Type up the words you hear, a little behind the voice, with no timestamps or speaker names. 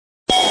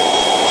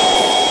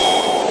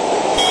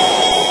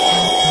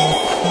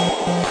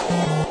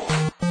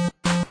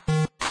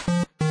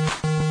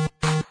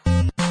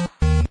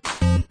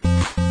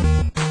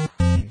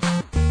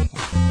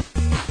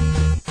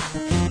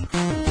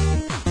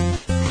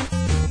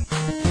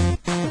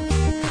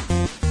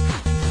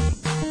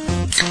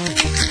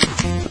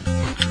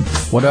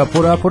What up,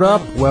 what up, what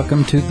up?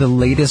 Welcome to the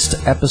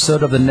latest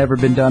episode of the Never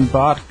Been Done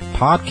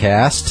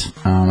podcast.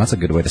 That's a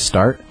good way to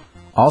start.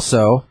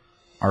 Also,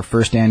 our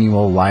first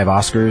annual live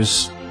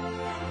Oscars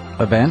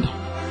event.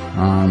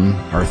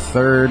 Our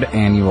third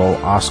annual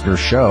Oscar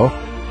show.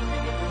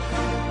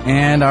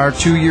 And our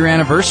 2-year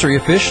anniversary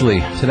officially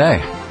today.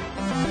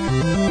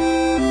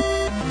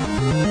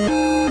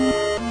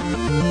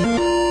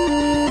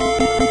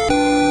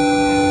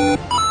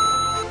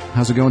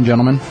 How's it going,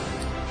 gentlemen?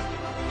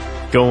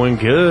 Going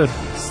good.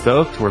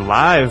 Stoked. We're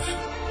live.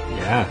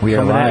 Yeah. We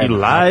are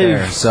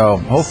live. So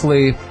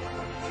hopefully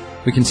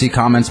we can see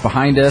comments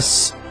behind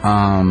us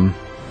and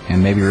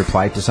maybe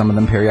reply to some of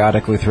them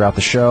periodically throughout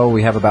the show.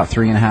 We have about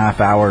 3.5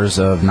 hours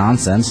of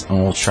nonsense,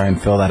 and we'll try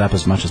and fill that up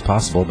as much as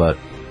possible. But,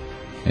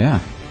 yeah.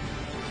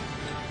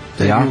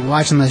 So if you're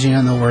watching this, you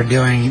don't know what we're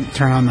doing,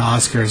 turn on the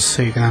Oscars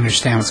so you can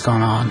understand what's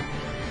going on.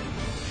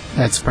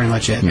 That's pretty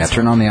much it. Yeah,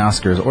 turn on the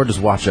Oscars, or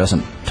just watch us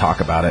and talk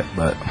about it,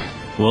 but...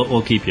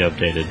 We'll keep you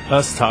updated.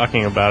 Us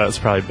talking about it is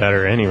probably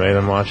better anyway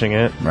than watching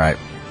it. Right.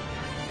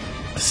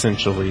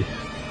 Essentially.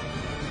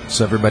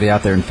 So everybody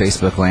out there in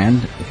Facebook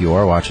land, if you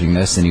are watching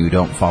this and you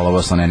don't follow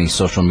us on any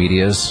social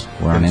medias,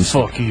 we're on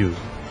Instagram. Fuck you.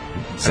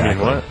 Exactly. I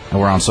mean, what? And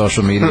we're on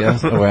social media.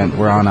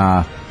 We're on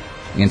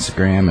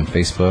Instagram and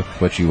Facebook,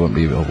 which you wouldn't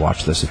be able to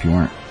watch this if you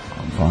weren't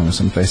following us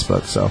on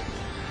Facebook. So,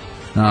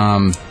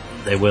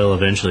 They will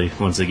eventually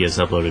once it gets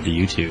uploaded to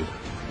YouTube.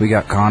 we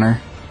got Connor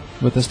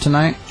with us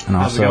tonight, and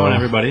How's it going,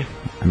 everybody?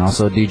 And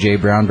also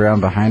DJ Brown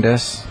behind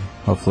us.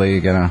 Hopefully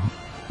you're gonna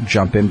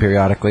jump in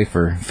periodically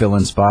for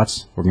fill-in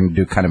spots. We're gonna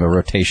do kind of a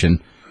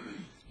rotation.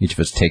 Each of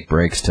us take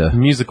breaks to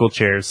Musical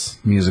chairs.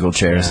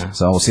 Yeah.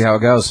 So we'll see how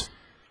it goes.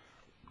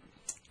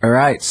 All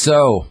right,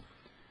 so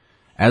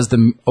as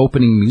the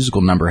opening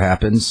musical number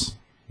happens,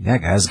 yeah,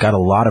 guys, got a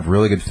lot of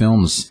really good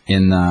films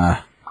in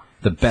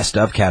the best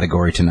of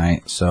category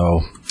tonight.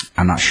 So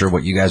I'm not sure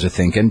what you guys are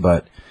thinking,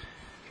 but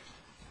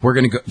we're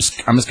gonna go.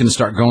 I'm just gonna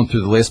start going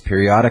through the list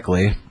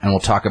periodically, and we'll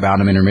talk about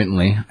them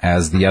intermittently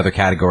as the other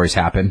categories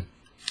happen.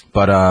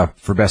 But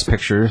for Best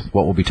Picture,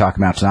 what we'll be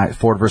talking about tonight: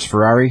 Ford vs.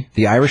 Ferrari,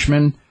 The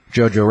Irishman,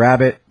 Jojo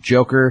Rabbit,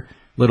 Joker,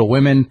 Little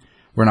Women.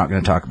 We're not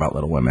going to talk about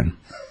Little Women.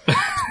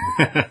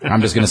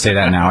 I'm just going to say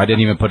that now. I didn't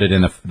even put it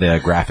in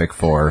the graphic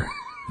for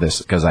this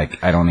because I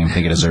don't even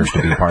think it deserves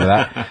to be a part of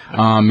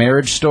that.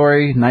 Marriage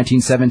Story,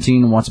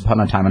 1917, Once Upon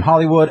a Time in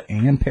Hollywood,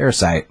 and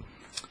Parasite.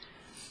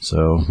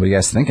 So, what are you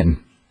guys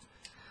thinking?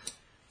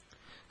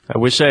 I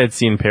wish I had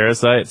seen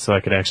Parasite so I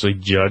could actually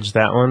judge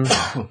that one.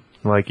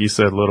 Like you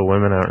said, Little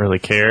Women, I don't really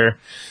care.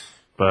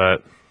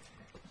 But,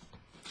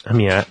 I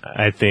mean,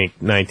 I think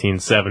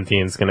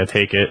 1917 is going to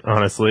take it,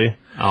 honestly.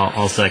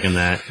 I'll second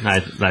that.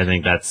 I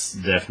think that's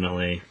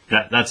definitely...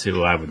 That's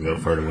who I would go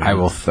for to win. I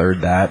will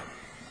third that.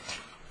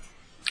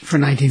 For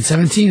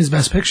 1917 is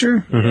Best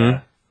Picture? Mm-hmm.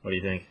 What do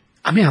you think?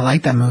 I mean, I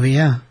like that movie,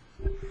 yeah.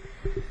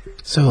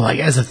 So, like,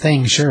 as a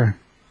thing, sure.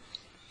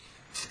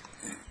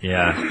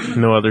 Yeah.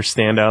 No other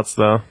standouts,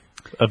 though,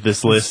 of this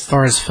As list.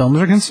 far as films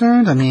are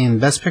concerned, I mean,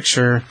 Best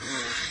Picture,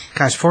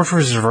 gosh, Ford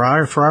vs.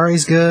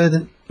 Ferrari's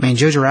good. I mean,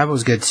 Jojo Rabbit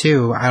was good,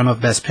 too. I don't know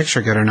if Best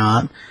Picture good or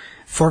not.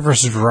 Ford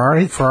vs.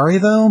 Ferrari,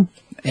 though,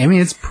 I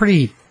mean, it's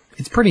pretty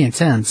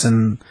intense,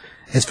 and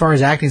as far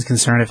as acting is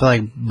concerned, I feel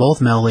like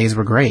both male leads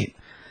were great.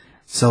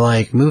 So,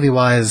 like,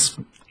 movie-wise,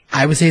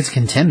 I would say it's a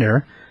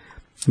contender.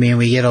 I mean,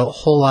 we get a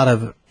whole lot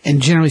of,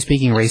 and generally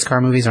speaking, race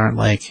car movies aren't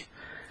like,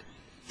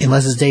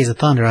 unless it's Days of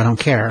Thunder, I don't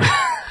care.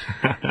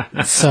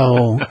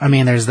 So, I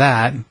mean, there's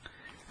that.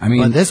 I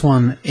mean, But this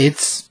one,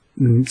 it's,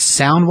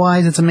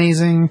 sound-wise, it's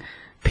amazing.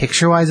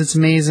 Picture-wise, it's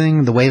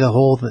amazing. The way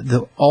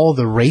all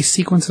the race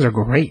sequences are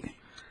great.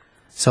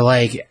 So,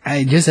 like,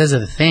 just as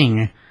a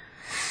thing,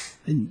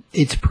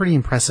 it's pretty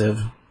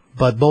impressive.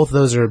 But both of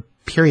those are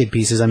period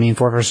pieces. I mean,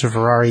 Ford vs.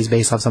 Ferrari is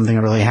based off something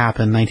that really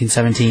happened.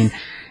 1917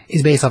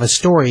 is based off a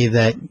story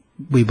that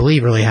we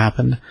believe really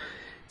happened.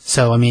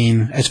 So, I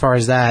mean, as far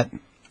as that,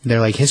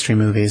 they're like history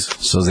movies.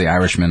 so is The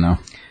Irishman, though.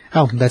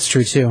 Oh, that's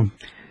true, too.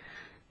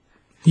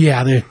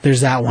 Yeah,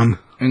 there's that one.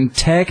 And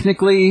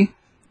technically,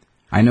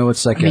 I know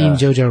it's like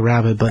Jojo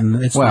Rabbit, but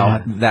it's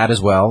not. that as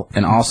well.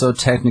 And also,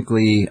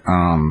 technically,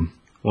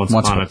 Once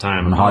Upon a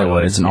Time in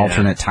Hollywood. It's an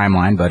alternate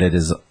timeline, but it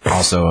is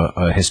also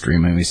a history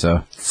movie,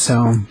 so...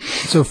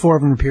 So 4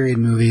 of them are period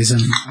movies,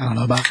 and I don't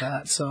know about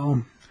that,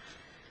 so...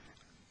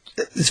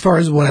 As far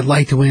as what I'd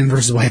like to win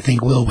versus what I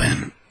think will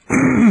win,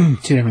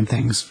 2 different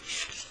things.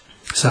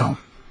 So,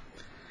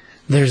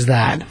 there's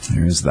that.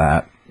 There's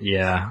that.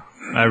 Yeah.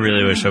 I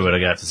really wish I would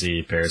have got to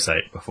see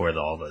Parasite before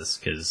all this,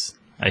 because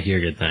I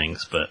hear good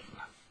things, but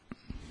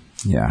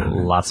Yeah.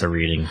 lots of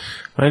reading.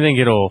 I think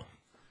it'll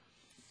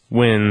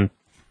win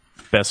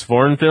Best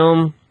Foreign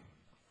Film.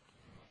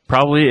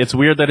 Probably. It's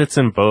weird that it's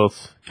in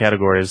both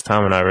categories.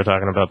 Tom and I were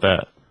talking about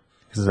that.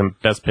 This is in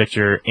Best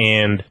Picture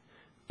and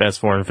Best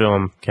Foreign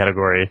Film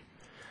category.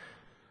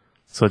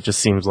 So it just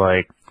seems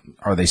like...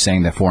 Are they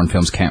saying that foreign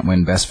films can't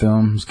win Best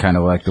Films? Kind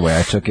of like the way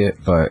I took it,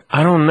 but...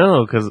 I don't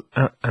know, because,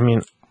 I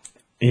mean,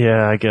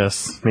 yeah, I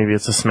guess maybe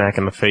it's a smack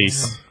in the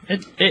face.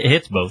 It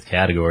hits both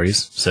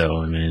categories, so,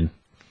 I mean...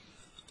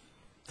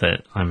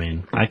 That I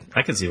mean, I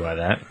could see why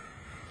that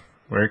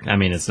worked. I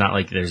mean, it's not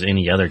like there's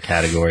any other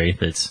category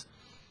that's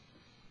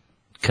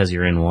because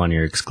you're in one,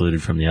 you're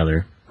excluded from the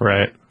other.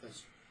 Right.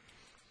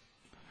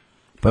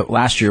 But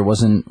last year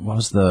wasn't. What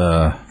was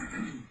the?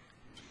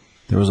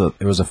 There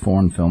was a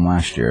foreign film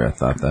last year. I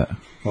thought that.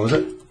 What was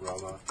it?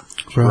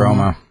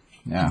 Roma.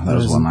 Yeah, that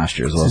was one last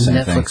year as well. It's a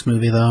Same thing. Netflix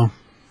movie, though.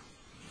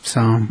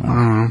 So, I don't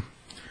know.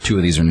 2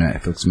 of these are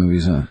Netflix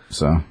movies,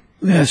 so.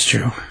 That's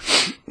true.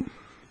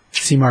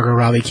 See Margot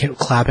Robbie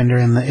clapping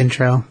during the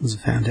intro. It was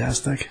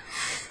fantastic.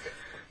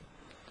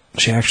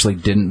 She actually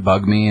didn't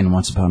bug me in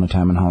Once Upon a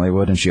Time in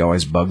Hollywood, and she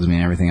always bugs me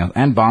and everything else.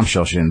 And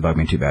Bombshell, she didn't bug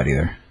me too bad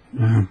either.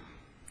 Yeah.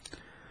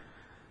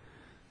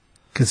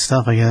 Good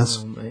stuff, I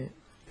guess.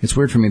 It's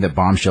weird for me that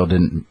Bombshell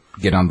didn't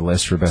get on the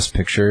list for Best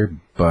Picture,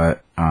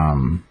 but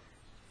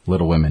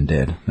Little Women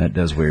did. That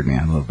does weird me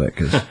out a little bit,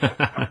 because...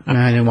 I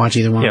didn't watch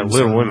either one. Yeah, of them,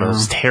 Little so, Women no.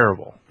 was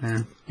terrible.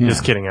 Yeah.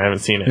 Just kidding, I haven't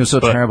seen it. It was so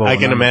but terrible I when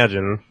can I'm-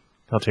 imagine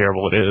how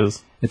terrible it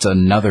is. It's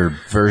another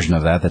version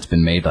of that's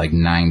been made like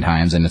 9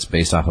 times, and it's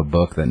based off a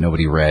book that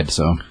nobody read,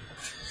 so...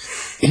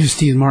 Here's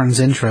Steve Martin's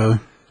intro.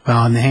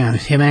 Well, in the hand.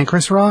 Him and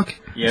Chris Rock?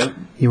 Yep.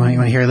 You want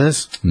to hear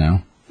this?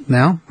 No.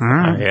 No? All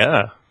right.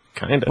 Yeah,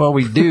 kind of. Well,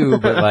 we do,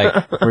 but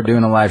like, we're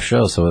doing a live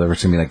show, so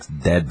there's gonna be like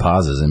dead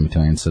pauses in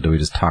between, so do we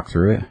just talk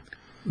through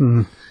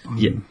it?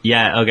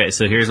 Yeah. Okay.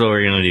 So here's what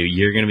we're gonna do.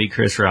 You're gonna be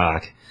Chris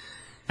Rock,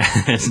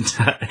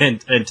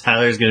 and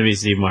Tyler's gonna be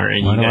Steve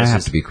Martin. Why You do I guys have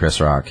just to be Chris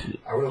Rock?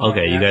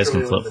 okay. You guys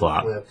can flip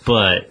flop,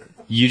 but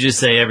you just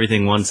say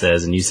everything one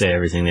says, and you say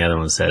everything the other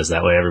one says.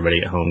 That way,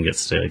 everybody at home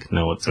gets to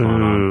know what's going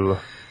on. Ooh.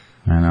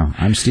 I know.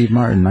 I'm Steve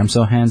Martin. I'm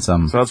so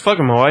handsome. So I was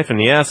fucking my wife in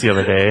the ass the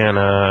other day, and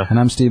And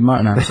I'm Steve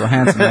Martin. I'm so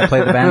handsome. I play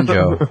the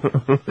banjo.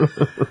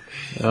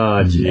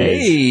 Oh, jeez.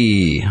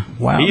 Hey!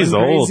 Wow. he's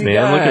them old, crazy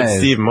man. Look at guys.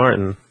 Steve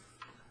Martin.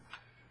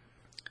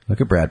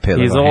 Look at Brad Pitt.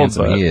 He's Look how old,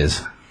 handsome but- he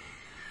is.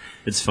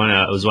 It's funny.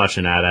 I was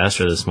watching Ad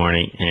Astra this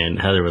morning, and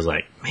Heather was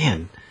like,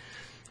 "Man,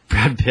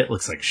 Brad Pitt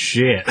looks like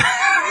shit."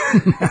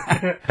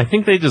 I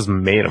think they just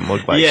made him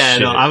look like yeah,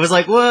 shit. no. I was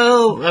like,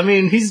 "Well, I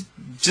mean, he's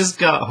just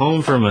got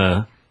home from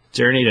a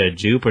journey to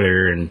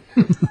Jupiter, and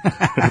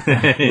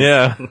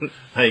Yeah,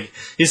 like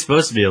he's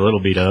supposed to be a little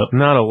beat up."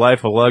 not a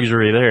life of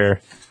luxury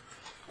there.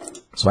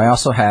 So I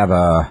also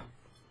have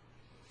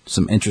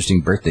some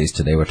interesting birthdays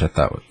today, which I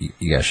thought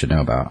you guys should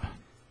know about.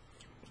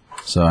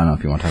 So I don't know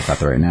if you want to talk about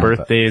that right now. but-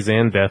 Birthdays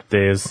and death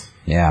days.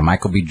 Yeah,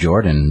 Michael B.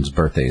 Jordan's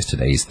birthday is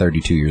today. He's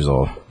 32 years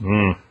old.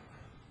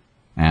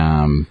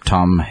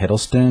 Tom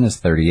Hiddleston is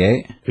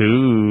 38.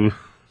 Ooh.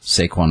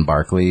 Saquon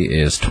Barkley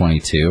is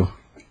 22.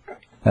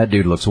 That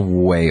dude looks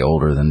way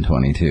older than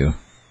 22.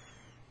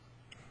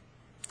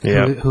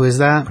 Yeah. Who is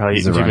that? Probably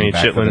He's eating a too many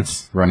running back,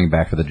 chitlins. running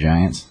back for the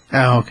Giants.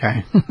 Oh,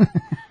 okay.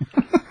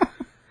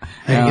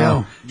 There you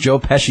go. Joe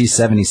Pesci's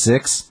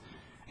 76,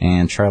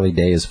 and Charlie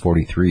Day is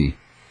 43.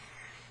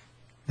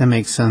 That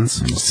makes sense.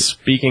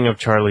 Speaking of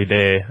Charlie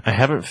Day, I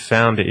haven't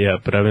found it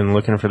yet, but I've been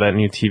looking for that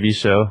new TV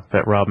show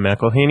that Rob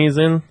McElhaney's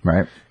in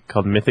Right?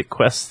 called Mythic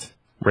Quest: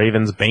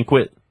 Raven's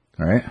Banquet.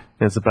 All right.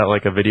 And it's about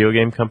like a video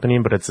game company,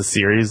 but it's a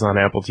series on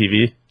Apple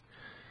TV.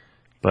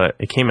 But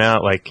it came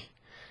out like,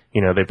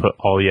 they put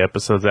all the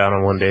episodes out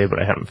on one day,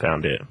 but I haven't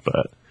found it.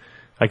 But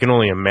I can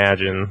only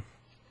imagine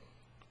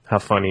how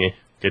funny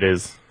it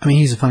is. I mean,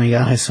 he's a funny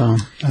guy, so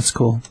that's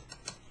cool.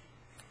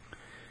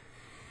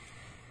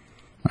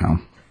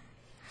 Well,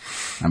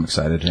 I'm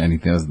excited.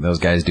 Anything those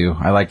guys do.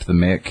 I liked the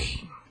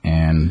Mick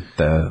and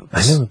I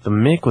know the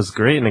Mick was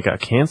great and it got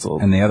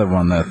canceled. the other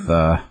one with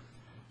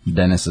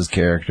Dennis's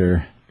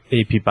character.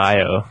 AP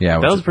Bio. Yeah,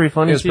 that was pretty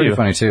funny It was too. pretty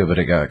funny too, but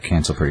it got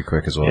canceled pretty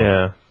quick as well.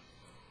 Yeah.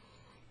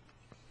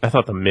 I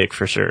thought the Mick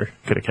for sure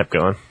could have kept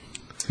going.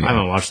 I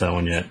haven't watched that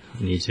one yet.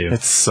 I need to.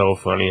 It's so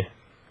funny.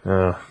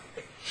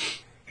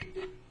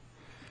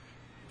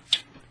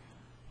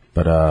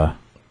 But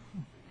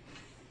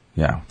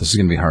yeah, this is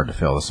gonna be hard to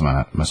fill this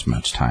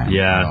much time.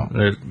 Yeah,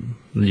 So,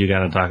 you got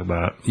to talk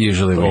about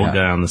usually the we old have,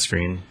 guy on the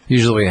screen.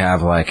 usually we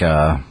have like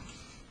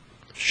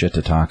shit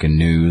to talk and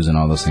news and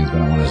all those things, but I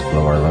don't want to just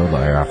blow our load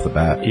layer off the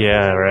bat.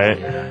 Yeah, right.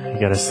 You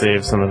gotta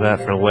save some of that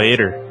for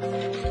later.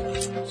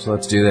 So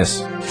let's do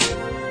this.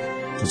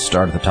 Let's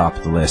start at the top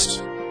of the list.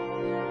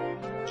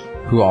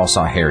 Who all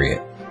saw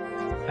Harriet?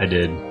 I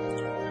did.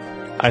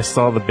 I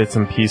saw the bits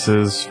and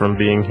pieces from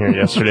being here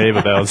yesterday,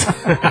 but that was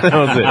that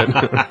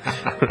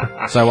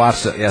was it. So I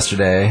watched it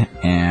yesterday,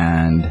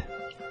 and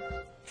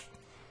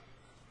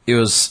it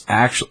was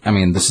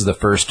actually, this is the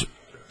first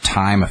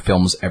time a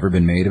film's ever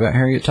been made about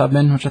Harriet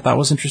Tubman, which I thought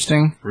was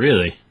interesting.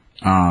 Really?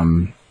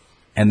 And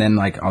then,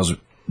 I was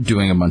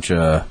doing a bunch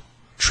of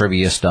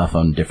trivia stuff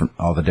on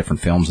all the different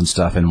films and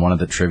stuff, and one of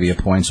the trivia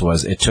points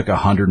was it took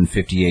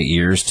 158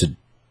 years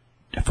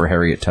for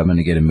Harriet Tubman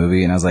to get a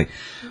movie, and I was like,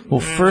 well,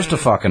 first of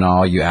fucking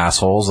all, you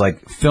assholes,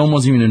 film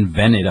wasn't even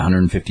invented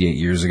 158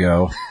 years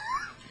ago,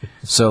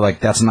 so,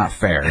 that's not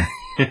fair.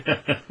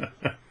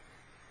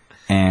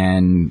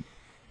 And,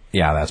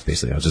 yeah, that's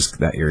basically,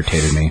 that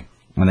irritated me.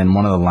 And then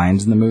one of the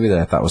lines in the movie that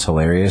I thought was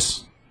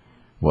hilarious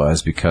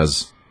was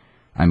because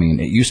I mean,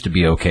 it used to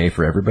be okay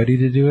for everybody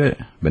to do it,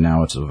 but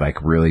now it's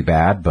like really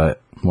bad.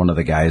 But one of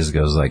the guys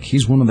goes like,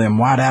 he's one of them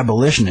white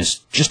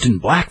abolitionists just in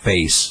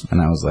blackface.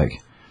 And I was like,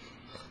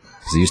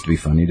 because it used to be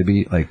funny to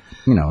be like,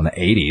 in the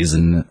 80s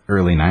and the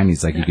early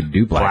 90s, like you could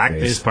do blackface.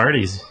 Blackface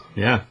parties.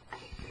 Yeah.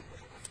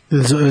 It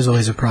was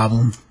always a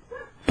problem.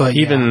 But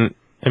Even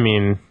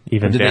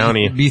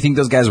Downey. Do you think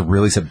those guys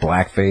really said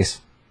blackface?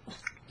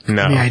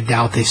 No. I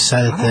doubt they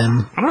said it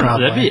then. I don't know.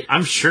 Probably.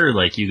 I'm sure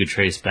like you could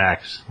trace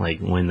back like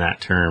when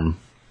that term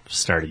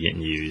started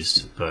getting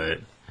used, but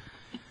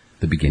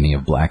The beginning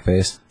of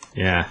blackface?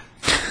 yeah.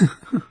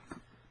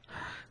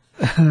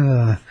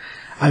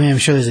 I'm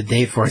sure there's a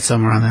date for it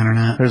somewhere on the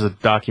internet. There's a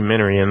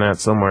documentary in that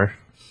somewhere.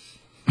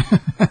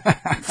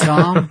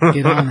 Tom,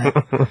 get on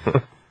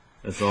it.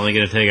 It's only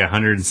going to take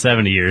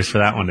 170 years for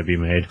that one to be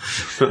made.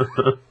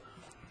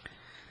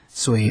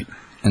 Sweet.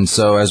 And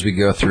so as we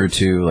go through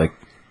to, like,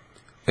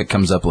 it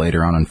comes up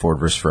later on in Ford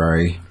vs.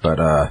 Ferrari,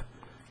 but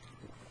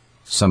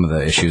some of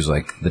the issues,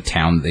 like the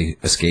town they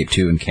escaped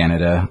to in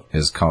Canada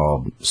is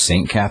called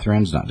St.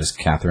 Catharines, not just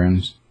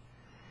Catharines.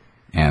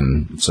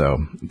 And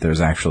so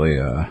there's actually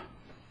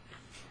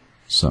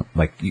so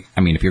like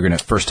if you're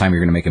first time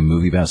you're gonna make a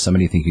movie about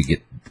somebody, you think you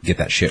get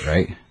that shit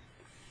right.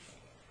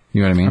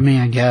 You know what I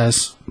mean? I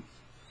guess.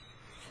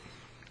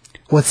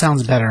 What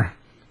sounds better?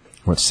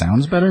 What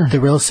sounds better? The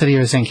real city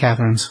or St.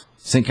 Catharines?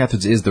 St.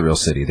 Catharines is the real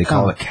city. They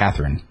call it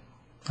Catherine.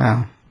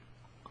 Oh.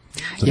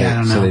 So Yeah, I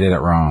don't know. So they did it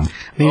wrong.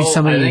 Maybe I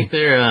somebody. think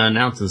they're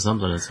announcing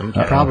something at some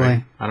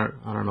Probably. I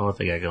don't know what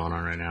they got going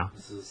on right now.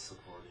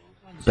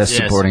 Best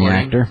Yeah, supporting supporting.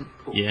 actor.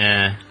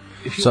 Yeah.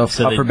 So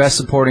for best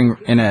supporting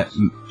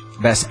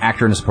best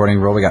actor in a supporting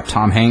role, we got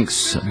Tom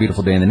Hanks, A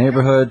Beautiful Day in the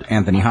Neighborhood,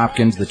 Anthony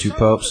Hopkins, The Two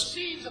Popes,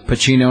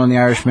 Pacino in The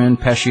Irishman,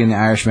 Pesci in The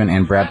Irishman,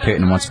 and Brad Pitt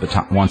in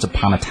Once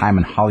Upon a Time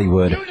in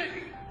Hollywood.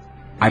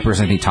 I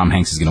personally think Tom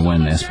Hanks is going to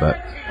win this, but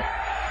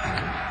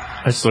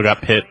I still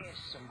got Pitt.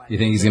 you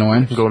think he's going to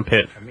win? I'm going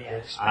Pitt.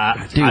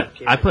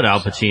 I put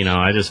Al Pacino.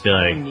 I just feel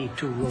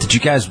like Did you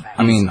guys?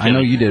 I know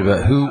you did,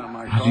 but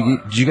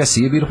did you guys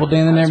see A Beautiful Day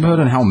in the Neighborhood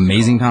and how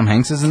amazing Tom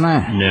Hanks is in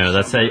that? no,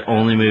 that's the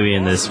only movie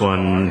in this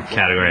one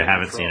category I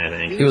haven't seen. I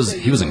think. He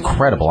was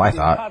incredible. I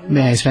thought.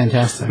 Man, he's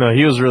fantastic. No,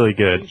 he was really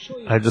good.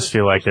 I just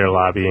feel like they're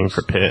lobbying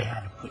for Pitt.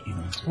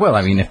 Well,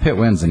 if Pitt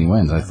wins, then he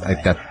wins.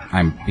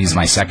 He's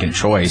my second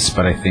choice,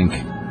 but I think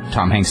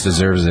Tom Hanks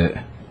deserves it.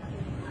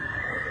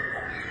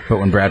 But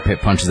when Brad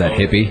Pitt punches that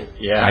hippie,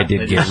 Yeah, I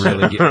did get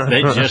really.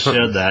 They just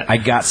showed that. I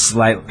got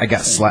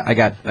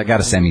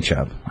a semi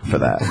chub for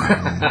that.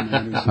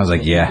 I was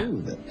like, yeah,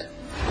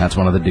 that's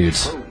one of the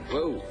dudes.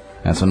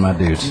 That's one of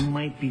my dudes. You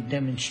might be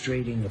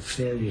demonstrating a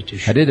failure to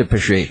I did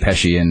appreciate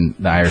Pesci in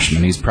The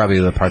Irishman. He's probably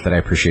the part that I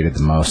appreciated the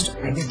most.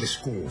 I went to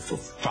school for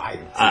 5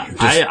 years.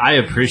 I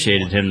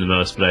appreciated him the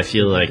most, but I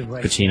feel like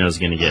Pacino's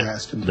going to get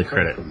the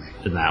credit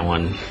in that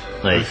one.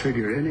 Like,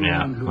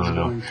 yeah, I don't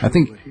know. I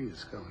think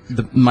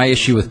my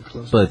issue with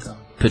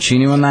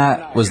Pacino in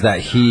that was that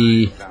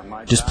he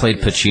just played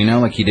Pacino,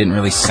 like he didn't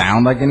really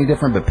sound like any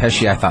different, but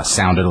Pesci I thought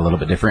sounded a little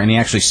bit different, and he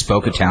actually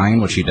spoke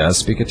Italian, which he does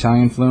speak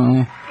Italian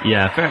fluently.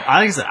 Yeah, fair.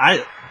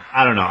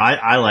 I don't know.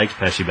 I liked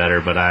Pesci better,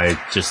 but I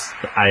just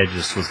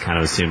was kind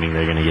of assuming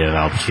they're going to give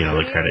Al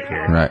Pacino the credit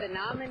here. Right. The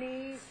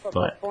nominees for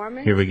But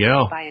performance here we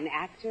go. by an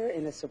actor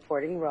in a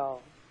supporting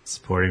role.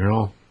 Supporting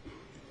role.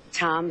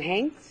 Tom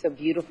Hanks, A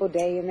Beautiful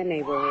Day in the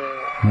Neighborhood.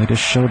 They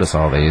just showed us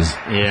all these.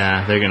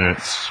 Yeah, they're going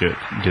to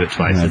do it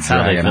twice. Yeah, That's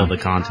how they drag fill him. the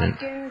content.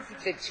 Hopkins,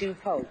 The Two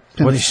Popes.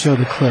 And they show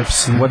the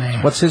clips. And the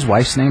name. What's his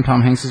wife's name?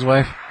 Tom Hanks'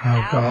 wife? Oh,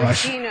 Al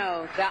gosh.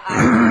 Pacino, The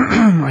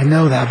Irishman. I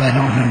know that, but I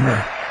don't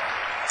remember.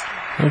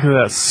 Look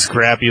at that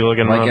scrappy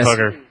looking Well, I guess-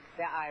 motherfucker.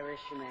 The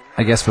Irishman.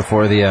 I guess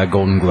before the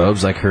Golden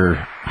Globes, like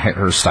her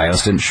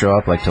stylist didn't show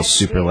up like till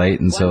super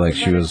late, and so like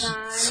she was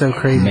So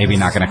crazy. maybe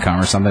not going to come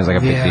or something. It was like a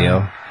big Yeah.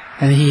 deal.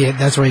 And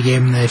that's where he gave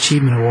him the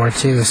achievement award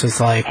too. So it's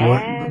like,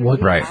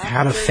 what? Right.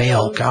 How to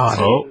fail? God.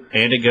 Oh,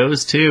 and it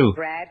goes to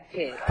Brad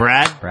Pitt.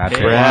 Brad Brad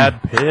Pitt.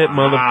 Brad Pitt,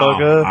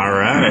 motherfucker. All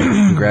right.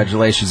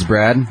 Congratulations,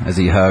 Brad, as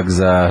he hugs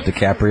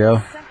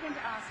DiCaprio.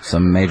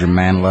 Some major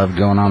man love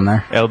going on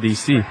there.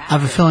 LDC. I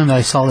have a feeling that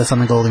I saw this on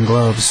the Golden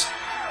Globes.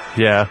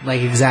 Yeah.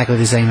 Like exactly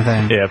the same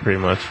thing. Yeah, pretty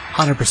much.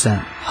 100%.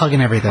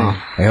 Hugging everything.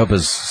 I hope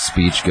his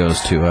speech goes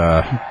to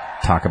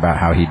talk about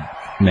how he'd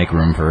make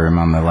room for him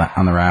on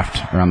the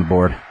raft around the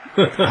board.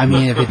 I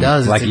mean, if it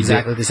does, Like it's he did.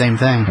 exactly the same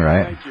thing.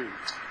 Right? Thank you.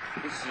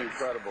 This is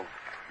incredible.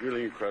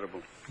 Really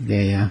incredible.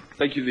 Yeah.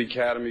 Thank you to the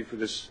Academy for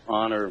this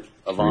honor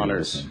of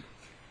honors.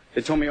 They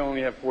told me I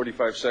only have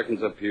 45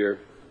 seconds up here,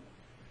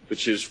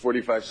 which is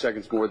 45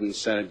 seconds more than the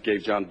Senate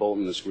gave John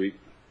Bolton this week.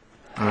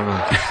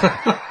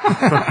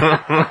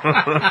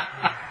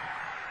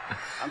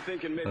 I'm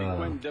thinking maybe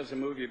Quentin does a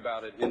movie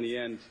about it. In the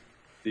end,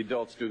 the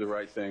adults do the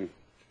right thing.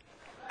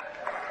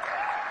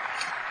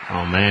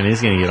 Oh man,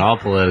 he's gonna get all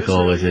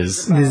political with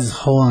his. This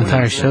whole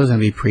entire show's gonna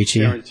be preachy.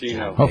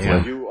 Tarantino,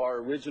 Hopefully. you are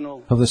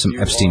original. Hope there's some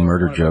You Epstein are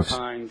murder one of a jokes.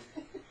 kind.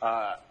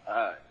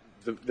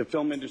 The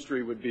film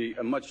industry would be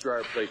a much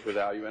drier place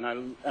without you. And I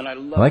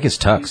love I like his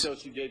tux. the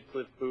ethos you gave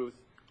Cliff Booth.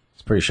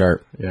 It's pretty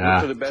sharp. Look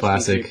Yeah, for the best in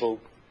classic. people.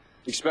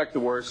 Expect the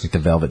worst, Like the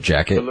velvet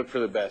jacket. but look for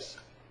the best.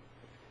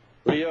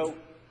 Leo,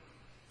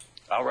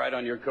 I'll ride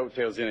on your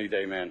coattails any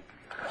day, man.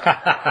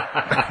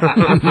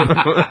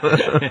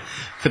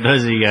 For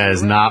those of you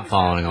guys not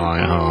following along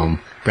at home,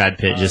 Brad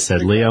Pitt just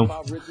said, Leo,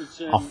 Bob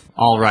Richardson,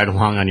 I'll ride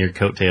along on your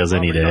coattails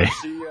any day.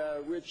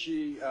 Garcia,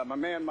 Richie, my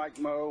man Mike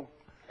Moe.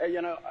 Hey,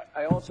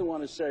 I also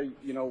want to say,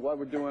 while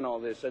we're doing all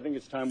this, I think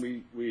it's time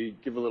we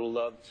give a little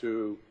love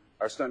to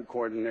our stunt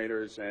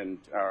coordinators and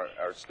our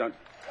stunt.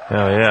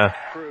 Oh yeah,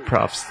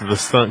 props to the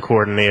stunt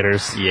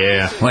coordinators.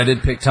 Yeah. Well, I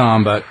did pick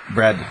Tom, but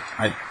Brad,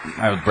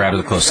 Brad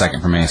was a close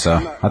second for me, so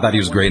I thought he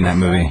was great in that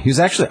movie. He was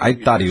actually, I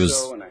thought he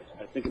was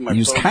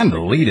kind of the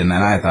lead in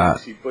that, I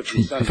thought.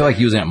 I feel like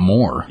he was in it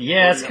more.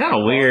 Yeah, it's kind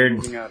of weird.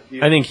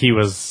 I think he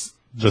was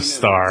the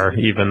star,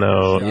 even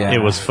though Yeah.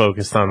 it was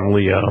focused on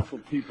Leo.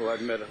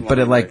 But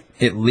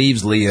it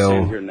leaves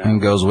Leo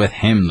and goes with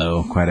him,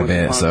 though, quite a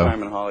bit, so.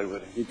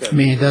 I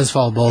mean, it does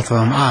follow both of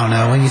them. I don't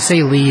know. When you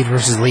say lead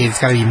versus lead, it's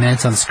got to be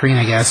minutes on screen,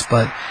 I guess.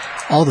 But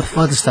all the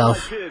fun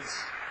stuff,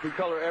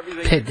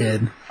 Pitt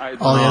did.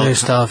 All the other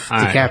stuff, All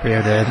right.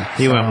 DiCaprio did.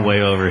 He went way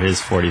over his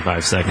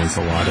 45 seconds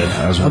allotted.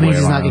 That was That means way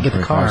he's not long, gonna get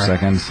the 45 car.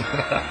 seconds.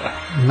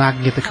 Not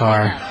gonna get the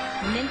car.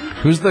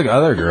 Who's the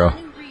other girl?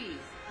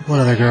 What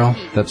other girl?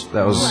 Who's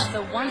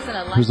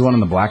the one in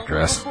the black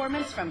dress?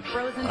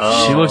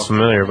 She looks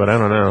familiar, but I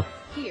don't know.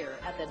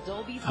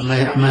 I'm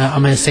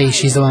gonna say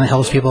she's the one that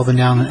helps people up and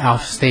down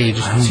off stage.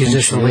 She's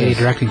just the lady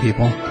directing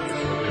people.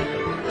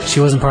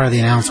 She wasn't part of the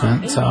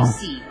announcement, so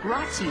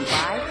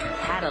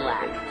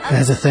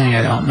that's a thing.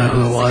 I don't know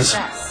who it was.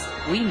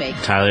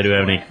 Tyler, do we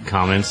have any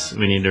comments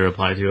we need to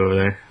reply to over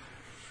there?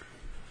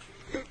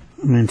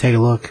 I'm gonna take a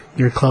look.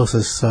 You're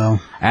closest, so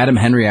Adam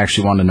Henry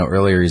actually wanted to know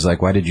earlier, he's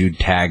like, why did you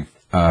tag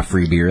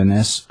free beer in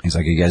this? He's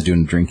like, are you guys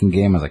doing a drinking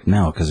game? I was like,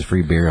 no, because the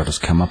free beer will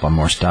just come up on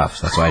more stuff.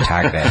 So that's why I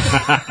tagged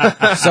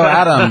it. So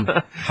Adam,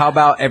 how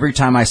about every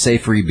time I say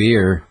free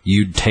beer,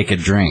 you take a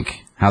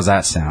drink? How's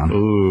that sound?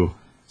 Ooh.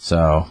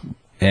 So,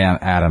 yeah,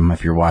 Adam,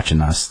 if you're watching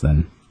us,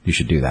 then you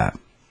should do that.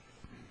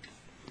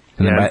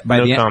 And then Yeah, by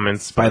no the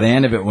comments. By the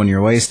end of it, when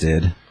you're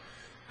wasted,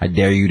 I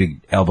dare you to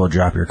elbow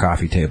drop your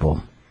coffee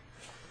table.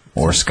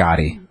 Or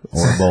Scotty.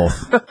 Or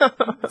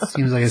both.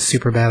 seems like a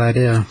super bad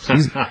idea.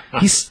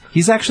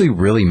 He's actually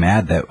really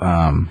mad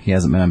that he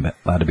hasn't been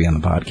allowed to be on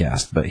the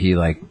podcast. But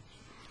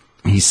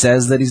he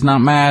says that he's not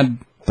mad,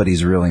 but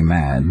he's really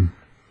mad.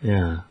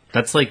 Yeah.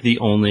 That's like the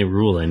only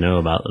rule I know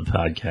about the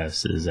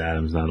podcast is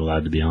Adam's not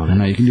allowed to be on I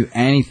know it. you can do I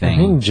anything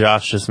think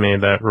Josh just made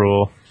that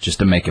rule. just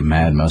to make him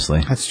mad, mostly.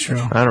 That's true.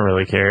 I don't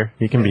really care.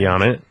 He can be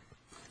on it.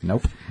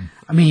 Nope.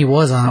 I mean, he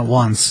was on it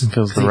once. If it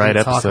was So the he right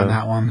could talk episode. on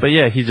that one. But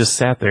yeah, he just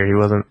sat there. He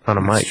wasn't on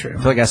a That's mic. true. I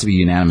feel like it has to be a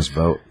unanimous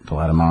vote to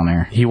let him on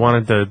there. He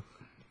wanted to,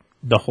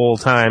 the whole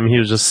time, he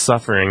was just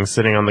suffering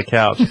sitting on the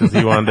couch because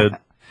he wanted to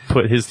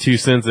put his 2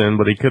 cents in,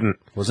 but he couldn't.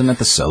 Wasn't it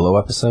the solo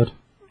episode?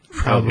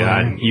 Oh,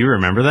 God. You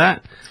remember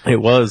that?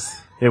 It was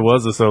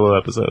a solo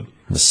episode.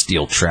 The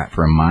steel trap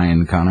for a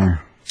mind,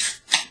 Connor.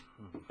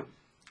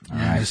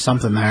 There's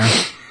something there.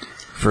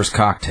 First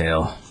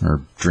cocktail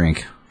or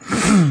drink.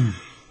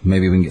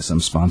 Maybe we can get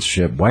some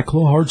sponsorship. White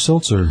Claw Hard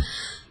Seltzer.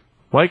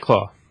 White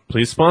Claw,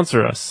 please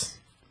sponsor us.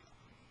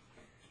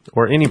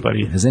 Or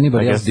anybody. Is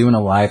anybody I else guess. doing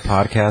a live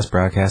podcast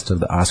broadcast of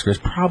the Oscars?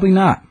 Probably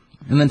not.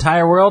 In the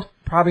entire world?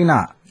 Probably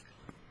not.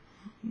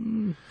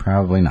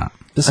 Probably not.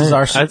 This is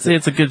our. I'd say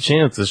it's a good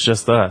chance. It's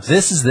just us.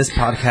 This is this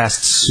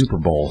podcast's Super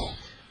Bowl.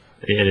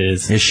 It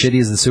is. As shitty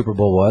as the Super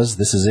Bowl was,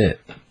 this is it.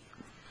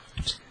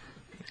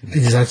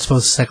 Is that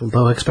supposed to set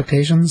low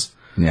expectations?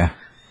 Yeah.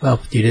 Well,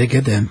 you did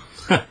good then.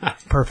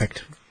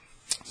 Perfect.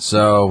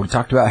 So we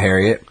talked about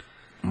Harriet.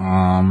 You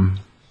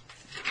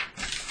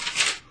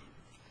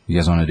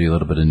guys want to do a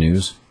little bit of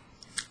news?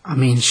 I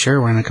mean, sure,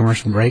 we're in a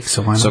commercial break,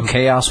 so why not? So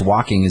Chaos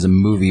Walking is a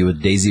movie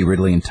with Daisy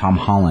Ridley and Tom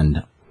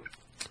Holland.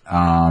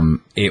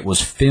 It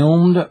was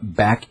filmed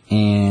back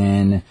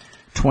in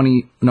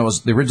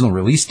the original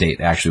release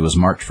date actually was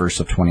March 1st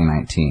of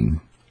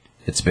 2019.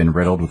 It's been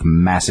riddled with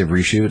massive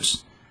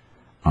reshoots.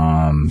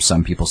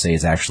 Some people say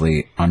it's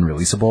actually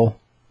unreleasable.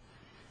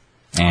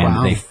 And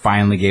Wow. they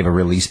finally gave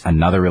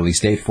another release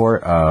date for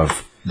it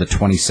of the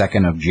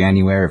 22nd of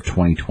January of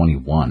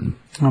 2021.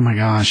 Oh my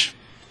gosh.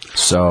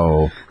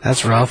 So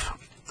That's rough.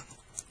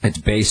 it's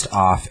based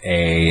off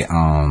a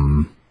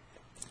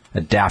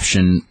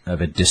adaptation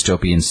of a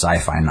dystopian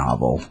sci-fi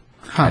novel.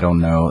 Huh. I don't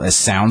know. It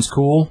sounds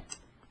cool.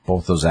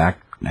 Both those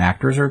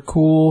actors are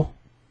cool.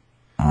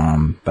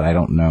 But I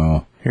don't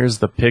know. Here's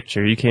the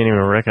picture. You can't even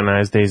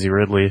recognize Daisy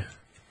Ridley.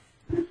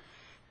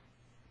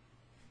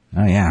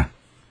 Oh yeah.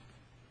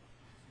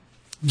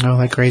 Oh,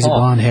 that crazy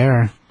blonde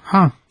hair.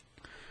 Huh.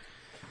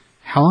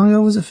 How long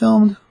ago was it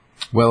filmed?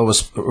 Well, it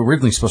was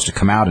originally supposed to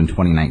come out in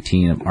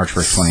 2019, March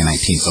 1st,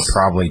 2019, so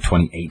probably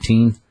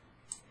 2018,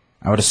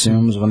 I would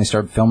assume, is when they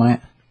started filming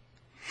it.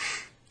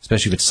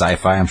 Especially if it's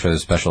sci-fi, I'm sure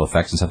there's special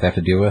effects and stuff they have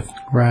to deal with.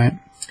 Right.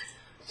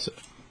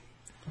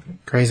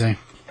 Crazy.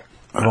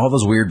 Of all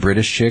those weird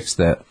British chicks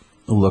that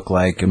look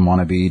like and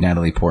want to be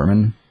Natalie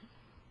Portman,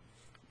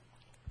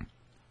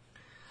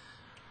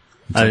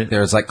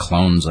 There's like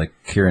clones, like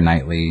Keira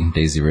Knightley,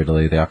 Daisy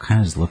Ridley. They all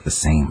kind of just look the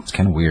same. It's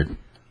kind of weird.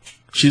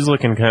 She's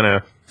looking kind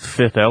of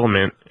Fifth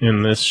Element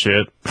in this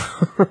shit.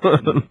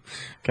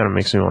 Kind of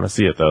makes me want to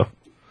see it, though.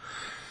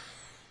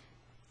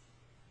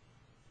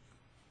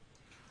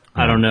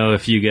 I don't know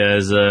if you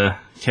guys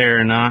care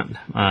or not.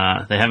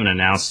 They haven't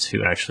announced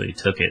who actually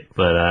took it,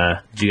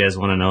 but do you guys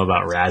want to know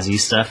about Razzie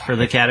stuff for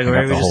the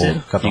category we just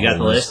did? You got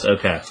the list?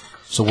 Okay.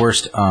 So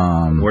worst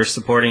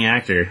supporting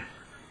actor.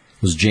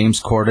 was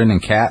James Corden in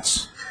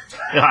Cats.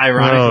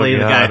 Ironically, Oh,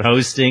 the guy God.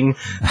 hosting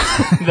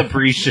the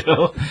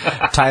pre-show.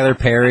 Tyler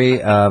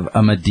Perry of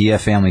A Medea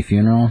Family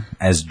Funeral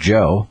as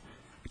Joe.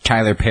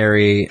 Tyler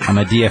Perry, A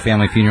Medea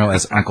Family Funeral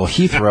as Uncle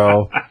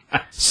Heathrow.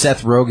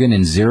 Seth Rogen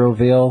in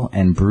Zeroville,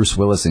 and Bruce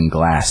Willis in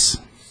Glass.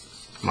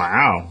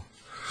 Wow.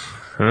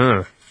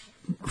 Huh.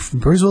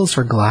 Bruce Willis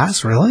for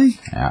Glass, really?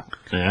 Yeah.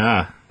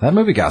 Yeah. That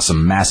movie got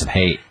some massive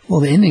hate. Well,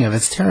 the ending of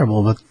it's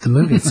terrible, but the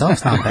movie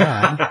itself's not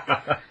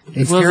bad.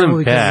 It's wasn't terrible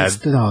because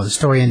bad. no, the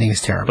story ending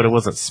is terrible. But it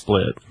wasn't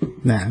Split.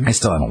 Nah. I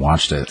still haven't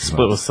watched it. so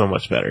Split was so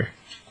much better.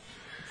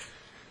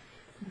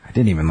 I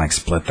didn't even like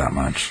Split that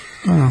much.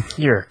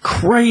 You're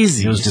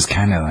crazy. It was just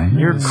kind of like...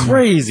 You're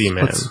crazy,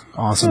 man. It's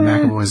awesome.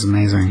 McAvoy's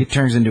amazing. He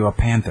turns into a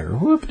panther.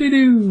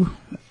 Whoop-de-doo.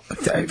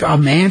 A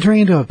man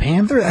turning into a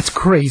panther? That's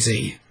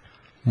crazy.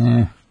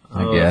 I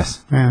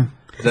guess. Yeah,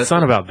 It's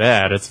not about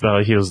that. It's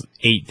about he was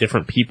 8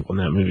 different people in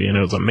that movie, and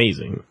it was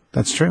amazing.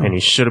 that's true. And he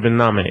should have been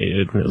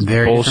nominated. And it was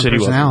Very bullshit. different He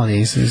wasn't.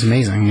 personalities. He's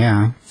amazing,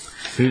 yeah.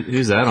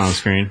 Who's that on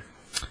screen?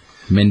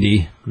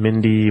 Mindy.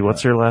 Mindy,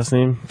 what's her last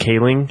name?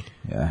 Kaling?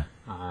 Yeah.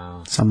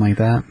 Something like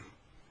that.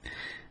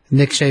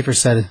 Nick Schaefer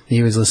said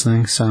he was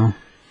listening, so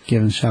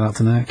give a shout out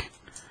to Nick.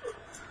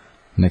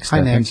 Nick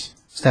Hi, Nick. Steffens.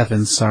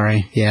 Steffens,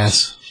 sorry.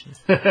 Yes.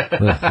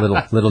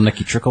 little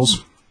Nicky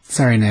Trickles.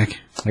 Sorry, Nick.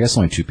 I guess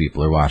only 2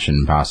 people are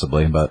watching,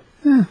 possibly, but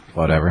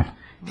whatever.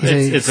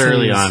 It's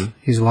early on.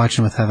 He's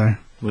watching with Heather.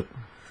 With-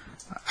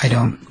 I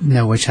don't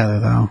know which Heather,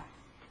 though.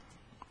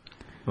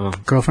 Well.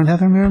 Girlfriend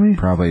Heather, maybe?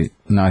 Probably,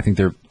 no, I think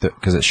they're,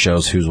 because it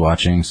shows who's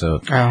watching,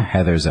 so Oh.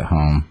 Heather's at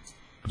home.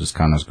 Just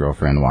Connor's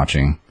girlfriend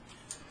watching.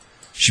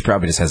 She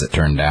probably just has it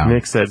turned down.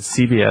 Nick said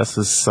CBS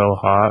is so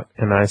hot,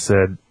 and I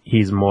said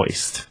he's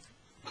moist.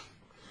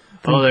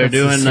 Oh, they're That's the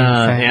doing same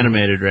thing.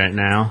 animated right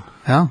now.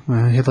 Oh,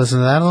 you could listen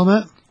to that a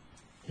little bit?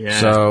 Yeah.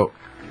 So,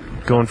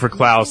 Going for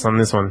Klaus on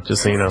this one,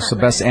 just so you know. the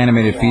best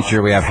animated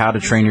feature, we have How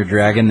to Train Your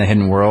Dragon, The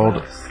Hidden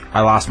World,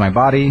 I Lost My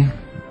Body,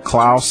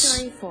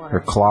 Klaus,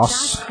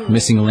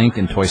 Missing Link,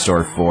 and Toy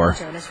Story 4.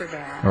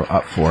 Or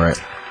up for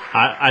it.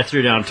 I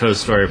threw down Toy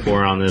Story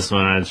 4 on this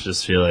one. I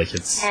just feel like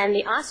it's... And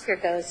the Oscar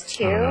goes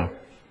to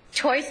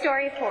Toy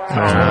Story 4.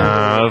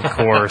 Of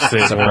course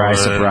it Surprise,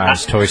 was.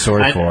 surprise. Toy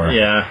Story 4.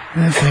 Yeah.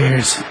 That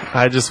figures.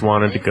 I just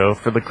wanted to go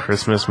for the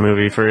Christmas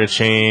movie for a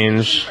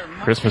change.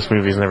 Christmas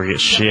movies never get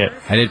shit.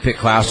 I did pick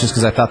Klaus just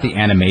because I thought the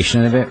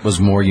animation of it was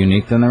more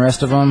unique than the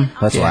rest of them.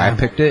 That's why I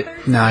picked it.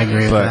 No, I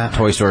agree with But that.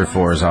 Toy Story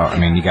 4 is all, I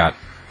mean, you got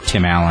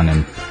Tim Allen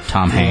and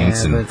Tom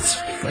Hanks Yeah, and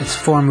but it's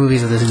 4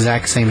 movies of this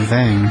exact same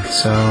thing,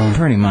 so...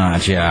 pretty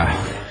much, yeah.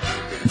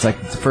 It's like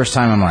the first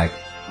time I'm like,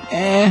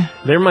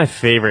 They're my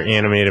favorite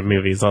animated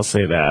movies, I'll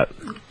say that.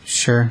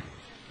 Sure.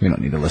 we don't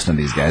need to listen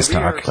to these guys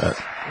talk. But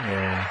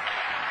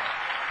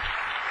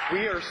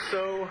We are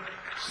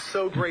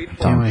so grateful.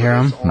 Do you want to hear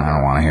him? no, I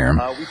don't want to hear him.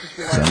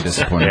 So I'm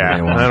disappointed. Yeah,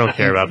 they won't. I don't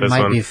care about It this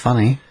might one. be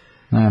funny.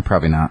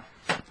 Probably not.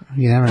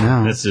 You never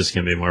know. It's just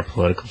going to be more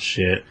political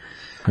shit.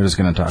 We're just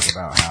going to talk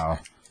about how,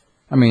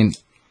 I mean,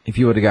 if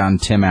you would have gotten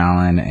Tim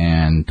Allen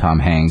and Tom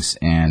Hanks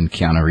and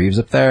Keanu Reeves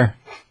up there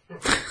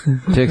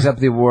to accept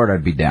the award,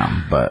 I'd be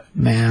down. But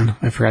Man,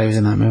 I forgot he was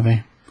in that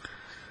movie.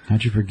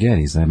 how'd you forget?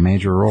 He's a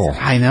major role.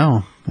 I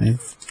know.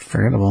 It's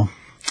forgettable.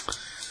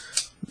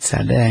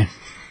 Sad day.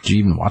 Did you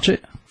even watch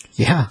it?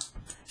 Yeah.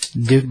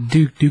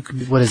 Duke,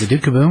 what is it,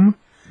 Duke Kaboom?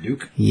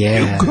 Duke.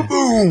 Yeah.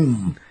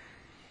 Kaboom!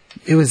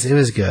 It was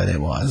good, it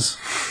was.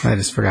 I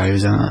just forgot he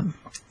was in it.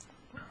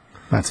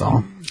 That's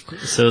all.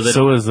 So that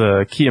So was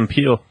Key and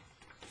Peele.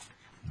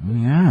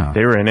 Yeah.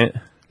 They were in it.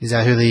 Is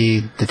that who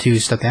the 2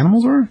 stuffed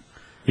animals were?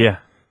 Yeah.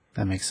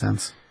 That makes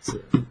sense.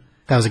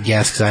 That was a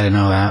guess because I didn't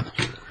know that.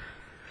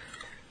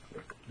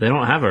 they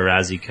don't have a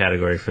Razzie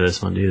category for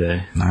this one, do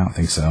they? I don't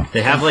think so.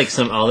 They have like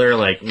some other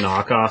like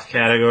knockoff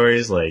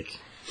categories, like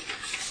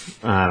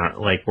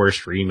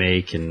worst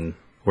remake and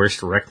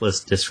worst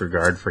reckless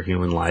disregard for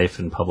human life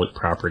and public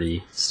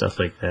property, stuff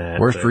like that.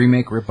 Worst But-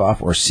 remake,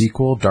 ripoff, or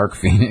sequel: Dark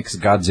Phoenix,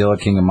 Godzilla,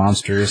 King of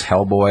Monsters,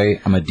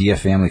 Hellboy, A Medea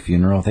Family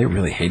Funeral. They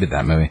really hated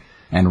that movie.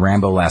 And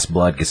Rambo: Last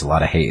Blood gets a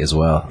lot of hate as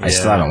well. I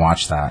still Yeah. haven't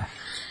watched that.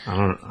 I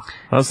don't know.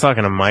 I was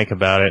talking to Mike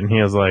about it, and he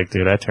was like,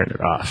 dude, I turned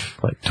it off.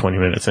 Like 20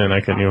 minutes in,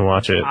 I couldn't even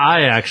watch it.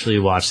 I actually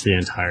watched the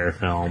entire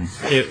film.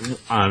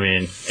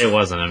 It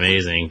wasn't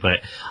amazing,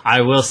 but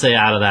I will say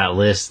out of that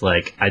list,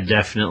 like, I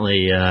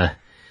definitely,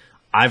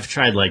 I've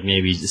tried like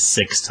maybe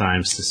 6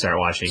 times to start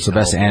watching. So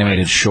best Hellboy.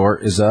 animated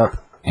short is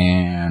up,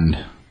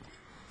 and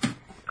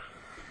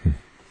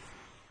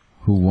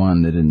who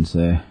won? They didn't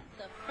say.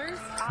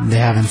 They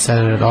haven't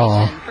said it at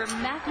all. For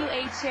Matthew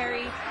A.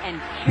 Cherry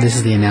This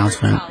is the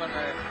announcement.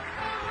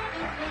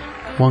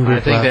 One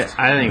group left.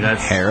 I think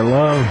that's Hair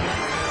Love.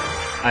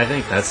 I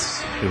think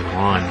that's who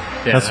won.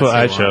 Yeah, That's what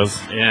I who won. chose.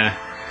 Yeah.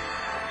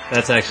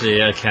 That's actually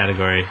a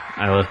category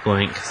I left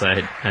blank because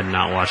I had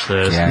not watched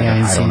those. Yeah, Yeah, I I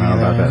didn't don't see know any of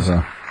about that. those.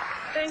 So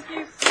Thank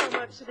you so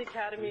much to the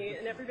Academy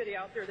and everybody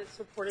out there that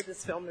supported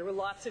this film. There were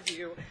lots of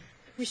you.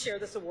 We share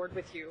this award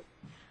with you.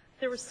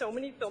 There were so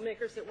many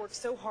filmmakers that worked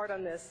so hard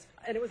on this,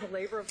 and it was a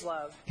labor of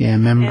love. Yeah,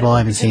 memorable. I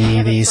haven't seen any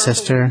of these. And we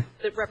Sister, have a firm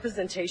belief that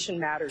representation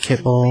matters.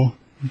 Kitbull.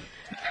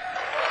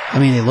 I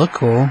mean, they look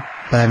cool,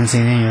 but I haven't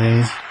seen any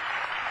of these.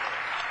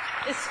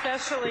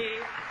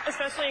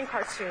 Especially in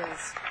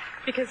cartoons.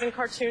 Because in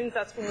cartoons,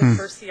 that's when we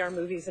first see our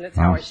movies, and it's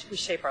how we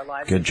shape our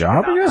lives. good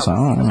job, I guess. I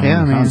don't know. Yeah,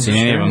 I I mean, haven't seen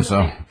any of them, so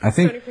I Sony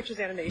think Pictures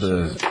Animation the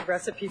was a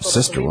progressive people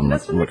sister that one believed.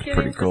 That's from the looked pretty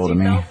beginning, cool to Steve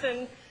me.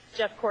 Nelson,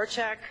 Jeff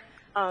Korchak.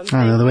 I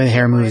don't know, the way the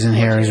hair moves in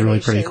here is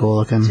really pretty cool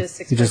looking. To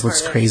It just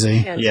looks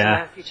crazy. and to Yeah.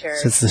 Matthew Cherry.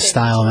 So it's the Thank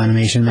style you of to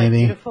animation, my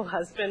maybe. beautiful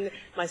husband,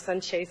 my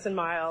son Chase and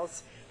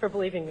Miles, for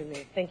believing in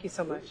me. Thank you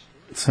so much.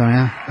 So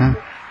yeah.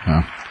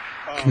 Yeah.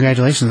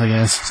 Congratulations, I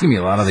guess. There's gonna be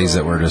a lot of these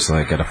that we're just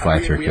like gotta fly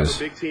through We have a because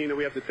big team that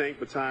we have to thank,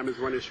 but time is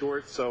running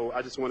short. So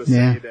I just want to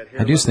Yeah. say that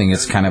I do think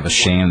it's kind of a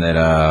shame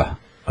that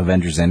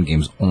Avengers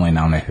Endgame's only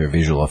nominated for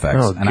visual effects.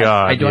 Oh, and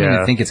God, I don't yeah.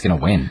 even think it's gonna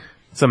win.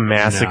 It's a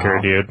massacre,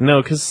 No. dude.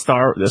 No, because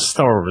Star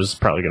Wars is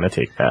probably going to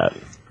take that.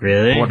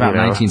 Really? What about You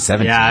know.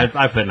 1917? Yeah,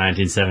 I put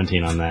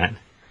 1917 on that.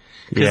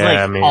 Because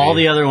Yeah, like maybe. all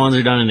the other ones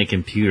are done in the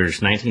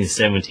computers.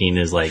 1917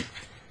 is like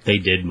they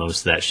did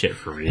most of that shit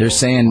for real. They're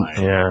saying Like,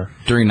 Yeah.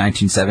 during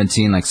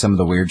 1917, like some of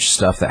the weird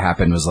stuff that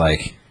happened was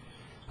like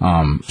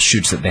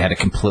shoots that they had to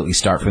completely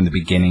start from the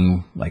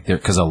beginning, like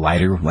because a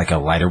lighter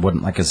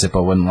wouldn't, like a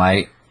Zippo wouldn't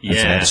light. And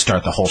so they Yeah. had to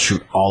start the whole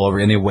shoot all over,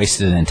 and they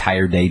wasted an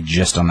entire day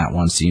just on that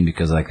one scene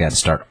because like they had to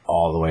start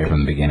all the way from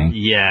the beginning.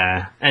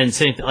 Yeah, and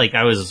same like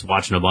I was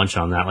watching a bunch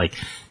on that. Like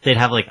they'd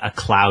have like a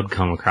cloud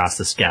come across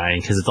the sky,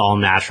 and because it's all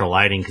natural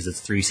lighting, because it's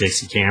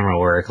 360 camera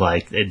work,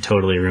 like it'd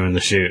totally ruin the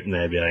shoot. And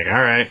they'd be like,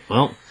 "All right,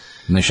 well,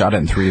 And they shot it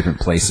in 3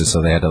 different places,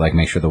 so they had to like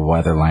make sure the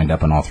weather lined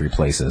up in all 3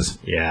 places.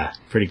 yeah,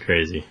 pretty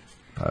crazy."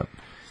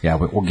 Yeah,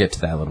 we'll get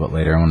to that a little bit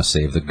later. I want to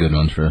save the good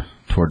ones for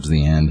towards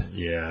the end.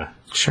 Yeah,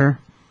 Sure.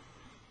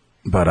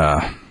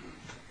 But,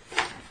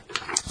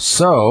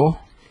 so,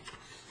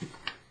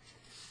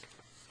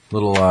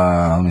 little,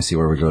 let me see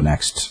where we go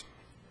next.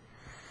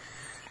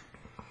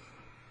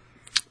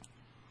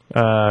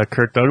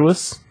 Kirk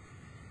Douglas.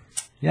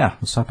 Yeah,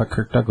 let's talk about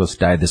Kirk Douglas.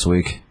 Died this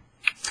week.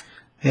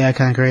 Yeah,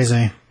 kind of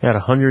crazy. At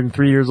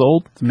 103 years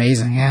old. It's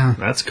amazing, yeah.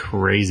 that's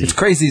crazy. It's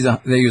crazy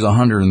they use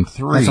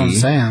 103. That's what I'm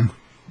saying.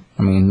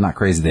 I mean, not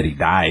crazy that he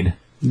died.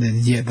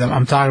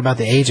 I'm talking about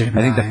the age of him.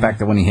 I think the fact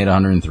that when he hit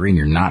 103 and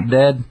you're not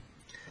dead,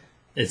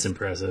 It's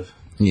impressive.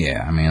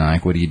 yeah, I mean,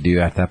 like, what do you do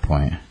at that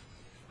point?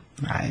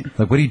 Right.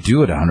 Like, what do you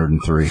do at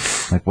 103?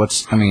 Like,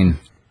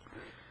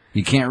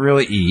 you can't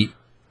really eat.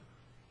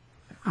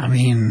 I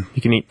mean,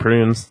 You can eat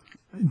prunes.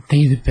 I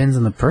think it depends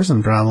on the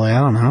person, probably. I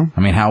don't know.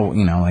 I mean, how,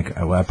 like,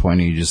 at what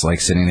point are you just,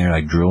 like, sitting there,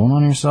 like, drooling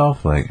on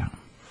yourself? Like,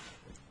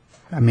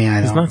 I mean,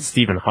 I He's don't. not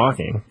Stephen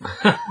Hawking.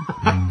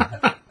 I'm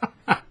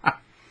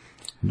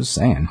just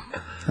saying.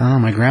 I don't know.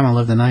 My grandma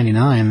lived to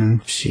 99,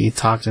 and she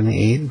talked and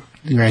ate.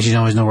 Granted, she didn't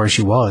always know where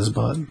she was,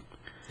 but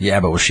Yeah,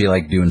 but was she,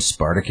 like, doing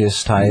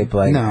Spartacus type,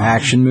 like, No.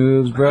 action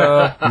moves,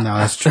 bro? no,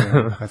 that's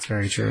true. That's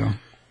very true.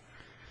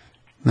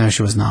 No,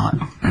 she was not.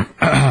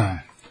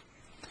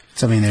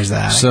 So I mean, there's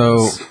that. I So,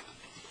 guess.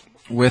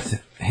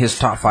 with his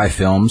top 5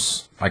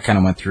 films, I kind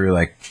of went through,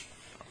 like,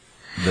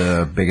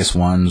 the biggest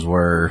ones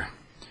were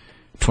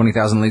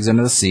 20,000 Leagues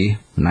Under the Sea,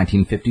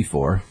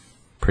 1954.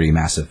 Pretty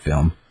massive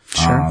film.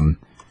 Sure.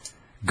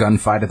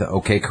 Gunfight at the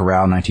OK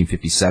Corral,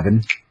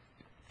 1957.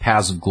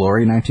 Paths of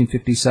Glory,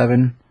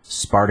 1957.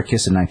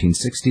 Spartacus in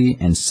 1960.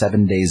 And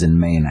 7 Days in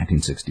May in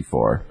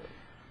 1964.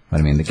 But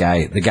I mean, the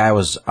guy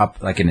was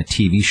up, like, in a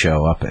TV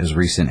show up as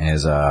recent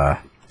as,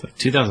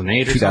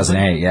 2008 or 2008,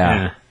 something?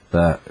 yeah.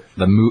 The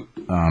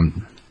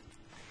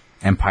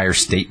Empire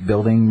State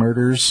Building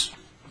Murders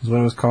is what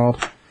it was called.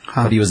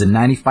 Huh. But he was in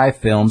 95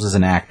 films as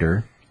an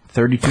actor,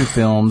 32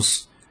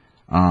 films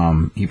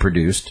he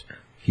produced.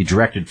 He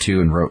directed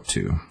 2 and wrote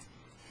 2.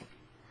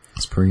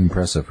 It's pretty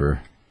impressive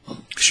for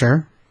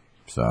Sure.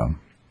 so.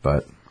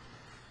 But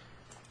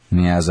and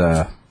he has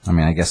I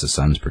guess his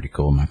son's pretty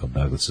cool. Michael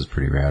Douglas is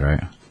pretty rad,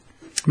 right?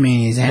 I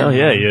mean, he's Hell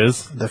Ant-Man. yeah, he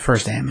is. The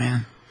first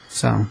Ant-Man.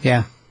 So,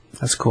 yeah,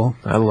 that's cool.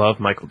 I love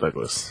Michael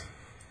Douglas.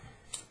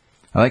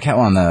 I like how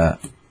on the,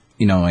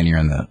 when you're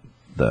in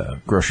the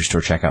grocery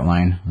store checkout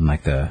line and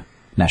like the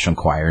National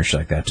Enquirer and shit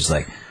like that, just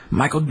like,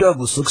 Michael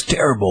Douglas looks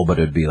terrible, but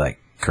it'd be like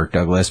Kirk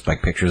Douglas,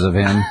 like pictures of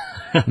him.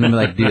 And I'd be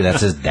like, dude,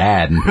 that's his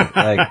dad. And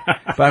like,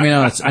 but I mean,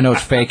 I know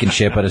it's fake and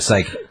shit, but it's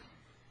like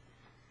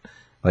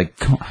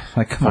come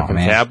on, Fucking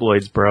man.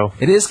 tabloids, bro.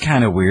 It is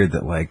kind of weird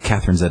that like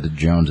Catherine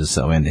Zeta-Jones is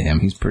so into him.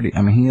 He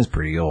is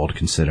pretty old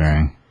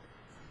considering.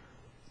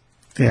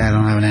 Yeah, I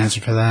don't have an answer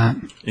for that.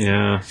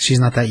 Yeah. She's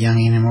not that young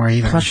anymore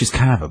either. Plus, she's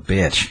kind of a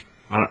bitch.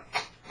 I don't-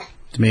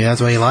 Maybe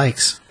that's what he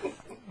likes.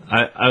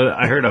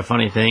 I heard a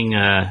funny thing.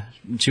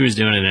 she was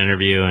doing an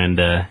interview, and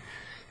they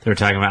were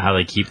talking about how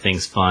they keep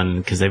things fun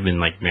because they've been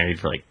like married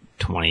for like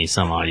 20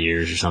 some odd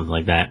years or something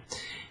like that.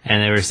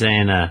 And they were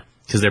saying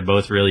because they're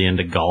both really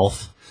into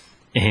golf,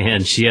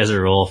 and she has a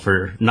rule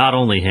for not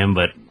only him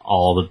but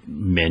all the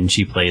men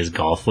she plays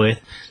golf with,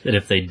 that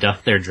if they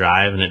duck their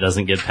drive and it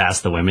doesn't get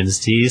past the women's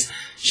tees,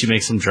 she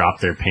makes them drop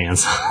their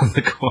pants on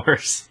the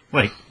course,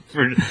 like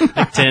for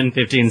like 10,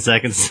 15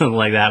 seconds, something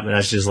like that. But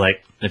that's just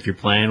like, if you're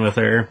playing with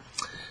her,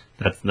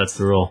 that's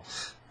the rule.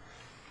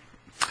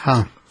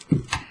 Huh.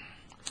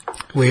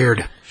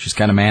 Weird. She's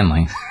kind of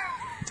manly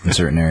in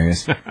certain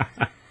areas.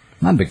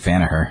 Not a big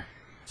fan of her.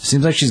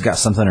 Seems like she's got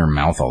something in her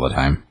mouth all the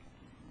time.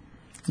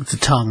 It's a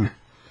tongue.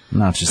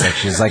 No, it's just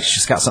like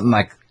she's got something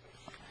like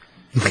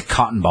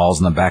cotton balls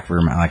in the back of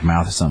her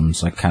mouth or something.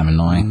 It's like kind of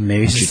annoying.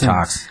 Maybe when she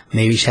talks.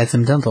 Maybe she had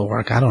some dental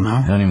work. I don't know.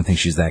 I don't even think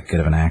she's that good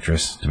of an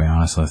actress, to be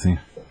honest with you.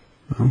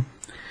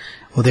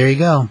 Well, there you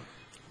go.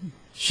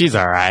 She's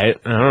alright.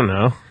 I don't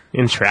know.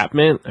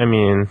 Entrapment? I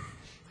mean...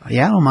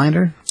 Yeah, I don't mind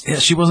her. Yeah,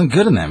 she wasn't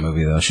good in that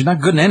movie, though. She's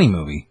not good in any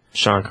movie.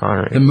 Sean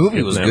Connery. The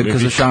movie was good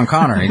because of Sean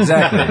Connery.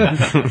 Exactly.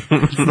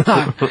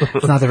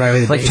 It's not the right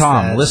way to like, base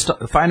Tom,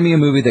 that. find me a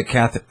movie that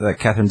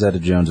Catherine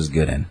Zeta-Jones is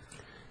good in.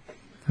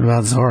 What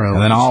about Zorro?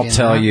 And then I'll Was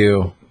she in tell that?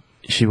 you...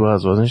 She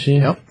was, wasn't she?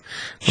 Yep.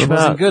 She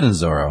wasn't good in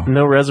Zorro.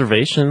 No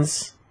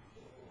Reservations?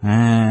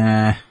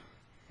 Eh...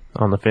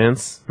 On the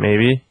Fence?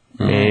 Maybe?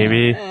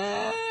 Maybe.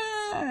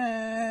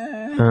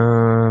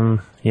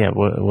 Yeah,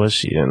 what was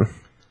she in?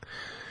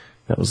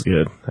 That was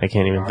good. I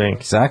can't even think.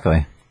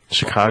 Exactly.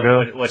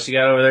 Chicago? What you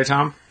got over there,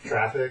 Tom?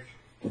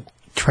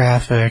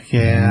 Traffic,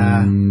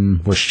 yeah.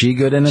 Was she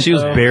good in it? She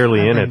was though?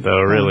 barely in it,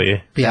 though,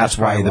 really. Yeah, That's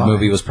why the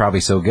movie was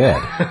probably so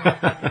good.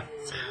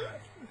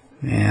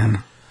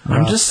 Man.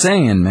 I'm just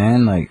saying,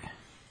 man, like...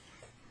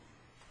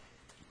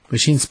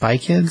 Was she in Spy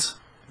Kids?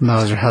 No,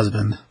 it was her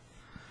husband.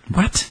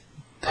 What?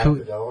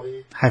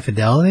 High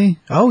Fidelity?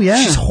 Oh,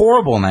 yeah. She's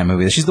horrible in that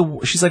movie. She's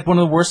like one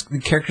of the worst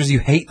characters you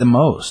hate the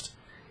most.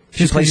 She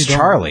Just 'cause plays you don't-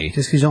 Charlie.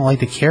 Just because you don't like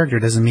the character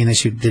doesn't mean that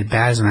she did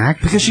bad as an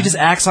actor. Because she just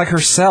acts like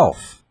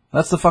herself.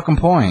 That's the fucking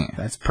point.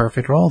 That's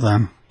perfect role,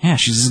 then. Yeah,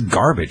 she's just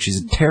garbage.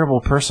 She's a terrible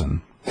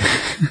person.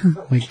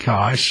 Oh my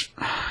gosh.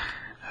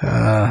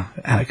 Out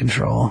of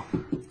control.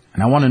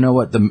 And I want to know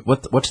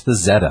what's the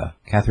Zeta?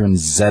 Catherine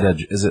Zeta,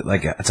 is it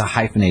like it's a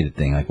hyphenated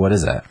thing? Like, what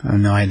is that? I have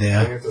no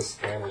idea. It's a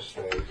Spanish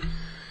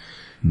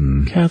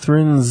thing.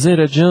 Catherine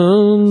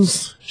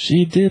Zeta-Jones.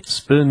 She dips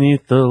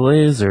beneath the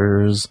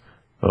lasers.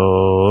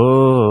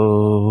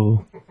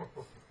 Oh.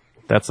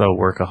 That's a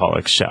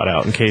workaholic shout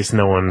out in case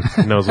no one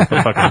knows what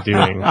the fuck I'm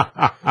doing.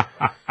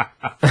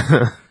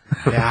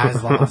 Yeah, I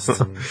was lost.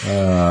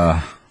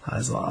 I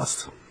was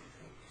lost.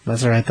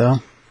 That's alright, though.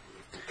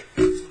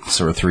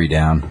 So we're 3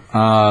 down.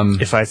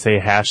 If I say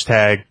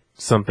hashtag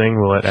something,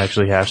 will it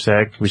actually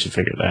hashtag? We should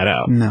figure that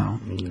out. No.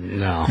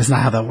 No. That's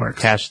not how that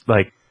works.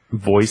 Like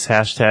voice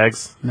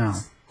hashtags. No.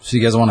 So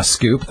you guys want a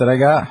scoop that I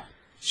got?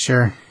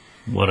 Sure.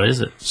 What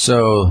is it?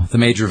 So the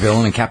major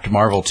villain in Captain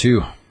Marvel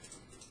 2.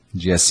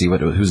 Did you guys see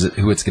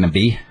who it's going to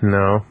be?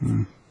 No.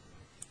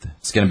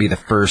 It's going to be the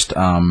first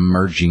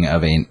merging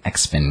of an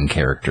X-Men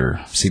character.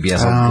 CBS,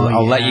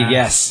 I'll let you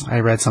guess. I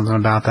read something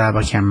about that,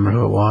 but I can't remember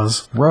who it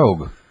was.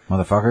 Rogue,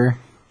 motherfucker.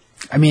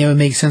 I mean, it would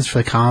make sense for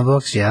the comic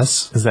books,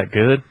 yes. Is that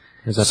good?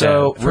 Is that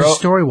So bad? For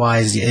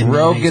story-wise, it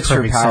Rogue makes gets her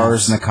perfect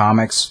powers sense. in the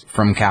comics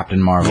from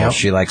Captain Marvel. Yep.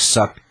 She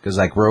sucked, because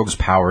Rogue's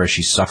power is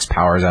she sucks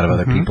powers out of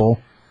other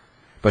people.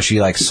 But she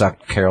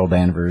sucked Carol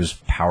Danvers'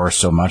 power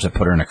so much that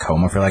put her in a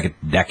coma for a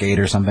decade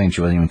or something.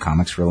 She wasn't even in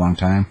comics for a long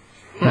time.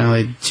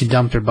 She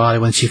dumped her body.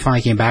 When she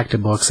finally came back to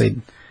books,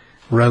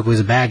 Rogue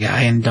was a bad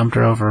guy and dumped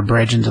her over a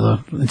bridge into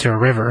a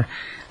river.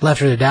 Left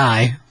her to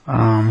die.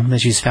 Then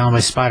she was found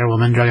by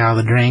Spider-Woman, drug out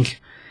of the drink.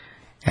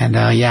 And,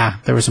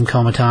 there was some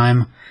coma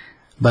time.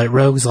 But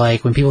Rogue's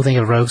when people think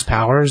of Rogue's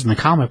powers in the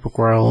comic book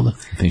world,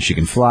 I think she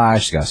can fly,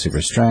 she's got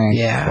super strength,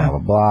 Yeah. blah, blah,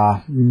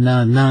 blah.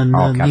 none,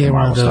 All Captain neither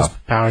one of Marvel those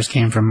stuff. powers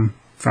came from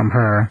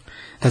her.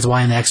 That's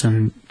why in the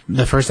X-Men,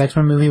 the first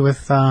X-Men movie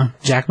with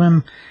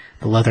Jackman,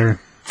 the leather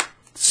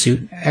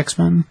suit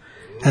X-Men,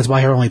 that's why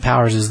her only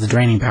powers is the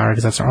draining power,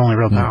 because that's her only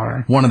real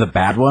power. One of the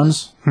bad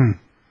ones?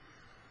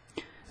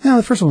 No,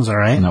 the first one was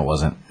alright. No, it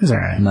wasn't. It was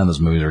alright. None of those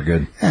movies are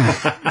good.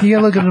 You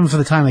gotta look at them for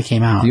the time they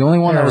came out. The only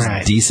one that was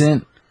Alright.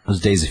 decent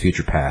was Days of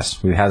Future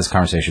Past. We've had this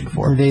conversation The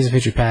before. Days of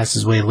Future Past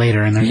is way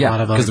later, and there's a lot Yeah,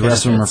 of other because the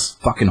rest of them are benefits.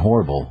 fucking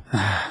horrible.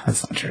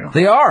 That's not true.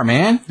 They are,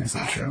 man. That's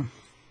not true.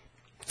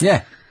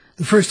 Yeah.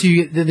 The first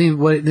two, then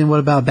what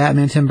about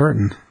Batman Tim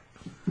Burton?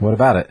 What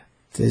about it?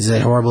 Is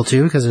it horrible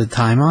too because of the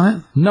time on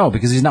it? No,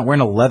 because he's not wearing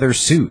a leather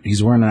suit.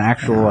 He's wearing an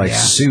actual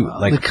suit,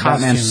 The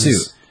Batman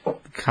suit.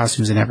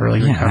 Costumes they never really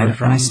Yeah, recovered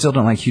from. and I still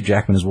don't like Hugh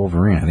Jackman as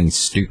Wolverine. I think he's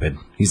stupid.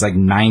 He's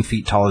 9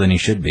 feet taller than he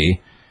should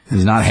be.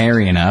 He's not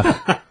hairy enough.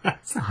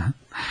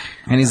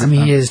 And he's.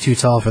 he is too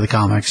tall for the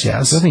comics. I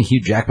Yes. don't think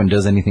Hugh Jackman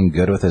does anything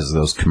good with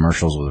those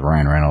commercials with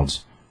Ryan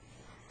Reynolds.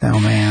 Oh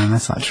man,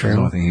 that's not That's the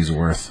only true. thing he's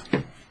worth.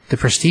 The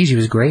Prestige he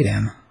was great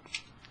in.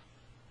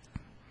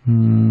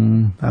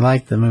 I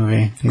like the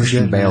movie. He's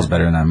Christian good. Bale's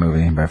better in that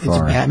movie by It's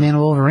far. Batman and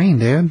Wolverine,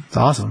 dude. It's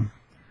awesome.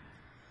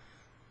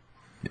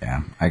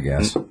 Yeah, I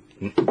guess.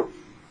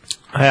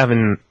 I have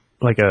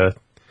another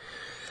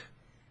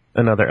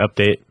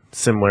update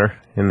similar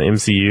in the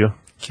MCU.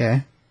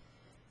 Okay.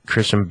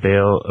 Christian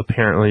Bale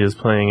apparently is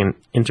playing an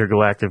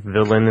intergalactic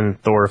villain in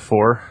Thor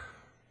 4.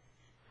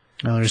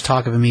 Well, there's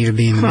talk of him either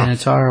being the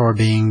Minotaur or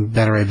being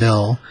Beta Ray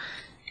Bill.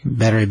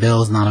 Beta Ray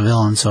Bill is not a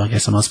villain, so I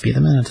guess it must be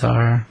the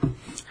Minotaur.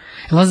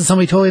 Unless it's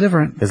somebody totally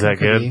different. Is that It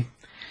could good? be.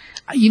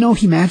 You know,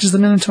 he matches the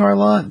Minotaur a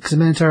lot, because the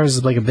Minotaur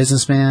is like a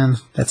businessman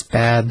that's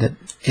bad that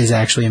is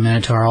actually a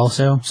Minotaur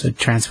also, so it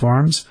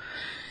transforms.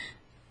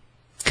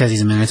 Because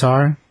he's a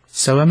Minotaur.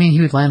 So, I mean, he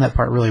would land that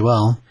part really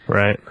well.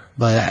 Right.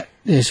 But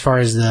as far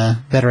as the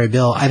Beta Ray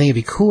Bill, I think it'd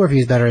be cooler if he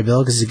was Beta Ray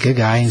Bill, because he's a good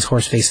guy, and he's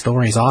horse-faced Thor,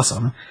 and he's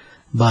awesome.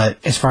 But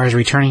as far as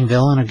returning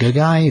villain, a good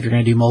guy, if you're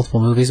going to do multiple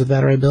movies with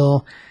Beta Ray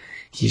Bill,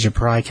 you should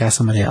probably cast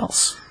somebody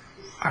else.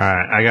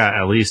 Alright, I got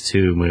at least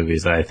 2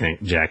 movies that I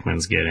think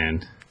Jackman's get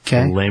in.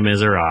 Okay. Les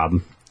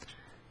Miserables.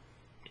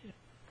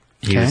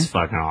 He Okay. was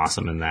fucking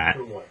awesome in that.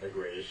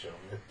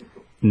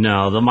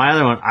 No, my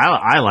other one,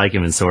 I like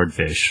him in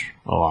Swordfish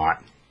a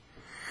lot.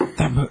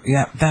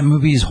 That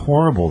movie is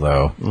horrible,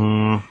 though.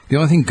 The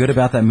only thing good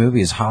about that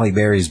movie is Holly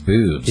Berry's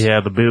boobs. Yeah,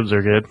 the boobs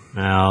are good.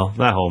 No,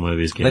 that whole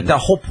movie's good. Like, the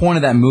whole point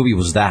of that movie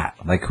was that.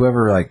 Like,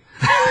 whoever, like,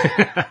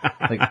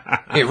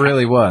 it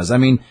really was. I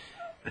mean,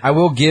 I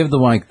will give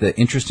the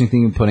interesting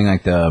thing of putting,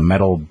 like, the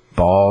metal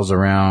balls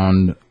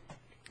around,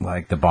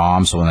 like, the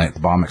bomb, so when the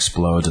bomb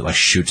explodes, it, like,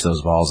 shoots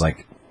those balls,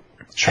 like,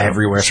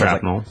 everywhere.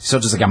 Shrapnel. So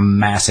just, like, a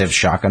massive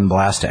shotgun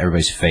blast to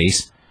everybody's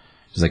face.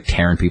 Just, like,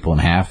 tearing people in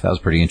half. That was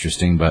pretty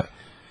interesting, but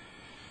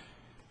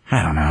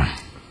I don't know.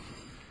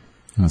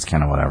 That's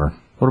kind of whatever.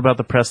 What about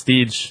the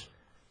Prestige?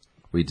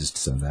 We just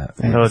said that.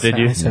 Oh, did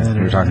you? I said that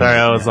We were talking Sorry,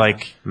 about I was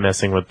like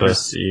messing with the.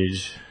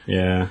 Prestige.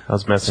 Yeah. I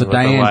was messing So with the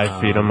Diane-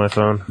 live feed on my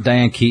phone.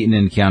 Diane Keaton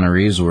and Keanu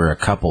Reeves were a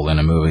couple in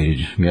a movie.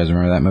 Did you guys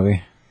remember that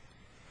movie?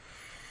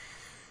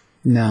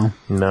 No.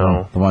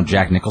 No. The one with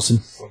Jack Nicholson?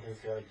 Something's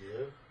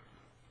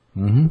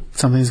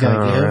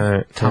got to give.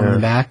 Alright, Tom in yeah.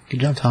 the back. Good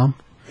job, Tom.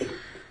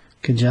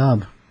 Good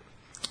job.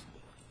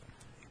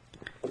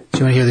 Do you want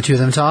to hear the two of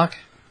them talk?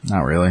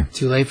 Not really.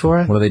 Too late for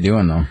it? What are they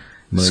doing, though?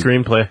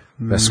 Screenplay.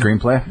 Best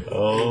screenplay?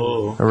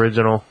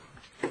 Original.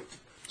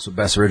 So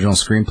best original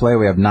screenplay,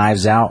 we have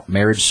Knives Out,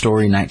 Marriage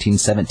Story,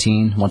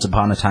 1917, Once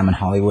Upon a Time in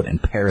Hollywood,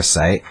 and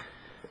Parasite.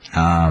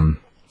 I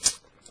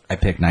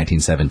picked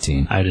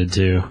 1917, I did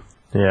too.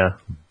 Yeah.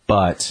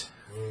 but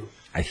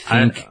I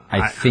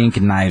think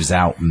Knives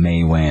Out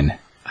may win.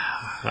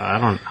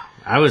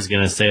 I was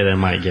gonna say they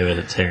might give it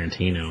to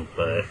Tarantino,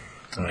 but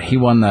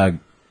Tarantino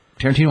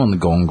won the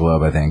Golden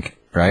Globe, I think,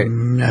 right?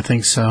 I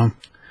think so.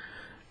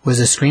 Was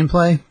it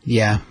screenplay?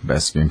 Yeah.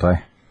 Best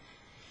screenplay.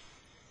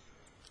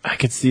 I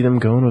could see them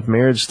going with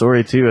Marriage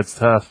Story, too. It's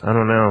tough. I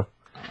don't know.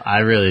 I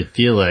really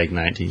feel like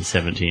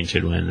 1917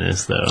 should win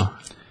this, though.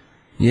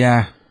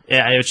 Yeah,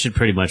 Yeah, it should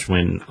pretty much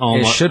win.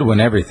 it should win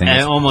everything.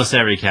 Almost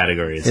every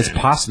category. It's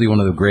possibly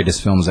one of the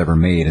greatest films ever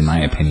made, in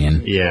my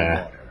opinion.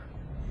 Yeah.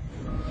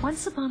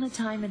 Once Upon a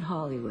Time in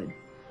Hollywood,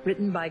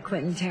 written by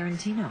Quentin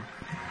Tarantino.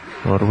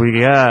 What do we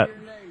got?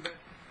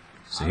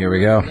 So here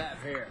we go. That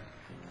hair.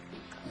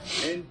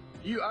 And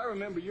I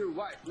remember your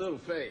white little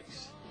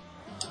face.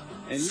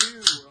 And you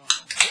were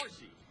on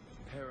Horsey.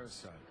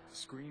 Parasite.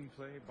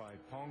 Screenplay by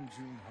Bong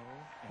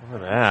Joon-ho.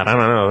 Look at that. I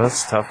don't know.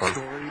 That's a tough one.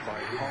 Story by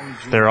Bong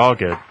Joon-ho. They're all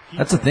good.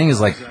 That's the thing is,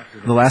 like,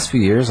 the last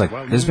few years, like,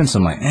 there's been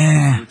some, like,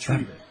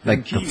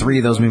 like, the 3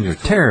 of those movies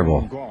are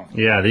terrible.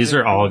 Yeah, these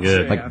are all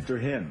good. Like, after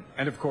him.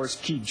 And of course,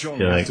 Ki Jong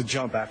Yeah, has to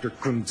jump after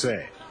Kun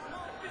Tse.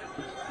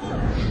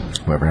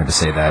 Whoever had to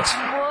say that.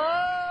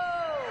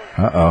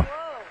 Uh-oh.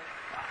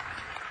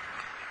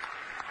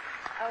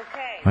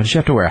 Okay. Why does she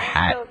have to wear a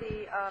hat? So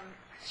the,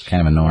 It's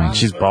kind of annoying.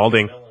 She's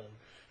balding.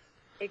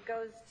 it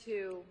goes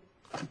to.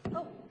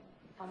 Oh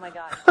my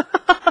God.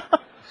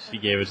 She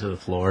gave it to the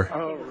floor. It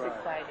was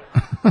exciting.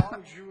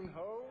 Bong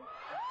Joon-ho.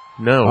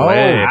 No Oh,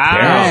 way.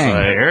 wow.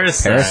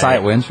 Parasite.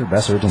 Parasite wins for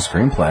Best Original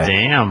Screenplay.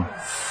 Damn.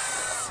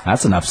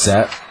 That's an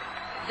upset.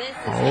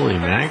 Holy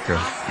mackerel.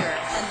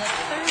 And the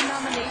third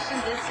nomination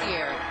this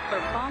year for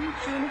Bong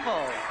Joon-ho.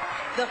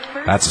 The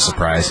first That's a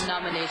surprise.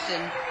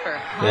 nomination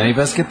for Did any of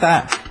us get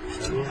that?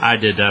 I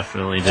did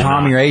definitely did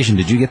Tom, not. you're Asian.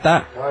 Did you get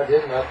that? No, I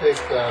didn't. I picked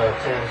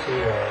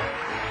Tarantino.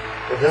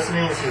 But this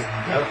means he's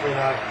definitely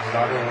not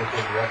going to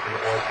pick director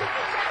or picture.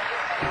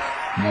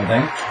 No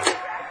thing?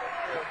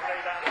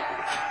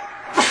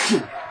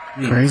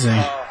 Crazy.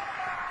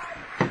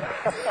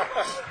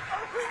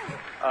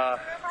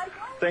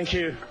 Thank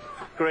you.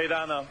 Great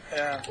honor.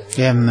 Yeah.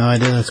 Yeah, I have no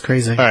idea. That's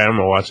crazy. All right, I'm going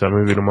to watch that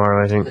movie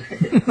tomorrow, I think.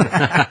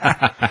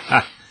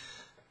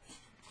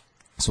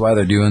 So while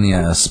they're doing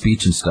the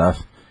speech and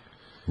stuff,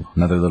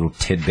 another little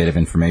tidbit of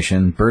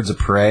information. Birds of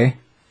Prey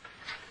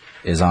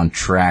is on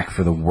track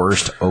for the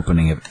worst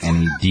opening of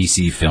any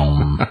DC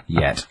film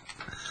yet.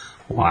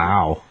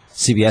 Wow.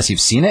 CBS, you've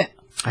seen it?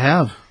 I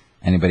have.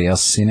 Anybody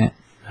else seen it?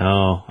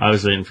 Oh, I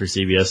was waiting for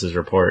CBS's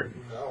report.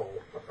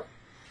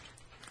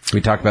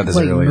 We talked about this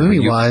like earlier.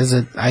 movie wise,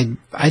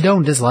 I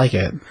don't dislike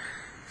it.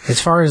 As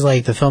far as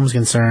like the film's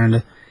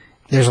concerned,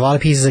 there's a lot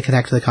of pieces that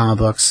connect to the comic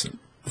books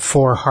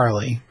for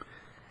Harley.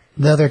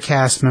 The other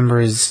cast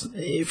members,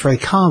 for the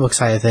comic book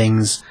side of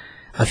things,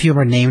 a few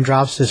more name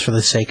drops just for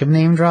the sake of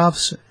name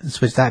drops,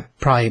 which that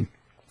probably,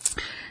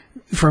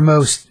 for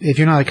most, if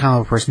you're not a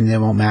comic book person, it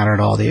won't matter at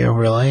all to you,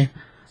 really.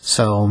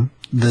 So,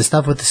 the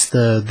stuff with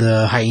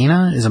the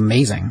hyena is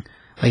amazing.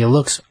 Like, it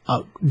looks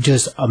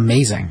just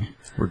amazing.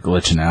 We're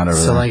glitching out over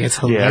there. So, like, it's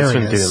hilarious. Yeah, it's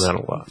been doing that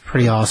a lot. It's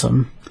pretty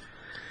awesome.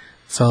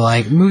 So,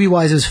 like,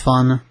 movie-wise, it was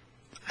fun.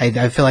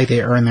 I feel like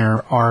they earned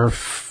their R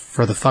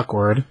for the fuck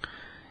word.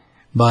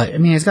 But, I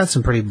mean, it's got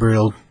some pretty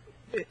brutal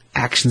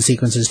action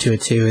sequences to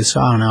it, too.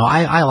 So, I don't know.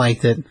 I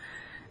liked it.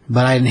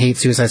 But I didn't hate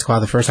Suicide Squad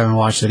the first time I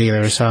watched it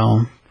either,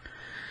 so...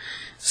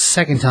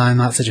 Second time,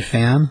 not such a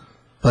fan.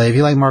 But if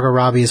you like Margot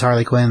Robbie as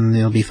Harley Quinn,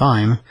 it'll be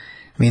fine. I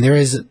mean, there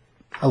is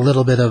a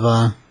little bit of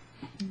a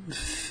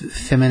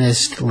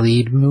feminist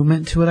lead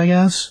movement to it, I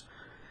guess.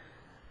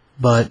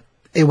 But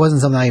it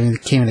wasn't something that even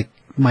came into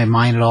my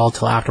mind at all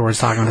till afterwards,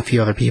 talking with a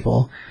few other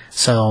people.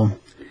 So,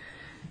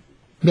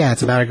 yeah,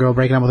 it's about a girl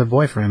breaking up with her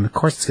boyfriend. Of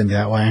course it's going to be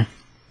that way.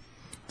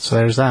 So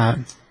there's that.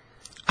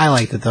 I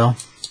liked it, though.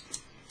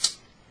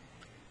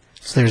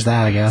 So there's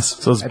that, I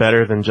guess. So it's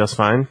better than Just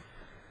Fine?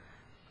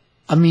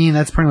 I mean,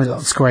 that's pretty much the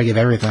score I give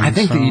everything. I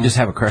think that you just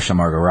have a crush on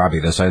Margot Robbie,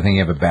 though, so I think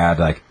you have a bad,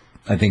 like...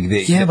 I think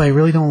that... Yeah, but I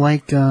really don't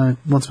like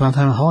Once Upon a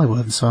Time in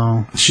Hollywood,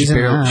 so... She's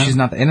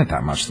not in it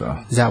that much,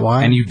 though. Is that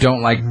why? And you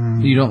don't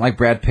like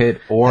Brad Pitt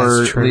or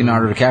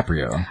Leonardo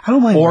DiCaprio. I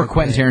don't mind... Or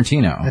Quentin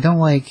Tarantino. I don't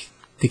like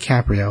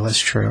DiCaprio, that's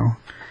true.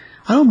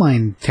 I don't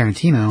mind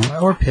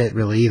Tarantino, or Pitt,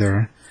 really,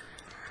 either.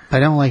 But I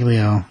don't like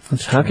Leo.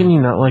 How can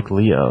you not like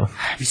Leo?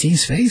 Have you seen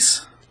his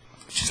face?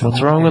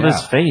 What's wrong with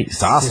his face?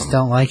 It's awesome. Just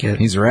don't like it.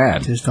 He's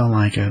rad. Just don't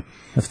like it.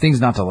 If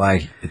things not to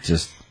like, it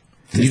just...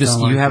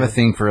 You have a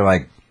thing for,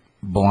 like,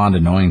 blonde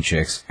annoying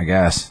chicks, I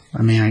guess.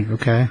 I mean,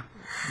 okay.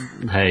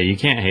 Hey, you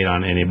can't hate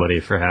on anybody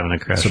for having a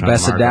crush on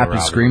best Margot adapted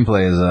Robbie.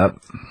 screenplay is up.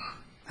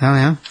 Oh,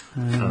 yeah?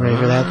 Ready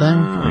for that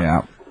thing?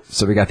 Yeah.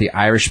 So we got The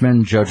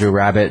Irishman, Jojo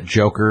Rabbit,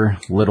 Joker,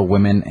 Little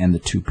Women, and The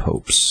Two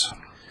Popes.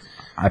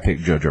 I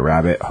picked Jojo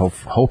Rabbit,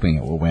 hoping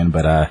it will win,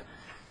 but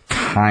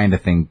kind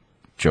of think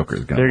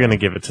Joker's gonna. They're gonna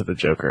give it to the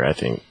Joker, I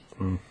think.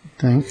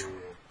 Think?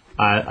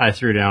 I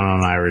threw down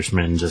on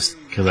Irishman just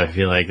because I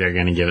feel like they're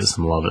gonna give it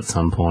some love at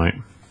some point.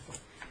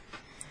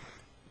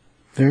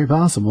 Very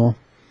possible.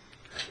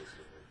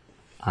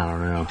 I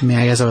don't know. I mean,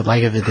 I guess I would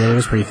like it if it did. It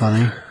was pretty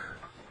funny.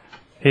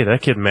 Hey,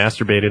 that kid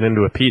masturbated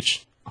into a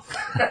peach.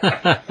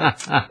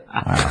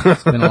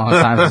 It's been a long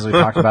time since we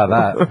talked about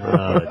that.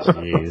 Oh,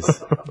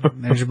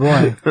 jeez. There's your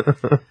boy.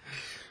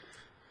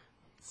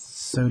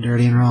 So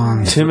dirty and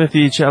wrong.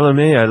 Timothy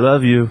Chalamet, I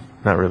love you.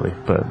 Not really,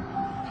 but...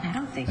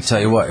 I tell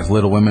you what, if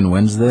Little Women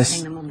wins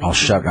this, I'll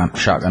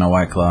shotgun a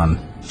White Claw and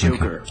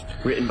Joker,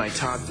 written by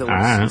Todd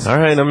Phillips. All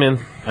right, I'm in.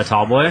 A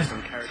tall boy?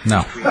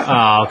 No.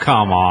 Oh,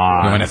 come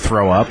on. You want to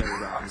throw up?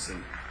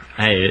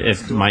 Hey,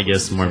 it might get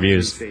some more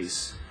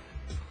views.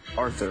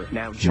 Arthur,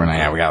 now we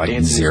got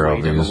like 0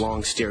 down the views.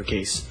 long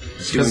staircase,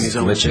 It's doing his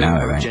own glitching out,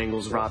 I think.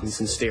 Jangles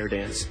Robinson stair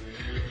dance,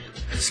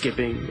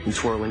 skipping and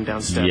twirling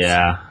down steps.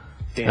 Yeah.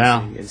 Dancing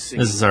Well, and this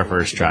singing is our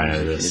first try at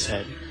in his this.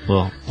 head.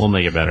 We'll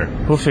make it better.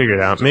 We'll figure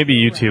it out. Maybe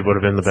YouTube would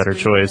have been the better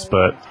choice,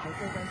 but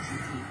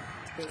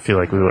I feel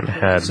like we wouldn't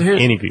have had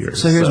any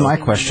viewers. So here's my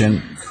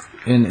question,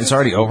 and it's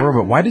already over,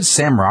 but why did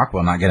Sam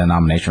Rockwell not get a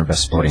nomination for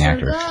Best Supporting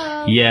Actor?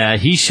 Yeah,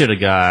 he should have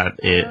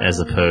got it as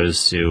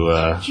opposed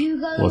to,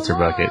 what's her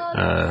bucket?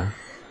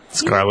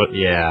 Scarlet?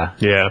 Yeah.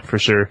 Yeah, for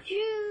sure.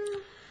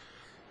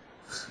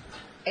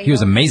 He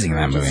was amazing in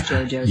that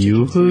movie.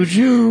 You who'd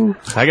you?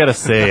 I gotta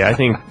say, I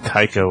think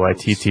Taika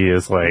Waititi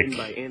is like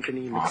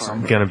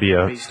gonna be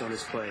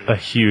a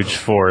huge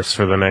force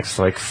for the next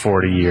like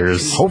 40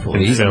 years.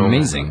 Hopefully, he's film.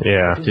 amazing.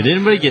 Yeah. Did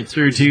anybody get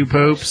through Two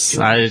Popes?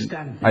 I did.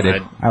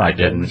 I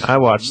didn't. I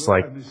watched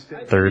like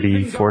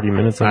 30, 40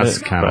 minutes of That's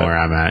it. kind of where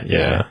I'm at,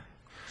 yeah.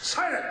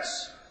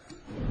 Silence!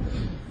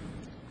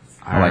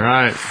 All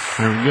right,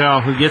 here we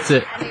go. Who gets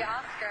it? The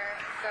Oscar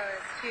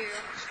goes to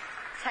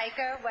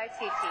Taika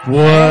Waititi.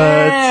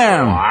 What?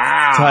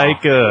 Wow.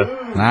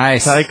 Taika.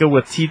 Nice. Taika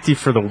Waititi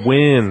for the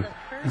win.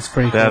 That's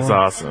pretty That's cool.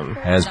 awesome.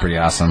 That is pretty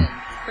awesome.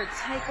 For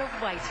Taika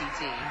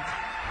Waititi.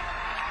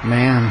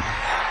 Man.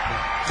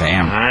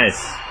 Damn.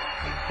 Nice.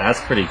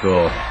 That's pretty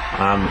cool.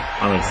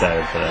 I'm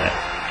excited for that.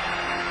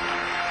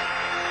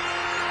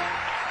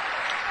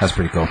 That's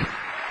pretty cool.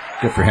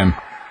 Good for him.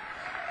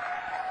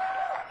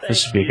 This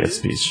should be a good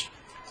speech.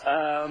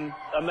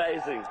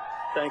 Amazing.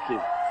 Thank you.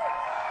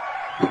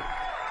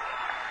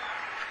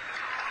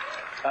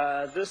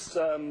 This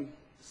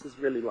is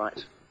really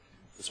light.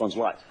 This one's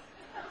light.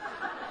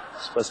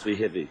 It's supposed to be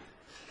heavy.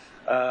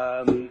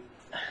 I'd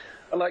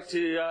like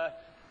to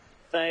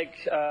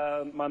thank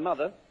my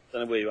mother.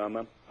 Don't know where you are,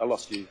 Mum. I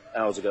lost you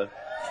hours ago.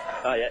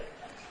 Oh,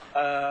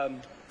 yeah.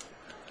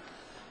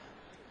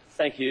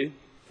 Thank you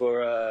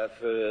for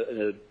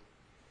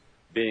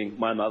being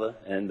my mother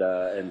and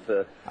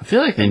for. I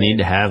feel like they need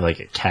to have like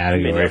a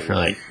category for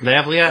like we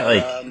got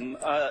like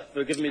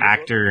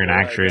actor and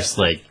actress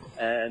like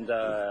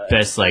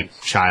best like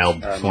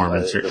child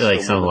performance or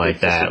like something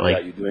like that.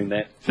 Like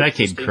that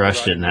kid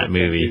crushed it in that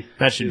movie.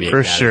 That should be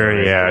for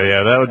sure.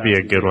 Yeah, that would be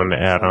a good one to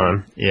add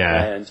on.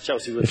 Yeah,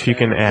 if you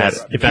can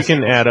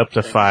add up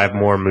to 5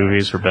 more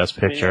movies for Best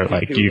Picture,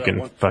 like you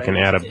can fucking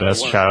add a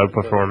Best Child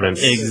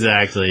Performance.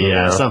 Exactly.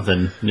 Yeah,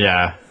 something.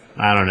 Yeah.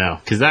 I don't know,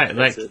 because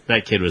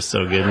that kid was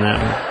so good in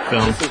that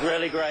film. This was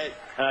really great,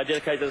 and I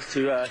dedicate this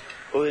to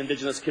all the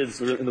Indigenous kids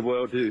in the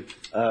world who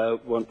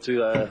want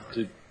to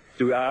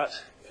do art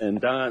and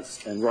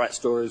dance and write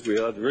stories. We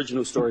are the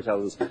original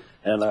storytellers,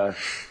 and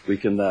we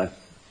can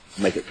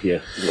make it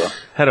here as well.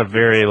 Had a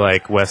very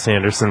like Wes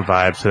Anderson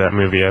vibe to that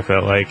movie. I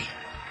felt like.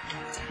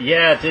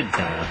 Yeah, it did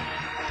kind of.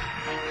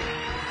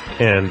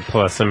 And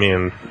plus, I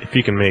mean, if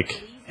you can make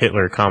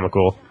Hitler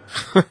comical,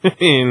 I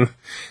mean,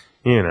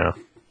 you know.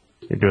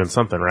 You're doing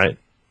something right.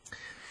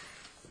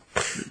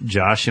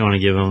 Josh, you want to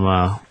give him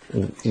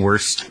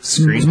worst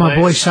screenplay? It's my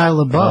boy Shia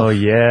LaBeouf. Oh,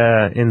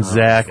 yeah. And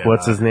Zach,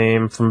 what's his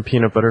name from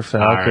Peanut Butter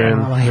Falcon?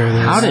 I want to hear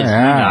this. How did he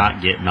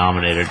not get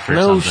nominated for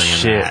something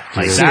in that?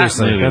 Like,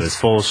 seriously, that movie that's was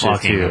bullshit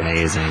fucking too.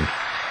 Amazing.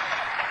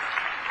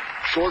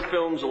 Short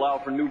films allow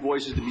for new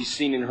voices to be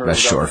seen and heard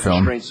Best without short the film.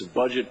 constraints of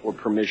budget or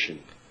permission.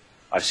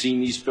 I've seen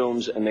these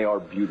films, and they are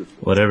beautiful.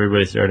 What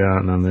everybody throw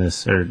down on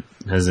this? Or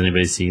has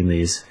anybody seen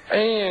these?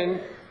 And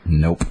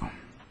Nope.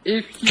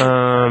 if you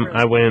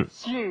I went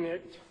seen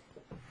it,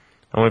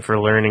 for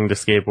learning to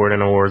skateboard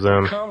in a war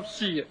zone. come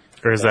see it.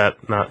 Or is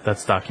that not?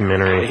 That's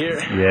documentary. Here.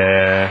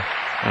 Yeah.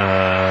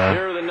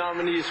 Here are the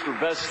nominees for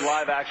Best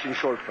Live Action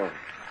Short Film.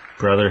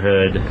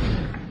 Brotherhood.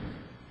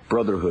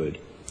 Brotherhood.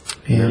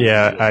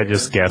 Yeah, I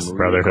just guessed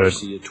Brotherhood.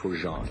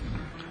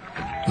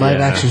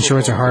 Live action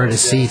shorts are harder to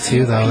see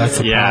too, though. That's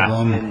the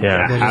problem.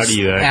 Yeah. How do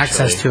you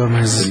access to them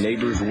is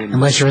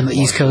unless you're in the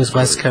East Coast,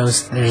 West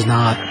Coast. There's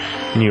not.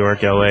 New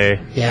York, LA.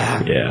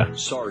 Yeah. Yeah.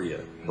 Saria,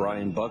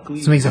 Brian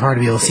Buckley. So it makes it hard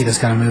to be able to see this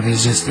kind of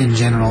movies just in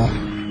general.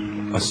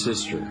 A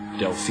Sister,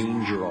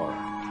 Delphine Gerard.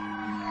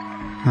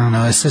 I don't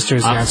know. His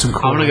sister's got some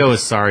cool. I'm gonna go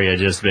with Saria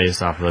just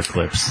based off of the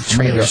clips. The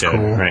trailer's Showed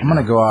cool. right I'm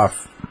going to go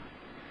off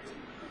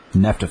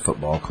Nefta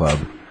Football Club.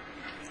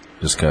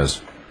 Just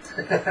because.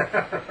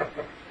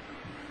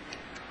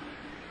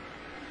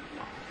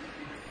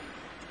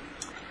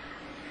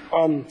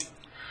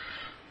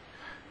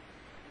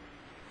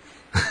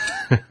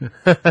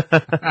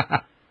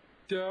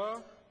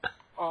 The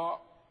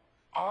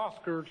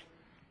Oscars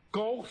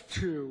goes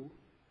to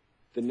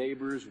The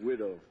Neighbor's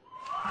Widow.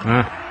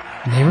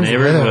 Neighbor's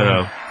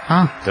Widow.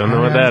 Huh? Don't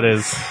know what that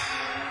is.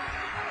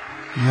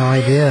 No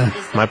idea.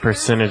 My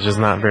percentage is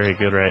not very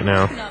good right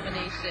now.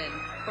 Nomination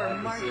for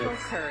Marshall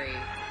Curry.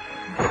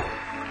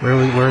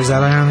 Where is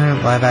that on there?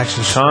 Live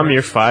action. Tom,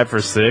 you're 5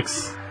 for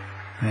 6.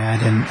 Yeah, I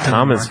didn't.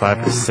 Tom is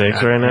 5 for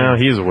 6 right now.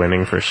 He's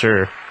winning for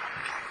sure.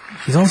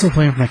 He's also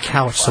playing from the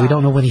couch, so we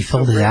don't know when he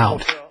filled it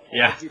out.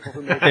 Yeah.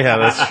 Yeah,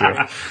 that's true.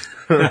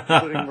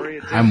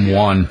 I'm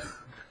 1.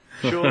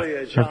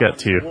 I've got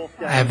 2.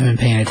 I haven't been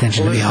paying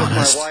attention, to be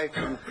honest. My wife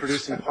and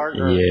producing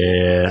partner.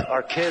 Yeah.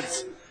 Our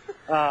kids.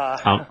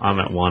 I'm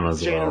at 1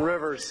 as Jalen well.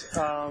 Rivers.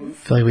 I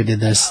feel like we did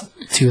this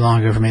too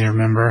long ago for me to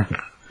remember.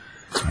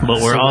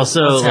 But we're So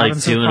also what's like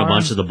happened so doing a far?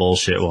 bunch of the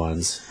bullshit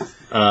ones.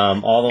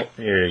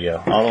 Here you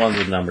go. All the ones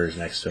with numbers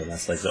next to them.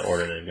 That's like the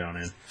order they've gone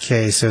in.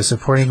 Okay, so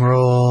supporting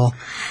role.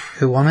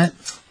 Who won it?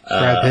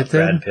 Brad Pitt did?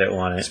 Brad Pitt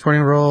won it.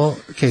 Supporting role.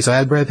 Okay, so I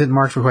had Brad Pitt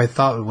marked for who I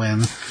thought would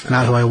win,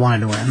 not who I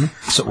wanted to win.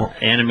 So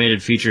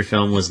Animated feature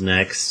film was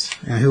next.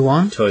 And who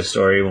won? Toy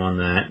Story won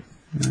that.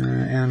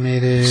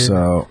 Animated.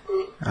 So,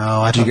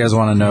 I do you guys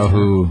want to know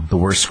who the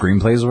worst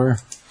screenplays were?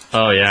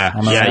 Oh yeah,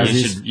 On the yeah.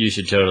 Razzies? You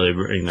should totally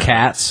bring that.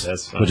 Cats,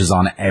 That's fun. which is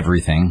on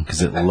everything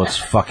because it looks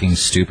fucking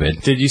stupid.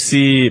 Did you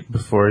see,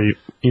 before you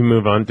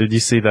move on, did you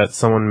see that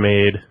someone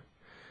made,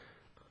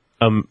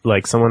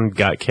 like someone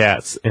got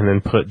Cats and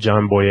then put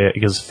John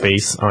Boyega's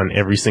face on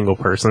every single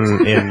person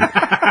and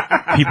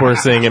people are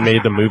saying it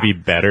made the movie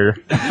better?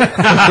 I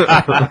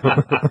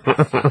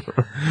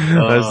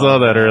saw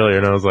that earlier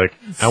and I was like,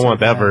 I want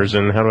that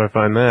version. How do I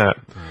find that?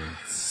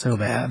 So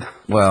bad.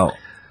 Well,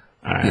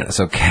 Alright. yeah,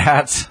 so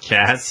Cats,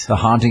 The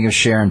Haunting of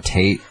Sharon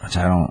Tate, which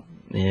I don't.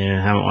 Yeah,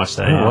 I haven't watched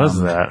that What yet.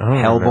 was that? I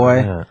don't Hellboy.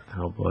 remember that.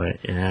 Hellboy,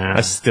 yeah.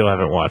 I still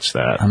haven't watched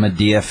that. A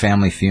Medea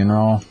Family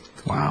Funeral.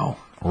 Wow.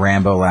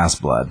 Rambo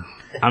Last Blood.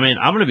 I mean,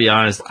 I'm gonna be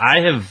honest.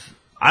 I've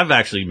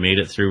actually made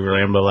it through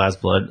Rambo Last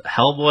Blood.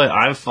 Hellboy,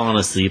 I've fallen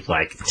asleep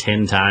like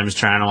 10 times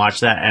trying to watch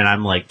that, and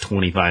I'm like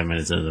 25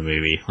 minutes into the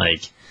movie.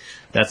 Like,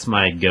 that's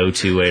my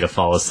go-to way to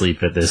fall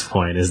asleep at this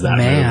point, is that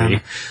Man,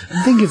 movie.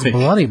 I think it's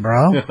bloody,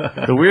 bro.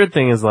 The weird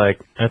thing is,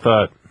 like, I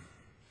thought,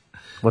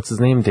 what's his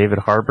name? David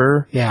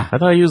Harbour? Yeah. I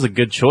thought he was a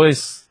good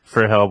choice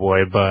for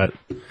Hellboy, but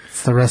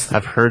It's the rest of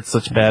I've heard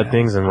such bad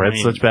things and read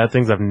such bad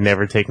things, I've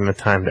never taken the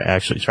time to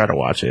actually try to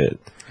watch it.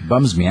 It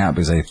bums me out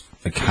because I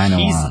kind of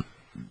want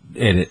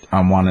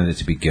I wanted it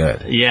to be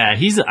good. Yeah,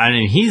 he's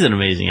an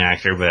amazing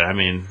actor, but I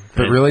mean...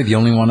 But really, the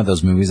only one of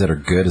those movies that are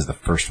good is the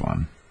first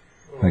one.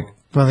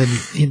 Well,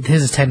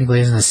 his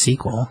technically isn't a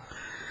sequel.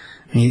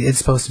 I mean, it's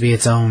supposed to be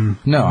its own.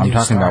 No, I'm new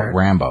talking start. about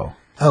Rambo.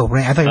 Oh,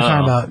 I thought you were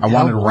talking about. I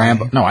wanted Hellboy.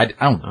 Rambo. No, I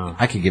don't.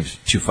 I could give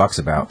two fucks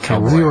about. Okay,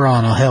 Hellboy. we were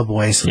on a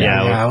Hellboy. So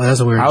yeah, that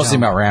was a weird. I was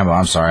thinking jump. about Rambo.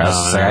 I'm sorry.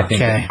 I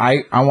think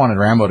I wanted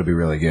Rambo to be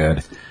really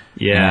good.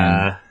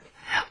 Yeah.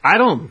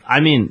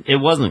 It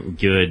wasn't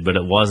good, but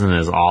it wasn't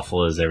as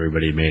awful as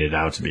everybody made it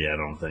out to be, I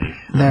don't think.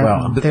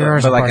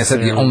 But like I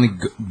said, the only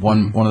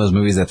one of those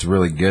movies that's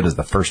really good is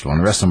the first one.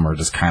 The rest of them are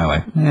just kind of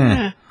like,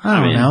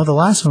 I don't know. The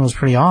last one was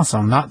pretty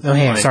awesome.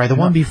 The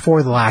one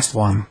before the last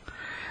one.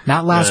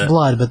 Not Last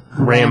Blood, but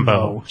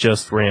Rambo.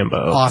 Just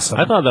Rambo. Awesome.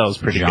 I thought that was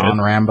pretty John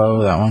good.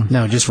 Rambo, that one?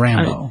 No, just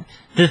Rambo.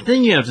 The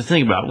thing you have to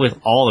think about with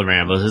all the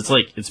Rambos,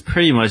 it's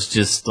pretty much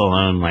just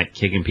Stallone, like,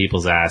 kicking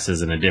people's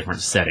asses in a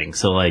different setting.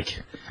 So,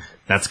 like,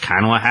 that's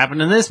kind of what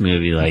happened in this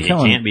movie. Like, it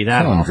can't be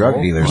that awful.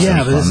 Drug dealers.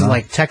 Yeah, but this is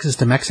like Texas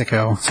to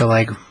Mexico, so,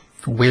 like,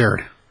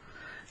 weird.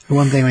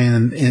 One thing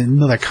in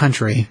another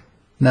country.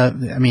 No,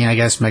 I mean, I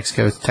guess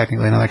Mexico is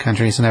technically another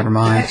country, so never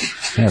mind.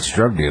 Yeah, it's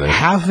drug dealers.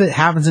 Half of it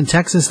happens in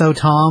Texas, though,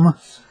 Tom.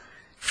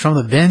 From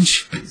the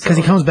bench, because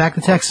he comes back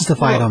to Texas to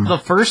fight him. The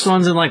first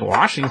one's in, like,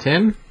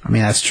 Washington. I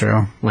mean, that's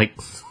true. Like,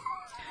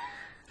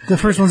 the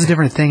first one's a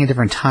different thing, a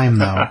different time,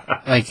 though.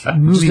 Like, Just a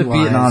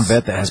movie-wise. Vietnam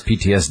vet that has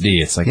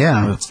PTSD. It's like,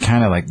 it's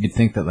kind of like, you'd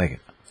think that, like,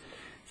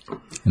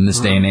 in this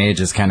day and age,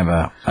 it's kind of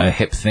a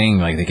hip thing.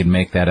 Like, they could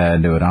make that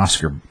into an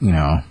Oscar, you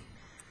know.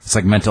 It's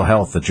like mental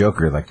health, the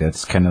Joker. Like,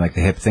 that's kind of like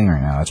the hip thing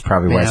right now. That's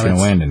probably why it's going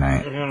to win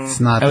tonight.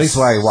 It's not At least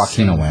why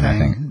Joaquin will win, I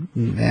think.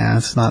 Yeah,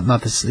 it's not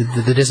this.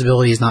 The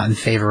disability is not in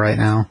favor right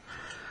now.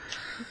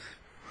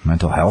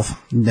 Mental health?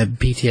 The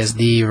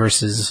PTSD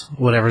versus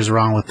whatever's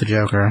wrong with the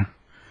Joker.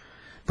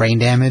 Brain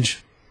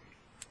damage?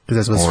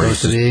 Because that's what it's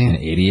supposed to be. An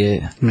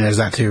idiot? I mean, there's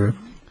that too.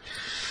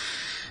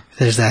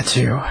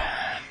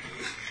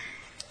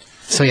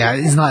 So yeah,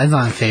 it's not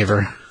in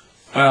favor.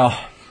 Well,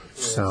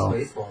 so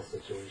Baseball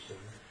situation.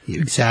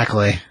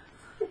 exactly.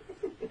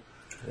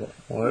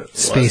 what?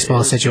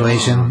 Spaceball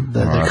situation.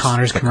 The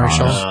Connors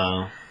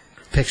commercial.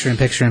 Picture in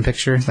picture in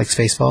picture, like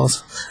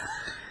Spaceballs.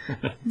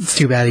 It's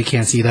too bad you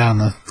can't see that on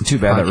the. Too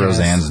bad that podcast.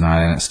 Roseanne's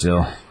not in it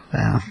still.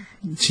 Yeah,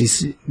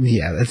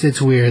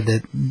 it's weird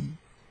that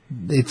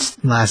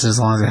it's lasted as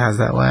long as it has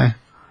that way.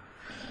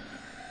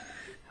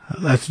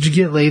 That's what you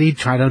get, lady.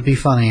 Try to be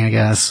funny, I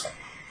guess.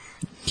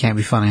 Can't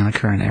be funny in the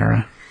current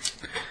era.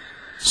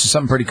 So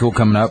something pretty cool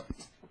coming up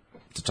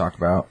to talk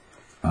about.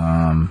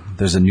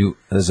 There's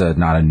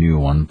not a new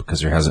one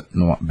because there hasn't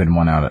been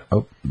one out.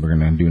 We're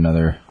gonna do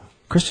another.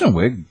 Kristen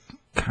Wiig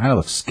kind of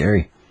looks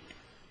scary.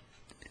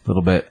 A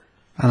little bit.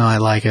 I know, I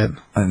like it.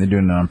 I think they're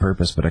doing it on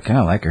purpose, but I kind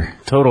of like her.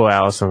 Total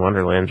Alice in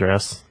Wonderland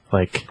dress.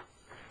 Like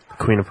the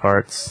Queen of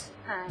Hearts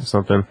or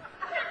something.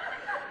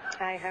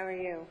 Hi, how are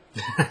you?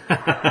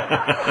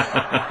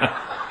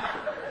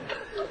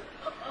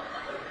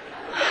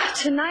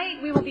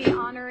 Tonight we will be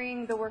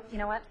honoring the work. You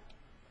know what?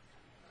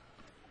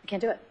 I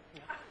can't do it.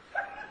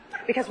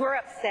 Because we're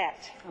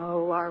upset.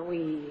 Oh, are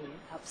we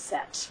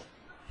upset?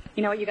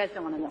 You know what? You guys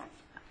don't want to know.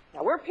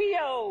 Now we're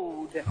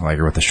PO'd. I like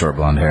her with the short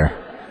blonde hair.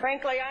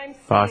 Frankly, I'm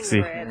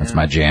Foxy. That's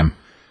my jam.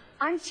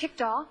 I'm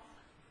ticked off.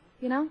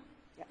 You know?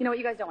 You know what?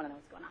 You guys don't want to know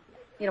what's going on.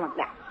 You don't want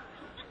to know.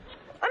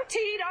 I'm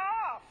teed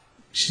off.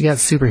 She's got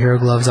superhero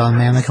gloves on,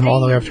 man. They come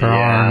all the way up to her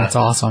arm. That's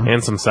awesome.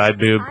 And some side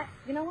boob.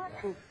 You know what?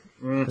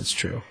 That's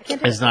true.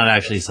 It's not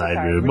actually side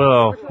boob.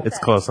 Well, it's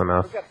close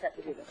enough.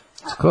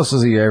 As close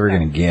as you're ever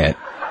gonna get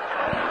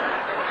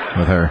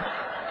with her.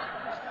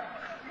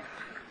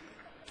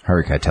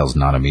 Harvey Keitel's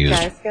not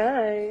amused.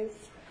 Guys.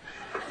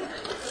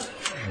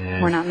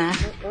 Yeah. We're not mad.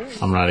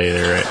 I'm not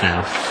either right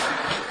now.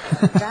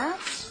 That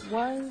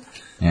was.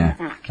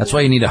 Yeah, that's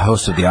why you need a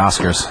host of the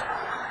Oscars,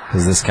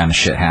 because this kind of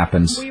shit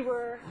happens.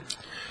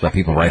 Let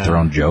people write their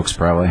own jokes,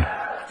 probably.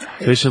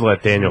 They should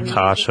let Daniel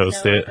Tosh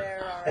host it.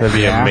 That'd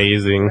be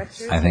amazing.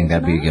 I think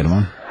that'd be a good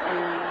one.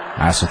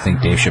 I also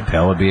think Dave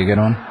Chappelle would be a good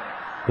one.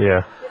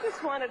 Yeah.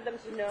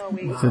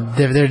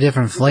 They're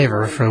different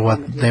flavor for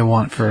what they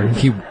want for.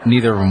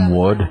 Neither of them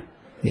would.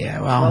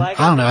 Yeah, well, I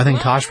don't know. I think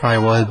Tosh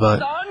probably would,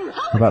 but.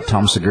 What about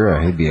Tom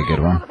Segura? He'd be a good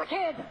one.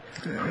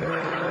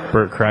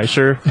 Bert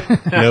Kreischer.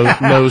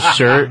 No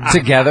shirt.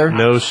 Together.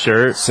 No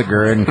shirt.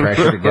 Segura and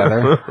Kreischer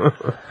together.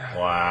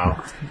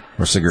 Wow.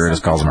 Or Segura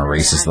just calls him a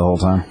racist the whole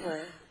time.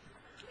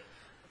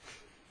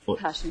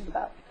 Passionate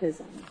about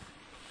his.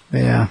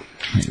 Yeah.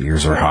 My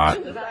ears are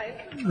hot.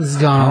 This is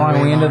gone. How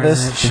long are we into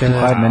this?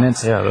 55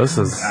 minutes? Yeah, this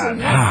is.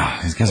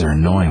 These guys are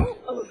annoying.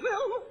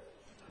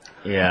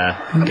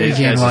 Yeah.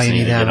 Again, why you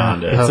need to have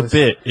on It's a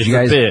bit. It's You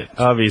guys- a bit,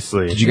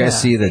 obviously. Did you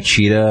guys see the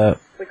cheetah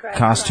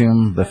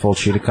costume, the full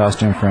cheetah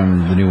costume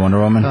from the new Wonder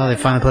Woman? Oh, they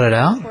finally put it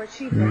out?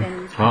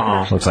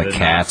 Looks like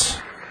cats.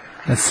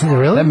 That's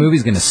really? That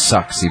movie's gonna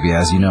suck,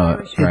 CBS. You know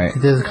it, right?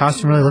 Does the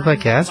costume really look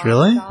like cats?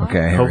 Really?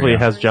 Okay. here Hopefully we it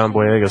go. has John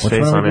Boyega's Which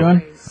face one on are we it.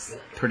 doing?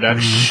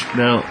 Production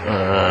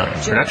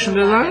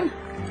design?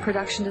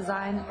 Production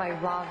design by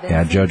Rob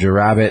Yeah, Vincent. Jojo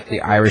Rabbit,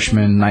 The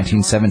Irishman,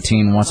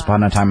 1917, Once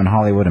Upon a Time in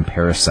Hollywood, and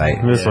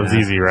Parasite. This one's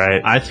easy,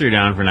 right? I threw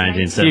down for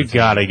 1917. You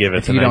gotta give it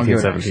If to you don't give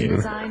it-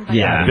 1917.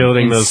 Yeah.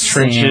 Building those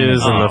Insane.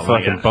 trenches and Oh, the my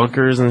fucking God.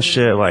 bunkers and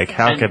shit. Like,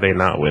 how could they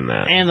not win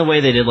that? And the way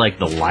they did like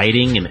the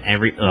lighting and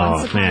every. Once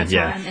Oh Upon a man,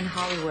 yeah. Time in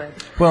Hollywood.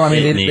 Well, I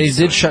mean, It they needs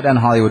did to. shut down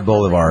Hollywood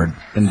Boulevard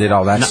and did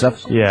all that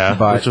stuff. Yeah,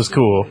 but which was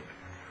cool.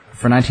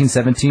 for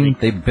 1917,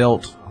 they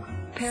built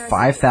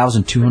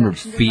 5,200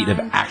 feet of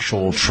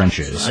actual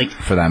trenches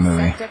for that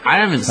movie. I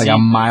haven't Like a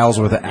seen. mile's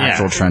worth of Yeah.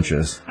 actual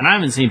trenches. And I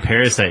haven't seen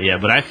Parasite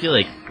yet, but I feel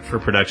like for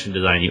production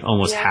design, you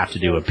almost have to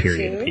do a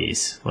period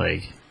piece.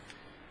 Like,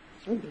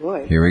 Oh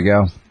boy. Here we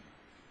go.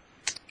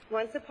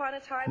 Once upon a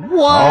time. Holy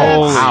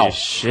Wow.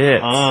 shit.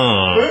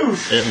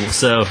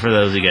 so for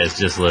those of you guys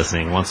just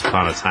listening, Once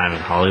Upon a Time in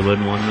Hollywood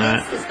won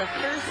that. This is the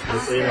first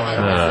Oscar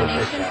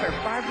nomination for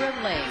Barbara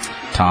Lane.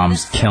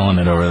 Tom's killing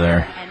it over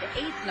there. And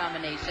eighth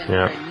nomination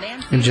Yeah. for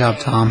Nancy. Good job,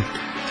 Tom.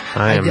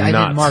 I am I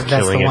not did mark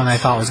that's the killing one it. I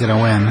thought was going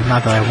to win.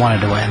 Not that I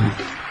wanted to win.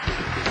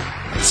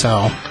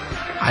 So,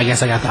 I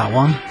guess I got that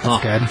one.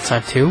 That's good. So I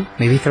have 2,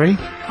 maybe 3.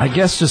 I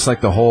guess just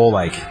like the whole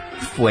like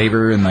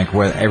flavor and like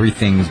where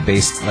everything's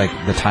based, like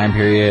the time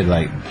period,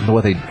 like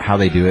how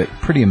they do it,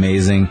 pretty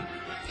amazing.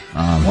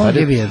 Well, I'll but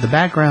give you the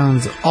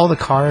backgrounds, all the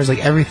cars,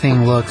 like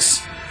everything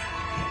looks.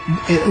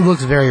 It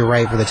looks very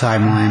right for the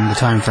timeline, the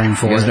time frame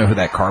for you guys it. know who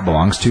that car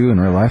belongs to in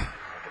real life?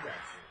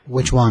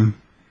 Which one?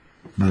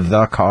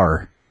 The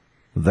car,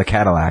 the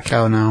Cadillac.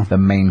 Oh no, the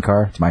main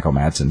car. It's Michael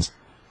Madsen's.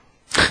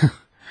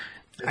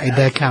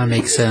 That kind of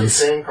makes sense.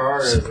 Same car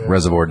as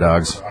Reservoir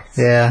Dogs.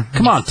 Yeah.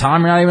 Come on,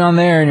 Tom, you're not even on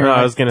there. And you're No, I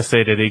like, was gonna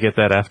say, did he get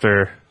that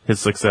after his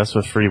success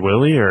with Free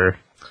Willy, or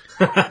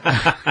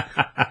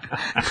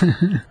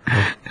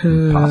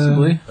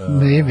possibly.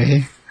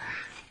 Maybe.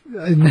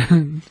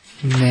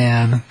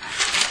 Man.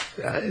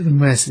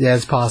 Yeah,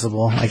 it's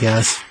possible, I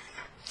guess.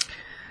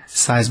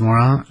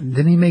 Sizemore,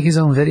 didn't he make his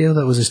own video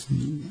that was just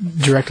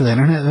direct to the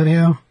internet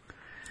video?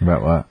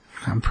 About what?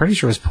 I'm pretty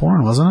sure it was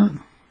porn, wasn't it?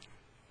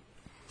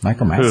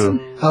 Michael Madsen.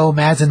 who? Oh,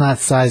 Madsen, not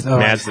Size. Oh,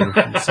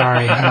 Madsen.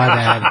 sorry, my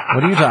bad.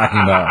 What are you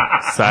talking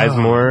about?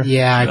 Sizemore?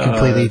 Yeah, I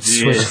completely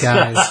switched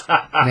guys.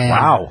 Man.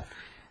 Wow.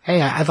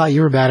 Hey, I thought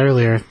you were bad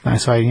earlier.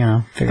 That's why,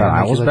 figured Thought I'd I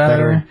make you was look bad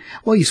better. earlier?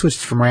 Well, you switched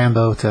from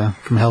Hellboy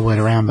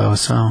to Rambo,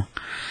 so. Well,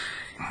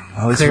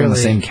 at least we're in the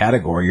Clearly. same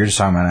category. You're just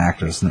talking about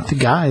actors. No. The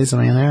guys,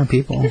 there are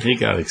people. He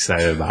got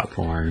excited about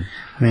porn.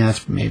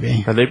 That's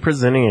maybe. Are they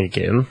presenting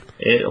again?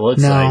 It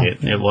looks No. like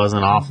it. It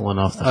wasn't awful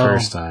enough the Oh.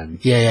 first time.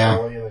 Yeah.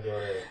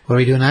 What are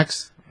we doing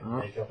next?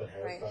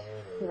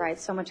 You're right.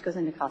 So much goes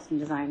into costume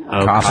design.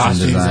 Oh,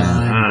 Costume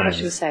design. What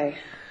should we say?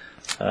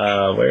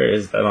 Where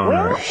is that on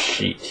our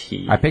sheet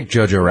here? I picked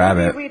Jojo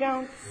Rabbit, We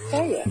don't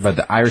say it. but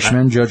The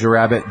Irishman, Jojo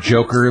Rabbit,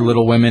 Joker,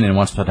 Little Women, and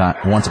Once Upon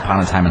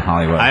a Time in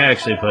Hollywood. I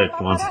actually put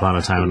Once Upon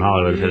a Time in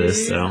Hollywood for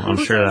this, so I'm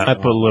sure that I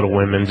put Little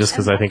Women just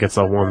because I think it's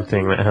the one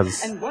thing that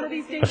has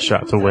a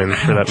shot to win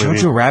for that movie.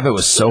 Jojo Rabbit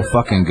was so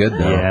fucking good,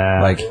 though.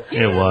 Yeah, Like,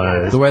 it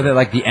was. the way that,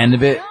 like, the end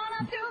of it,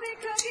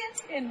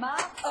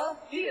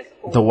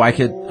 the white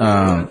kid,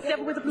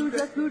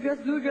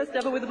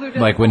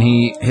 like, when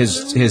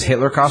his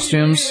Hitler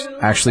costumes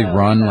actually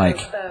run, like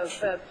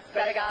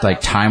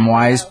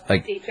time-wise,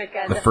 like,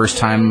 the first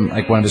time,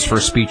 like, one of his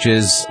first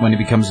speeches when he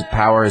becomes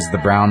power is the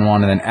brown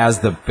one, and then as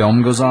the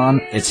film goes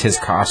on, it's his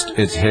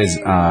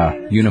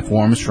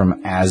uniforms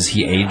from as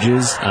he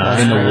ages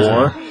in the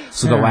war.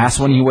 So the last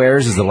one he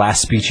wears is the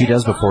last speech he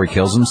does before he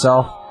kills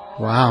himself.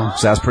 Wow.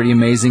 So that's pretty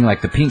amazing.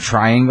 Like the pink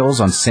triangles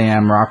on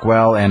Sam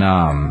Rockwell and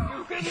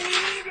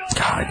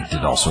God, he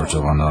did all sorts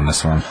of ones on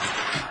this one.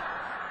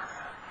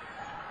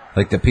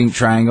 Like the pink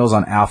triangles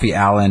on Alfie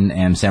Allen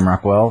and Sam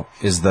Rockwell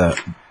is the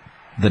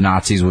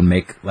Nazis would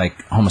make like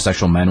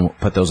homosexual men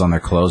put those on their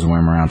clothes and wear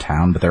them around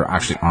town, but they're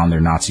actually on their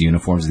Nazi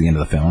uniforms at the end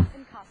of the film.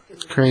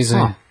 Crazy.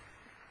 Huh.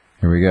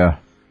 Here we go.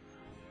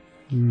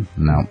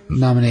 No.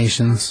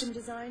 Nominations.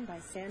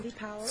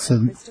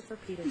 So,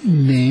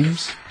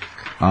 names.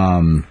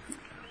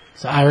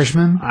 So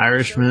Irishman.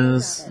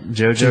 Irishman's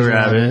Jojo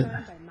Rabbit.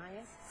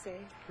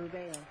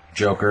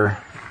 Joker,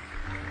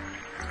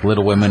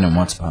 Little Women, and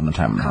Once Upon a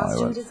Time in Costume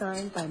Hollywood.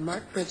 designed by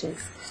Mark Bridges.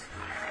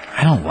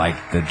 I don't like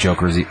the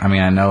Joker's. I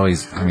mean, I know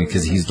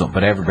because he's,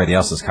 but everybody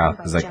else is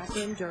like.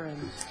 Jackie and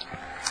Duran.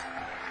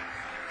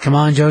 Come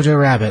on, Jojo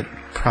Rabbit.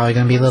 Probably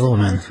gonna be Little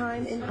Women.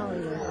 Time in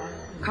Hollywood.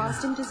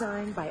 Costume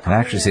designed by. I'd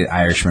actually say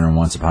Irishman and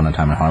Once Upon a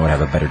Time in Hollywood have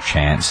a better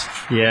chance.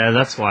 Yeah,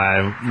 that's why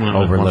I went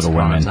Over with Once Little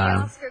Upon a Women.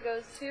 Time. Oscar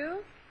goes to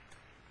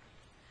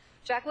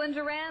Jacqueline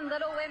Duran,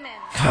 Little Women.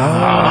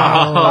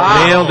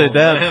 Oh, nailed it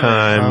that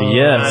time.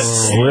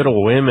 Yes,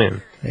 Little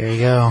Women. There you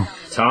go.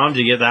 Tom, did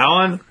you get that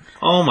one?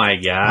 Oh my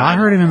god. I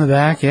heard him in the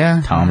back,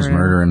 yeah. Tom's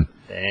murdering.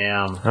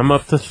 Damn. I'm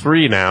up to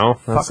 3 now.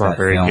 That's Fuck not that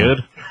very film.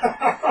 good.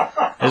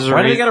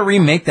 Why do they gotta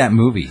remake that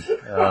movie?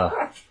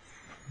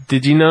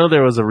 Did you know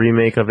there was a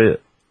remake of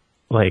it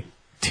like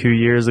 2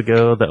 years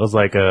ago that was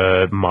like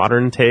a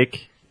modern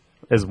take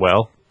as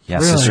well? Yeah,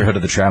 Really? Sisterhood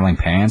of the Traveling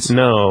Pants.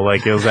 No,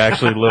 like it was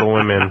actually Little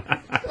Women.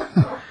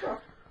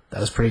 That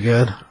was pretty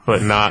good.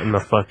 but not in the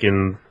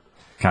fucking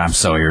God, I'm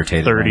so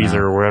irritated. 30s right now.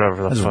 or whatever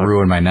the That just fuck.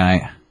 ruined my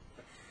night.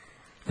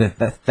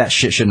 That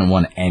shit shouldn't have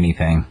won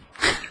anything.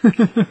 You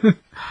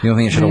don't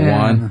think it should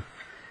have won?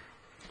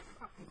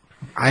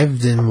 I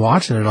didn't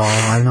watch it at all.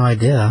 I have no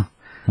idea.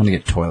 I'm gonna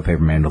get Toilet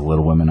Paper Man with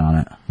Little Women on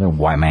it. I'm gonna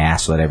wipe my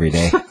ass with that every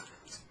day.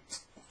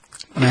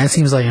 I mean, that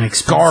seems like an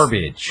expense.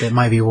 Garbage. It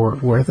might be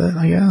worth it,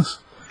 I guess.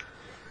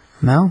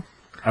 No?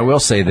 I will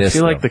say I this.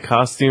 feel like the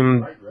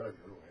costume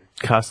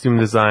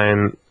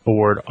design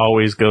award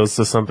always goes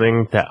to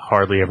something that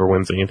hardly ever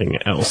wins anything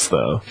else,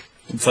 though.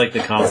 It's like the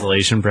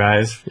consolation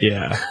prize.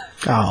 Yeah.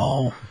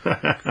 Oh.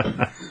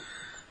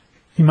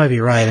 You might be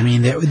right. I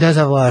mean, it does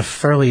have a lot of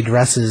furry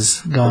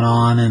dresses going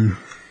on, and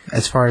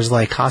as far as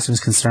like costumes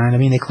concerned, I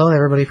mean, they clothe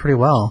everybody pretty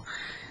well.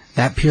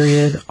 That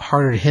period,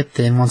 harder to hit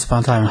than Once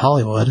Upon a Time in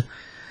Hollywood.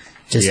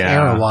 Just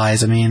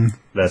era-wise, I mean...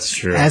 That's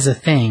true. As a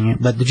thing,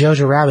 but the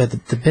Jojo Rabbit,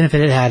 the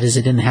benefit it had is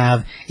it didn't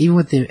have, even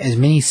with as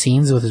many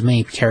scenes with as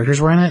many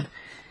characters were in it,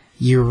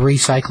 you're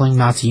recycling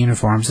Nazi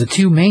uniforms. The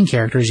two main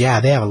characters,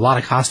 yeah, they have a lot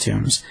of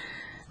costumes,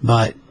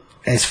 but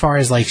as far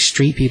as like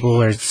street people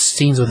or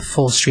scenes with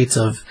full streets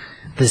of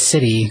the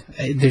city,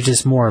 they're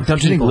just more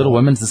Don't you think Little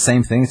Women's the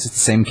same thing? It's just the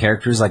same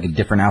characters, like in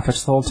different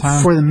outfits the whole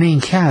time? For the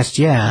main cast,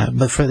 yeah,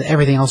 but for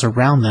everything else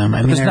around them, I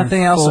mean, there's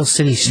nothing else. Full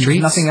city streets.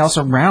 There's nothing else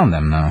around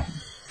them, though.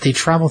 They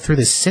travel through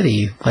the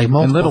city like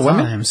multiple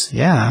times.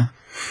 Yeah.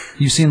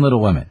 You've seen Little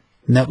Women?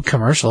 No,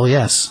 commercial,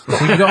 yes.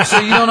 So you don't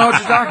know what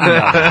you're talking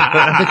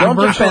about. The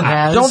commercial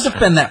Don't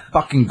defend that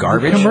fucking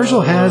garbage. The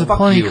commercial has Fuck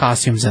plenty you. of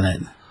costumes in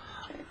it.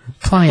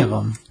 Plenty of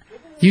them.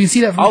 You can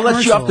see that from I'll the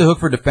let you off commercial. the hook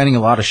for defending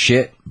a lot of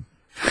shit.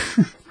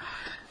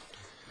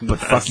 But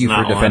fuck you for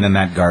not defending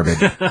that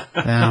garbage.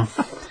 Yeah.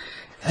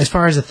 As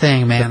far as the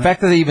thing, man. The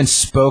fact that they even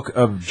spoke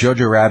of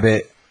Jojo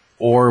Rabbit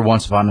or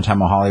Once Upon a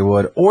Time in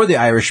Hollywood or The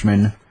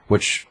Irishman,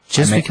 which...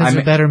 Just because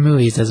they're better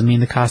movies doesn't mean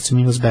the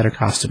costuming was better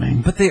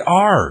costuming. But they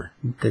are.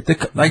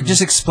 I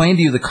just explained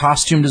to you the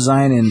costume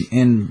design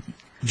in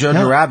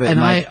Jojo Rabbit. And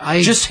like,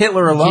 I just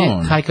Hitler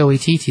alone. Taika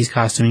Waititi's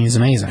costuming is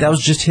amazing. That was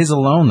just his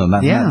alone, though.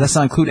 That's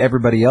not include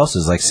everybody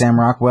else's, like Sam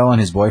Rockwell and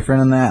his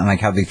boyfriend and that, and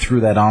like how they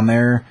threw that on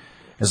there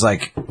as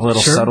like a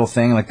little subtle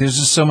thing. Like there's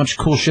just so much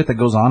cool shit that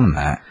goes on in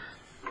that.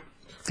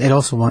 It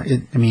also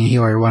won. I mean, he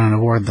already won an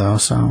award though,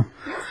 so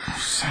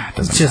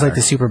it's just like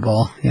the Super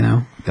Bowl, you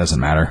know. Doesn't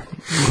matter.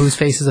 Whose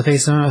face is the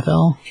face of the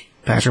NFL?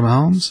 Patrick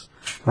Mahomes.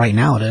 Right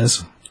now, it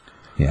is.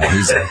 Yeah,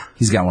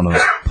 he's got one of the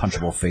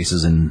punchable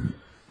faces in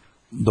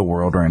the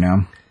world right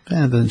now.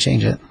 Yeah, it doesn't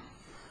change it.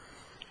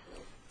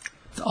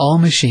 It's all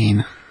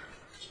machine.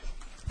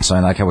 So I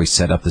like how we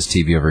set up this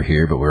TV over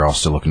here, but we're all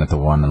still looking at the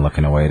one and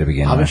looking away to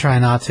begin I've been with.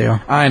 trying not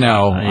to. I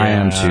know, I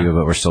am too,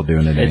 but we're still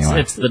doing it anyway.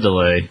 It's the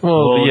delay.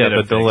 Well, We'll yeah, get the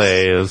it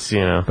delay is, you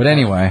know. But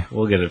anyway.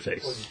 We'll get it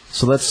fixed.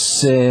 So let's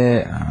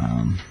say,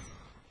 let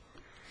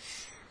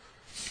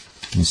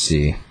me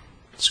see.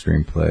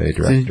 Screenplay,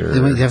 director.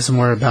 Did we have some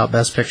more about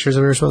Best Pictures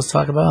that we were supposed to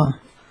talk about?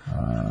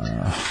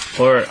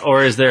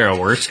 Or is there a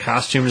worse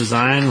costume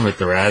design with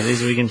the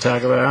Razzies we can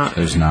talk about?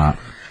 There's not.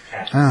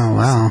 Oh,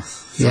 wow.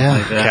 Yeah.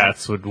 Like that.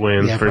 Cats would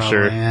win Yeah, for probably,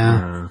 sure.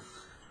 yeah.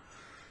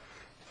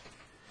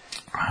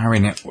 I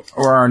mean,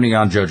 we're already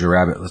on Jojo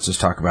Rabbit. Let's just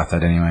talk about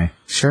that anyway.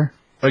 Sure.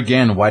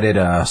 Again, why did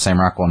Sam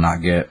Rockwell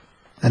not get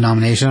A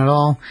nomination at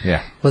all?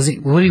 Yeah. What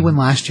did he win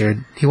last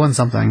year? He won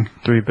something.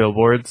 3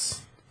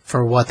 Billboards.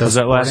 For what? Was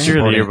that last year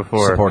or the year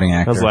before? Supporting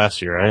actor. That was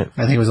last year, right?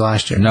 I think it was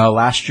last year. No,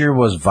 last year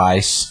was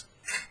Vice.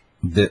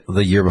 The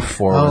year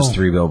before was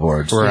 3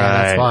 Billboards. Right.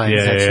 Yeah, that's why.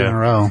 Yeah, That's 2 in a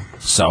row.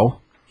 So,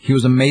 he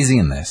was amazing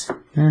in this.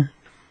 Yeah.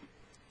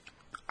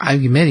 I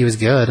admit he was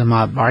good. I'm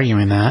not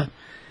arguing that.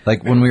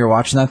 Like, when we were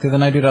watching that the other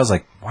night, dude, I was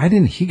like, why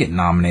didn't he get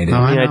nominated?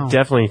 I mean, I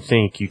definitely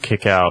think you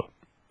kick out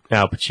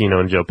Al Pacino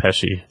and Joe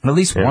Pesci. At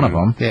least one of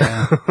them.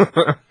 Yeah.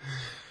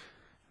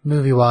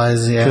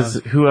 Movie-wise, yeah. Because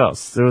who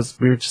else?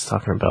 We were just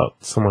talking about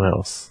someone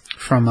else.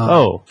 From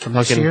from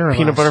this fucking year or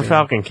Peanut last Butter year?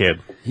 Falcon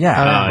Kid.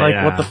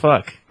 Yeah. What the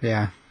fuck?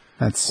 Yeah.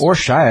 That's Or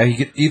Shia. He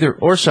could either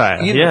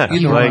Shia. Either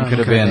Like, one could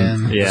have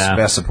been Yeah.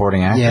 best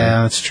supporting actor.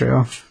 Yeah, that's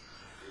true.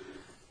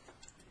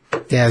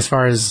 Yeah, as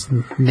far as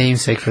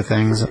namesake for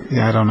things,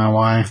 yeah, I don't know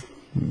why.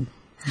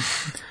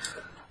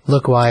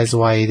 Look-wise,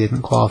 why he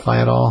didn't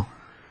qualify at all.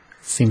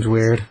 Seems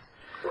weird.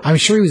 I'm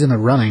sure he was in the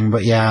running,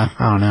 but yeah,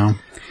 I don't know.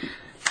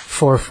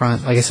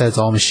 Forefront, like I said, it's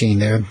all machine,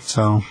 dude,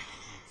 so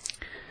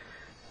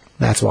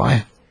that's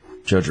why.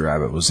 Jojo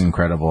Rabbit was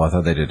incredible. I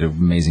thought they did an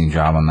amazing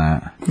job on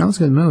that. That was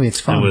a good movie. It's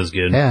fun. It was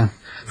good. Yeah.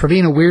 For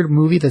being a weird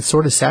movie that's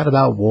sort of sad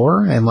about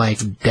war and,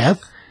 like,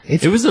 death,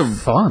 it was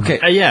fun. Okay.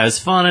 Yeah, it was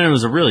fun, and it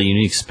was a really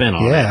unique spin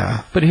on it.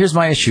 Yeah. But here's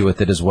my issue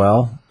with it as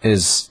well,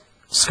 is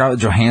Scarlett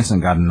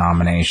Johansson got a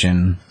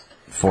nomination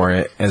for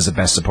it as the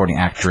best supporting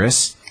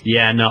actress.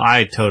 Yeah, no,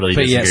 I totally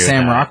But disagree yet with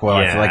Sam that. Rockwell,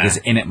 I Yeah. feel like, is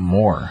in it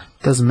more.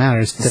 Doesn't matter.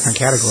 It's a different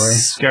category.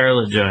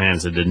 Scarlett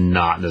Johansson did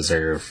not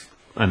deserve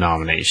a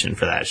nomination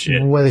for that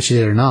shit. Whether she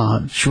did or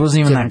not. She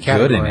wasn't even that Different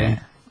good in category. it.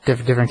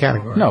 Different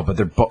category. No, but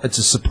it's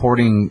a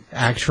supporting...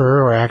 Actor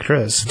or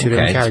actress. Two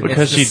different Okay, categories.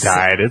 Because she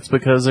died. It's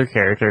because her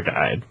character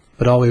died.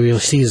 but all we really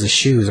see is the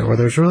shoes. Were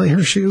those really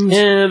her shoes?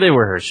 Yeah, they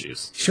were her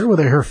shoes. Sure, were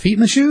they her feet in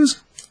the shoes?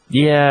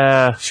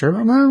 Yeah. Sure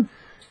about that?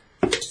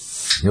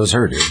 It was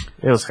her, dude.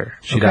 It was her.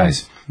 She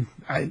dies.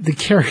 The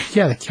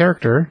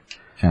character.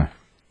 Yeah.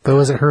 But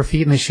was it her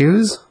feet in the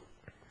shoes?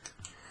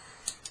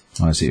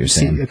 I see what you're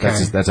saying.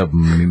 Okay. That's a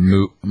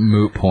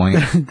moot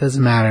point. It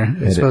doesn't matter.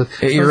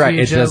 You're right.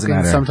 It doesn't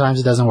matter. Sometimes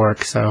it doesn't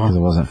work. So it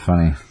wasn't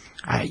funny.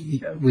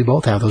 We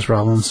both have those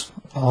problems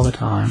all the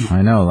time.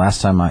 I know.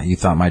 Last time you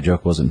thought my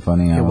joke wasn't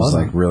funny, I was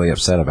like really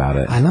upset about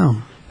it. I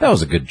know. That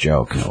was a good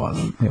joke. It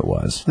wasn't. It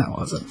was. That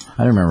wasn't. I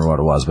don't remember what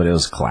it was, but it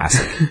was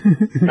classic.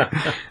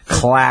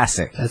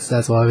 Classic.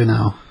 That's why we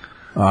know.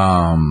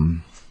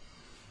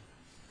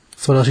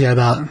 So what else you got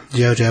about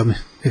JoJo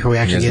before we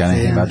actually get to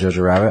anything the about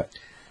Jojo Rabbit?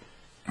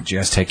 Did you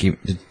guys take do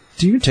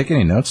you take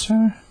any notes,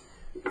 Tyler?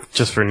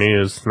 Just for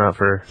news, not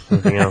for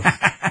anything else.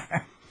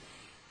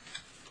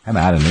 I'm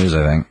out of news,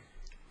 I think.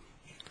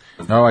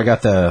 Oh, I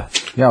got the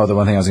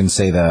one thing I was going to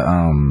say, there's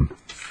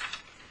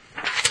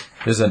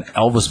an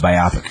Elvis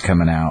biopic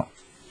coming out.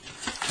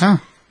 Huh.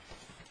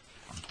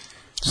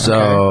 So,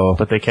 okay.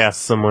 But they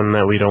cast someone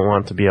that we don't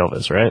want to be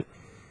Elvis, right?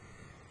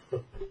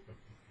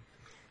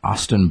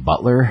 Austin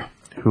Butler?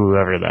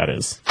 Whoever that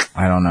is.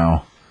 I don't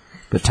know.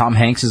 But Tom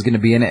Hanks is going to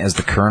be in it as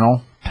the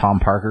Colonel. Tom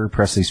Parker,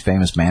 Presley's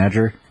famous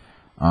manager.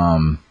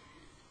 And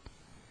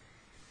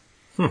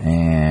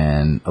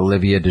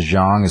Olivia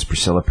DeJonge is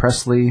Priscilla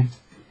Presley,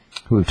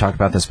 who we've talked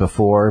about this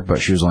before, but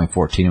she was only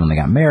 14 when they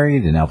got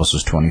married, and Elvis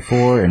was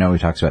 24. I know we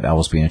talked about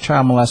Elvis being a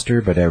child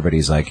molester, but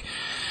everybody's like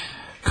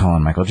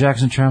calling Michael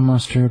Jackson a child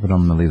molester, but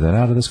I'm going to leave that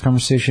out of this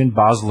conversation.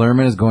 Baz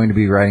Luhrmann is going to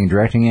be writing and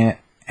directing it.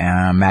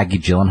 Maggie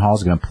Gyllenhaal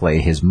is going to play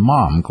his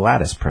mom,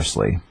 Gladys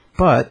Presley.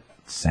 But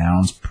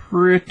sounds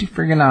pretty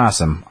freaking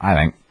awesome, I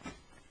think.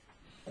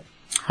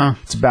 Huh.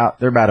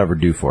 They're about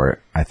overdue for it,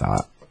 I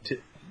thought.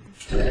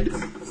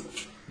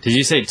 Did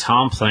you say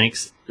Tom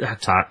Hanks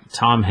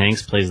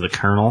plays the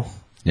Colonel?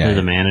 Yeah. Or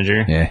the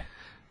manager? Yeah.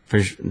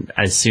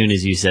 As soon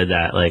as you said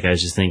that, like, I was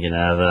just thinking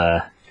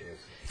of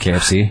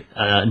KFC?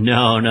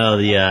 No,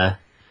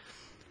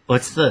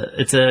 it's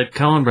a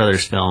Coen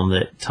Brothers film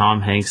that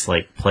Tom Hanks,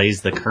 like,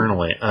 plays the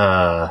Colonel.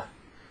 God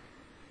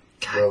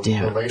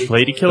damn it.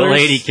 Lady Killers? The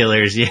Lady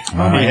Killers, yeah.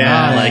 Oh,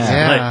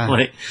 yeah,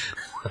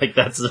 like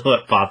that's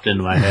what popped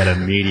into my head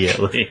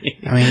immediately.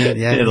 I mean,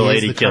 yeah, the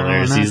Lady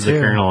Killers. He's the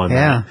Colonel in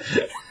that.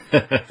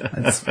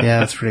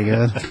 That's pretty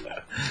good.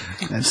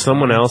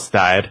 Someone else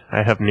died.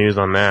 I have news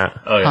on that.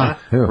 Oh, yeah?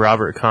 Who?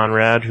 Robert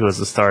Conrad, who was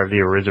the star of the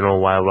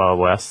original Wild Wild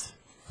West.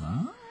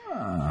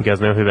 You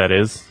guys know who that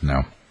is?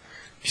 No.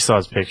 If you saw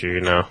his picture, you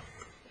know.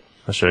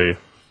 I'll show you.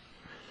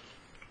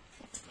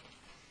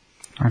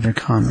 Roger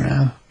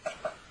Conrad.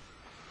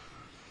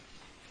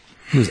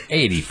 He was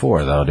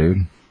 84, though,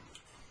 dude.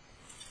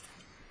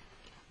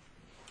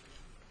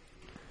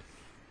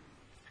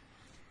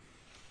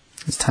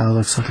 This Tyler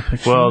looks like a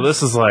picture. Well,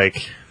 this is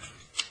like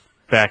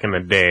back in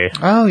the day.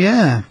 Oh,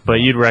 yeah. But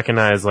you'd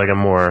recognize like a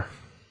more...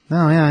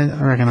 Oh, yeah,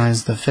 I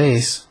recognize the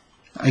face.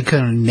 I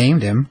couldn't have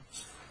named him.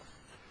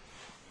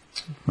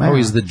 Wow. Oh,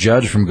 he's the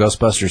judge from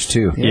Ghostbusters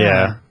 2.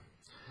 Yeah.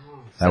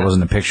 That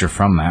wasn't a picture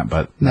from that,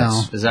 but...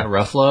 No. Is that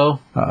Ruffalo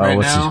right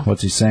now?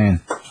 What's he saying?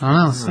 I don't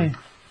know. Let's see.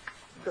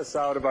 Took us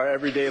out of our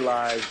everyday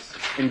lives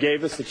and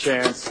gave us a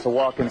chance to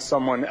walk in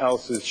someone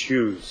else's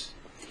shoes.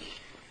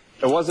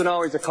 It wasn't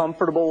always a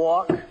comfortable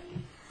walk,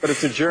 but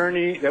it's a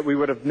journey that we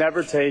would have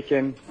never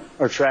taken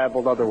or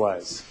traveled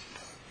otherwise.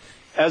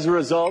 As a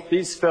result,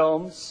 these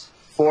films,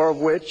 4 of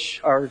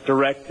which are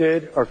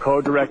directed or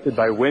co-directed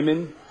by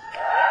women,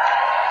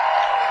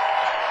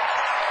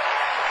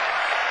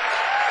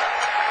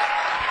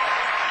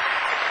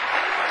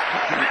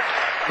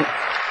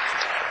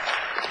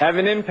 have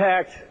an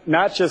impact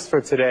not just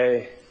for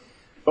today,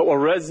 but will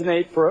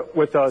resonate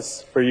with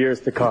us for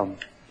years to come.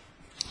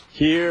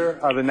 Here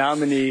are the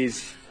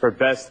nominees for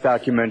Best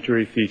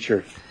Documentary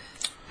Feature.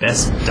 I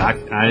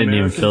didn't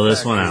even fill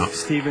this one out.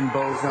 Stephen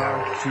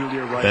Boznar,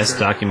 Julia Reichert, Best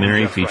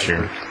Documentary Jeff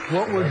Feature.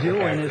 What we're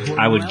doing is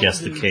I would guess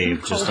The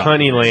Cave. Just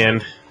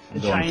Honeyland.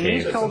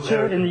 Chinese Cave.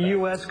 culture and the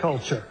U.S.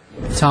 culture.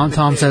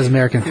 Tom says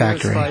American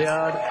Factory.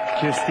 Fayyad,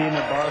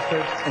 Justina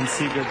Barford, and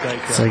Sigurd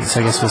Deicher.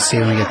 So I guess we'll see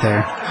when we get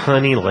there.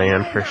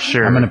 Honeyland for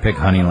sure. I'm going to pick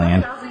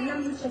Honeyland.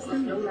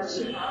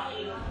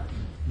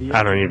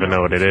 I don't even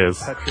know what it is.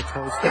 Petra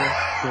Toaster,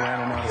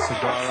 Joanna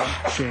Natasagara,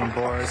 Shane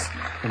Boris,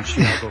 and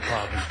Chiago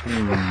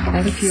Pavan.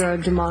 And if you are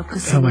a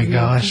democracy, Oh my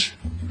gosh.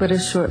 but a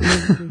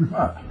short-lived.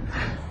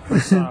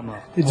 Osama,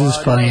 It's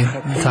just funny.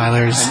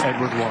 Tyler's and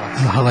Edward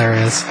Watts.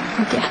 hilarious. I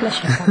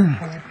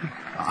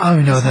don't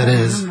even know what that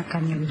is.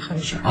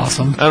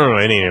 Awesome. I don't know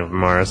any of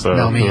them are, so,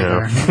 No, me you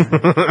know.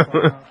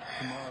 either.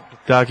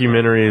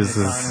 Documentaries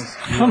is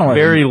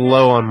very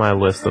low on my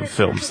list of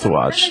films to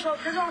watch.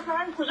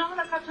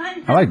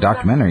 I like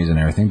documentaries and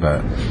everything,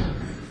 but...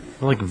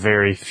 I like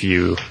very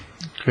few.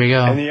 Here we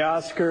go. And the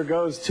Oscar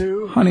goes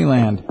to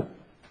Honeyland.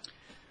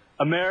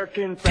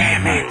 American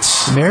Factory.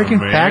 American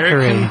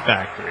Factory.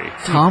 Factory.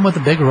 Tom with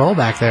the big roll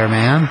back there,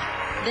 man.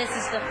 This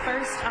is the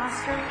first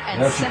Oscar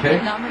and That's second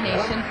okay.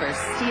 nomination for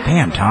Steven.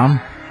 Damn, Tom.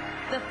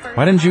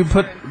 Why didn't you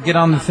get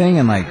on the thing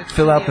and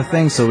fill out the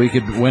thing so we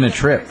could win a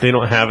trip? They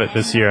don't have it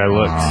this year. I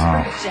looked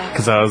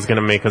because I was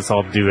gonna make us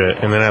all do it,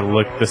 and then I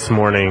looked this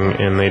morning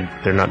and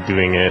they're not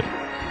doing it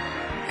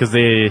because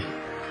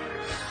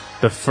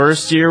the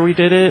first year we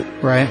did it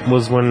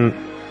was when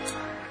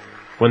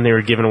they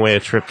were giving away a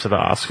trip to the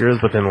Oscars,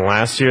 but then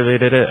last year they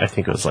did it. I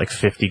think it was like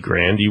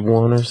 $50,000 you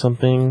won or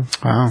something.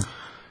 Wow.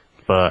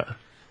 But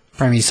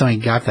Probably somebody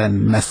got that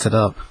and messed it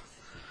up.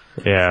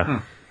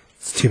 yeah,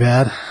 It's too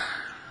bad.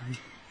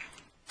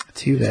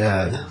 Too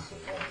bad.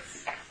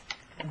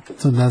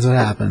 So that's what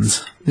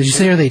happens. Did you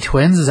say, are they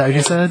twins? Is that what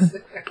you said?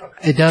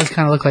 It does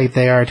kind of look like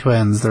they are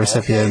twins, the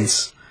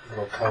recipients.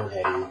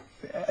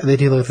 They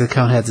do look like the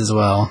Coneheads as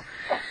well.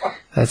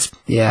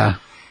 Yeah,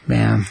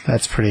 man,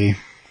 that's pretty...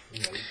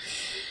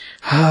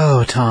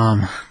 Oh,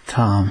 Tom.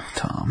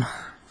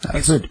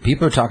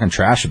 People are talking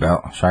trash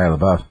about Shia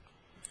LaBeouf.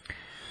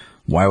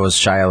 Why was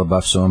Shia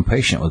LaBeouf so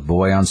impatient with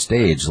Boy on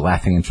stage,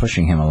 laughing and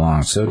pushing him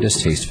along? So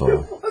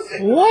distasteful.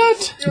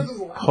 What?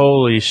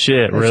 Holy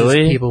shit, That's really?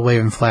 just people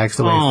waving flags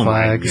to wave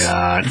flags. Oh my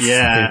god,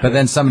 yeah. But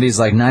then somebody's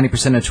like,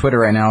 90% of Twitter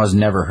right now has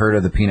never heard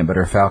of the Peanut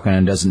Butter Falcon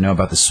and doesn't know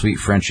about the sweet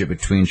friendship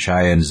between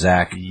Shia and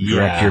Zach.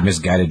 Direct your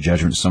misguided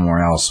judgment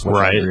somewhere else, which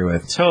I agree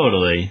with.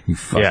 Totally. You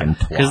fucking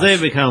twat. Because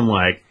they've become,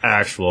 like,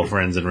 actual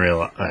friends in real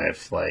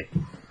life. Like,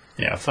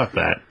 yeah, fuck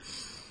that.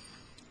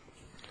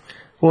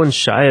 Well, and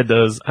Shia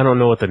does, I don't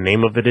know what the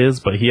name of it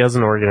is, but he has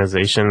an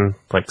organization,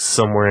 like,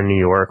 somewhere in New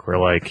York where,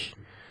 like,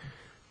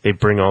 they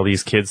bring all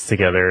these kids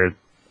together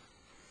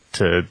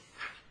to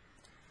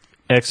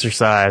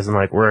exercise and,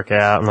 like, work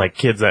out, and, like,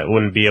 kids that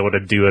wouldn't be able to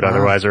do it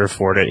otherwise or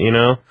afford it, you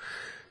know?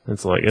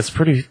 It's like, it's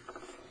pretty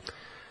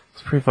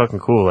fucking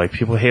cool. Like,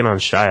 people hate on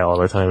Shia all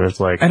the time. It's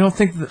like, I don't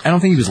think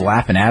he was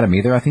laughing at him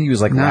either. I think he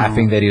was, like,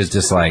 laughing that he was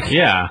just like...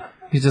 Yeah.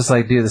 He's just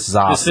like, dude, this is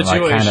awesome. The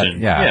situation. Like, kinda,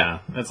 yeah,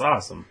 that's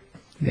awesome.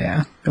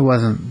 Yeah, it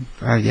wasn't...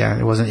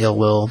 it wasn't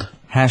ill-willed.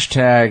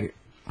 Hashtag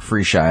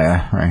free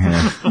Shia right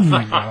here. Oh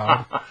my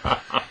god.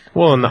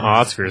 well, and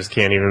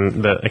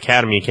the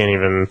Academy can't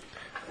even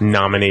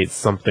nominate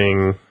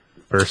something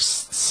or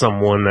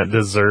someone that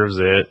deserves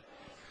it.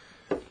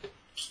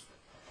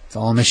 It's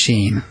all a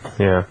machine.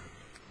 Yeah.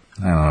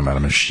 I don't know about a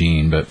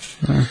machine, but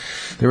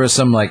there was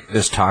some, like,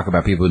 this talk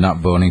about people not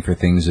voting for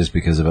things just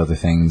because of other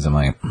things. I'm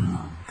like,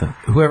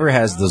 whoever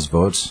has those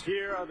votes...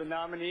 Here are the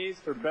nominees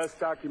for Best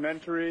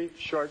Documentary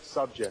Short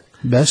Subject.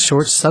 Best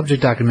short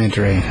subject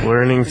documentary.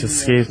 Learning to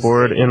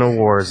skateboard in a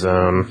war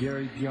zone.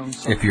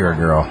 If you're a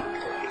girl.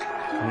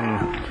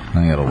 I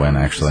think it'll win,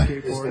 actually.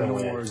 Skateboard in a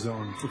War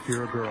Zone. If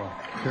you're a girl.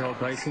 Carol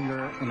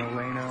Dysinger and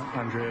Elena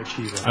Andrea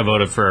Cheever. I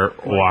voted for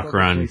Walk,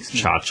 Run,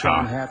 Cha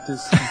Cha.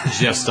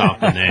 Just off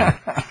the name.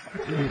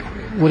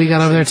 What do you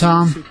got over there,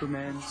 Tom?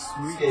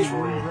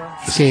 Skateboarding.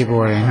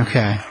 Skateboarding,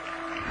 okay.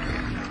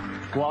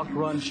 Walk,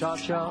 Run, Cha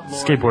Cha.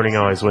 Skateboarding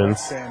always wins.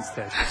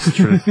 It's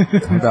true.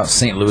 What about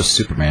St. Louis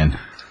Superman?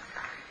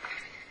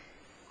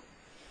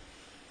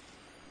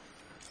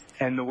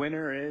 And the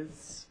winner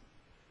is...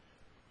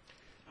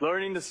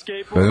 Learning to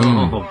Skateboard.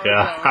 Boom. Oh,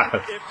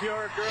 God.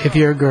 If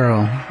You're a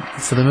Girl.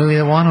 So the movie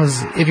that won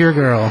was If You're a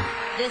Girl.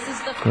 This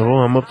is the Oh,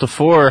 I'm up to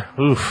 4.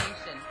 Oof.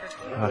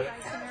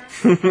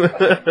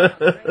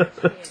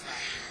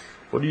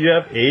 What do you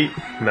have? 8?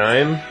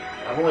 9?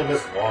 I've only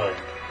missed one.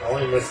 I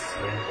only missed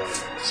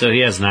screenplay. So he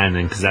has 9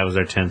 then, because that was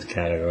our 10th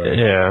category.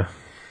 Yeah.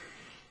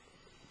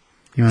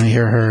 You want to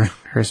hear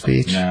her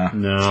speech?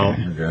 No,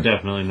 Okay.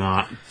 definitely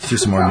not. Do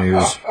some more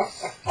news.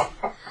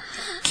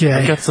 Okay.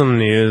 I got some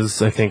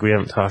news I think we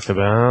haven't talked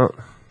about.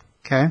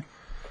 Okay.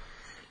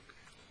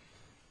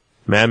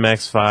 Mad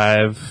Max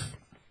 5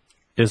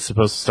 is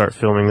supposed to start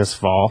filming this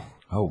fall.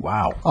 Oh,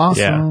 wow.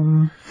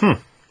 Awesome.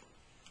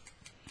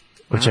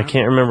 Which I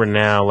can't remember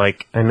now.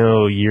 Like, I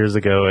know years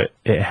ago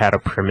it had a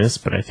premise,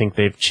 but I think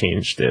they've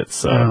changed it.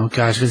 So. Oh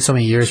gosh, it's been so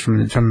many years from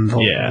the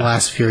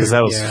last few years. Because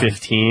that was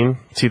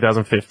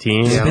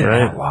 2015, It's been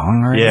right? that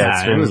long already? Yeah,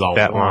 it's been it was a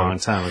that long long.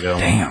 time ago.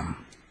 Damn.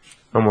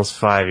 Almost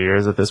 5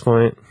 years at this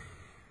point.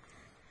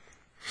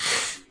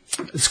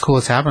 It's cool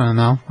it's happening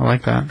though. I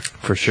like that.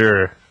 For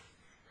sure.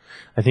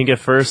 I think at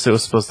first it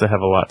was supposed to have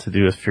a lot to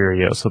do with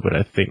Furiosa, but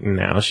I think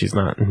now she's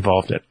not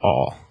involved at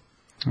all.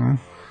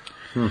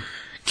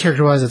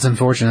 Character-wise, it's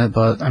unfortunate,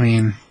 but I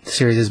mean, the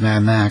series is Mad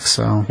Max,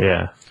 so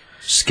Yeah.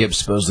 Skip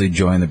supposedly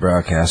joined the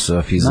broadcast, so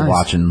if he's Nice.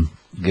 watching,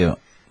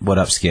 what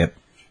up, Skip?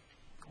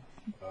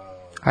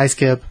 hi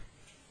Skip.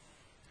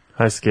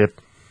 Hi,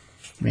 Skip.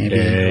 Maybe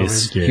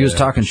He was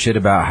talking shit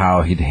about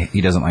how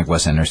he doesn't like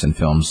Wes Anderson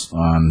films.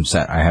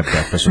 I had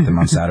breakfast with him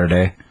on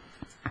Saturday.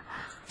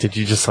 Did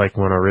you just, like,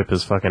 want to rip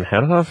his fucking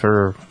head off,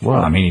 or what?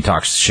 Well, I mean, he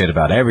talks shit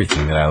about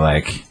everything that I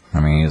like. I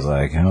mean, he's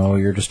like, oh,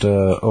 you're just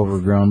a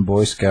overgrown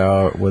Boy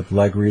Scout with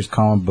like reads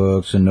comic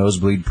books and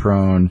nosebleed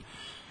prone,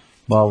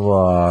 blah,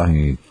 blah.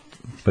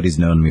 But he's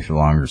known me for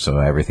longer, so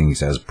everything he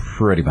says is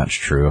pretty much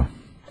true.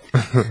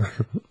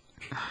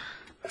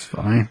 It's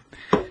fine.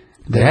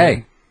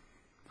 Hey,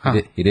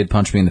 he did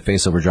punch me in the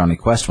face over Johnny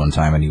Quest one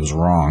time, and he was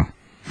wrong.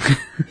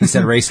 He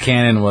said Race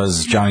Cannon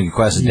was Johnny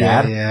Quest's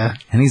dad. Yeah.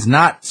 And he's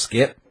not,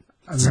 Skip.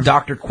 It's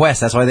Dr. Quest.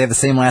 That's why they have the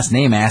same last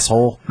name,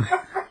 asshole.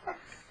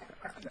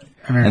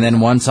 And then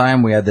one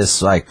time we had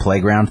this like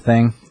playground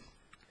thing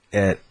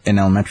in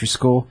elementary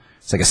school.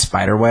 It's like a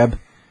spider web.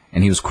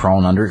 And he was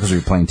crawling under it because we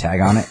were playing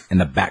tag on it. And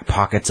the back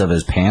pockets of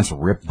his pants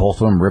ripped, both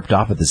of them ripped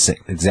off at the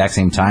exact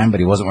same time. But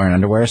he wasn't wearing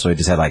underwear, so he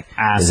just had like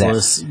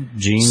assless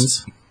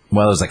jeans.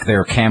 Well, it was like they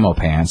were camo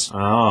pants.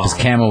 Oh, because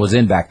camo was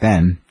in back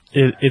then.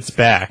 It's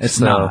back. It's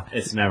so. not.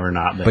 It's never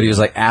not been. But he was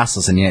like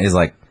assless, and he's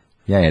like,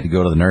 yeah, he had to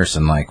go to the nurse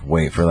and like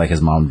wait for like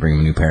his mom to bring him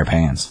a new pair of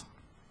pants.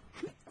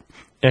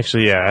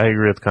 Actually, yeah, I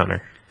agree with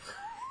Connor.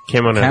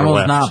 Camo never Camo's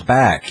left. not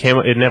back.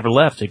 Camo, it never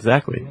left.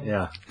 Exactly.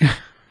 Yeah.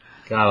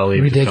 Gotta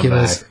leave.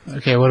 Ridiculous.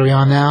 Okay, what are we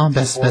on now?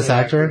 Best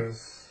actor?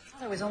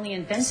 Was only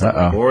invincible.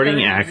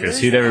 Supporting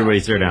actress. Who'd everybody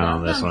throw down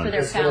on this For one?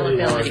 their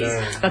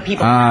fallibilities, but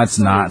people It's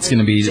not. It's going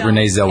to be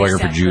Renee Zellweger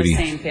for Judy.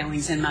 same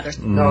feelings in mothers.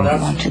 No,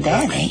 that's Want to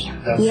daddy?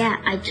 Yeah,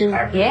 I do.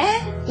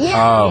 Yeah.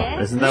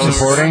 Oh, Isn't that what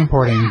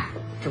supporting?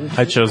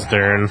 I chose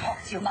Dern.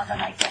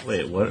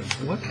 Wait, what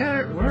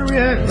character? Where are we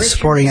at?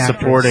 Supporting actress.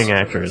 Supporting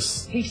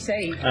actress. He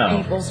saved Oh.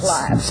 people's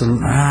lives.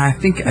 I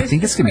think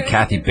it's going to be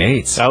Kathy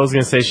Bates. I was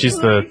gonna say she's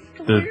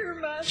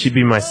she'd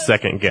be my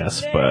second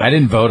guess, but I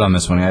didn't vote on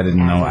this one. I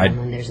didn't know.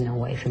 There's no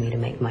way for me to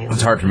make my own.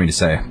 It's hard for me to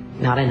say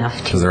Not enough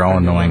to. because they're all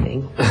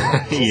annoying.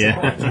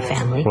 Yeah. My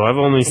family. well, I've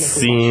only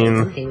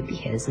seen It would be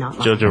his, not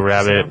mine. Jojo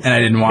Rabbit And I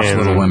didn't watch and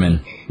Little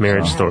Women.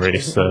 Marriage Story,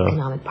 so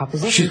Economic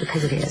proposition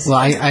because it is. Well,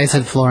 I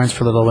said Florence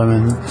for Little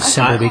Women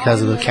simply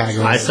because of the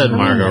category. I said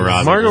Margot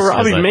Robbie. Margot just 'cause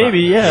Robbie, I thought- maybe,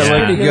 yeah, like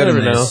Pretty you good never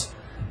in know. this.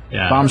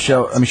 Yeah.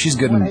 Bombshell. I mean, she's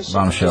good in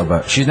Bombshell,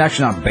 but she's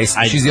actually not based.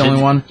 I She's the did-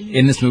 only one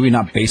in this movie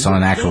not based on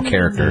an actual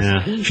character.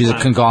 Yeah. She's a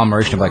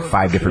conglomeration of like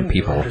 5 different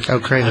people. Oh,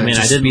 crazy. I mean,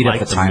 I to didn't speed up like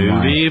the the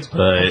timeline. movie,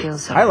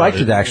 but I liked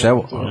it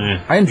actually.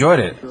 I enjoyed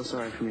it.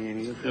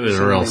 it was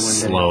real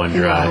slow and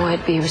No, dry.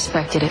 I'd be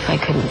respected if I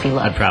couldn't be I'd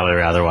loved. probably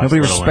rather watch.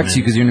 Nobody Little respects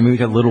you Women. because you're in a movie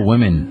called Little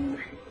Women.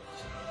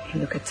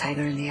 Look a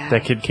tiger in the eye.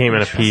 That kid came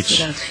in a peach.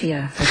 Without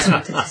fear. That's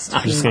what it is to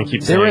I'm just be gonna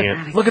keep They were saying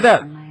in, it. look at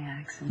that.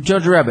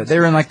 Jojo Rabbit. They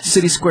were in like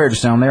City Square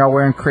just now, and they're all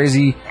wearing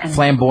crazy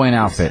flamboyant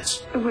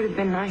outfits. It would have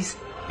been nice.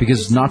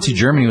 Because Nazi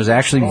Germany was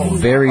actually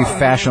very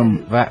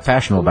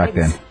fashionable back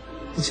then.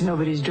 It's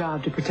nobody's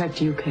job to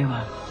protect you,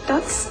 Kayla.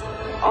 That's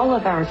all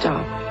of our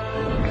job.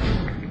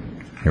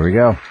 Here we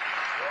go.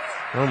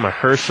 Oh,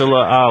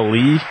 Mahershala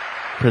Ali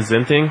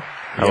presenting.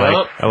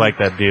 I like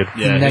that dude.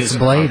 Yeah, Next he's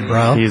Blade, fucking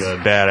bro. He's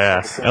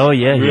badass. Oh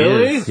yeah, he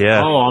Really? is.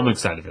 Yeah. Oh, I'm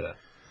excited for that.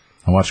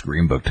 I watched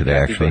Green Book today,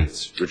 actually.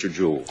 Richard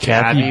Jewell.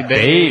 Kathy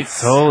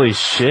Bates. Holy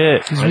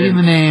shit. He's reading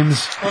the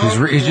names.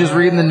 He's just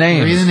reading the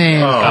names. Reading the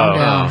names. Oh, Calm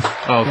down.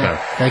 oh, okay.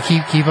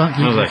 Gotta keep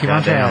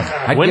on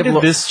trail. When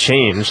did this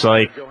change?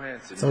 Like,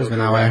 It's always been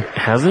that way.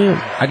 has it?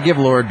 I'd give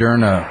Laura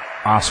Dern an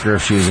Oscar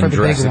if she was For in the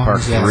big Jurassic Park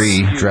ones, yes.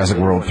 3, Jurassic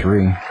World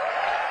 3.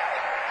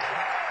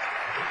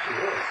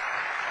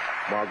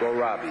 Margot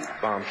Robbie,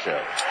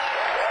 Bombshell.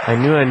 I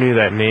knew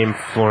that name,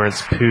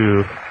 Florence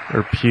Pugh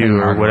or Pugh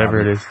or whatever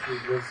it is.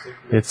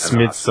 It's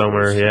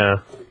Midsummer, yeah.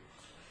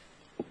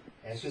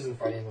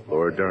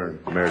 Laura Dern,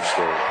 Marriage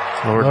Story.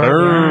 Laura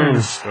Dern.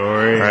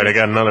 All right, I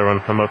got another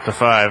one. I'm up to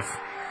 5.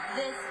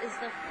 This is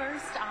the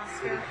first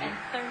Oscar and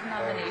third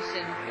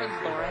nomination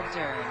for Laura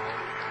Dern.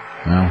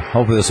 Well,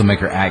 hopefully this will make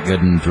her act good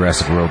in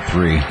Jurassic World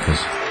 3, because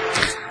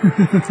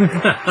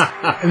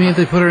I mean, if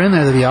they put her in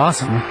there, that'd be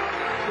awesome.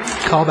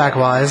 Callback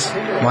wise,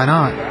 why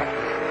not?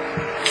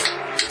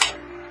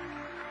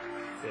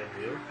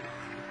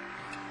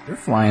 they're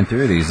flying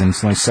through these, and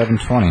it's only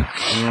 7:20.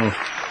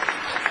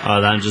 Oh,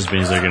 that just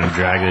means they're gonna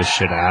drag this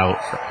shit out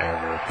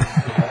forever.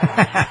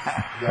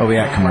 Oh, we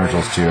got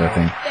commercials too, I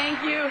think.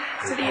 Thank you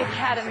to the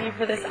Academy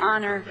for this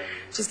honor,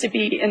 just to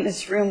be in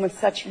this room with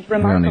such We don't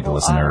need to remarkable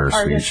listen to her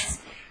artists,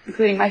 speech.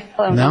 including my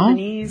fellow No?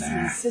 nominees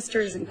and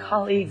sisters and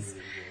colleagues.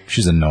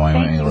 She's annoying. We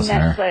don't Thank need to you, listen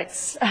to her.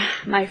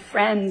 Netflix, my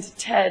friend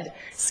Ted,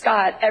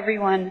 Scott,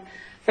 everyone,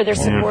 for their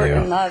Thank support you.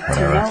 and love to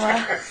Whatever.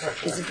 Noah,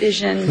 his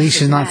vision. At least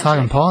she's not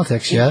talking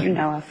politics yet. Thank you,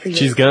 Noah, for your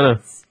She's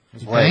gonna.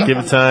 Wait. Give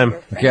it time.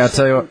 Okay, I'll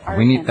tell you what.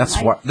 We need. That's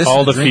what. This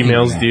All is the drinking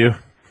females game. do.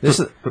 This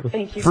is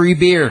Thank you. free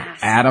beer.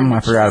 Adam, I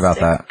forgot about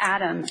that.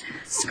 Adam,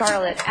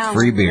 Scarlett, Alan,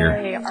 Free beer.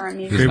 Murray, our He's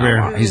music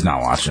not, he's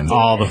not watching.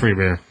 All the free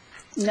beer.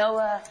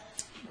 Noah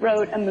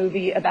wrote a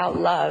movie about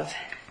love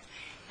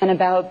and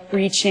about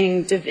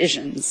breaching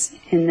divisions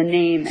in the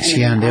name and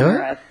She in gonna do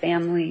honor it? of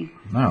family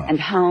No.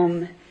 and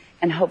home,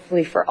 and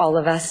hopefully for all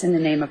of us in the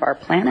name of our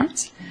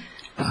planet.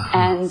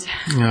 And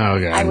Oh,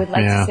 God. I would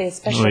like Yeah. to say a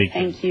special Like-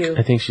 thank you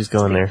I think she's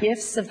going to the there.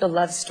 gifts of the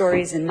love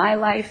stories in my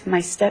life,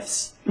 my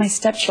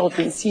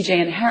stepchildren,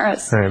 CJ and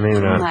Harris, All right, maybe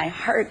not. my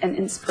heart and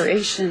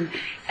inspiration,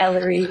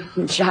 Ellery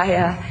and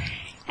Jaya.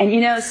 And you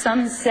know,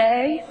 some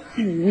say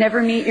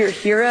never meet your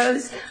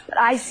heroes, but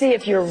I say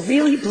if you're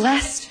really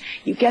blessed,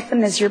 you get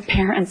them as your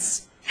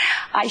parents.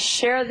 I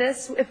share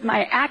this with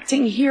my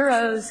acting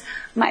heroes,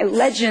 my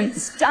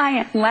legends,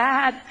 Diane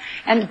Ladd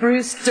and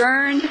Bruce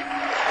Dern.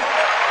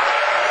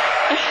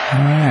 Oh,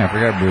 yeah, I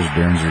forgot Bruce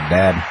Dern's your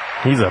dad.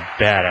 He's a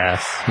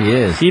badass. He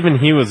is. Even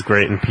he was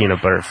great in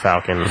Peanut Butter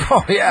Falcon.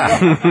 Oh,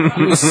 yeah.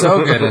 He was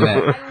so good in it.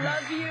 I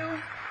love you.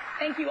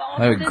 Thank you all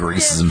for He this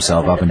greases gift.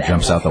 himself up and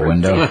jumps out the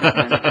window.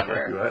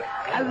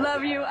 I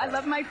love you. I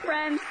love my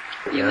friend.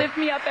 You lift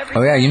me up every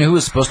Oh, yeah. You know who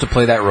was supposed to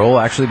play that role,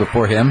 actually,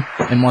 before him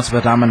in Once Upon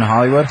a Time in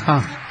Hollywood?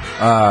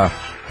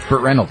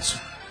 Burt Reynolds.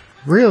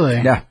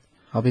 Really? Yeah.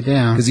 I'll be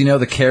damned. Because you know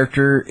the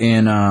character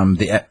in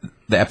the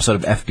episode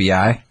of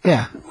FBI?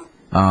 Yeah.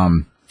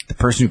 The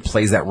person who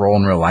plays that role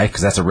in real life,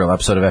 because that's a real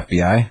episode of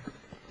FBI,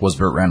 was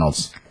Burt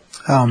Reynolds.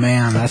 Oh,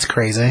 man, that's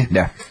crazy.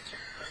 Yeah.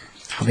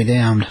 I'll be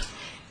damned.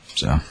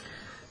 So.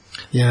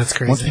 Yeah, that's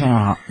crazy.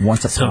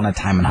 Once Upon a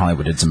Time in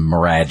Hollywood did some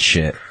rad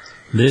shit.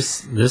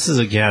 This is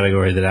a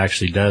category that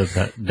actually does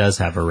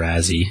have a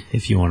Razzie,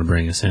 if you want to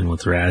bring us in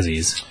with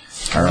Razzies.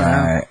 All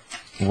right.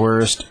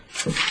 Worst.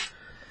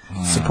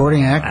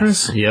 Supporting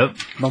actress? Yep.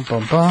 Bum,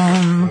 bum,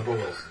 bum.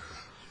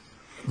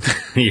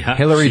 Yeah,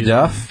 Hilary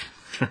Duff.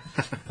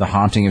 The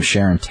Haunting of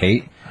Sharon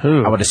Tate.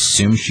 Who? I would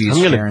assume she's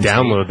I'm Sharon going to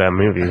download that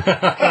movie.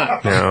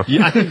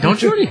 No.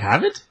 Don't you already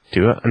have it?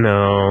 Do I?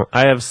 No.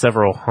 I have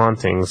several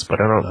hauntings, but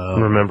I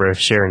don't remember a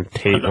Sharon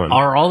Tate one.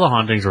 Are all the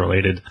hauntings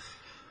related?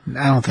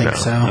 I don't think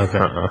so.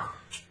 Okay.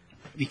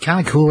 It'd be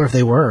kind of cooler if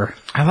they were.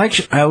 I like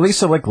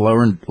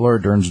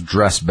Laura Dern's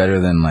dress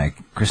better than like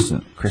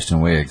Kristen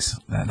Wiig's.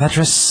 That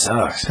dress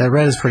sucks. That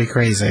red is pretty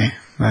crazy.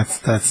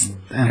 That's.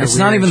 And It's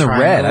not even the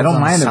red. I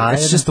don't mind it.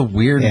 It's just the Yeah.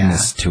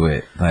 weirdness to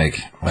it. Like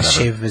The whatever.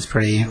 shape is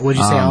pretty. What'd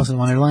you say, Alice in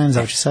Wonderland? Is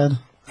that what you said?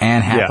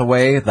 Anne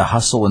Hathaway, The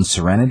Hustle and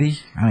Serenity.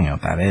 I don't even know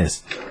what that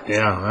is.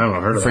 Yeah, I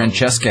haven't heard of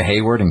Francesca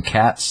Hayward and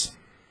Cats.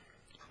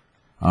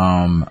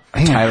 Man,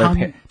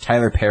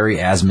 Tyler Perry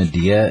as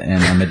Medea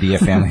in a Medea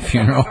Family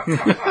Funeral.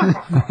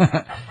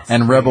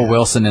 And Rebel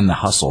Wilson in The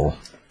Hustle.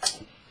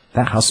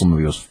 That Hustle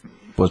movie was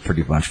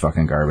pretty much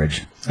fucking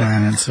garbage.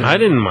 I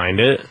didn't mind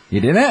it. You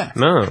didn't?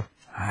 No.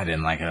 I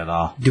didn't like it at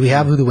all. Do we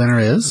have who the winner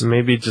is?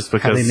 Maybe just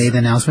because... Have they made the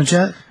announcement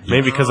yet?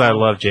 Maybe because I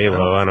love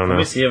J-Lo. I don't know. Let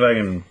me see if I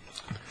can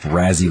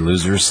Razzie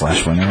losers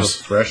 / winners.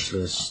 refresh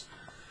this.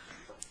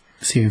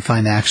 So you can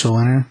find the actual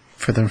winner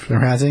for the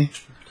Razzie?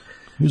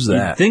 Who's You'd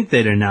that? think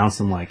they'd announce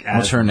them like...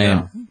 What's her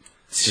name?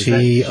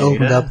 She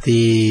opened up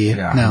the...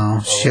 Yeah. No,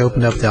 she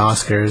opened up the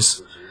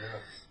Oscars.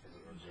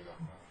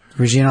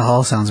 Regina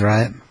Hall sounds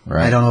right.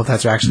 Right. I don't know if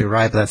that's actually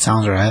right, but that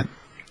sounds right.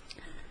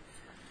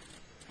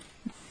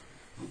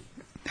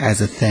 As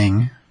a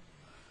thing.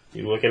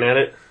 You looking at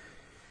it?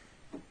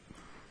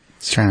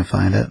 Just trying to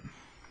find it.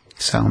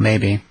 So,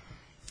 maybe.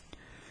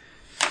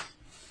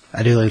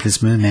 I do like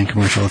this Moon Man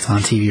commercial. It's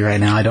on TV right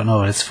now. I don't know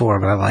what it's for,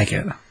 but I like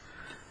it.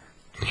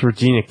 It's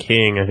Regina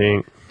King, I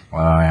think. Oh,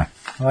 yeah.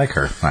 I like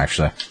her,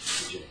 actually.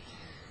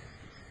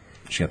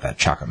 She got that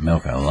chocolate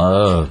milk I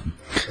love.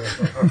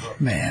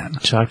 Man.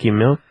 Chalky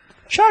milk?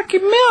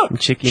 Chocolate milk!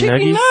 Chicken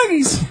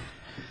nuggies?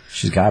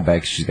 She's got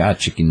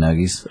chicken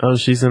nuggies. Oh,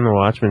 she's in the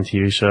Watchmen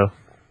TV show.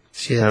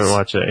 She I is. haven't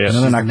watched it yet.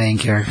 She's the main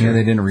character. Yeah,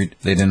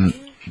 they're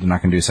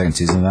not gonna do a second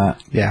season of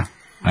that? Yeah.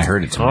 I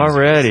heard it too.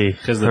 Already.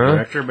 Because the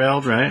director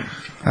bailed, right?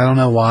 I don't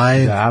know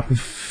why. The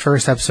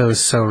first episode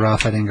is so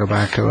rough, I didn't go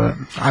back to it.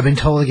 I've been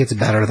told it gets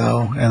better,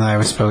 though, and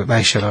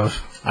I should have.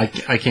 I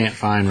can't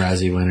find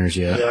Razzie winners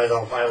yet. Yeah, I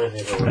don't find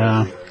anything.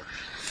 Yeah.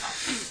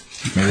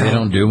 Maybe they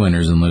don't do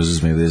winners and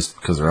losers. Maybe it's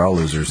because they're all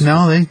losers.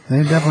 No, they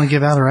definitely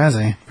give out a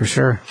Razzie, for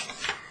sure.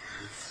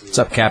 What's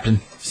up,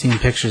 Captain? Seen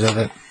pictures of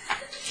it.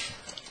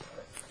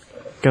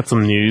 Got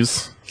some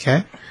news.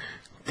 Okay.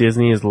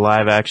 Disney's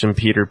live-action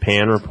Peter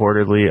Pan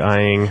reportedly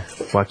eyeing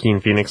Joaquin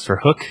Phoenix for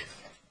Hook.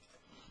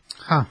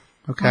 Huh.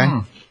 Okay.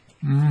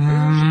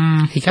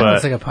 He kind of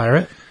looks like a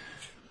pirate.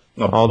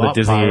 All the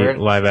Disney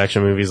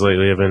live-action movies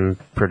lately have been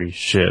pretty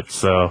shit,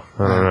 so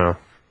I don't know.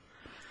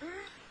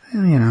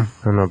 You know.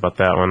 I don't know about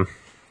that one.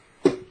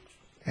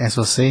 Guess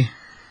we'll see.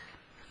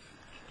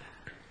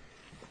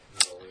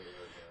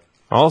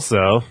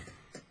 Also,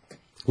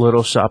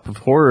 Little Shop of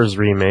Horrors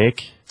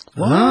remake.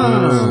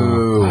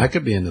 Whoa. I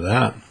could be into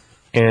that.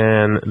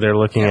 And they're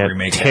looking at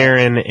remake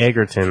Taron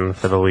Egerton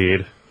for the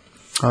lead,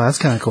 Oh, that's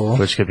kind of cool.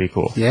 which could be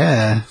cool.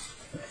 Yeah.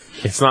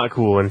 It's not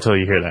cool until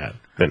you hear that.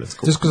 Then it's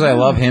cool. Just because I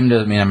love him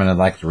doesn't mean I'm gonna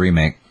like the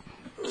remake.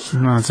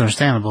 No, it's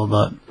understandable,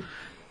 but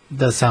it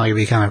does sound like it'd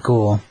be kind of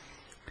cool.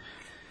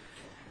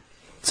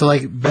 So,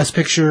 like, Best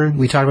Picture,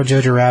 we talked about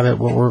Jojo Rabbit.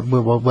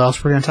 What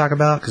else we're going to talk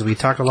about? Because we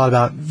talked a lot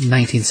about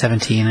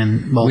 1917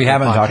 and multiple We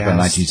haven't talked about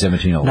podcasts.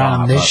 1917 a lot. Not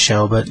on this but-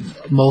 show, but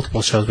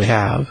multiple shows we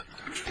have.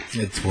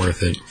 It's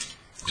worth it.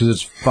 Because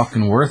it's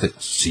fucking worth it,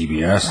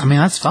 CBS. I mean,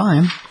 that's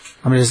fine.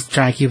 I'm just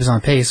trying to keep us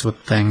on pace with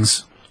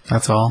things.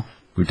 That's all.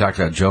 We talked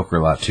about Joker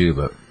a lot too,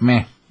 but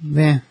meh.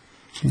 Yeah.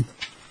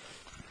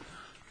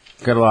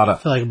 Got a lot I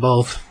of... feel like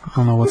both. I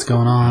don't know what's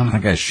going on.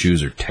 That guy's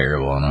shoes are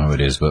terrible. I don't know who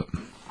it is, but...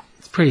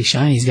 It's pretty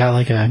shiny. He's got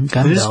like a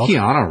gun Who's belt.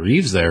 Keanu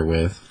Reeves there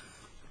with?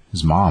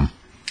 His mom.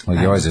 Like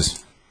he always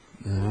is.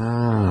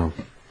 Oh.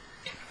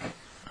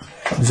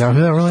 Is that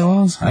who that really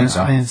was? I think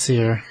so. I didn't see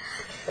her.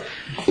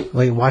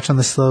 Wait, watch on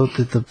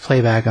the the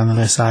playback on the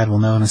other side. We'll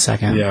know in a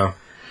second. Yeah.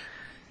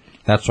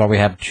 That's why we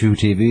have two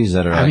TVs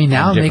that are I mean,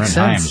 now it different makes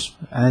sense.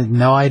 times. I had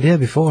no idea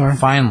before.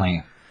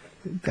 Finally.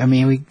 I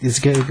mean, it's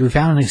good. We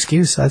found an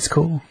excuse. That's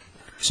cool.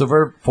 So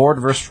Ford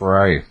versus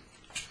Ferrari.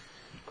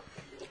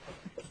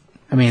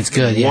 I mean, it's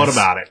good. What yes.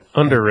 about it?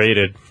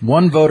 Underrated.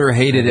 One voter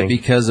hated it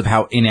because of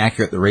how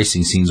inaccurate the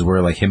racing scenes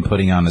were, like him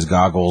putting on his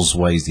goggles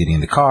while he's getting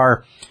in the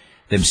car,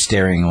 them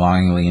staring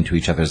longingly into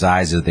each other's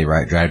eyes as they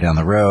drive down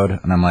the road.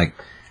 And I'm like,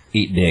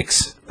 eat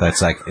dicks.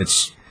 That's like,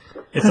 it's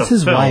That's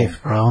his film.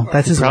 wife, bro.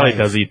 That's his Probably wife.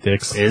 does eat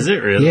dicks. Is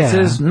it really? Yeah. It's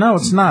his, no,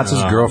 it's not. It's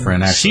his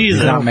girlfriend, actually. She's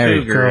He's a not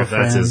married. cougar if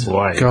that's his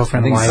wife.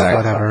 Girlfriend, I think wife, so.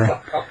 whatever.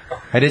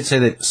 I did say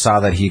that saw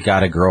that he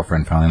got a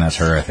girlfriend finally. That's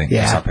her, I think.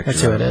 I saw Yeah,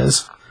 pictures that's who of it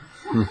is.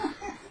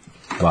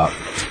 But,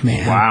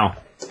 Man. Wow.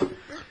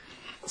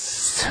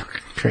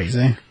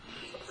 Crazy.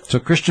 so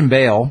Christian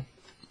Bale,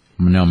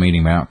 no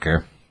meeting, but I don't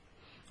care.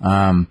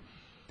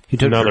 He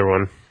took Another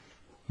one.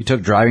 He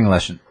took driving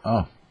lesson.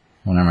 Oh,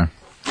 whatever.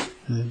 I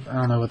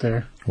don't know what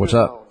they're... What's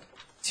up?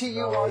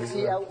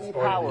 TURTLE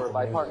Power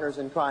by Partners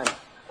in Crime.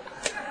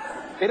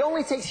 It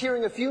only takes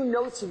hearing a few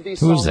notes of these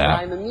Who's songs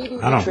that? and I'm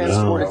immediately I don't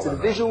transported know. to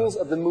the visuals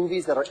of the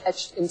movies that are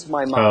etched into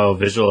my mind. Oh,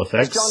 visual As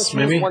John effects,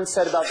 Smith maybe? once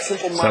said about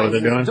Simple Is that what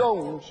Minds, they're doing?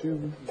 don't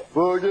you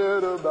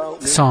forget about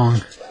me. Song.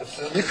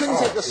 You couldn't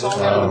take the song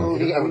out of the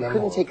movie, and you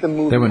couldn't take the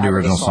movie They wouldn't do out of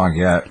original the song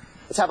yet.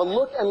 Let's have a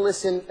look and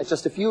listen at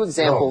just a few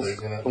examples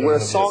of where a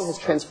song has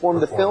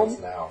transformed the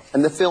film,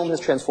 and the film has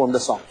transformed the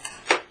song.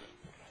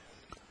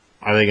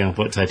 Are they going to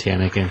put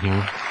Titanic in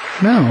here?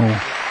 No.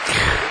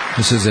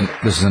 This isn't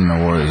an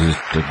award. This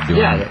is just doing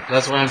Yeah,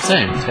 that's what I'm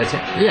saying.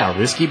 Yeah,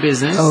 risky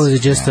business. Oh, is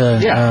it just a...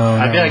 Yeah, Oh,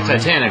 I feel like never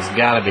mind. Titanic's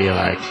got to be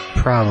like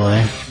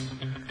Probably.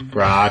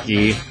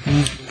 Rocky.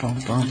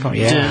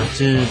 Yeah.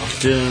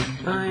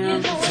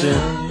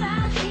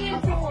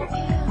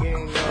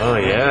 Oh,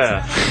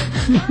 yeah.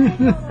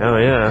 Oh,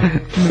 yeah.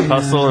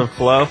 Hustle and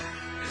Flow.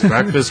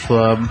 Breakfast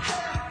Club.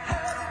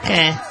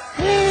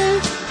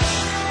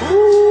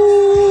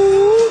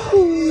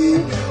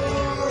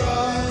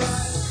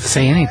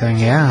 Say anything,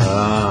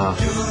 yeah.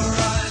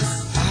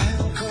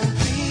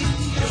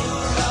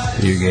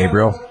 You,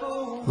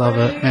 Gabriel. Love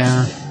it,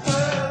 yeah.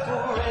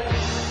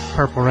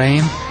 Purple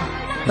Rain.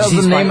 That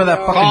was the name of that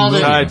fucking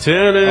movie.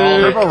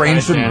 Titanic. Purple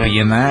Rain shouldn't be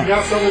in that.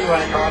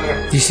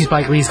 Did you see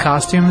Spike Lee's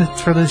costume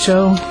for the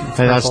show?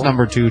 Hey, that's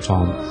number 2,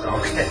 Tom.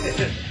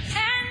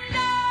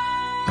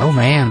 Oh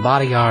man,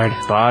 Bodyguard.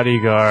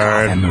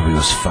 Bodyguard. That movie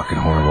was fucking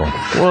horrible.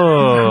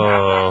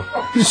 Whoa.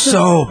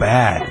 So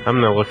bad. I'm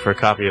going to look for a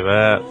copy of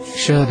that.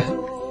 Should.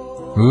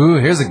 Ooh,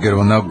 here's a good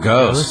one though.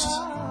 Ghost.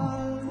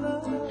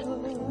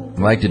 I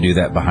like to do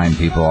that behind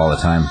people all the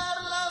time.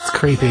 It's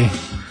creepy.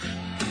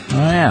 Oh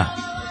yeah.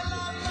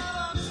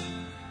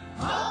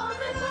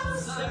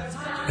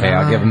 Okay,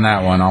 I'll give him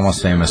that one.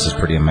 Almost Famous is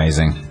pretty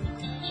amazing.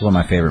 It's one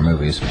of my favorite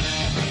movies.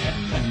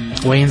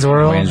 Wayne's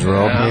World. Wayne's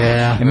World.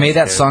 Yeah. It made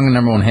that song the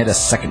number one hit a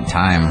second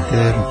time.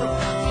 Good.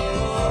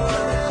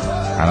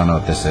 I don't know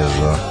what this is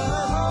though.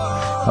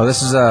 Oh,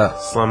 this is a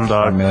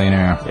Slumdog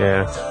Millionaire.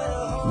 Yeah.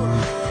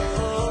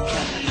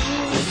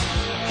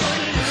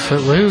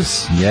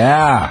 Footloose.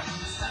 Yeah.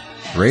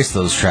 Race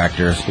those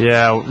tractors.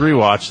 Yeah,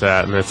 rewatch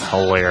that, and it's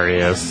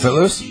hilarious.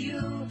 Footloose?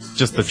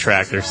 Just the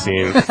tractor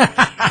scene.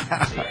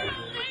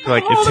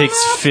 Like, it takes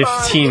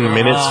 15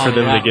 minutes for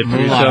them to get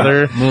to each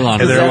other,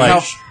 and they're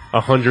like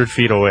 100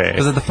 feet away.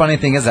 Because the funny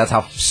thing is, that's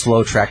how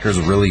slow tractors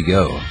really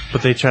go.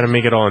 But they try to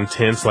make it all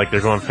intense, like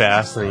they're going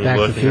fast, and you Back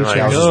to look the and you're like,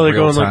 Future. oh, they're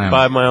Real going time. like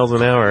 5 miles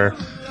an hour.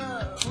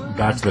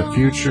 Back to the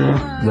Future.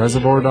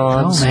 Reservoir Oh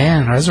Dogs.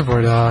 man,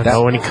 Reservoir Dogs.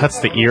 Oh, when he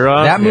cuts the ear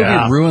off? That movie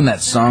Yeah. ruined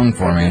that song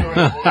for me.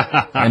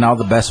 In all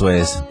the best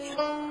ways.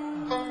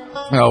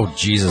 Oh,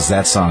 Jesus,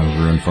 that song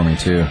ruined for me,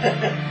 too.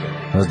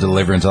 That was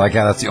Deliverance. I like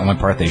how that's the only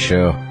part they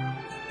show.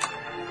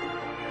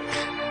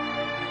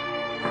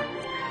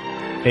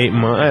 8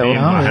 Mile. Oh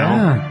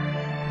yeah.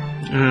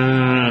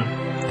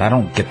 I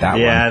don't get that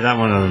Yeah, one. that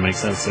one doesn't make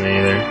sense to me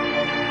either.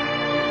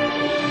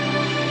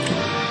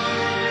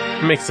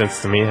 It makes sense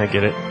to me, I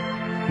get it.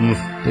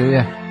 Do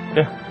ya?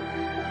 Yeah.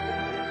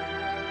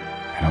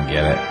 I don't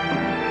get it.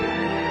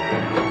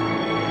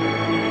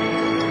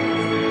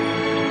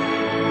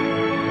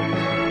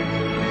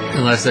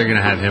 Unless they're going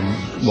to have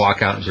him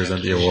walk out and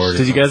present the award.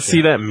 Did you guys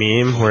see that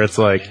meme where it's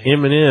like,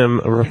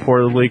 Eminem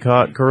reportedly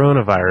caught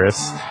coronavirus?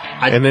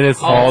 And then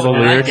it's all the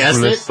lyrics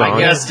from this song. I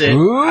guessed it.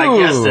 Ooh, I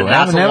guessed it.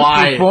 That's Eminem's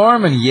why.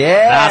 performing,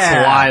 yeah.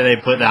 That's why they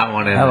put that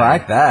one in. I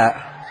like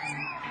that.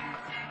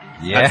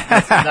 Yeah.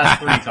 That's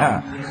 3,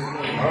 Tom.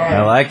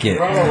 I like it.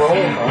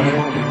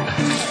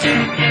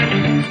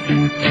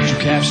 Did you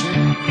capture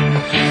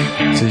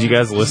it? Did you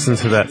guys listen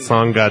to that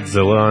song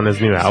Godzilla on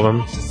his new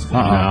album?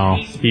 No.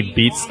 He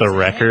beats the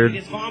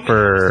record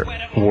for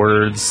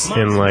words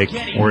in like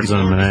Words in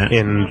a minute.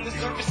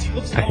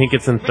 I think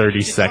it's in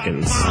 30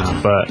 seconds,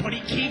 but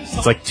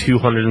it's like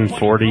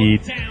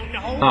 240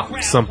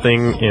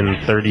 something in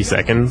 30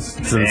 seconds.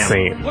 It's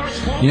insane.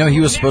 You know, he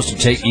was supposed to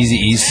take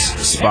Eazy-E's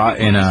spot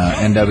in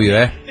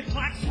NWA.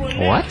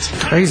 What?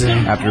 Crazy.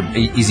 After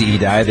Eazy-E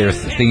died, they were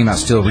thinking about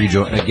still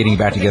getting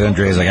back together, and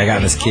Dre's like, I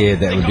got this kid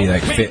that would be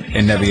like fit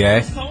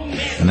NWA.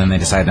 and then they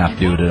decided not to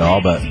do it at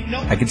all. But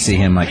I could see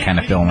him like kind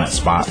of filling that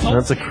spot.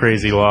 That's a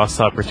crazy lost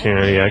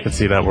opportunity. I could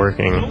see that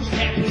working.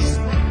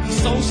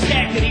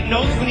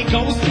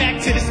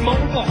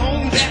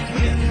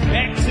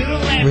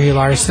 Brie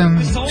Larson.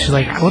 She's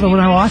like, what am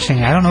I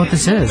watching? I don't know what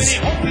this is.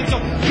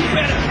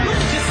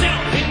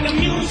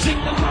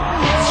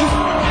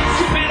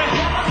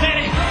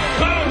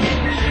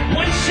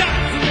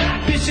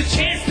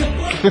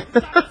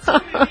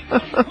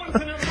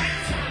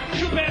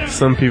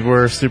 Some people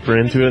are super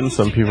into it, and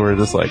some people are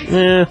just like,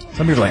 eh.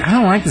 Some people are like, I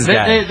don't like this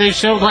guy. They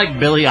showed like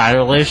Billie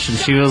Eilish, and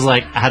she was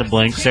like, had a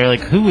blank stare,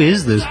 like, who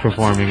is this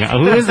performing?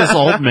 Who is this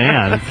old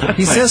man?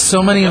 He says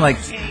so many like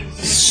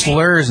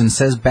slurs and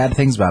says bad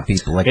things about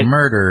people, like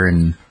murder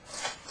and.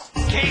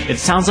 It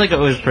sounds like it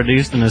was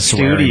produced in a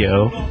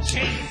studio.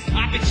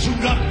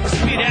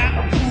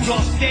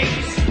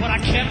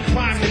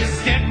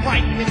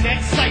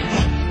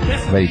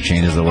 But he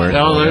changes the word.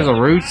 Oh, there's a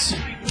Roots.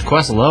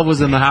 Questlove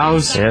was in the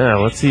house. Yeah,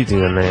 what's he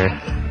doing there?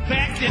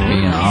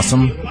 Being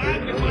awesome.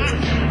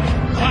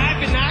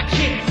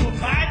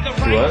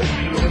 What?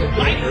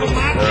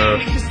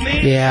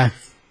 Yeah.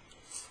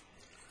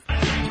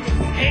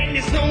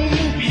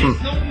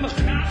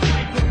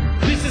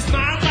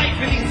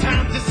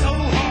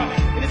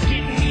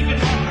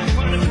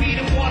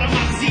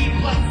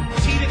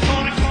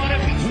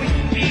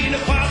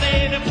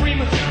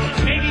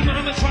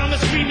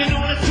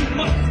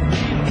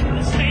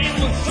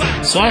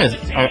 So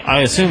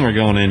I assume we're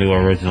going into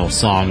original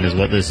song is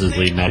what this is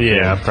leading up to.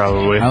 Yeah,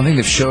 probably. I don't think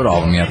they've showed all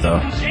of them yet, though.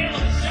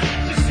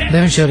 They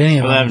haven't showed any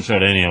of They them. haven't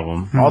showed any of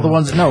them. All the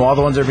ones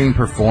are being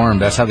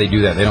performed. That's how they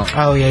do that. They don't.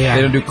 Oh yeah.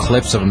 They don't do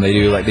clips of them. They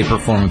do they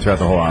perform them throughout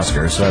the whole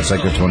Oscar. So that's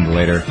like which one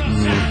later.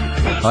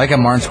 I like how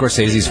Martin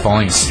Scorsese's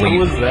falling asleep. Who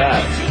was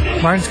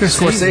that? Martin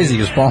Scorsese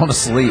was falling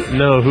asleep.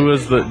 No, who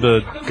was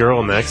the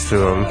girl next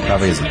to him?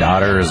 Probably his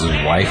daughter or his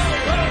wife.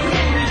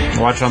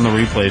 Watch on the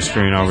replay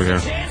screen over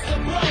here.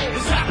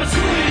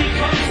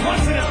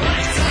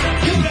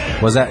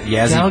 Was that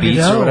Yazzie Gal Beats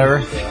Gadot. or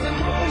whatever?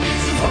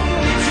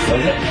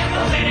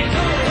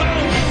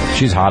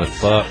 She's hot as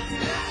fuck.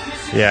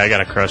 Yeah, I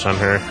got a crush on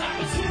her.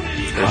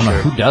 I don't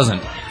know who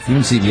doesn't.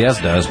 Even CBS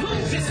does.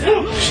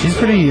 She's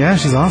pretty. Yeah,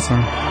 she's awesome.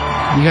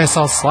 You guys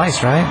saw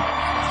Slice, right?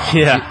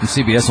 Yeah. And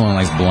CBS only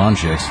likes blonde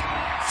chicks.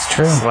 It's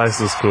true. Slice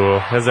was cool.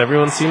 Has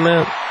everyone seen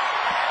that?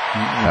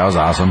 That was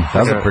awesome.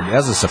 That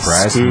was a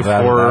surprise. Spoof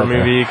horror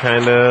movie,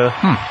 kind of.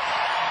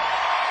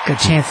 Good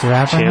Chance the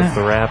Rapper. Chance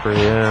the Rapper,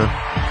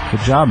 yeah.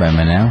 Good job,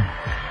 Eminem.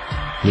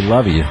 We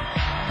love you.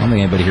 I don't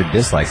think anybody here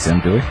dislikes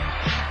him, do we?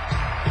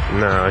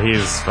 No,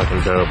 he's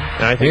fucking dope.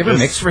 Have you ever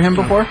mixed for him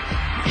before?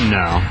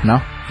 No.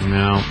 No?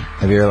 No.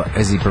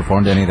 Has he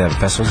performed any of the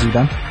festivals you've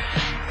done?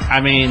 I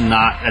mean,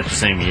 not at the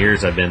same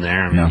years I've been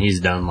there. I mean,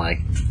 he's done like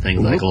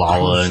things like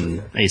Lala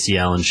and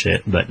ACL and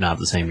shit, but not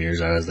the same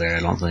years I was there, I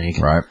don't think.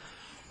 Right.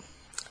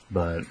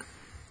 But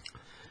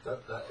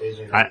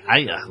I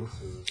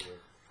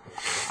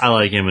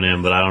like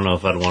Eminem, but I don't know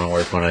if I'd want to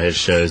work one of his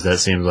shows. That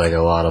seems like a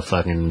lot of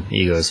fucking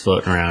egos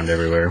floating around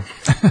everywhere.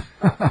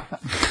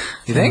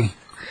 You think?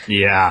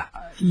 Yeah.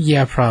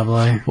 Yeah,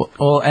 probably.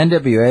 Well,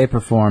 NWA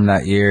performed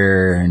that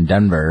year in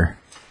Denver.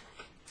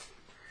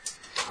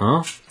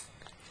 Huh?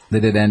 They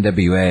did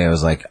NWA. It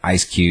was like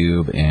Ice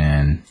Cube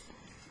and...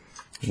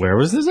 Where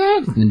was this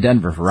at? In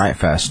Denver for Riot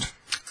Fest.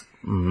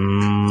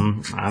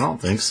 I don't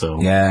think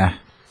so. Yeah.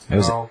 It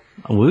was...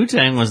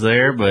 Wu-Tang was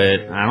there,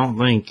 but I don't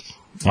think...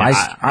 Well,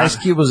 Ice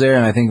Cube was there,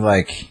 and I think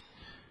like...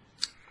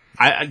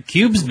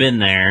 Cube's been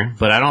there,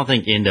 but I don't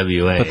think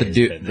NWA. But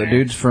the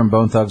dudes from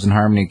Bone Thugs and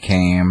Harmony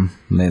came.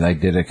 And they like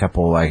did a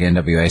couple like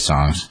NWA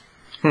songs.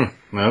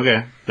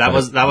 Okay, that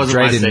was on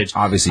my stage.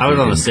 Obviously, I was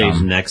on the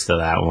stage next to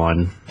that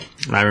one.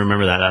 I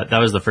remember that. That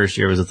was the first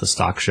year. It was at the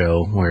stock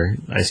show where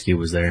Ice Cube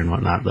was there and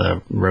whatnot,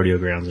 the rodeo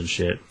grounds and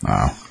shit.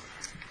 Oh,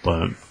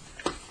 but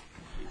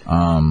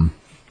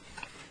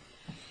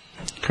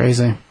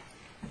crazy.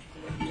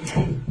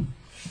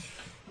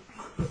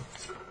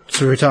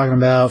 So we were talking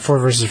about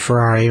Ford versus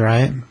Ferrari,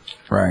 right?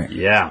 Right.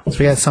 Yeah. So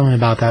we got something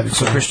about that.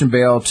 So Christian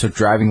Bale took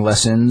driving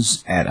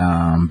lessons at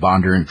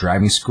Bondurant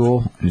Driving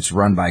School, and it's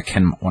run by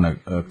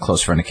a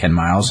close friend of Ken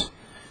Miles.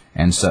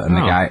 And so,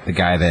 the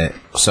guy that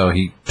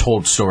he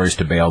told stories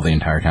to Bale the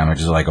entire time, which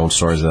is like old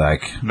stories of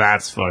like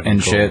that's fucking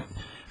and cool. shit.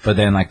 But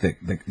then like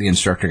the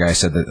instructor guy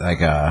said that like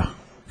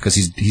because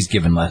he's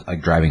given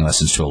like driving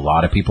lessons to a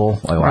lot of people,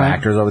 like a lot of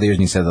actors over the years,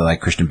 and he said that like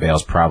Christian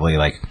Bale's probably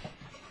like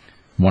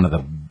one of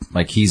the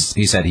he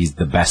said he's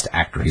the best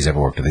actor he's ever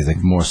worked with. He's like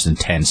the most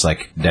intense,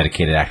 like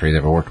dedicated actor he's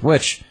ever worked,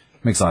 which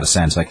makes a lot of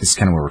sense. Like this is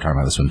kind of what we're talking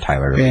about this one,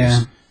 Tyler.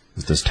 Yeah.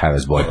 It's just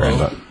Tyler's boyfriend,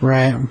 but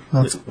right.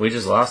 That's we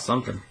just lost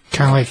something.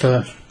 Kind of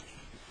like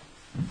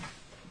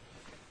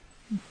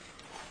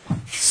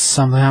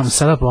something happened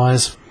setup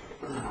wise.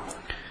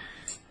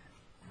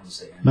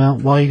 Well,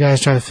 while you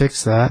guys try to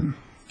fix that,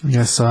 I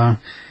guess I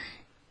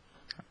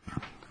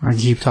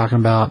keep talking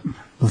about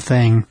the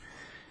thing.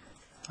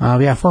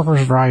 Yeah, Ford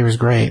vs. Ferrari was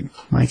great.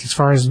 Like, as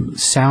far as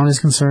sound is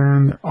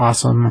concerned,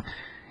 awesome.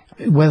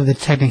 whether the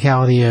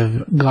technicality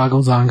of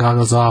goggles on,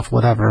 goggles off,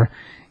 whatever,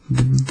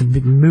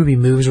 the movie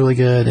moves really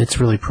good. It's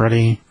really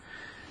pretty.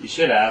 You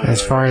should have.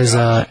 As far as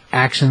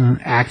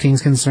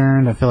acting's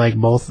concerned, I feel like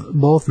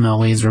both male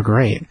leads were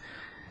great.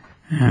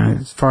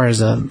 As far as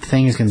the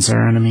thing is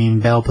concerned, I mean,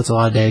 Belle puts a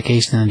lot of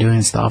dedication into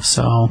doing stuff,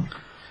 so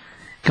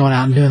going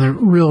out and doing the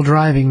real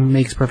driving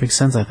makes perfect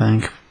sense, I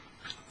think.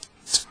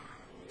 As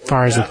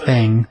far as the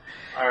thing.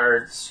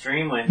 Our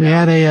stream went We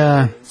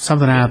had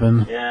something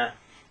happen. Yeah.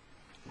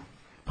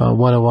 But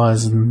what it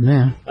was,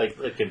 yeah. Like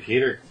the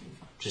computer,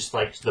 just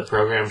like the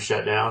program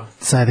shut down.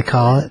 Decided to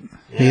call it.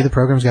 Maybe the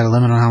program's got a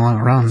limit on how long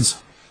it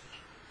runs.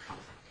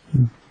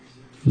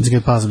 It's a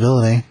good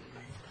possibility.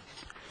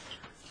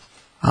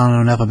 I don't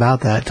know enough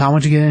about that. Tom, why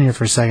don't you get in here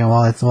for a second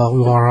while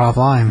we are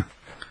offline?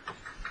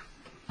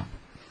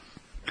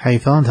 How you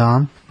feeling,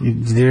 Tom? You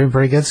doing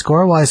pretty good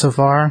score-wise so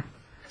far.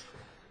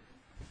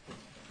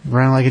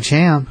 Running like a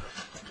champ.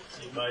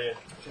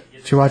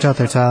 Should you watch out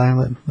there,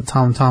 Tyler? Let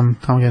Tom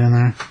get in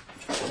there.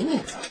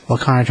 While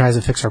Connor tries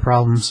to fix our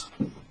problems.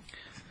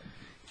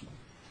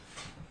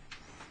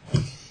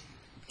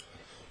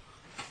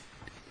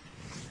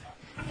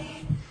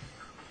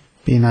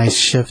 Be a nice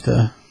shift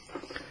to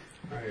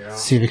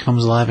see if it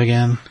comes alive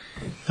again.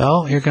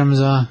 Oh, here comes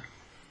what's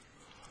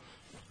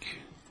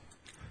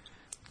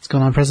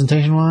going on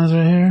presentation-wise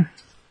right here?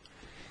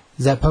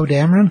 Is that Poe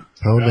Dameron?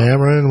 Poe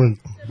Dameron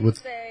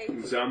with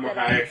Salma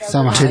Hayek.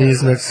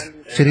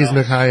 Chitties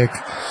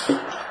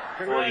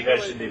McHayek. Well, you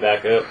guys should be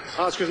back up.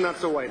 Oscar's not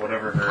so white.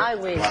 Whatever her. I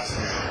win.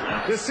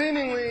 The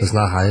seemingly It's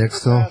not Hayek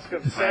still? task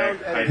of sound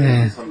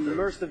editing to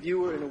immerse the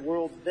viewer in a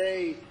world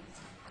they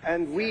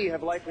and we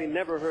have likely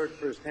never heard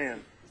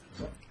firsthand.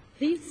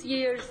 This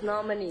year's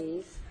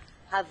nominees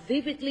have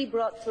vividly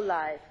brought to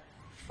life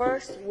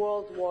First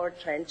World War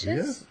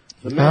trenches,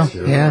 The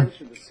massive in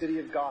the city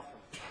of Gotham,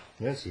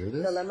 Yes, here it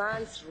the Le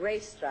Mans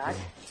racetrack,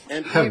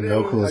 and I have even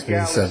no clue what's a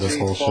being said this galaxy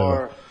whole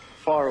far, show.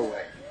 far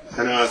away.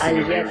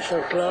 and yet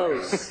so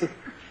close.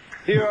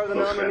 Here are the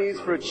nominees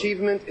for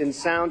achievement in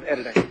sound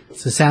editing.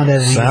 So sound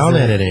editing Sound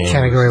is the editing.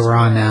 category we're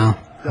on now.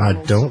 I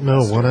don't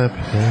know what I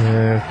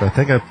picked. I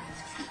think I...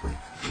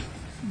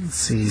 Let's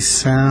see,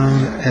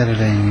 sound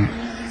editing.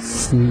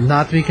 It's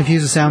not to be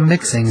confused with sound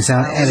mixing,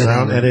 sound editing.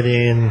 Sound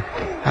editing.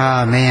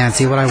 Ah, man,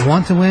 see what I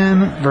want to win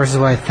versus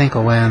what I think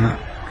will win.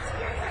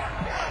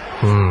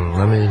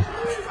 Let me I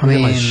get my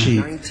mean, sheet.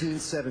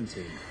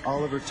 1917,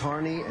 Oliver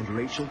Tarney and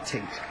Rachel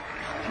Tate.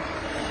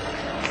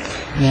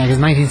 yeah, because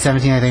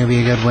 1917 I think would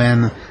be a good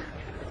win.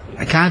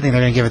 I kind of think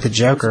they're going to give it to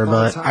Joker,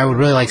 but I would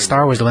really like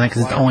Star Wars to win it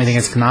because it's the only thing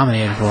it's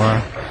nominated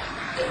for.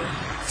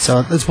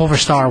 So let's pull for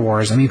Star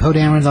Wars. I mean, Poe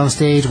Dameron's on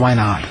stage, why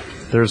not?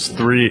 There's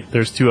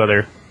two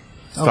other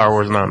Star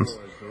Wars noms.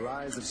 The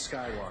Rise of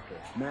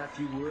Skywalker,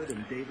 Matthew Wood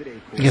and David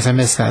Akel. I guess I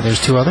missed that.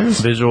 There's two others?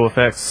 Visual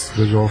effects.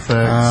 Visual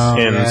effects. Oh,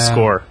 and yeah.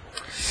 score.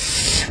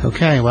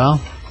 Okay,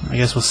 well, I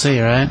guess we'll see,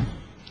 right?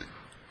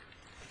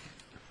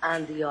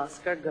 And the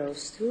Oscar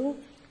goes to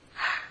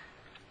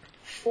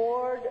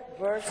Ford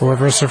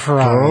versus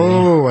Ferrari.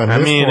 Oh, and I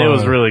this mean, one. it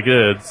was really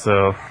good,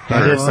 so I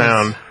for did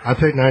sound. I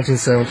picked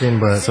 1917,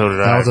 but So did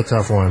that I. was a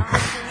tough one.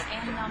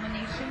 And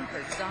nomination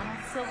for Donald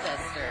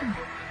Sylvester.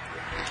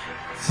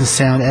 This is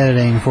sound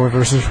editing, Ford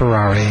versus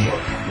Ferrari.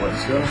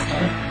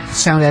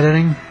 Sound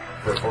editing?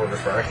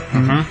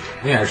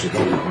 Mm-hmm. Yeah, actually,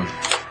 go for one.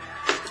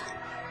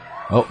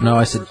 Oh, no,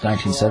 I said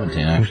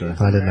 1917, actually.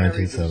 I did Sound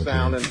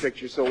 1917. and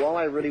picture. So while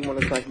I really want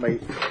to thank my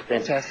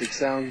fantastic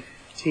sound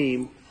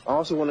team, I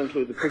also want to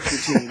include the picture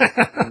team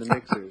and the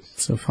mixers.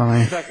 So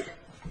funny. In fact,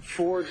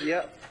 Ford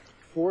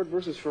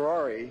versus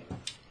Ferrari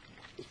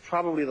is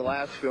probably the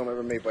last film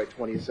ever made by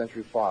 20th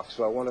Century Fox.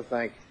 So I want to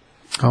thank.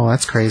 Oh,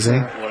 that's crazy.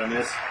 What I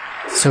missed?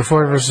 So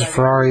Ford versus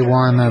Ferrari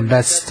won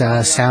best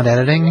sound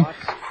editing,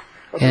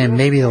 and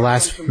maybe the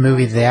last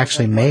movie they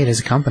actually made as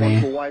a company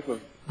Wife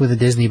of with a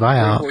Disney 24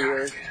 buyout.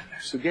 years,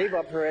 who gave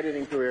up her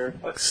editing career.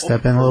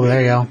 Step in a little bit.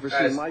 There you go.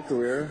 Pursuing my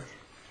career.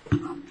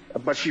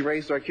 But she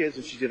raised our kids,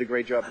 and she did a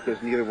great job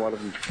because neither one of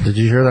them. Did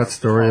you hear that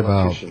story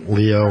about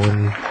Leo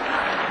and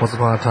Once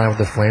Upon a Time with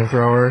the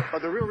flamethrower?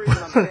 But the real reason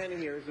I'm standing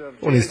here is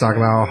When he's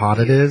talking about how hot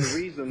it is,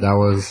 that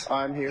was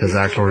his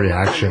actual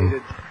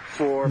reaction.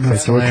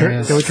 That's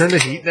hilarious. Can we turn the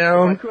heat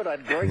down?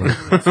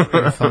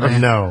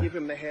 No. Give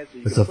him the heads.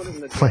 It's a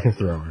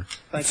flamethrower.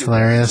 It's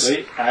hilarious.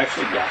 I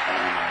actually got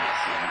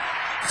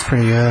that It's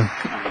pretty good.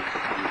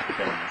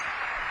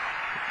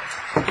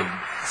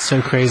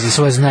 So crazy.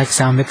 So what's next?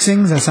 Sound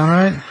mixing? Does that sound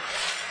right?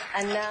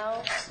 And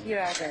now, here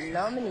are the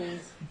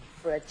nominees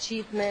for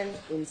achievement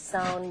in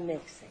sound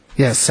mixing.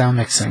 Yes, sound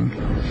mixing.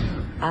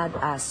 Ad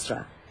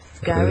Astra,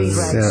 Gary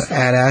So Wright,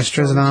 Ad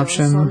Astra's an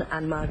option. Johnson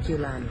and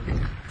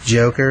Marculani.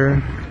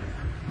 Joker.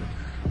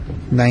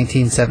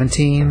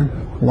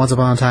 1917. Once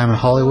Upon a Time in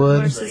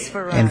Hollywood.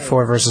 And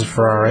Ford versus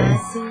Ferrari.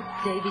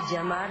 David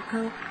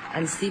Gianmarco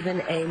and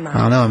Stephen A.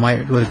 I don't know.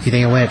 Do you think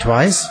it'll win it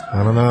twice?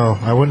 I don't know.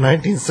 I went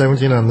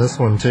 1917 on this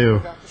one,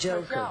 too.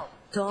 Joker,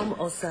 Tom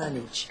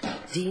Osanich,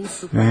 Dean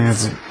Man,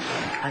 Supansky,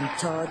 and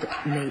Todd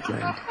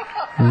Maitland.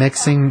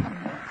 Mixing.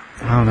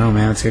 I don't know,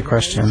 man. It's a good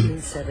question.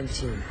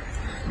 1917.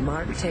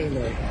 Mark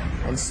Taylor,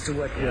 and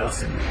Stuart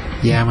Wilson.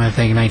 Yeah, I'm gonna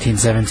think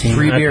 1917.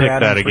 Free beer, I picked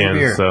Adam. that Free again,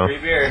 beer. so. Free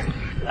beer.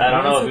 I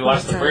don't know if you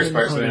watched the first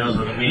part, so he knows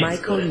what it means.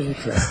 Michael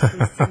Nicholas,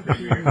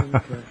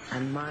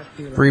 and Mark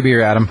Taylor. Free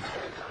beer, Adam.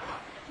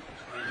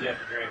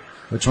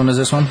 Which one is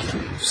this one?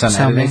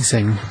 Sound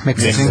mixing.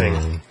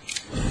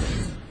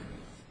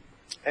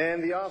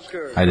 And the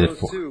Oscar I did goes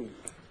four. to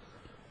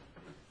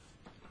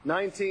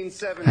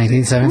 1917.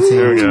 1917.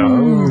 There we go.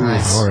 Ooh,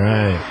 nice. All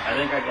right. I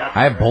think I got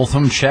I have both of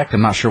them checked.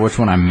 I'm not sure which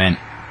one I meant.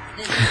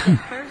 I'm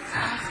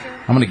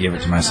gonna give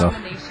it to myself.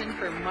 Nomination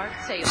for Mark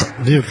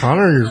Taylor. Dude,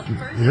 Connor,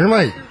 you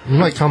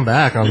might come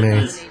back on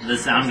me. the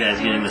sound guy's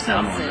getting the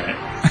sound one right.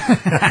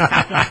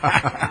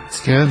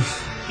 It's good.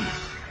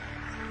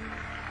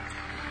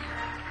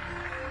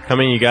 How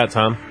many you got,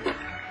 Tom?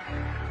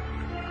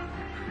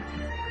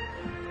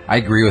 I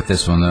agree with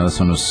this one though. This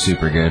one was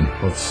super good.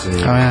 Let's see. Oh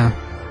yeah.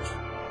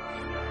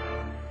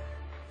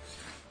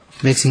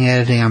 Mixing,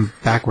 editing, I'm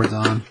backwards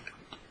on.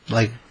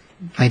 Like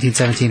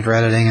 1917 for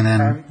editing, and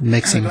then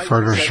mixing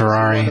Ford versus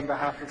Ferrari.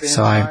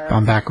 So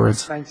I'm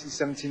backwards.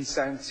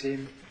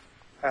 1917,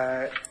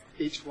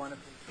 each one of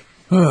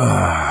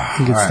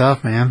them. Good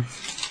stuff, man.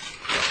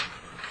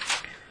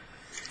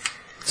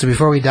 So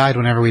before we died,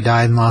 whenever we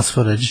died in lost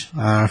footage,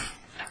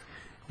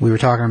 we were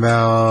talking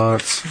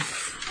about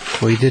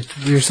we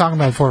were talking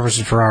about Ford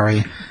versus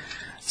Ferrari.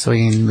 So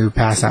we can move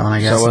past that one, I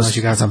guess. So Unless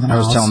you got something I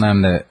else. was telling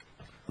them that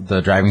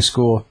the driving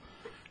school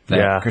that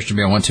Yeah. Christian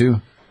Bale went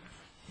to,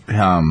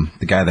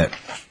 the guy that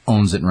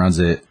owns it and runs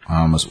it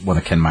was one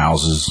of Ken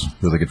Miles'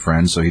 really good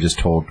friends. So he just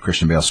told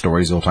Christian Bale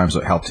stories the whole time, so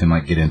it helped him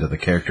like get into the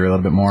character a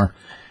little bit more.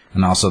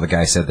 And also the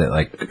guy said that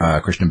like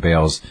Christian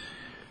Bale's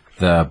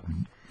the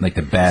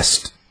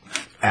best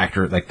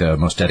actor, like the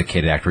most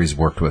dedicated actor he's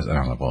worked with. I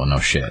don't know, well, no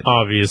shit.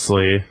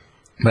 Obviously.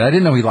 But I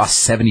didn't know he lost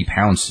 70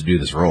 pounds to do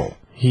this role.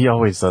 He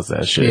always does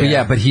that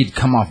shit. But he'd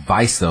come off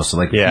Vice though, so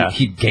like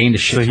he gained a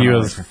shit. So ton he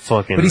of was weight.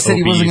 fucking. But he said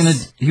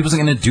obese. he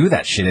wasn't gonna do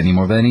that shit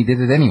anymore. But then he did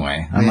it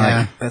anyway. I'm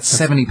like, that's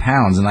 70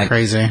 pounds, and like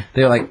crazy.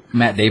 They're like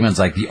Matt Damon's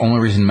like the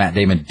only reason Matt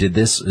Damon did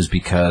this is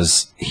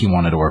because he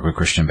wanted to work with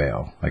Christian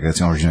Bale. Like that's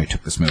the only reason he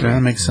took this movie. Yeah,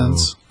 that makes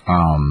sense.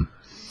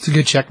 It's a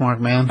good check mark,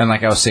 man. And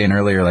like I was saying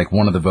earlier, like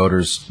one of the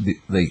voters,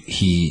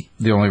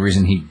 the only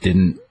reason he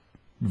didn't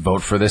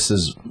vote for this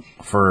is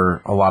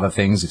for a lot of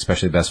things,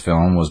 especially best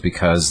film, was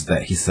because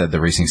that he said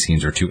the racing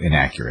scenes are too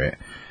inaccurate.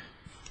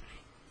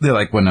 They're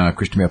like when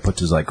Christian Bale puts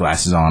his like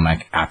glasses on,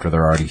 like after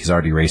he's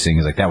already racing,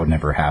 he's like that would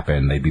never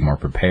happen. They'd be more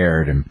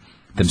prepared, and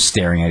them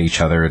staring at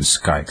each other and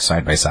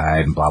side by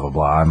side and blah blah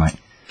blah. I'm like,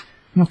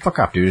 no, fuck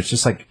off, dude. It's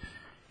just like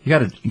you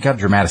gotta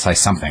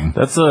dramatize something.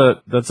 That's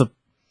a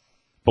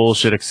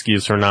bullshit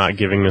excuse for not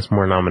giving this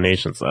more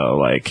nominations, though.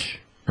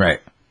 Like, right?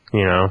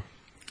 You know,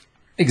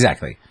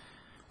 exactly.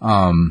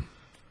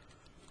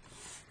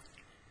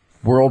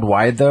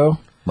 Worldwide, though,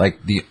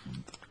 like the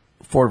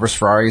Ford vs.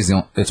 Ferrari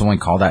it's only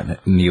called that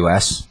in the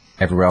U.S.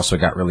 Everywhere else it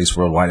got released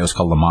worldwide, it was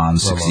called Le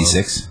Mans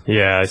 66.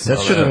 Yeah, that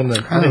should have been.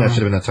 I think that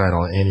should have been the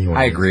title anyway.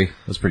 I agree.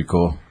 That's pretty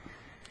cool.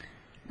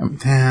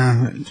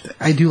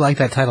 I do like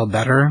that title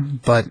better,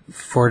 but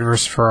Ford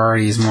vs.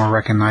 Ferrari is more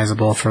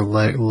recognizable for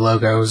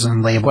logos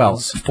and labels.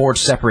 Well, Ford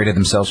separated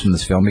themselves from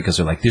this film because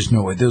they're like, there's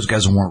no way, those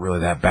guys weren't really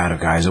that bad of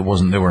guys. They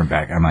weren't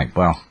bad. I'm like,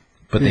 well,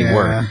 but they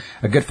were.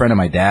 A good friend of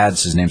my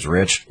dad's, his name's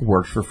Rich,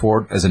 worked for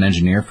Ford as an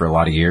engineer for a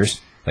lot of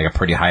years, like a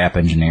pretty high up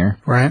engineer.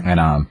 Right.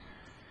 And,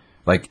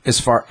 like as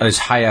far as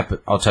high up,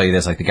 I'll tell you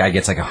this, like the guy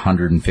gets like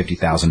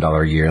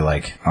 $150,000 a year,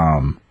 like,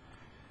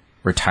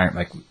 retirement,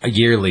 like a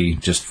yearly,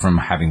 just from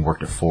having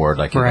worked at Ford,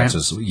 like that's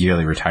his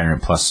yearly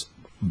retirement plus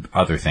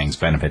other things,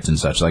 benefits and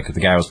such. Like the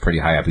guy was pretty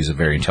high up. He's a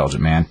very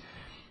intelligent man.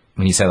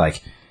 And he said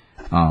like,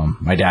 I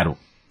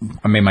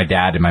made my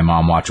dad and my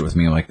mom watch it with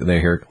me. Like they're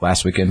here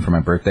last weekend for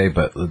my birthday,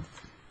 but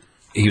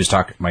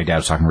my dad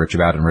was talking to Rich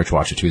about it, and Rich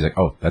watched it too. He's like,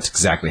 oh, that's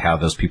exactly how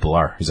those people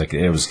are. He's like,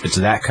 it's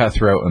that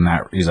cutthroat, and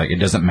that, he's like, it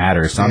doesn't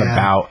matter. It's not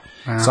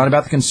it's not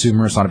about the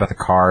consumer. It's not about the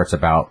car. It's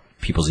about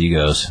people's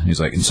egos. He's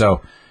like, and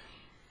so,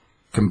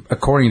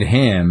 according to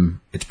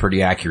him, it's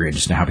pretty accurate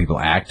just in how people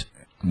act.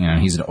 You know,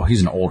 he's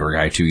an older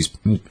guy too. He's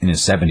in his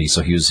 70s,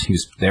 so he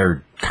was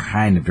there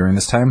kind of during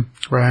this time.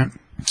 Right.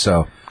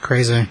 So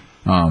crazy.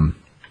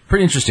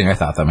 Pretty interesting. I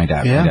thought that my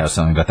dad was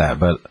telling me about that,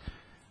 but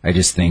I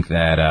just think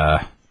that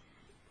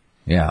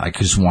I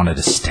just wanted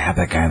to stab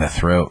that guy in the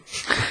throat.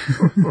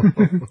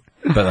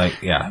 But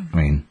like, yeah, I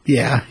mean,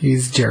 yeah,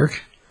 he's a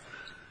jerk.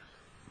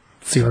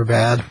 Super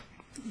bad.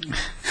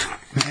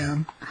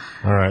 Man.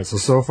 All right,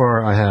 so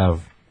far I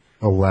have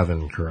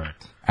 11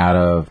 correct. Out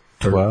of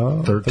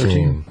 12?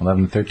 13.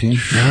 11 to 13?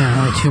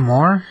 Yeah, only 2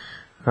 more?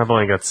 I've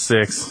only got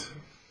 6.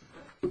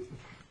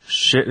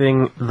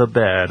 Shitting the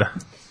bed.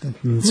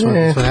 That's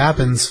what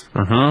happens.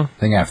 I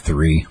think I have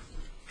 3.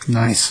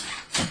 Nice.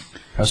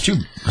 I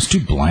was too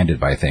blinded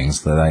by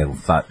things that I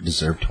thought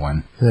deserved to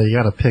win. Yeah, you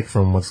got to pick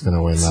from what's going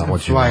to win, not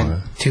what you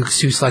want. Two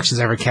selections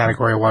every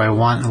category, what I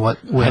want and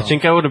what will. I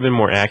think I would have been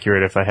more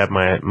accurate if I had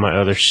my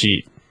other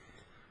sheet.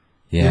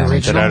 Yeah,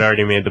 that I'd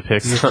already made the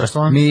picks. First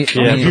one? Me,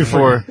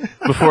 before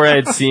I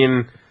had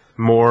seen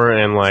more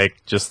and like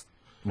just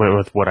went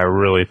with what I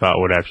really thought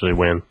would actually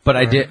win. But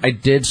I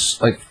did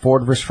like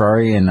Ford versus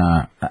Ferrari and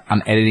on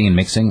editing and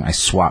mixing. I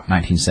swapped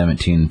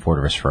 1917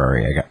 Ford versus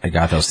Ferrari. I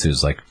got those two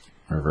as like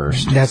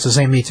reversed. That's the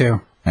same. Me too.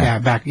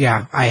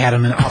 Yeah, I had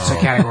them in opposite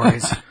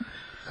categories.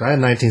 I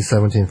had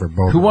 1917 for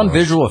both. Who won of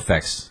those. visual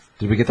effects?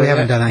 Did we get that? We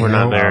haven't done that We're yet.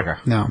 not there.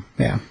 Okay. No,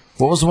 yeah.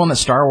 What was the one that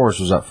Star Wars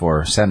was up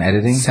for? Sound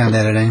editing? Sound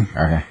editing.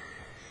 Okay.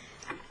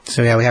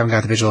 So yeah, we haven't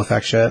got the visual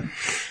effects yet.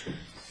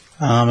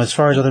 As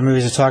far as other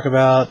movies to talk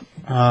about,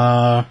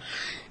 I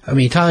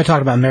mean, Tyler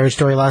talked about Marriage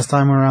Story last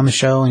time we were on the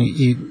show, and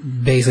you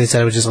basically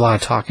said it was just a lot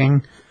of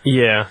talking.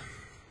 Yeah,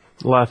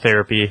 a lot of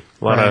therapy,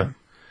 a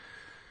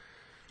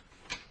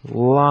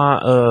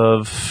lot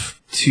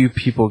of two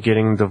people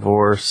getting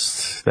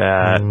divorced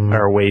that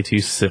are way too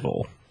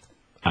civil,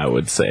 I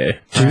would say.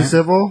 Too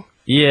civil?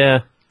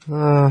 Yeah.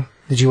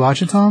 Did you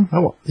watch it, Tom?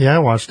 Yeah, I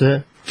watched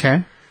it.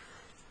 Okay.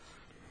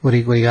 What do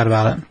you got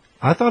about it?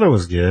 I thought it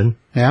was good.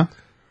 Yeah?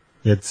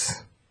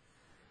 It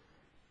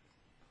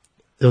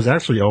was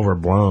actually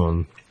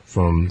overblown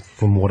from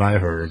what I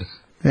heard.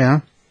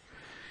 Yeah.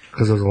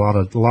 Because there was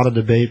a lot of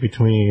debate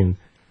between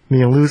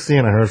me and Lucy,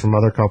 and I heard from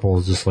other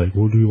couples just like,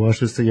 well, do we watch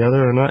this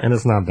together or not? And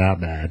it's not that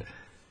bad.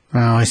 Oh,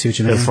 I see what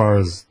you mean. As far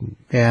as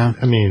yeah,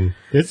 I mean,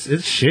 it's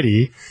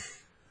shitty.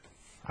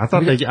 I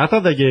thought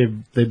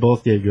they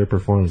both gave good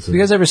performances. Have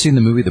you guys ever seen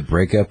the movie The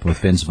Breakup with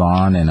Vince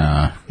Vaughn and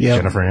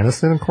Jennifer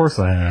Aniston? Of course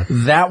I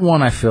have. That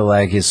one I feel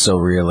like is so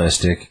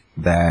realistic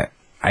that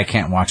I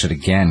can't watch it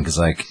again because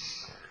like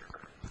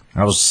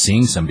I was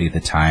seeing somebody at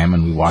the time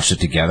and we watched it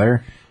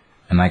together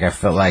and like I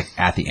felt like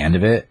at the end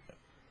of it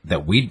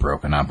that we'd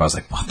broken up. I was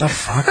like, what the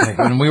fuck? Like,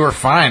 when we were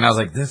fine, I was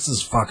like, this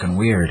is fucking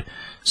weird.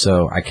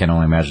 So I can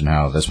only imagine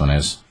how this one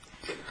is.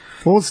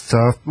 Well, it's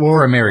tough. Well,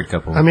 for a married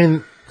couple. I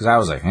mean, because I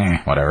was like,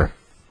 whatever.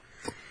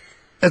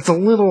 It's a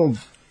little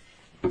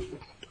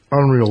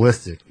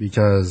unrealistic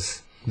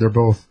because they're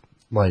both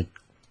like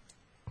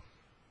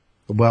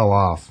well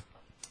off.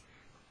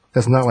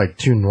 It's not like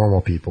two normal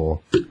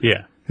people.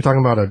 Yeah. You're talking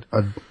about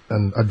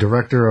a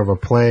director of a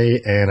play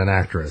and an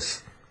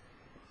actress,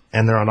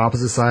 and they're on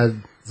opposite sides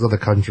of the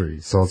country,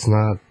 so it's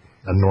not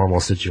a normal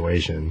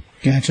situation.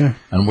 Gotcha.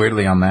 And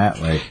weirdly on that,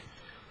 like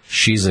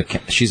she's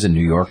a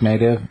New York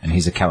native and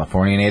he's a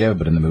California native,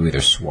 but in the movie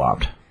they're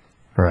swapped.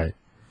 Right.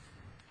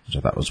 Which I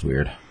thought was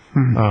weird.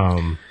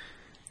 Well,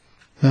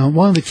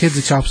 one of the kids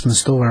that shops in the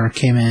store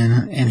came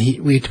in, and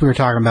we were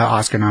talking about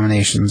Oscar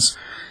nominations,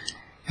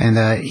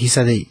 and he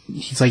said that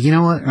he's like, you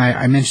know what? And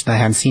I mentioned that I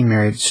hadn't seen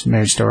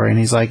Marriage Story, and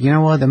he's like, you know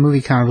what? The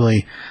movie kind of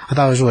really, I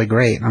thought it was really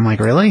great. And I'm like,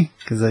 really?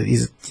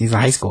 Because he's a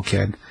high school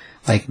kid.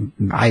 Like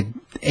I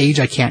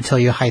can't tell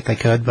you height I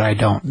could, but I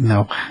don't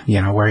know,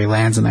 where he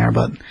lands in there.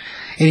 But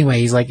anyway,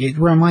 he's like, it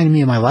reminded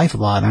me of my life a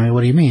lot. I mean,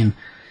 what do you mean?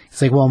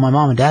 He's like, well, my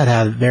mom and dad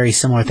had a very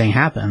similar thing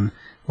happen.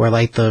 Where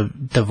like the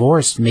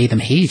divorce made them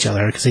hate each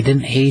other because they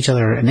didn't hate each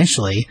other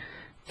initially.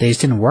 They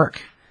just didn't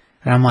work.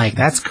 And I'm like,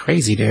 that's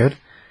crazy, dude.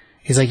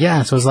 He's like,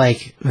 yeah, so it was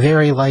like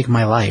very like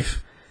my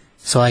life.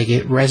 So like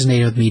it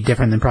resonated with me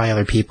different than probably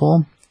other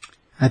people.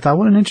 And I thought,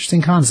 what an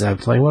interesting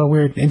concept. Like what a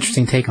weird,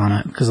 interesting take on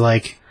it. Cause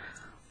like,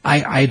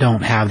 I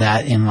don't have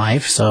that in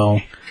life, so.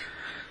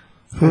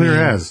 Who here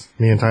has?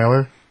 Me and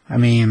Tyler? I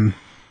mean,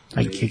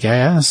 I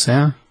guess,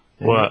 yeah.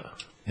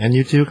 What? And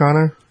you too,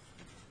 Connor?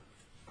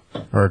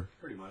 Or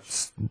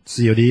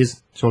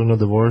CODs, Children of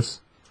Divorce.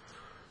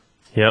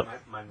 Yep.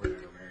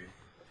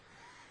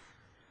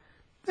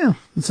 Yeah,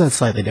 it's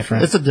slightly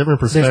different. It's a different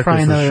perspective. There's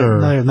probably for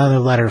sure. another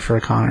letter for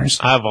Connors.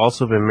 I've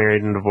also been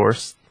married and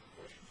divorced.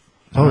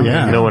 Oh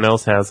yeah. No one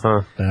else has,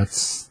 huh?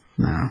 That's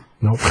no.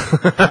 Nope.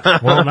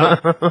 Well,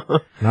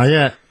 not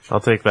yet.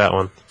 I'll take that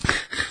one.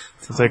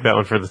 I'll take that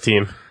one for the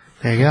team.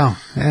 There you go.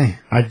 Hey,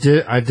 I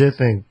did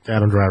think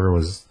Adam Driver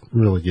was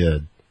really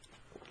good.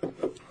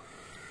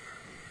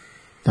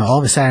 Now,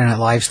 all the Saturday Night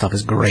Live stuff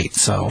is great,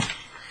 so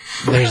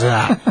there's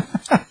that.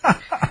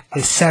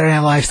 His Saturday Night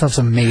Live stuff's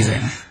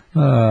amazing.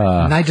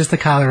 Not just the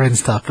Kylo Ren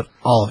stuff, but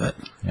all of it.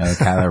 Yeah, the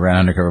Kylo Ren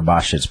Undercover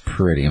Boss shit's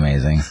pretty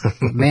amazing.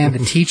 Man, the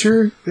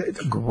teacher,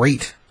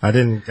 great. I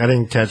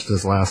didn't catch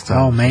this last time.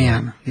 Oh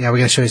man, yeah, we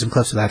gotta show you some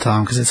clips of that,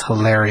 Tom, because it's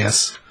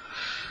hilarious.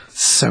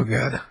 So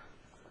good.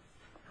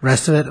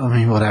 Rest of it, I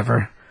mean,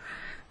 whatever.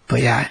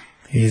 But yeah,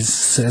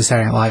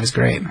 Saturday Night Live is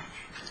great.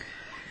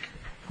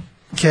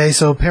 Okay,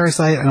 so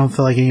Parasite, I don't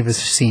feel like any of us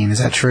have seen. Is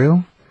that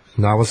true?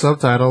 Not with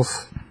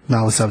subtitles.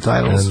 Not with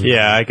subtitles.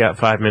 Yeah, I got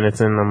 5 minutes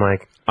in, and I'm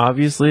like,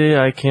 obviously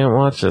I can't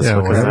watch this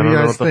because I don't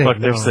know what the fuck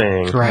they're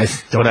saying.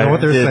 Right. Don't know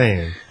what they're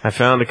saying. I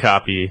found a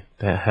copy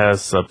that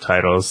has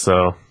subtitles,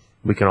 so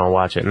we can all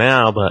watch it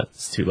now, but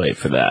it's too late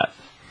for that.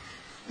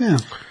 Yeah.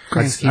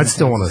 I'd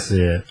still want to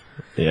see it.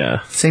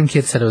 Yeah. Same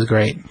kid said it was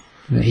great.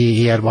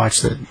 He had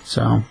watched it,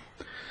 so.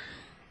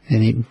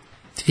 And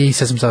he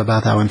said some stuff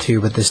about that one too,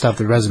 but the stuff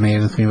that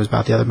resonated with me was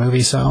about the other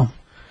movie, so.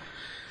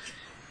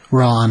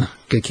 Ron,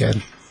 good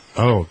kid.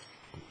 Oh,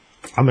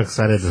 I'm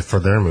excited for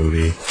their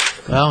movie.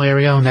 Well, here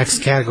we go. Next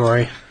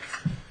category.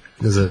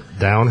 Is it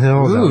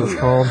Downhill? Is that what it's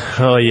called?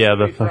 Oh yeah,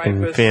 the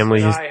fucking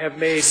family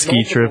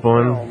ski trip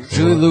one.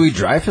 Julie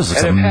Louis-Dreyfus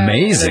looks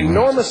amazing.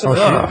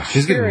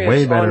 She's getting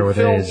way better with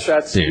age.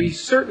 Dude,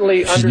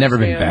 she's never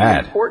been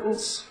bad.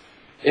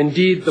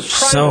 Indeed, the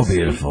So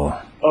beautiful.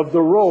 of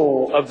the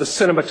role of the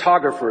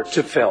cinematographer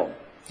to film.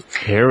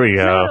 Here we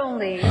go.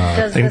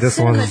 I think this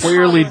one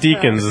Clearly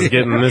Deakins is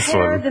getting this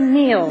Prepare one. the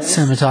meals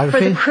Cinematography? for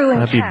the crew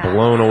and I'd be cast.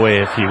 blown away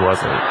if he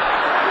wasn't.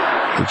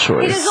 Good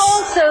It is choice.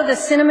 also the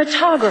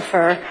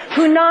cinematographer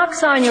who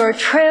knocks on your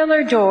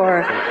trailer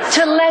door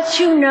to let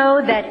you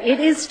know that it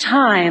is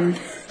time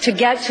to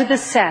get to the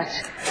set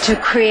to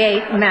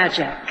create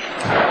magic.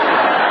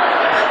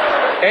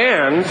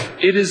 And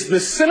it is the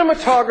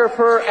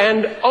cinematographer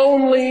and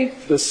only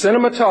the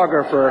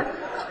cinematographer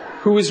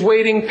who is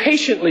waiting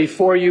patiently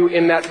for you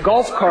in that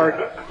golf cart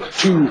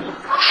to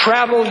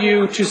travel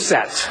you to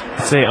set.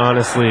 I'd say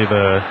honestly,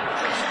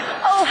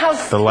 Oh, how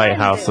the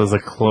Lighthouse was a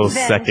close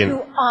then second.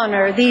 to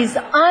honor these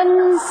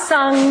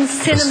unsung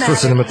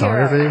cinematic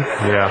heroes.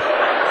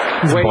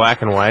 Yeah. It's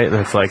black and white, and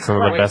it's like some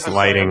of the best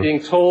lighting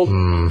Being told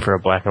for a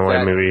black and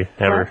white movie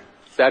ever.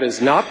 that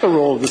is not the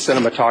role of the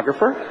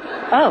cinematographer,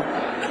 Oh,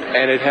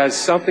 and it has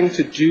something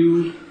to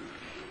do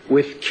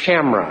with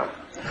camera.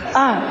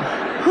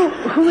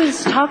 who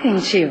is talking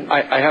to you?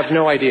 I have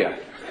no idea.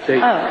 They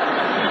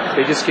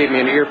just gave me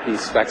an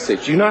earpiece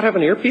backstage. Do you not have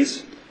an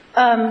earpiece?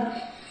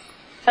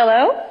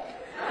 Hello?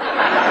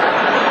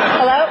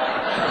 Hello?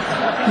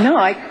 No,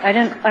 I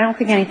don't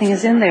think anything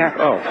is in there.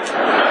 Oh.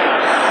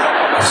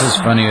 This is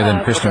funnier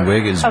than Kristen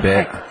Wiig's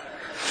bit.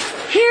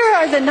 Here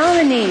are the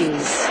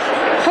nominees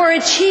for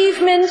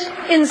achievement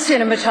in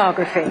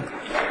cinematography.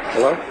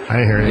 Hello? I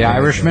hear you. The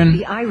Irishman,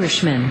 The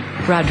Irishman,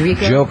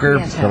 Rodrigo Joker,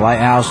 Prieto. The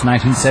Lighthouse,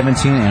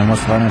 1917, and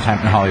Once Upon a Time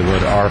in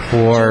Hollywood are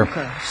for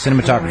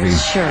cinematography.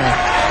 Sure.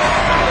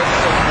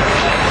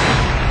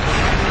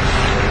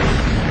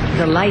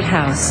 The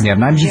Lighthouse. Yeah, if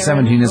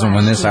 1917 doesn't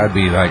win this, I would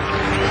be like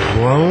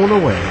blown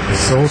away.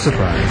 So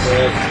surprised.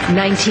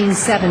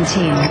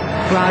 1917,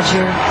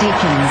 Roger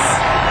Deakins.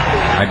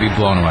 I'd be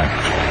blown away.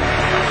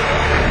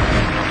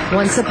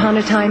 Once Upon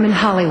a Time in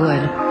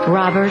Hollywood,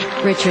 Robert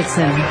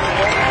Richardson.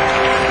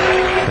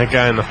 That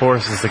guy on the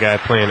horse is the guy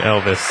playing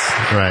Elvis.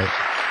 Right.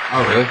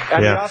 Oh, really?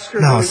 And the Yeah.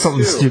 Oscar No, goes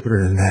something to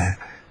stupider than that.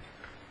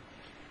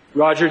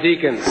 Roger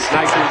Deakins.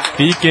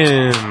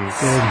 Deakins.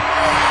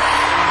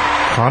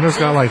 Connor's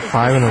got like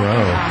 5 in a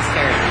row.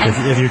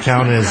 If you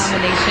count his...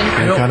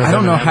 I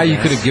don't know how you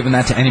could have given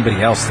that to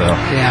anybody else, though.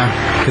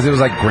 Yeah. Because it was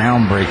like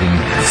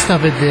groundbreaking.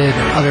 Stuff it did,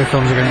 other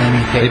films are going to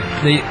imitate.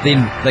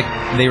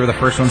 They were the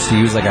first ones to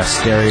use like a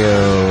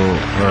stereo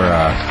or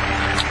a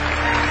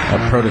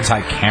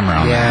prototype camera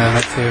on Yeah,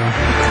 that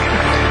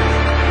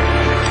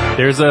too.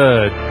 There's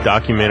a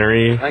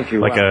documentary, Thank you.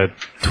 like a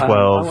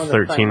 12,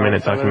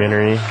 13-minute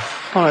documentary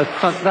I want to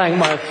thank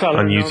my fellow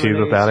on YouTube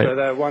nominees about for it.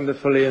 their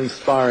wonderfully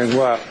inspiring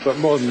work. But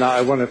more than that,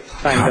 I want to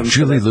thank God, them. for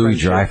Julie their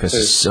Louis-Dreyfus friendship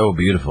is so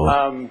beautiful. too.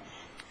 I'm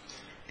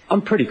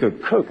a pretty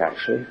good cook,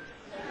 actually.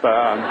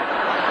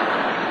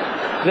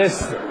 But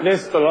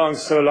this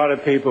belongs to a lot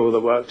of people that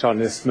worked on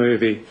this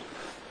movie.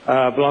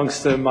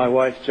 Belongs to my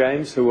wife,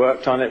 James, who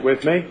worked on it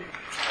with me.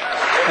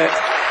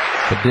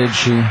 But did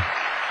she?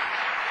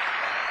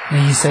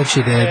 Yeah, he said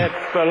she did. It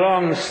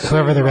belongs to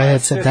Whoever the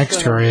redhead said assistant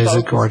next to her is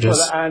focus gorgeous.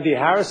 brother Andy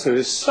Harris, who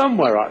is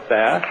somewhere up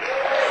there,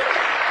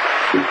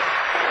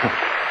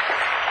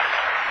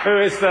 who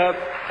is the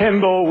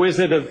pinball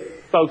wizard of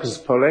focus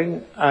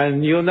pulling,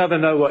 and you'll never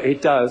know what he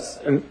does,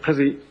 and because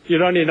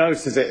you'll only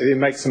notice it if he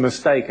makes a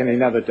mistake, and he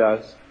never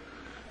does.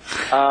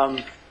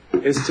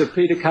 It's to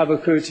Peter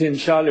Cavacuti and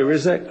Charlie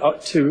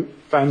Rizek, two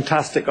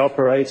fantastic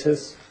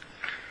operators.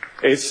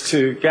 It's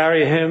to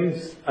Gary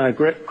Hims and a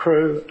grip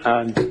crew,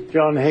 and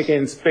John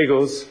Higgins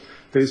Biggles,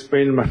 who's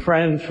been my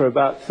friend for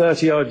about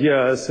 30-odd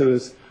years, who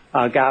is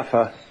our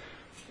gaffer.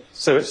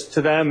 So it's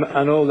to them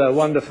and all their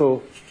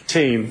wonderful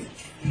team.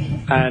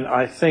 And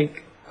I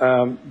think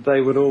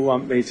they would all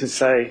want me to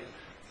say,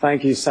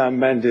 thank you, Sam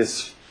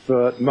Mendes,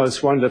 for the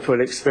most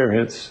wonderful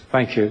experience.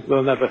 Thank you.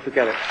 We'll never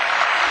forget it.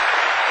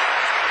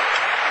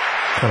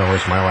 Kind of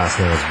wish my last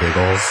name was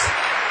Biggles.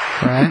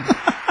 Right?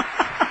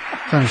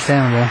 It's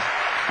understandable.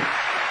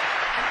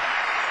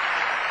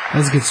 That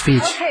was a good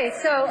speech. Okay,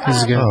 so, This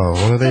is good. Oh,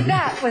 what are they so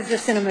that was the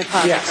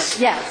cinematographer.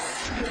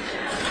 Yes.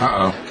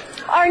 Uh-oh.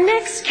 Our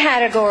next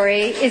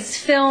category is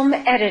film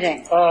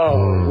editing.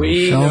 Oh,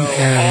 we know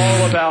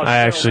all about I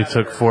actually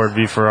took Ford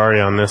v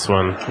Ferrari on this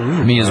one.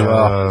 Me as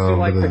well. I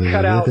like to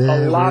cut out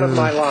a lot of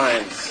my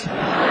lines.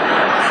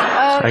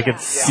 I could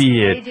see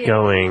it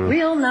going.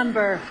 Real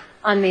number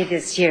on me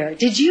this year.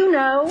 Did you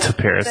know It's a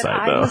Parasite, that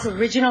I though. was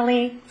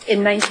originally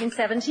in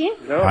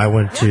 1917? I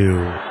went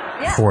to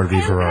Ford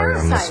v Ferrari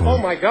on this Oh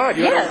one. my God,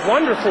 you Yes. had a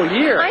wonderful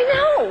year. I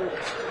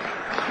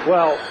know.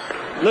 Well,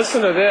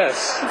 listen to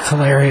this. It's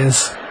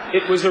hilarious.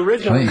 It was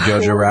originally I think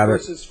Jojo Ford Rabbit.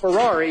 versus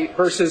Ferrari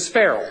versus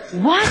Farrell.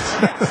 What?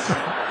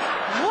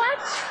 What?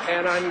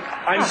 And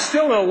I'm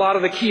still in a lot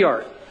of the key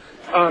art.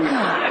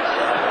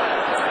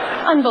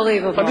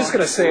 Unbelievable. I'm just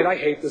going to say it. I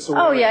hate this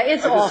award. Oh, yeah,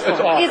 it's awful.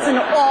 It's an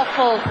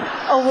awful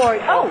award.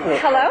 Oh,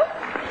 hello?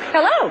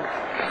 Hello?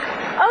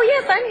 Oh,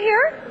 yes, I'm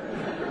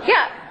here.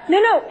 Yeah.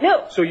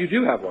 No. So you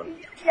do have one.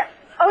 Yeah.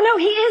 Oh, no,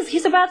 he is.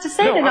 He's about to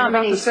say the I'm about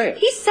nominees. to say it.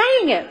 He's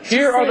saying it.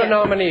 Here are the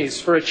nominees.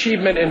 nominees for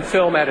achievement in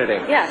film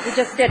editing. Yeah, he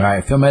just did All it.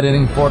 right, film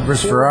editing, Ford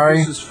vs.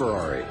 Ferrari,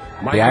 Ferrari.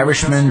 The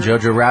Irishman,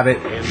 Jojo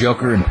Rabbit,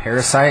 Joker, and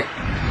Parasite.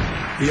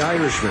 The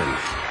Irishman.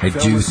 I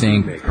do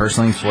think,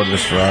 personally, Ford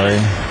vs. Ferrari.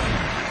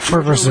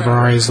 Ford vs.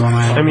 Ferrari is the one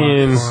I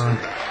mean,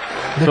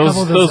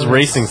 those those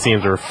racing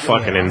scenes are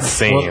fucking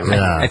insane.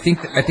 Well, I think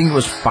it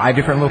was 5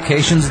 different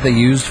locations they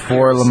used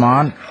for Le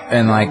Mans,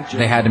 and like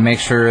they had to make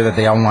sure that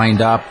they all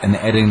lined up, and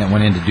the editing that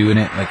went into doing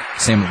it, like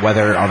same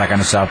weather, all that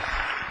kind of stuff.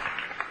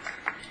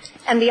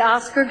 And the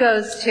Oscar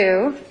goes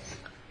to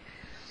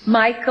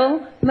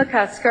Michael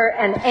McCusker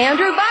and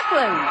Andrew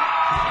Buckland.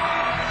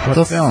 What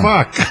the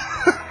fuck?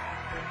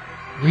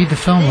 Read the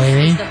film,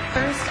 lady. This is the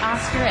first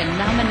Oscar and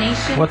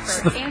nomination for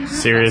Andrew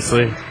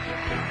Seriously? Buckland.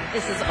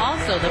 This is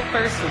also the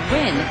first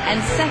win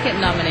and second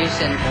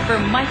nomination for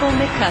Michael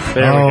McCusker.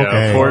 There we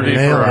Okay, go. Ford v.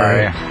 nailed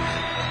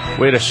Ferrari.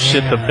 Way to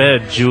shit the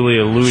bed,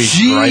 Julia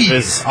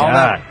Louis-Dreyfus. all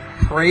God.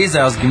 that praise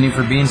I was giving you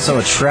for being so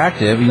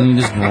attractive, and you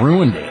just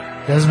ruined it.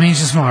 Doesn't mean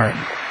she's smart.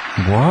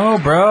 Whoa,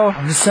 bro!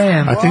 I'm just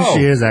saying. I think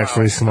she is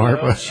actually smart,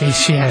 but She's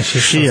yikes.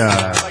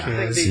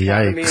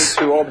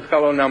 To all the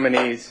fellow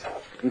nominees,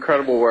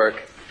 incredible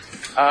work.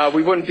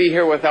 We wouldn't be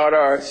here without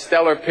our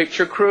stellar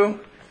picture crew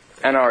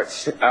and our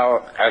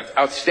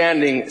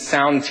outstanding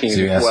sound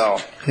team as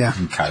well. Yeah.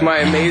 To my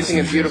amazing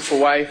and beautiful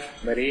wife,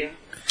 Maria.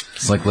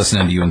 It's like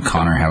listening to you and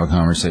Connor have a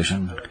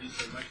conversation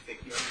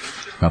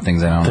about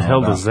things I don't know. What the hell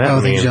about. does that I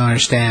don't think mean? you don't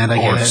understand. I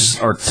get it.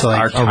 Or It's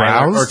like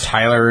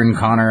Tyler and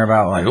Connor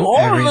about like, oh,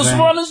 this Everything.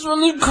 one is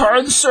really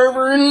card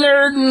server in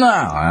there. No,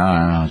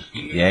 I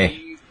don't know.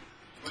 Yay.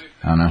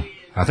 I don't know.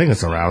 I think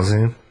it's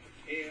arousing.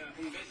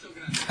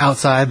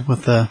 outside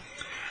with the.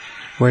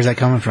 Where's that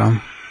coming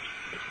from?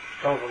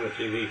 Oh, from the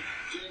TV.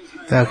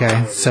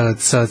 Okay, so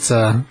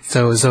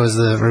is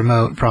the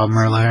remote problem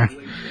earlier.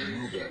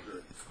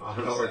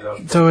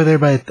 It's over there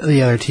by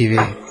the other TV.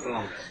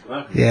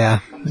 Yeah,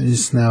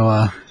 there's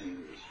no.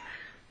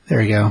 There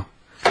we go.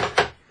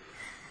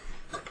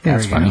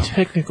 That's funny.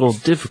 Technical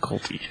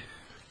difficulty.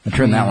 I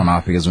turned that one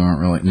off because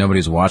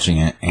nobody's watching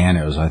it, and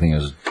I think it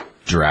was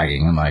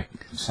dragging and like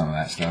some of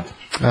that stuff.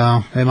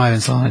 Well, they might have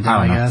been slowing it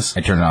down, I guess.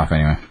 I turned it off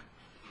anyway.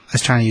 I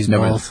was trying to use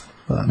both.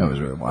 But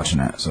Nobody's really watching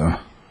that, so.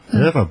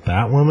 They have a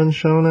Batwoman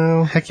show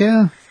now? Heck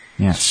yeah.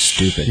 Yeah, it's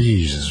stupid.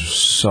 Jesus.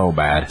 So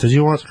bad. Did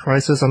you watch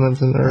Crisis on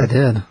Infinite Earth? I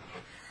did.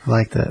 I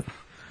liked it.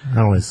 I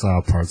only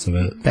saw parts of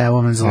it.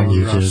 Batwoman's a On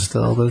little rough YouTube.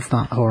 still, but it's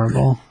not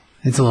horrible.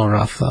 It's a little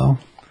rough, though.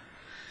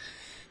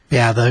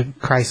 Yeah, the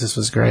Crisis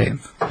was great.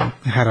 It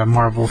had a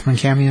Marv Wolfman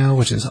cameo,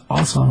 which is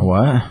awesome.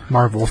 What?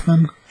 Marv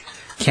Wolfman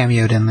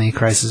cameoed in the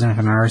Crisis on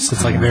Infinite Earths.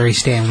 It's like a very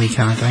Stan Lee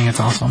kind of thing. It's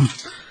awesome.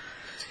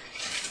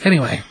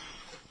 Anyway.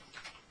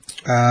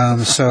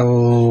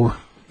 So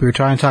we were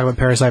trying to talk about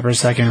Parasite for a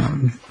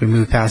second. We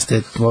moved past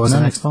it. What was the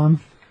next one?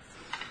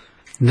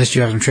 Unless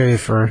you have some trivia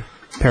for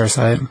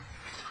Parasite.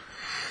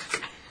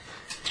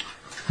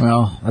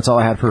 Well, that's all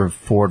I had for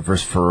Ford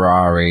versus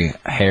Ferrari.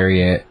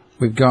 Harriet.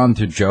 We've gone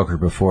through Joker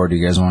before. Do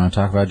you guys want to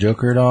talk about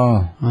Joker at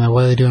all?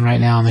 What are they doing right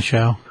now on the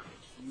show?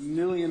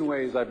 Million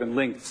ways I've been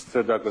linked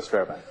to Douglas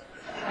Fairbanks.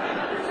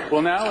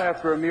 Well, now,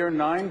 after a mere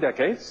 9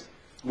 decades,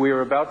 we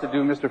are about to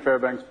do Mr.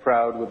 Fairbanks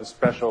proud with a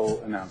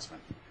special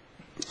announcement.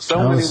 So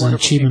That many was an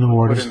wonderful achievement people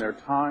award. put in their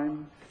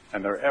time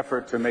and their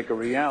effort to make a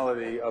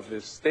reality of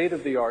this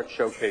state-of-the-art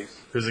showcase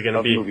Who's it gonna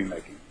of be? movie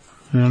making.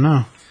 I don't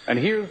know. And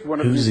here's one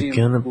of Who's it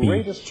gonna museum's be?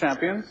 greatest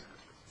champions,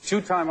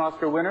 2-time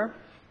Oscar winner,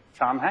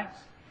 Tom Hanks.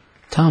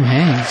 Tom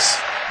Hanks.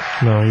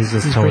 No, he's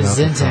just He's toning out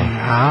the presenting.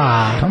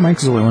 song. Tom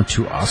Hanks has only won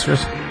 2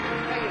 Oscars.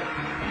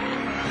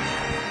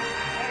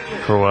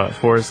 For what?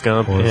 Forrest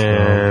Gump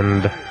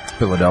and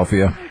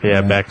Philadelphia.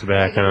 yeah, back to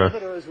back. Or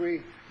as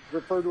we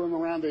refer to him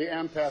around the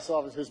AMPAS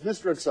office as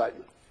Mr.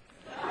 Excitement.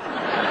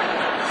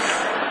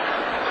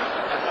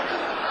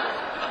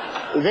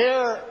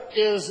 There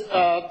is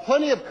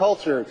plenty of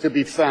culture to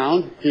be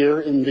found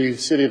here in the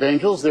City of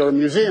Angels. There are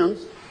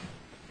museums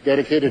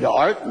dedicated to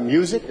art and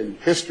music and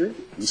history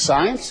and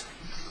science.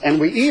 And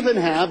we even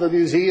have a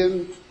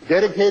museum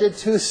dedicated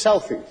to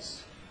selfies.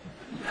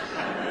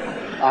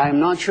 I'm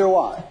not sure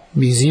why.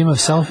 Museum of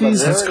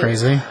Selfies? That's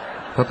crazy.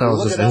 I thought that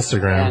was just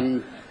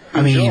Instagram.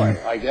 I mean,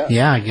 I guess.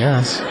 yeah, I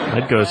guess.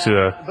 I'd go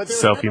to a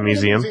selfie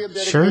museum.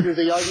 Sure. To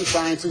the art and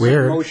sciences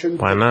Weird. of motion.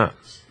 Why not?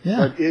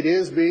 Yeah. But it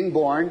is being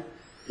born,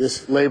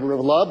 this labor of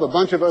love. A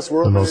bunch of us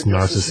were The over most there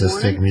just this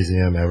narcissistic morning.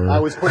 museum ever. I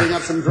was putting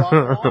up some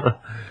drawing.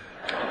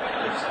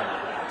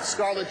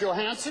 Scarlett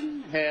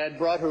Johansson had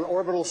brought her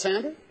orbital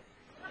sander.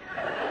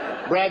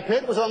 Brad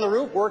Pitt was on the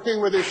roof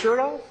working with his shirt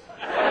off.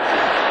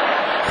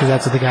 Because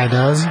that's what the guy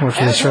does, works with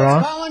his As shirt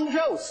was off. Colin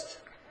Jost.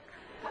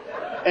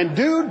 And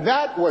dude,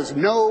 that was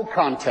no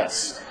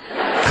contest.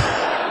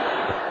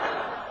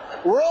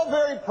 We're all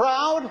very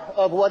proud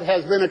of what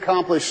has been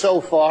accomplished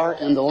so far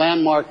in the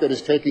landmark that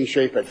is taking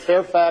shape at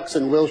Fairfax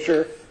and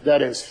Wilshire.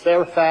 That is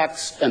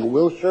Fairfax and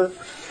Wilshire.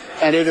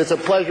 And it is a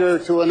pleasure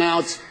to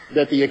announce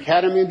that the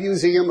Academy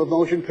Museum of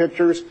Motion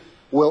Pictures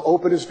will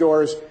open its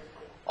doors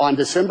on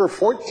December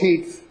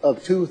 14th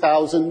of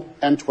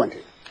 2020.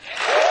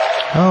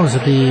 Oh, is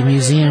it the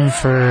museum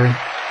for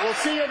We'll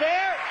see you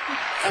there.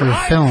 for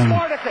film?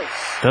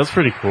 That's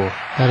pretty cool.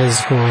 That is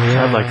cool.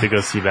 Yeah, I'd like to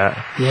go see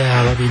that.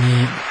 Yeah, that'd be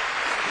neat.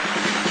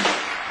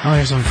 Oh,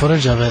 here's some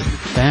footage of it.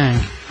 Dang.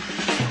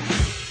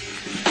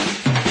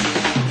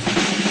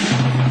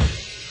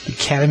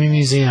 Academy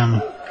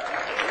Museum.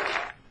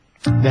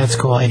 That's a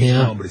cool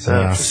idea. That's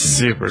a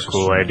super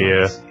cool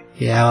idea.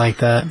 Yeah, I like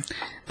that.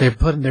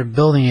 They're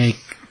building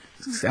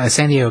a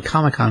San Diego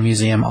Comic-Con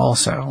museum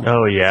also.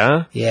 Oh,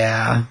 yeah?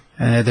 Yeah.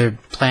 And their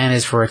plan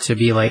is for it to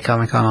be like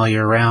Comic-Con all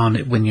year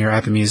round when you're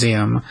at the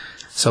museum.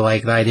 So,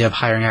 like, the idea of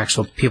hiring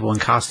actual people in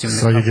costume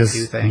So to you come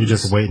do things. you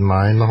just wait in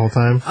line the whole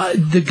time?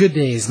 The good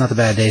days, not the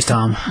bad days,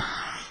 Tom.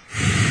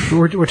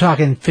 We're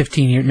talking 10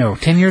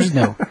 years,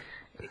 no.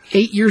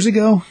 8 years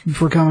ago,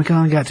 before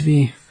Comic-Con got to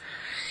be...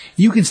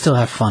 You can still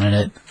have fun in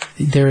it.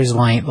 There is a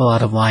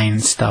lot of line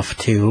stuff,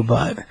 too,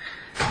 but...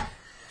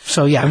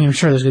 So, yeah, I mean, I'm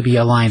sure there's going to be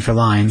a line for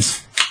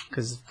lines.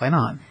 Because why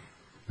not?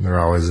 There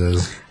always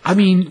is. I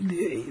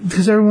mean,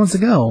 because everyone wants to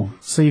go.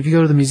 So if you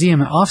go to the museum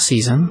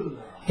off-season,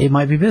 it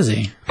might be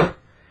busy.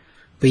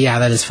 But yeah,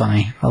 that is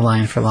funny. A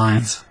line for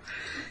lines.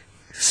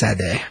 Sad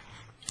day.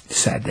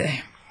 Sad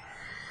day.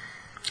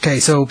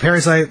 Okay, so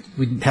Parasite,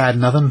 we had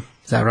nothing.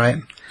 Is that right?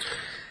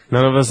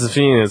 None of us have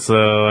seen it, so,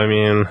 I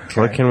mean,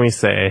 what can we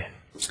say?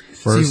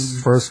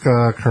 First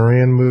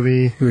Korean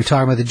movie. We were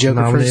talking about the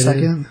Joker for a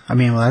second. I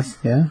mean, well, that's,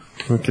 yeah.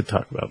 We could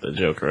talk about the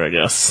Joker, I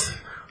guess.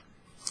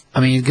 I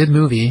mean, good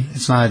movie.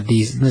 It's not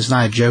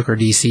a Joker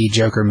DC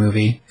Joker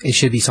movie. It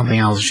should be something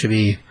else. It should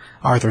be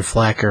Arthur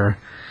Fleck or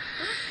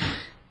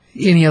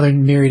any other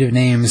myriad of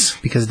names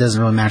because it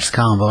doesn't really match the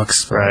comic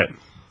books. Right.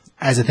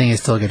 As a thing,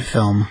 it's still a good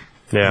film.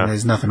 Yeah. And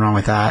there's nothing wrong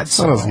with that.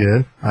 So That was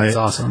good. It's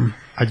awesome.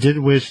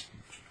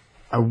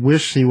 I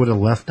wish he would have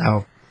left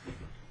out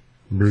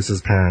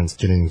Bruce's parents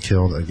getting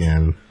killed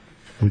again.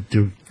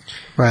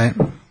 Right.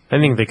 I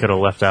think they could have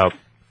left out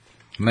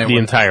the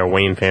entire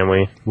Wayne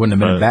family. Wouldn't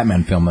have been a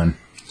Batman film then.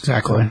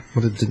 Exactly.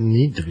 But it didn't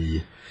need to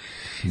be.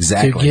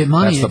 Exactly. To get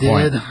money, That's the it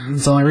point. did.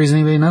 That's the only reason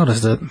anybody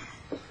noticed it.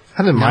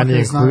 I didn't mind the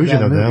It's not a inclusion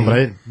bad of them,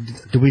 movie.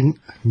 but do we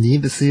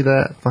need to see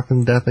that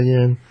fucking death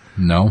again?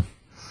 No.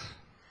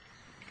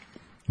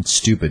 It's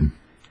stupid.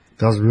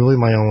 That was really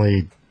my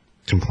only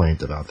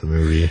complaint about the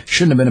movie.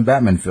 Shouldn't have been a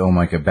Batman film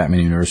like a Batman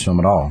Universe film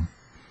at all.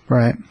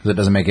 Right. Because it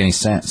doesn't make any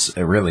sense.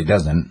 It really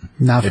doesn't.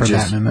 Not for It a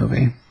just- Batman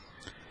movie.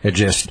 It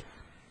just...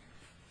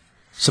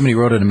 Somebody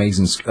wrote an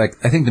amazing... Like,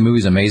 I think the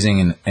movie's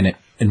amazing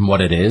in what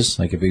it is.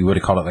 Like, if we would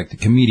have called it, like, The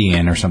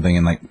Comedian or something,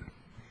 and, like...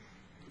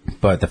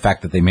 But the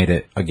fact that they made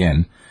it,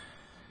 again,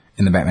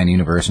 in the Batman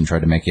universe and tried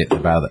to make it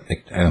about...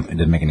 Like, it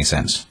didn't make any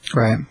sense.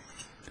 Right.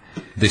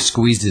 They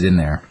squeezed it in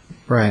there.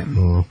 Right.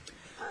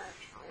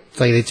 It's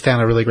like they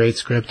found a really great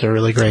script or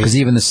really great... Because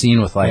even the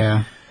scene with,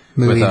 like...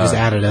 movie with, just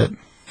added it.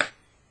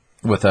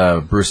 With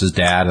Bruce's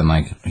dad and,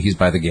 like, he's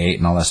by the gate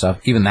and all that stuff.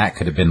 Even that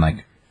could have been,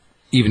 like...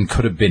 Even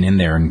could have been in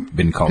there and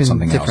been called Been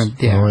something else.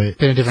 different, yeah. Oh, wait.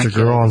 Been a different It's a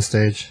girl on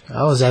stage.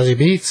 Oh, Zazie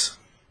Beetz.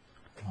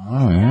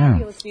 Oh, yeah.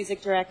 Fabulous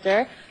music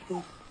director.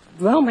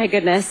 Oh my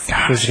goodness.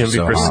 This is going to be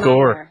so for hot.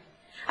 score.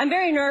 I'm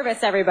very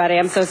nervous, everybody.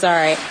 I'm so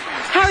sorry.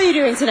 How are you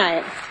doing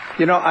tonight?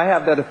 You know, I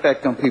have that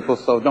effect on people,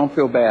 so don't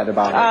feel bad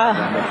about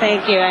it.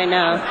 Thank you. I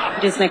know.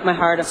 You just make my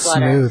heart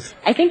aflutter. Smooth.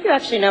 I think you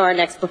actually know our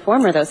next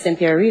performer, though,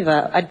 Cynthia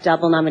Erivo, a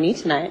double nominee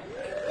tonight.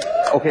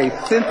 Okay,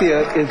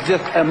 Cynthia is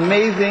just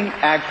amazing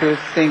actress,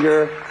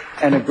 singer,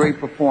 and a great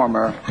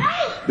performer,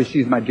 but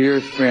she's my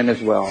dearest friend as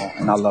well,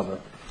 and I love her.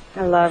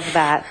 I love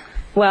that.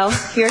 Well,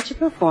 here to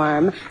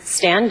perform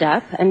Stand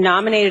Up, a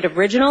nominated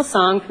original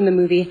song from the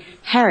movie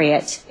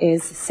Harriet,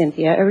 is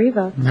Cynthia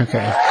Erivo.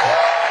 Okay.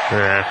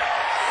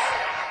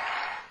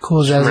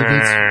 Cool Zazie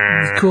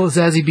Beetz. Cool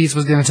Zazie Beetz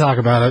was going to talk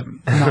about it.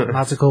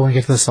 Not so cool when we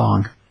get to the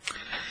song.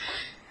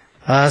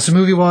 So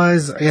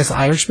movie-wise, I guess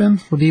Irishman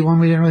would be one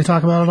we didn't really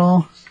talk about at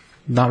all.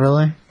 Not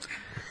really.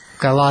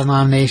 Got a lot of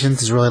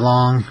nominations. It's really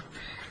long.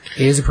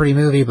 It is a pretty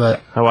movie,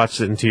 but... I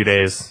watched it in 2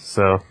 days,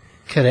 so...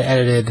 Could have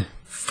edited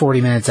 40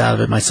 minutes out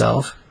of it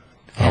myself.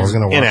 I was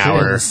gonna watch An it.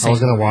 hour. I was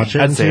gonna watch it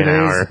I'd in say 2 an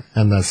days, hour.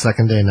 and the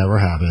second day never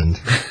happened.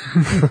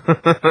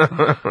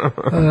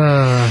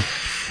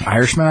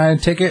 Irishman, I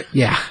take it?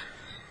 Yeah.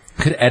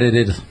 Could have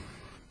edited...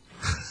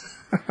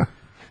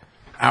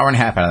 hour and a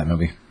half out of that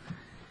movie.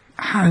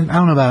 I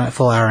don't know about a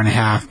full hour and a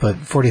half, but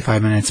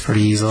 45 minutes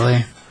pretty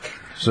easily.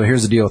 So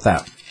here's the deal with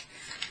that.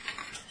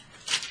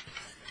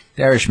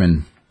 The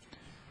Irishman.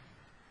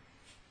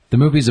 The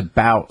movie's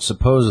about,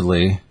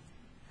 supposedly,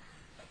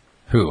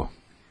 who?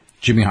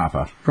 Jimmy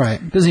Hoffa.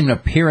 Right. Doesn't even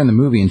appear in the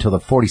movie until the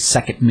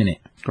 42nd minute.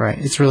 Right.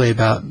 It's really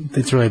about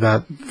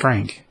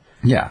Frank.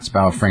 Yeah, it's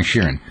about Frank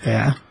Sheeran.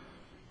 Yeah.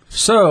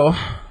 So,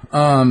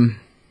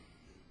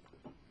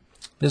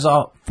 There's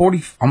all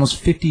 40, almost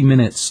 50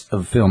 minutes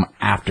of film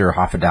after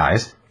Hoffa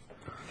dies.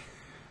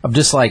 Of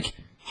just like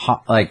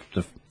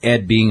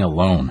Ed being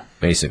alone,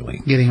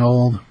 basically. Getting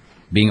old.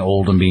 Being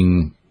old and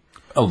being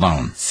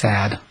alone.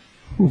 Sad.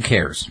 Who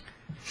cares?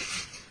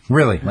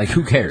 Really, like,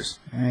 who cares?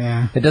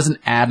 Yeah. It doesn't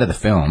add to the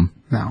film.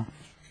 No.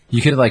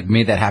 You could have, like,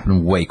 made that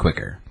happen way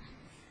quicker.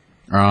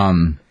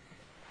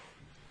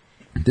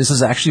 This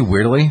is actually,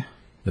 weirdly,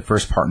 the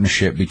first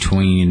partnership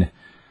between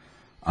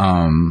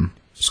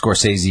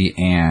Scorsese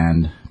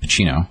and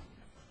Pacino,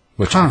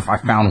 which I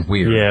found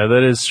weird. Yeah,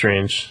 that is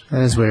strange.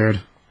 That is weird.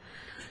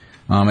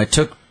 It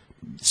took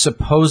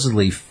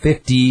supposedly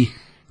 50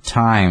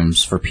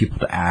 times for people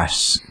to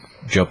ask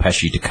Joe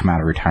Pesci to come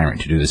out of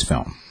retirement to do this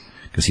film.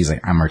 Because he's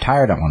like, I'm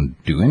retired, I don't want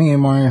to do any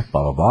anymore,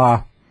 blah, blah,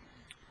 blah.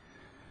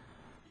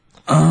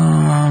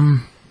 I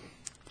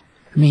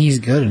mean, he's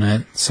good in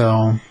it,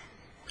 so...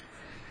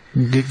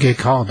 Good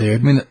call,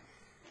 dude. I mean,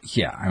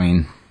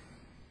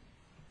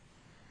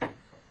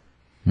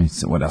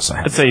 so what else I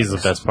have? I'd say he's the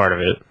best part of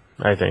it,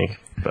 I think.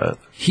 But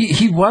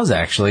he was,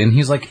 actually, and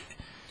he's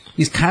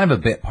kind of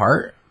a bit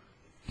part.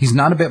 He's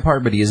not a bit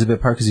part, but he is a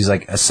bit part because he's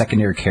like a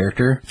secondary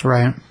character.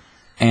 Right.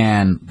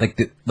 And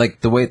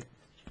the way,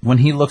 when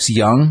he looks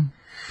young,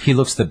 he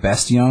looks the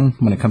best young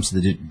when it comes to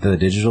the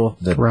digital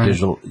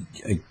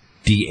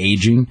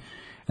de-aging.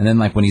 And then,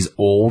 like, when he's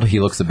old, he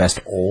looks the best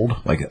old.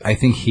 Like, I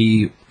think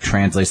he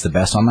translates the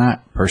best on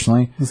that,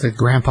 personally. He's like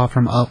Grandpa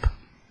from Up.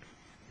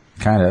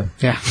 Kind of.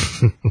 Yeah.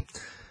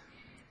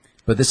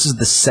 But this is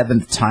the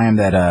 7th time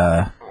that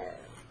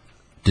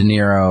De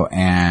Niro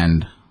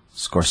and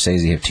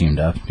Scorsese have teamed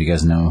up. Do you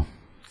guys know?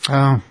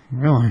 Oh,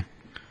 really?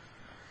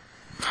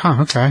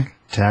 Huh, okay.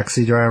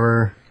 Taxi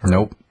Driver?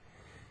 Nope.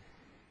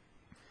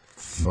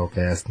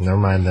 Okay, never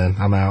mind then.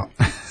 I'm out.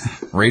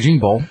 Raging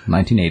Bull,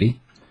 1980.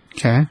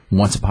 Okay.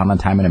 Once Upon a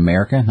Time in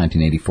America,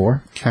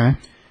 1984. Okay.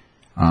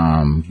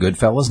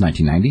 Goodfellas,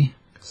 1990.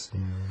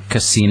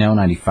 Casino,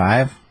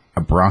 95.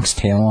 A Bronx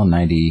Tale,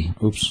 90.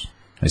 Oops.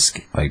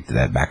 I did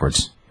that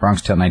backwards.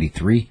 Bronx Tale,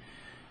 93.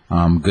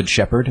 Good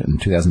Shepherd in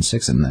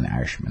 2006. And then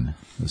Irishman.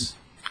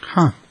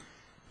 Huh.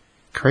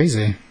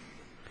 Crazy.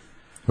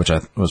 Which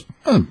was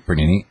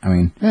pretty neat. I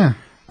mean, yeah.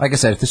 Like I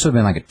said, if this would have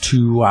been like a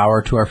 2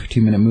 hour,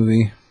 15-minute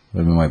movie, it would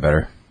have been way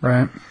better.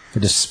 Right.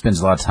 It just spends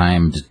a lot of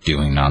time just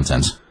doing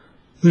nonsense.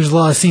 There's a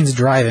lot of scenes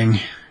driving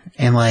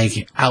and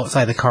like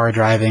outside the car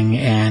driving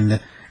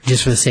and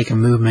just for the sake of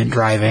movement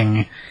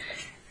driving.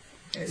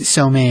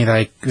 So many that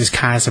I was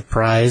kind of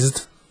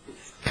surprised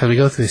because we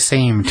go through the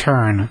same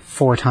turn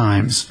 4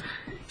 times.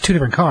 2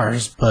 different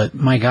cars, but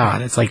my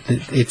God, it's like,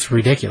 it's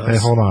ridiculous. Hey,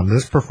 hold on.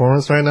 This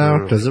performance right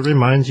now, does it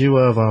remind you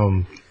of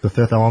The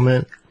Fifth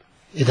Element?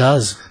 It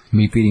does.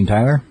 Me Feeding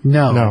Tyler?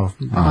 No. No.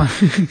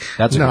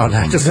 That's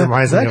that just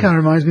reminds me of... That kind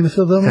of reminds me of The Fifth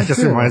Element, That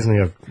just reminds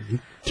me of...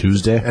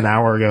 Tuesday? An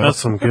hour ago. That's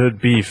some good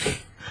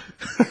beef.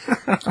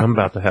 I'm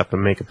about to have to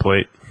make a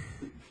plate.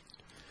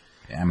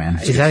 Yeah, man.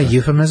 Is that a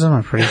euphemism?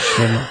 I'm pretty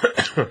sure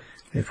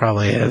it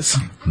probably is.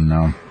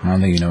 No, I don't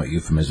think you know what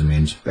euphemism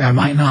means. I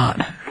might not.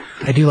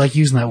 I do like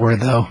using that word,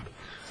 though.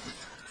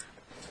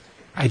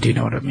 I do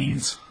know what it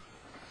means.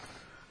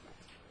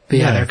 But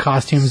yeah, their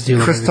costumes do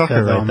look Chris like Tucker the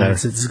Fifth right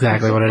Elements. there. It's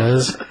exactly what it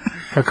is.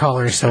 Her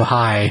collar is so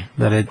high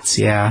that it's,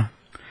 yeah.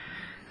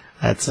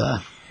 That's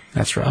rough.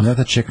 Is that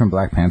the chick from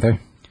Black Panther?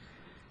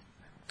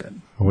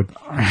 No.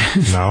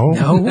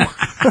 No.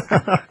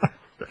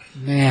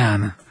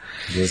 Man.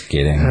 Just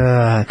kidding.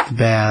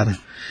 Bad.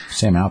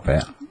 Same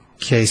outfit.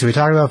 Okay, so we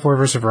talked about Ford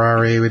vs.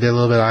 Ferrari. We did a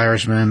little bit of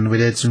Irishman. We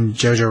did some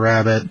Jojo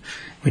Rabbit.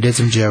 We did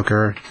some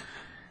Joker.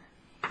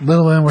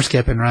 Little Women we're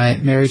skipping, right?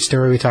 Marriage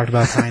Story we talked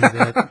about a tiny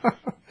bit.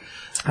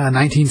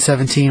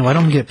 1917. Well, I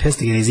don't get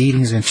pissed again. He's eating.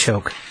 He's going to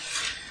choke.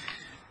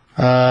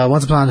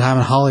 Once Upon a Time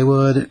in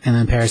Hollywood, and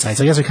then Parasite.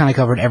 So I guess we kind of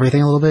covered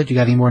everything a little bit. You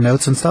got any more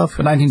notes and stuff?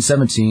 For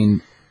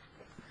 1917...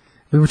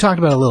 We were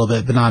talking about it a little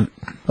bit, but not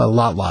a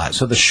lot.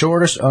 So the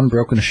shortest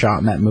unbroken shot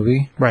in that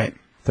movie, right,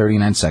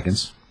 39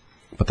 seconds.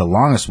 But the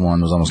longest one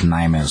was almost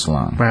 9 minutes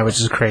long. Right, which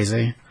is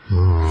crazy.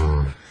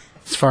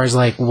 As far as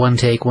like one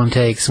takes,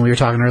 and we were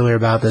talking earlier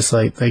about this,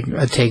 like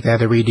a take they had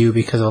to redo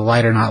because of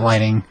light or not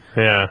lighting.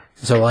 Yeah.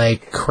 So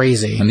like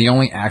crazy. And the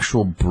only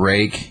actual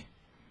break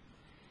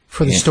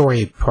for the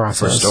story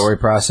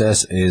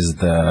process is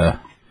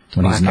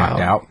when he's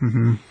knocked out.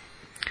 Mm-hmm.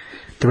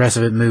 The rest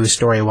of it moves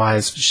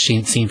story-wise,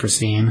 scene for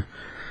scene,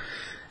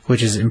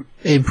 which is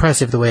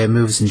impressive the way it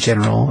moves in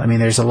general. I mean,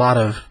 there's a lot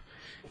of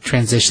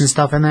transition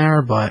stuff in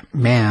there, but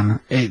man,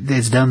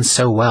 it's done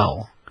so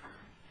well.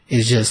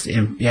 It's just,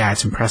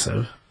 it's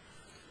impressive.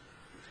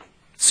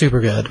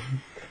 Super good.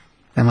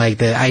 And like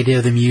the idea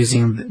of them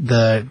using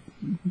the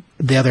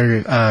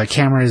other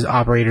cameras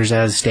operators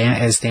as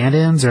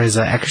stand-ins or as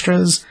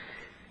extras,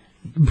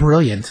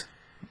 brilliant.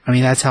 I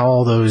mean, that's how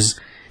all those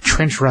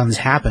trench runs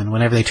happen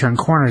whenever they turn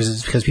corners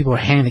is because people are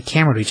handing the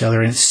camera to each other,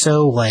 and it's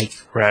so like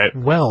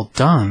well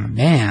done,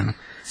 man.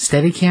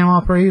 Steadicam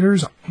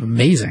operators,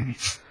 amazing,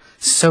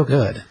 so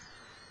good,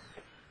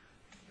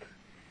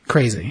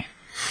 crazy.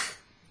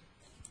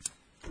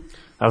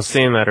 I was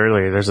saying that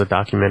earlier. There's a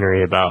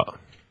documentary about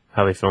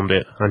how they filmed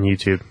it on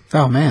YouTube.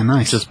 Oh man,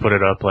 nice. Just put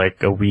it up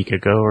like a week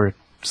ago or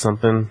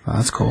something. Oh,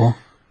 that's cool.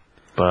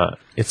 But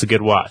it's a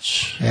good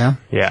watch. Yeah?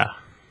 Yeah.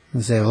 I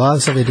say, a lot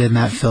of stuff they did in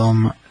that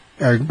film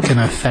are going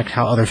to affect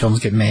how other films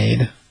get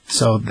made.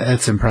 So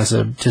that's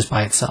impressive just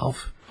by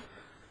itself.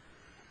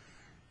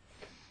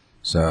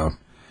 So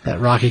that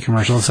Rocky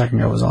commercial a second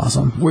ago was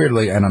awesome.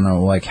 Weirdly, I don't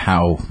know, like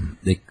how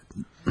they.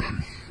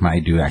 I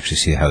do actually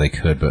see how they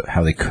could, but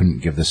how they couldn't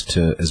give this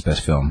to as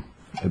best film.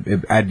 I'm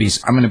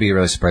going to be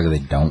really surprised if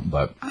they don't.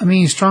 But I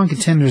mean, strong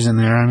contenders in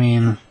there. I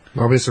mean,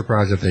 I'll be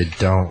surprised if they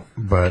don't.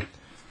 But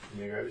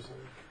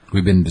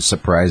we've been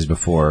surprised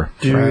before.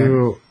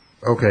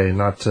 Okay,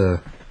 not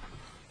to.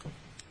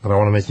 I don't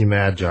want to make you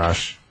mad,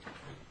 Josh,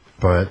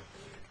 but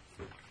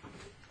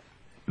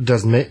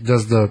does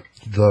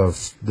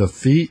the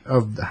feat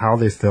of how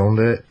they filmed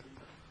it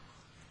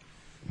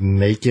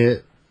make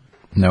it?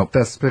 Nope.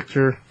 Best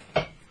Picture?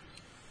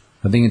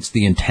 I think it's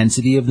the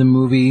intensity of the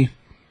movie,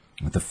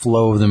 the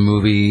flow of the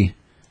movie.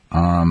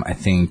 I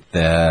think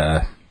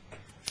the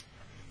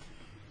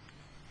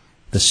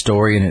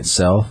story in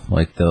itself,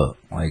 like the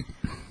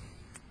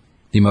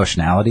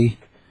emotionality,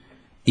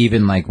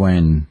 even like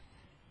when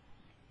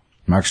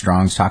Mark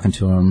Strong's talking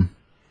to him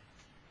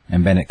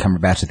and Benedict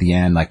Cumberbatch at the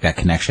end, like that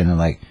connection and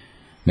like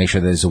make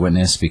sure there's a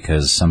witness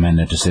because some men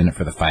are just in it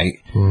for the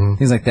fight. Mm-hmm.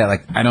 Things like that.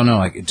 Like, I don't know,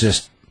 like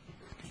it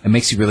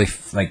makes you really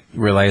like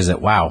realize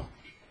that, wow,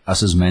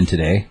 us as men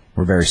today,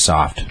 we're very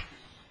soft.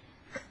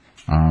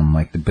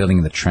 Like the building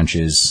of the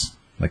trenches,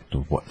 like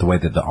the way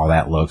that all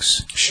that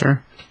looks.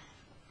 Sure.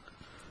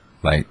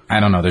 Like, I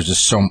don't know, there's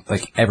just so,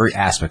 like, every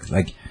aspect.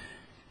 Like,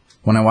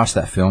 when I watched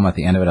that film, at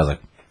the end of it, I was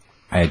like,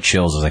 I had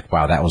chills. I was like,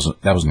 wow, that was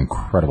an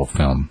incredible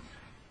film.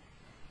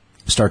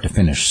 Start to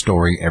finish,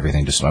 story,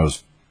 everything. I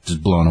was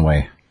just blown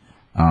away.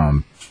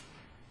 I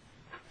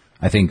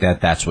think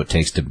that's what it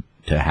takes to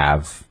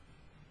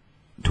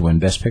win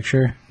Best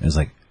Picture, is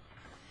like,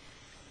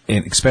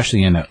 and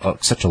especially in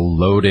such a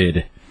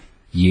loaded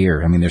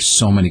year. I mean, there's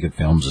so many good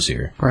films this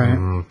year.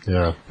 Right.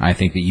 Yeah. I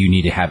think that you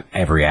need to have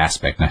every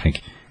aspect. And I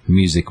think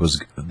music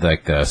was,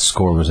 like, the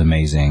score was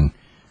amazing.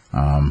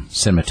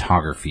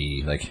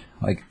 Cinematography,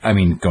 like, I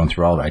mean, going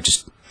through all of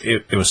it,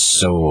 it was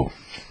so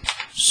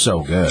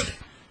good.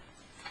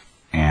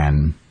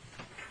 And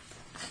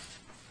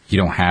you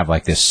don't have,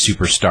 like, this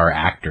superstar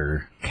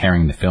actor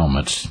carrying the film.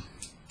 It's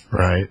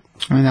right.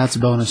 I mean, that's a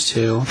bonus,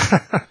 too.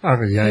 Oh,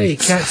 Hey,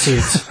 cat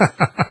suits.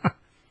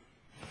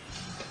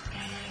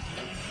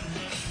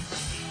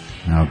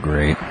 Oh,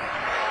 great.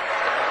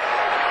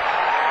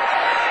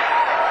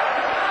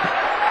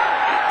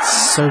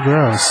 So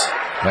gross.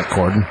 That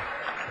Corden?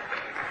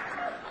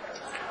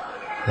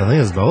 I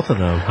think it's both of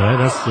them, right?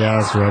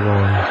 That's Rebel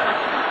and...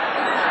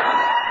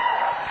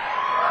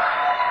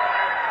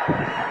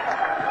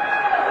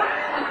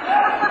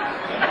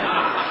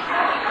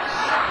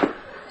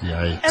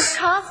 Yikes. As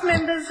cast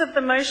members of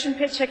the motion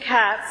picture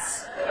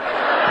Cats,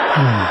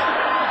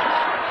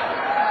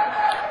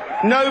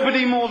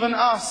 nobody more than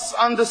us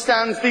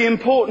understands the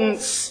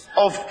importance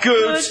of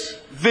good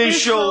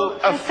visual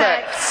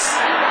effects.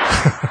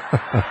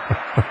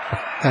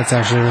 That's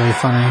actually really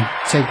funny.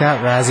 Take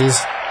that,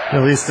 Razzies.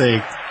 At least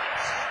they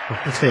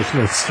take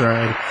no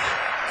stride.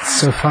 It's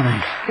so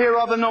funny. Here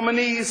are the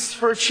nominees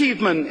for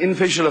achievement in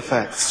visual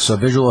effects. So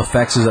visual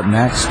effects is up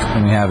next.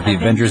 And we have The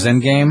Avengers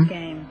Endgame,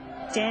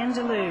 Dan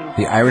DeLue,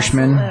 The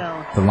Irishman,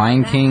 The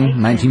Lion King,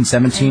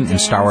 1917, and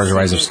Star Wars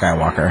Rise of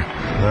Skywalker.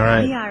 All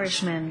right. The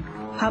Irishman,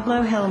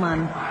 Pablo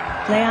Hillman,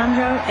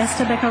 Leandro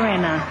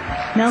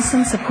Estebecarena,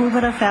 Nelson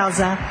Sepulveda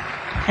Falza,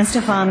 and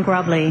Stefan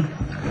Grobley.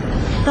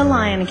 The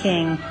Lion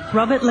King,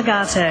 Robert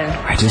Legato.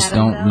 I just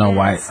don't know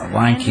why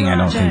Lion King I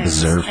don't think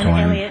deserved to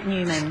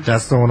win.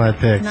 That's the one I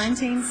picked.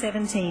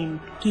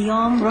 1917,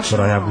 Guillaume Rochefort,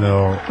 But I have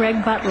no...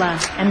 Greg Butler,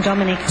 and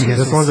Dominic Toussaint.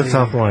 This one's a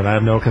tough one. I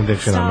have no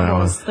conviction on that Star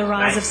one. Wars, The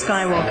Rise of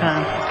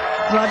Skywalker,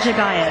 Roger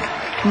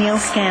Guyatt, Neil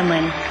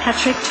Scanlon,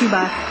 Patrick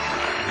Tubac,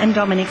 and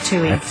Dominic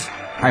Toohey.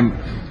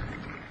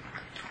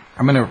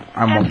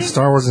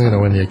 Star Wars is going to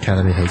win. The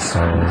Academy hates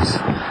Star Wars.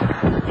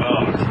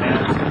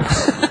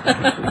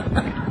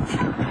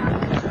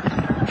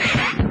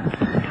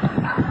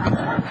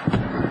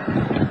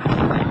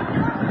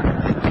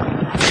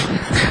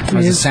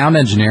 As a sound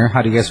engineer,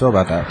 how do you guys feel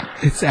about that?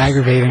 It's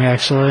aggravating,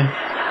 actually.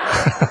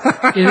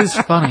 It is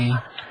funny.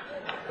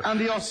 And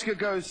the Oscar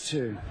goes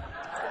to...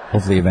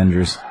 Hopefully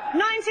Avengers.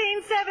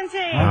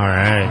 1917. All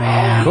right.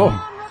 Man. Cool.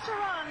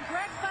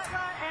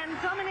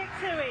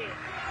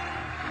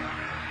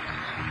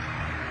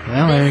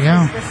 Well, there you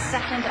go. This is the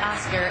second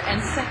Oscar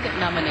and second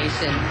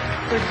nomination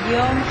for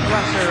Guillaume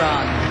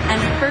Rocheron.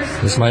 And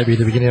first... This might be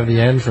the beginning of the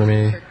end for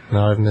me.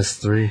 Now I've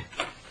missed 3.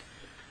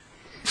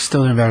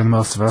 Still doing better than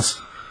most of us.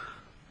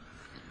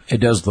 It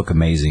does look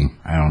amazing.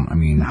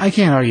 I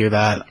can't argue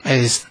that.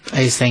 I just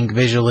think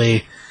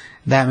visually,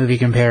 that movie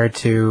compared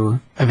to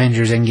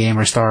Avengers Endgame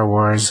or Star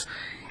Wars,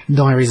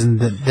 the only reason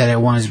that it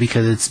won is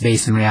because it's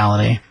based in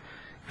reality.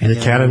 The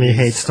Academy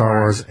hates Star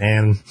Wars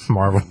and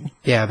Marvel.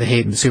 Yeah, they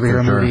hate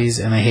superhero movies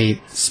and they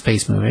hate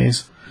space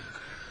movies.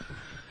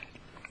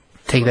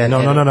 take that.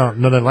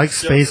 No. They like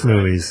space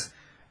movies.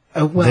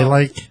 Well, they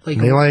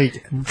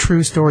like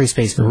true story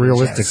space movies.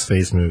 Realistic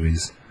space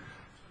movies.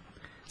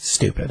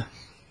 Stupid.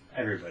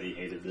 Everybody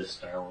hated this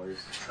Star Wars,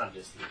 not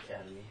just the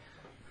Academy.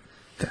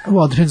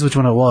 Well, it depends which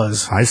one it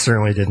was. I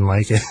certainly didn't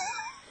like it.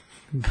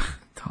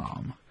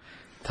 Tom.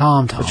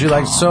 But you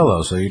liked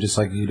Solo, so you just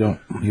like you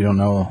don't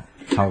know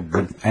how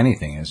good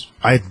anything is.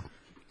 I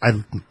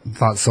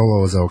thought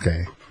Solo was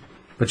okay,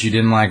 but you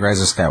didn't like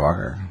Rise of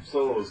Skywalker.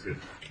 Solo was good.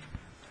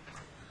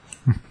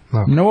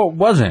 No, it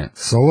wasn't.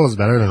 Solo's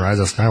better than Rise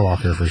of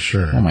Skywalker for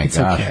sure. Oh my It's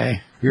gosh.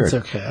 okay. It's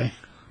okay.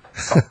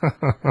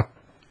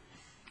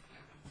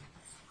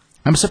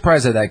 I'm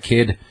surprised that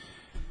kid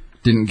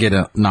didn't get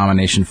a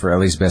nomination for at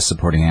least Best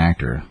Supporting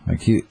Actor.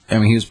 Like he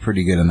was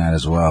pretty good in that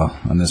as well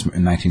in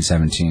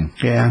 1917.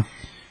 Yeah.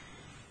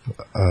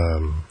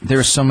 There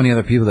were so many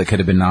other people that could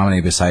have been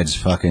nominated besides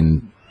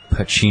fucking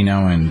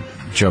Pacino and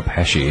Joe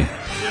Pesci.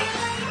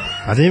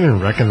 I didn't even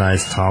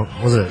recognize Tom.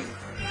 Was it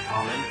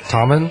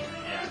Tommen?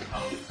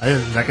 I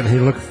didn't recognize. He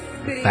looked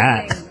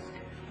fat.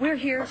 We're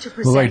here to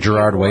present Looked like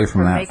Gerard Way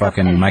from that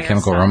fucking My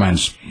Chemical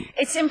Romance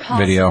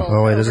video.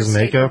 Oh wait, this is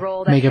makeup.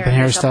 Makeup and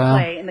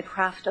hairstyle. In the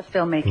craft of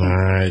filmmaking.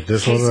 All right,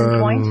 this Case in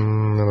point,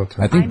 was.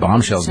 I think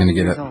Bombshell's gonna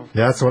get it. Yeah,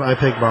 that's what I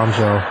picked.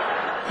 Bombshell.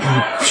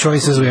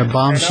 Choices: we have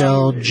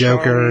Bombshell,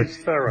 Joker,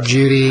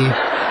 Judy,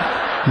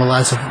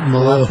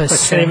 Maleficent. I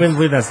can't even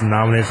believe that's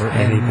nominated for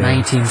anything.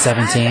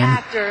 1917.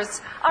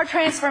 actors, our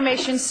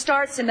transformation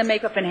starts in the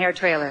makeup and hair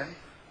trailer.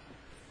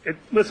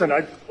 Listen,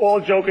 all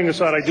joking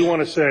aside, I do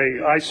want to say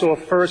I saw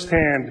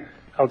firsthand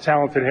how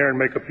talented hair and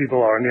makeup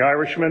people are. And the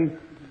Irishman,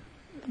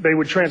 they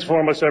would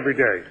transform us every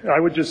day. I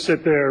would just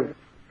sit there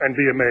and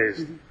be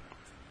amazed.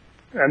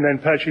 And then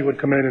Pesci would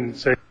come in and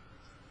say...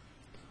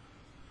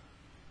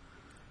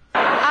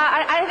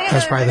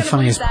 That's probably the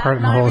funniest part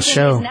in the whole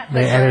show.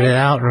 They edited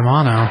out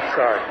Romano.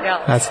 Sorry.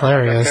 That's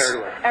hilarious.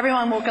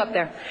 Everyone woke up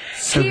there.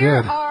 So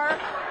Here good. are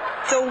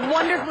the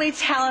wonderfully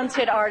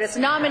talented artists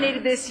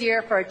nominated this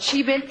year for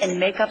achievement in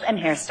makeup and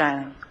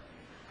hairstyling.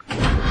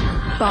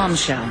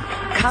 Bombshell,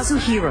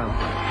 Kazuhiro,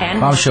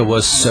 and Bombshell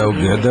was so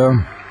good though.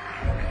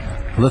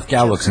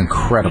 Lithgow looks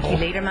incredible.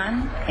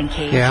 Lederman and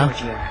Kay Yeah.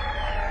 Giorgio.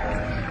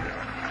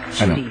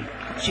 I Judy,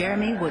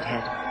 Jeremy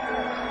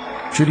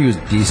Woodhead. Judy was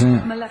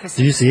decent. Maleficent.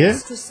 Did you see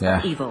it?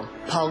 Yeah. Evil.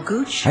 Paul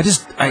Gooch.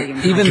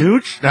 Even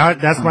Gooch.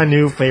 That's my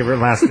new favorite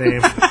last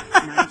name.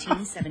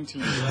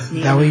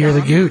 1917. That way you're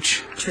the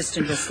Gooch.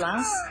 Tristan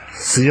Beslaus.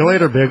 See you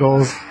later,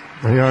 Biggles.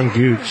 We're on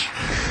Gooch.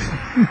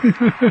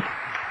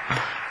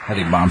 I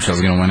think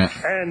Bombshell's gonna win it.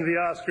 And the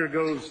Oscar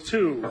goes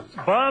to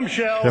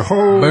Bombshell.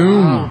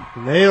 Boom.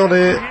 Nailed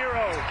it.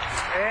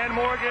 Ann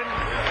Morgan.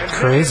 And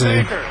Crazy.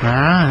 David Baker. All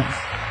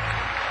right.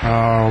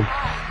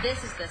 Oh.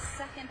 This is the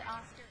second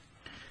Oscar.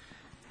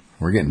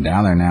 We're getting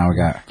down there now. We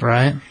got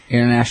right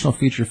international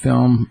feature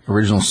film,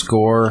 original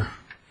score,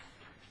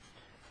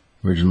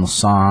 original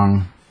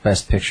song,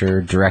 best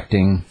picture,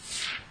 directing,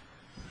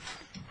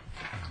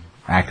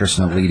 actress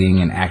in the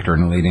leading, and actor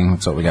in the leading.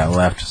 That's what we got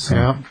left. So.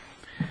 Yeah.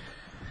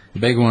 The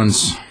big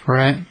ones.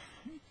 Right.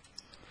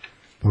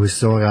 We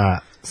still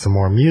got some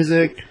more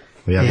music.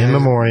 We have In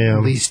Memoriam.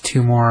 At least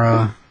two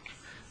more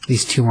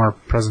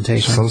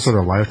presentations. Some sort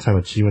of Lifetime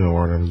Achievement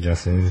Award, I'm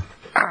guessing.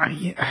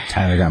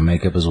 Tyler got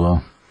makeup as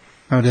well.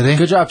 Oh, did he?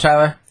 Good job,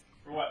 Tyler.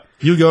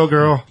 You go,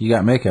 girl. You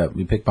got makeup.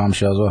 You picked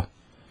Bombshell as well.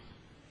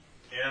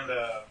 And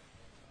the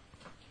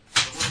one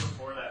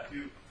before that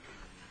too.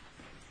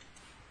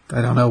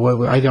 I don't know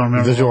what. I don't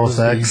remember. Visual what was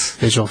the effects.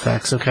 Visual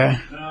effects. Okay.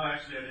 No,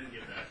 actually, I didn't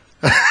get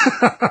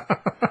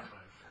that.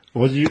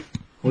 What'd you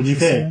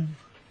pick?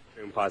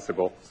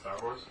 Impossible. Star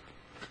Wars.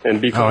 And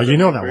because Oh, you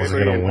know of that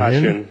wasn't bravery gonna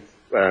and win.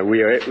 passion,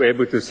 we are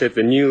able to set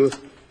a new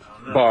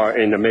bar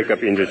in the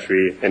makeup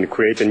industry and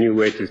create a new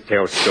way to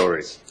tell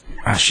stories.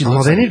 She Oh,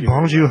 looks they like, need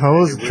Bong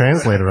Joon-ho's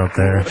translator up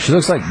there. she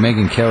looks like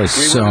Megan Kelly We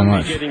so wouldn't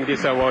much. be getting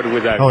this award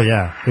without. Oh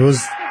yeah, it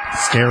was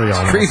scary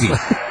almost. Creepy.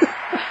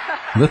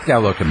 Lithgow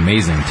looked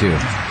amazing too.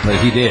 Like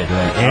he did. Like,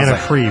 I was And a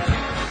like, creep.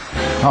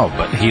 oh,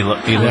 but he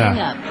looked.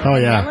 Yeah. Oh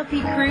yeah.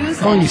 Penelope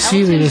Cruz Oh, and you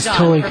see, they Elton just John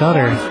totally cut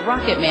her. performs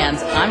Rocket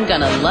Man's "I'm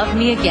Gonna Love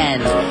Me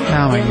Again."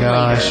 Oh my Then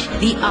gosh. later,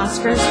 the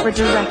Oscars for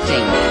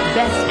directing,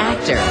 best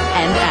actor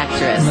and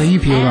actress. No, you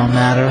people and don't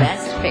matter.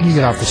 Best picture. You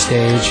get off the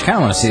stage. I kind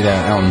of want to see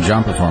that Elton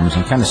John performance.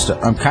 I'm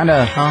kind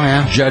of Oh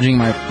yeah. judging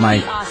my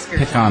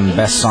pick on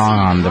best song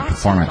on the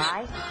performance.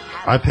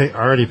 I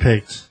already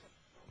picked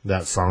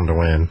that song to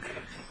win.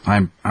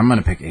 I'm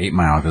gonna pick 8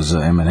 Mile because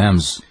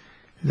Eminem's.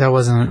 That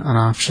wasn't an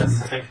option.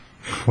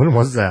 When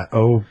was that?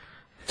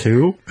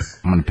 02?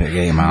 I'm gonna pick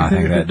 8 Mile. I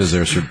think that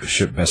deserves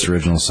best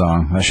original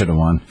song. That should have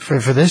won. For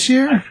this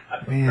year?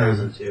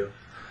 Man.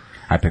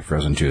 I picked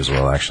Frozen 2 as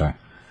well, actually,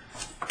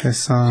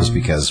 This just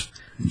because.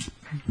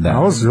 That I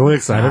was really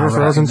excited for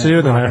Frozen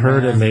 2, then I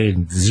heard it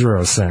made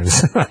 0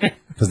 sense.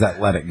 because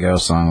that Let It Go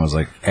song was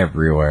like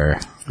everywhere.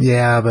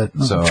 Yeah, but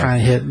So- I'm trying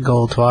to hit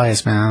gold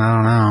twice, man. I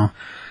don't know.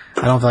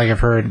 I don't feel like I've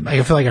heard.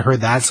 I feel like I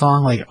heard that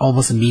song like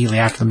almost immediately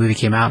after the movie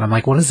came out. And I'm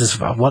like, what is this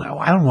about? What?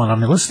 I don't know what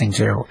I'm listening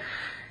to.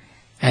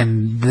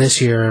 And this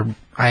year,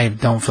 I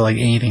don't feel like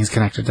anything's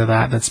connected to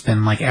that. That's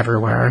been like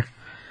everywhere.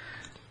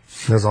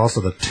 There's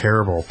also the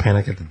terrible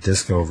Panic at the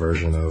Disco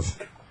version of...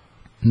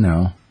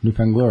 No. New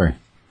Found Glory.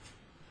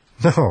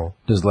 No.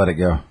 Just Let It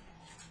Go.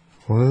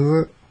 What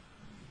is it?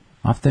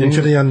 Off the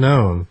Into the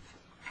Unknown.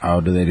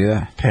 Oh, do they do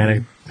that?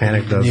 Panic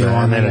does New that,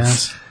 one, and then I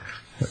it's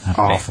That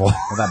awful.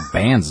 Well, that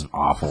band's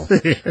awful.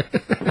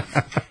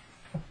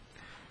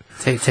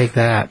 Take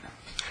that.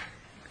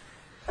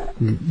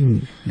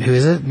 Who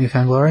is it? New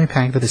Found Glory?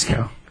 Panic at the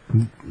Disco.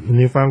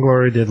 New Found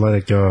Glory did Let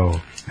It Go.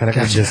 Panic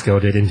at the Disco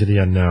did Into the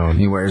Unknown.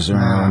 He wears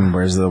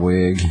the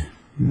wig.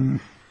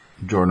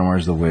 Jordan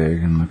wears the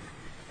wig and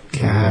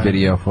the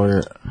video for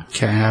it.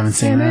 Okay, I haven't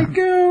seen that.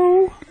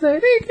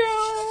 Let it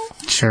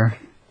go. Sure.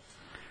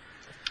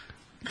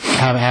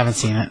 Haven't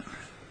seen it.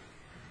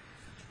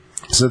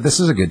 So this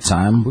is a good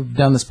time. We've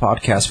done this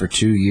podcast for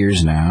 2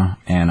 years now,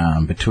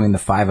 and between the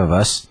 5 of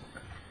us,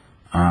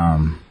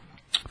 we've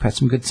had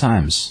some good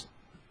times.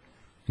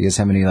 You guys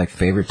have any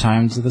favorite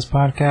times of this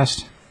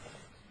podcast?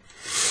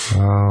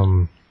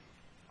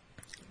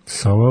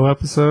 Solo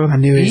episode? I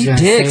knew he was Eat going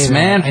to dicks, say that.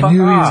 man. I Fuck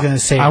knew he was off. going to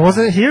say I that.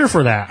 wasn't here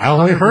for that. I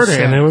only heard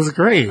it, and it was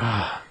great.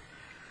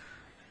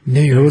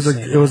 Knew you It were was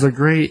gonna say it was a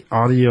great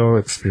audio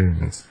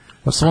experience.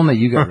 What's the one that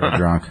you got real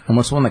drunk? And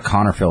what's the one that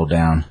Connor fell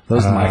down?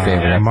 Those are my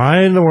favorite.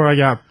 Mine, where I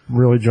got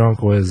really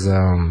drunk, was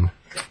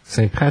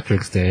St.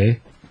 Patrick's Day.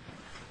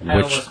 I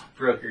almost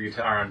broke your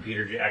guitar on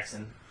Peter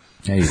Jackson.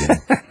 Yeah, you did.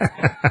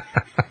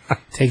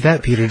 Take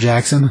that, Peter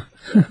Jackson.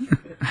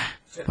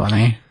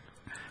 Funny.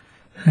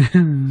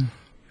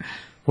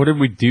 What did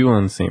we do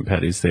on St.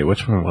 Patty's Day?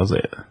 Which one was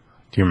it?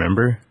 Do you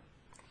remember?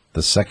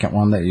 The second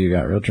one that you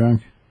got real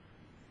drunk?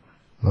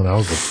 No, that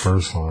was the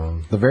first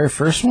one. The very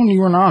first one,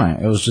 you weren't on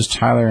it. It was just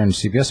Tyler and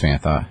CBS me, I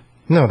thought.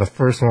 No, the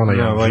first one I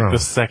got drunk. the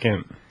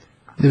second.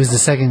 It was the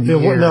second It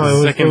year.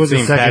 was Second the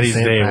St. second Patty's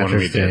St. Day one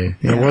Patrick's we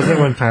did. Day. It wasn't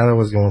when Tyler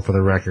was going for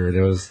the record.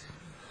 It was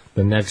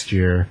the next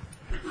year.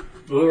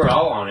 We were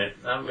all on it.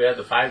 We had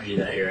the 5G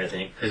that year, I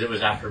think, because it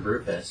was after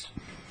Brewfest.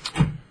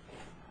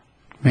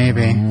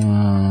 Maybe.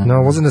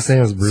 No, it wasn't the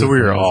same as Bruce. So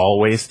we were all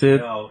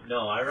wasted? No,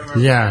 I remember.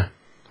 Yeah,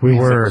 we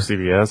were. Except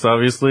for CBS,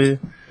 obviously. It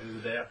was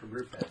the day after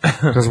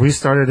Brewfest. Because we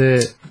started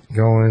it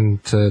going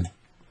to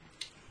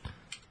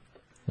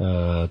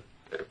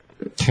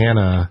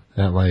Tana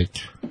at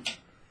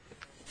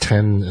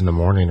 10 in the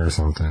morning or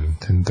something,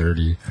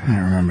 10:30. I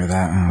don't remember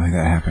that. I don't think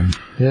that happened.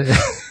 Yeah.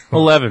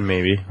 11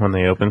 maybe when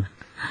they opened.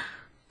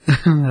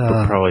 But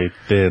probably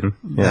did.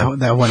 Yeah.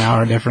 That 1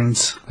 hour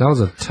difference. That was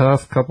a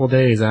tough couple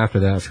days after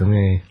that for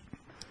me.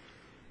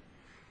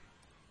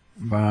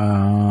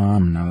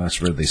 No,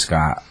 that's Ridley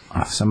Scott.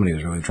 Somebody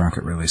was really drunk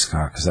at Ridley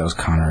Scott because that was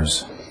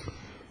Connor's.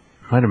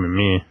 Might have been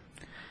me.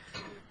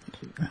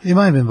 It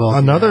might have been both.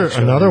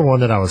 Another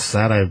one that I was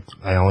sad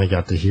I only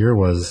got to hear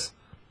was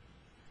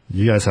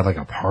you guys had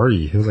a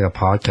party. It was a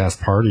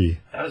podcast party.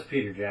 That was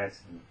Peter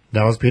Jackson.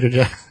 That was Peter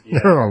Jackson. Yeah.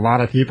 There were a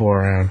lot of people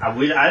around.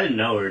 I didn't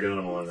know we were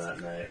doing one that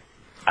night.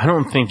 I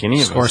don't think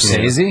any of us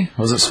Scorsese?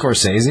 Was it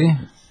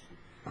Scorsese?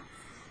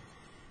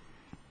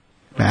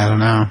 I don't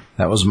know.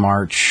 That was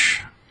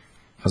March.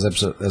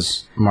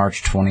 That's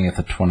March 20th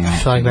of 2019. I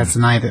feel like that's the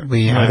night that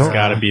we... It's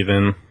got to be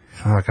then.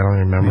 Fuck, I don't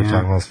even remember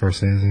talking about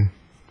Scorsese.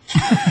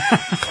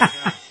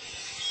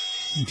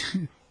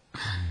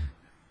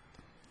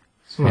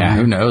 Yeah,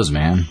 who knows,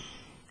 man?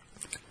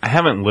 I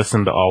haven't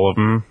listened to all of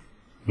them,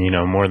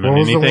 more than What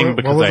was the anything one-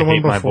 because what was I the one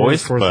hate my before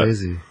voice.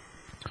 Scorsese?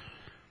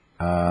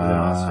 The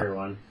Oscar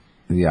one.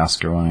 The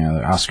Oscar one, yeah,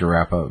 the Oscar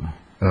wrap-up.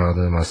 Oh,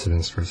 that must have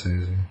been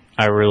Scorsese.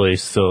 I really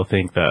still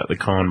think that the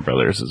Coen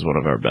Brothers is one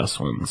of our best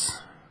ones.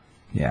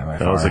 Yeah, by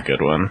That far. was a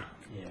good one.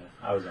 Yeah,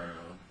 I was on that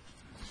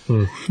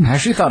one. I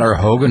actually thought our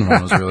Hogan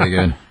one was really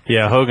good.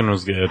 Yeah, Hogan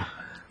was good.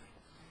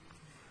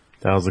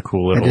 That was a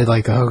cool I little did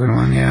like the Hogan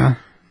one, yeah.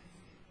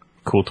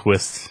 cool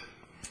twist.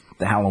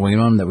 The Halloween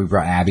one that we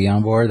brought Abby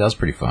on board, that was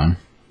pretty fun.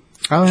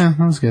 Oh, yeah,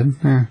 that was good.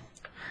 Yeah.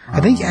 I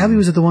think Abby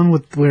was at the one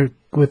with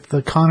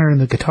the Connor and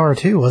the guitar,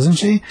 too, wasn't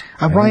she?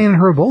 Brian and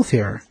her both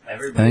here. I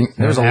think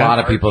there's a lot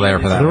of people there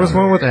for that. There was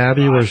one with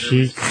Abby where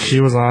she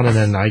was on and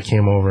then I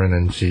came over and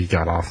then she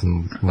got off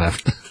and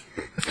left.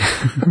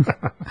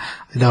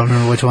 I don't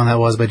remember which one that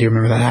was, but I do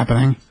remember that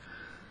happening.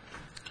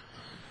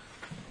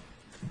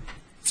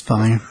 It's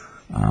funny.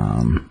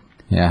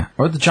 Yeah.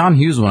 Or the John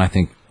Hughes one, I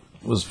think,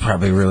 was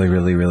probably really,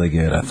 really, really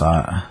good, I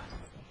thought.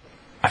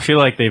 I feel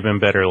like they've been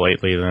better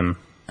lately than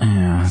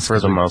for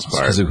the most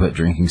part. Because we quit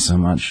drinking so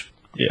much.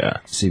 Yeah.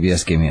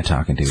 CBS gave me a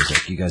talking to. He was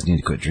like, you guys need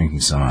to quit drinking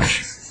so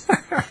much.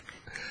 And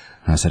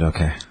I said,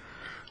 okay.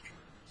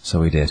 So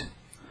we did.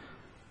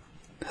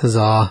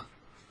 Huzzah.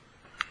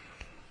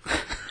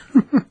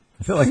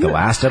 I feel like the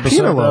last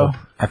episode, though,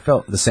 I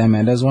felt the Sam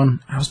Mendes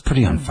one, I was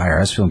pretty on fire.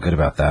 I was feeling good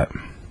about that.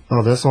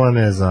 Oh, this one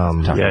is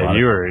Yeah,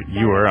 you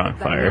were on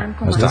fire.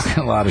 I was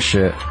talking a lot of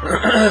shit.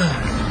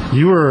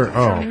 You were,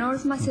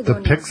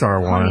 the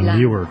Pixar one,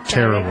 you were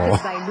terrible.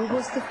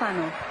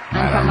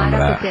 I don't remember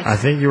that. I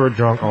think you were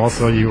drunk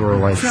also, you were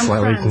like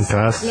slightly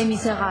concussed.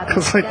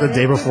 Because like the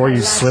day before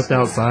you slipped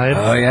outside.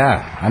 Oh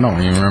yeah, I don't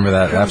even remember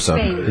that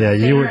episode. Yeah,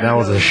 that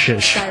was a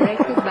shit show.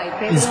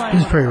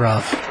 It's pretty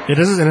rough. It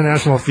is an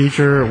international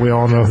feature, we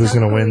all know who's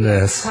gonna win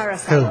this.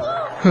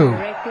 Who?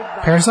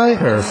 Parasite?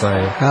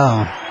 Parasite.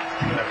 Oh.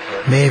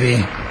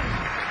 Maybe.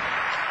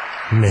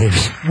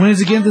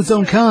 Wins against its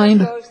own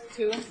kind.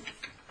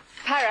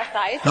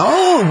 Parasite.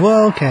 Oh,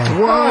 well, okay.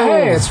 Whoa,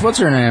 hey, it's what's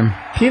her name?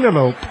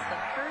 Penelope.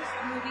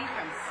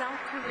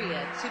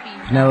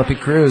 Penelope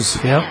Cruz.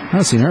 Yep. I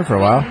haven't seen her for a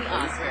while.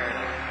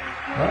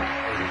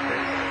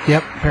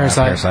 Yep,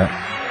 Parasite. Parasite.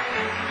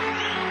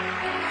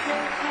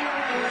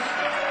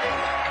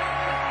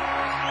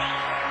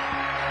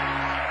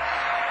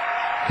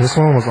 This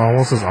one was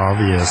almost as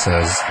obvious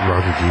as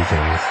Roger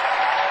Deakins.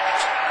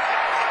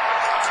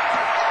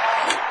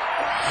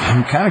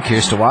 I'm kind of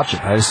curious to watch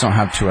it. I just don't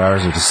have 2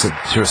 hours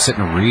to sit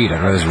and read.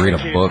 I'd rather just read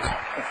a book.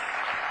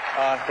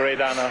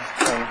 Great honor.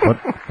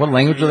 What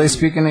language are they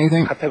speaking?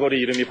 Anything? 카테고리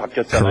이름이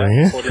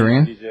바뀌었잖아요.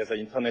 Korean? 리즈에서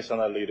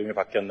인터내셔널로 이름이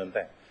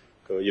바뀌었는데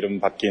그 이름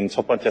바뀐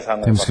첫 번째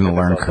상을 I'm just going to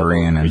learn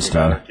Korean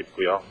instead,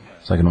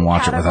 so I can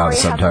watch it without the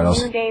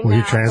subtitles. Will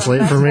you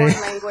translate for me?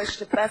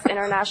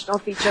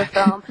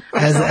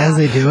 As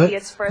they do it?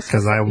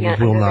 Because I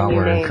will not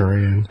learn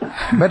Korean.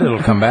 I bet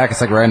it'll come back.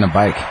 It's like riding a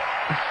bike.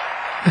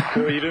 I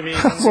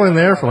was only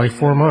there for like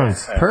 4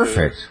 months.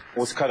 Perfect.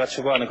 오스카가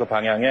추구하는 그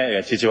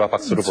방향에 지지와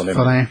박수를 보내는.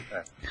 Funny.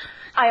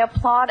 I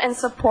applaud and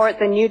support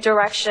the new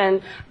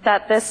direction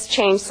that this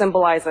change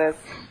symbolizes.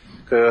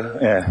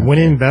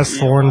 Winning Best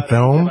Foreign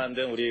Film? I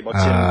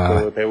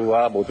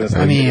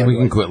mean, we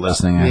can quit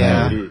listening.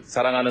 Yeah.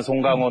 사랑하는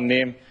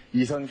송강호님,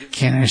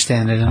 Can't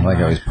understand it. I like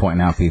how he's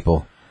pointing out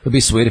people. It'd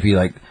be sweet if he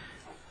like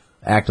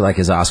acted like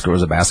his Oscar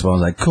was a basketball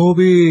and was like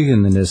Kobe,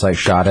 and then just like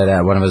shot it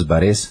at one of his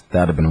buddies.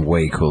 That'd have been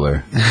way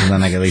cooler. And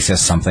then like at least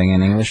has something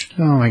in English.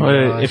 Oh my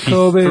god! If he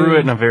threw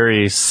it in a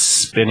very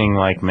spinning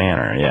like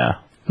manner, yeah.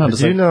 No,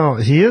 did you know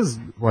he is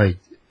like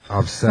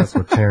obsessed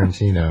with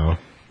Tarantino?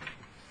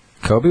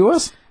 Kobe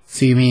was?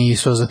 So you mean you're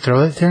supposed to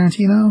throw it,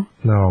 Tarantino?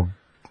 No,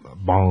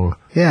 Bong.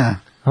 Yeah.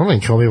 I don't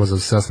think Kobe was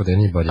obsessed with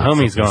anybody.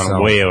 Homie's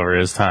gone way over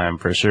his time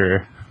for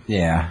sure.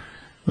 Yeah.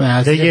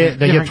 Well, they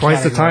get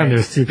twice the time.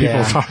 There's 2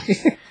 people talking.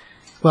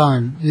 Well,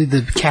 and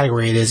the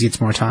category it is gets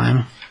more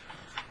time.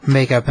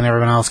 Makeup and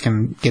everyone else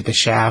can get the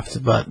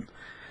shaft, but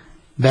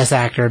best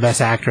actor, best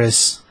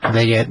actress,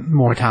 they get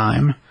more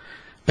time.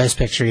 Best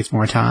picture gets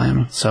more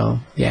time. So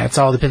yeah, it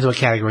all depends what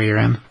category you're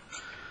in.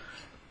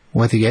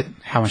 What you get,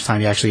 how much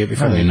time you actually get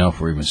before I don't they even know if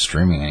we're even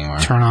streaming anymore.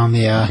 turn on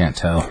the. I can't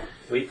tell.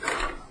 We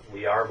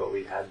are, but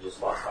we had just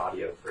lost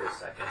audio for a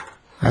second.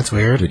 That's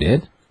weird. We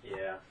did?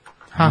 Yeah.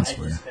 Huh. That's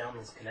weird.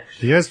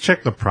 Do you guys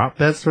check the prop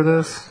bets for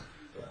this?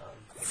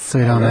 So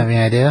you don't have any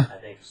idea? I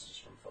think it's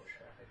just from foot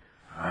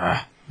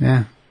traffic.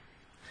 Yeah.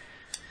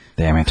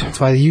 Damn it. That's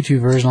why the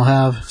YouTube version will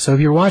have. So if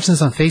you're watching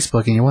this on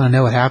Facebook and you want to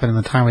know what happened in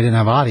the time we didn't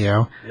have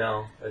audio.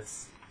 No,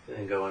 it's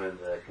going to go into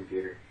the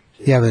computer.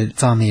 Yeah, but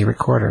it's on the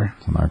recorder.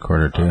 It's on the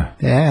recorder too.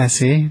 Yeah,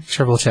 see?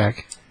 Triple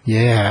check.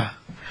 Yeah.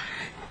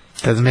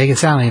 Doesn't make it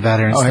sound any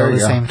better. It's Oh, still here we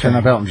the go. same Turn thing.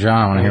 up Elton John.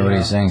 I want to hear what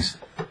he sings.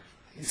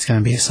 It's going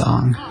to be a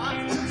song.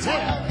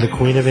 The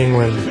Queen of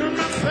England.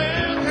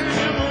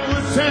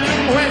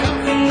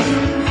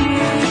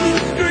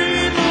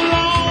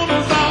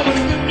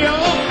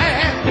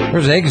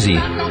 Where's Eggsy?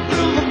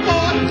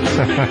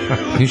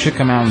 He should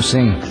come out and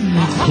sing.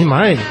 He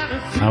might.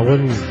 I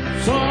wouldn't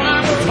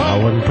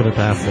put it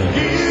past him.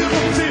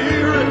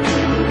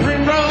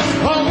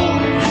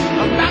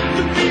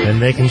 And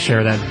they can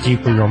share that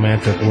deeply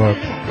romantic look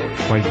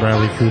like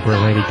Bradley Cooper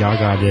and Lady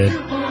Gaga did.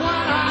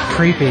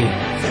 Creepy.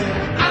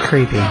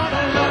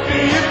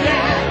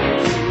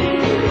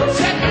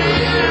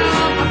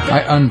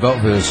 I unvote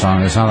for this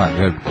song. It's not that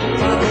good.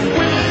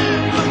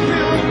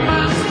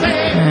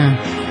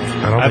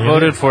 I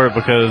voted for it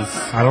because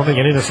I don't think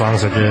any of the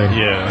songs are good.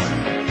 Yeah.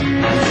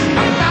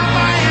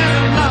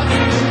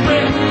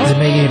 Does it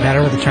make any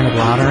better with the turn up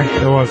louder?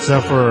 No,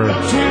 except for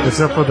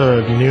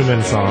the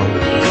Newman song.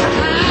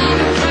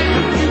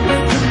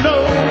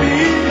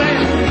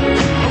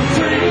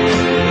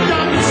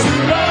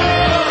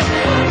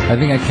 I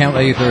think I Can't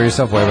Let You Throw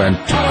Yourself Away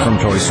from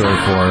Toy Story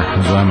 4 is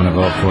what I'm going to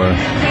vote for.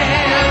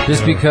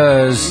 Just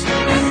because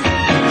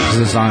this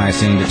is a song I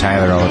sing to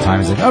Tyler all the time.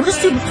 He's like, I'm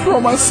just going to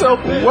throw myself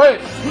away.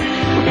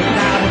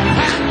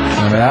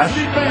 Remember that?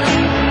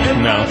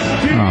 No.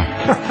 Oh.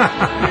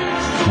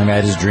 Maybe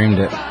I just dreamed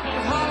it.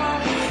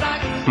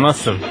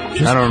 Must have.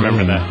 Just I don't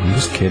remember kidding. that. I'm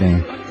just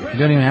kidding. You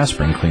don't even have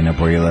spring cleanup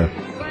where you live.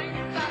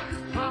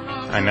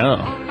 I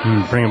know.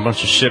 You bring a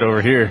bunch of shit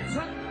over here.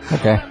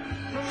 Okay.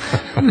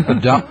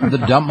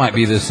 The dump might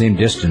be the same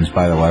distance,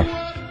 by the way.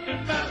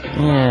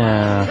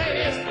 Yeah.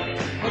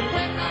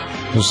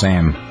 Just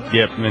saying.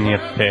 Yep, and then you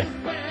have to pay.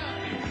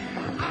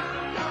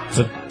 Is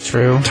it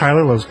true?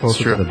 Tyler lives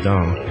closer to the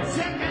dump.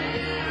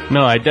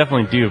 No, I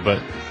definitely do,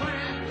 but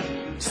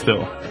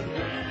still.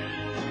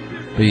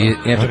 But you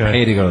have to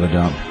pay to go to the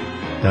dump.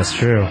 That's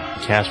true.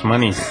 Cash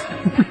money.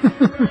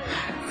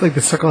 It's like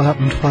the circle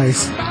happened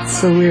twice. It's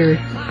so weird.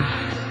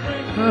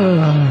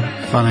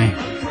 Funny.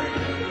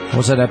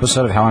 What's that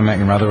episode of How I Met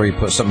Your Mother where you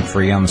put something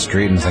free on the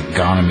street and it's like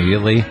gone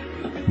immediately?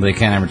 They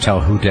can't ever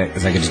tell who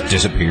it's like it just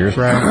disappears.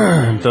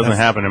 Right. It doesn't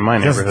happen in my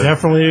This neighborhood.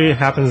 definitely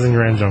happens in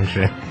Grand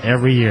Junction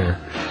every year.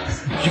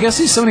 Did you guys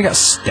see somebody got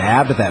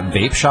stabbed at that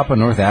vape shop on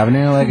North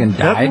Avenue and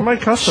died? That's my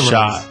customer.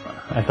 Shot.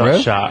 I thought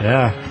Really? shot.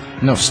 Yeah.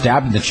 No,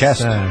 stabbed in the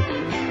chest.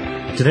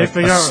 Did they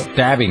figure out?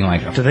 Stabbing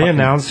like a Did they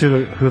announce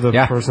who the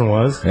person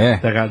was? Yeah.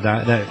 That got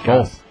died. That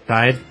Both.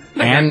 died.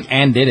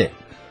 and did it.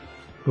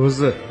 Who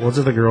was it? Was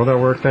it the girl that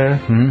worked there?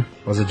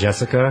 Mm-hmm. Was it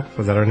Jessica?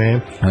 Was that her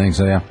name? I think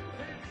so, yeah.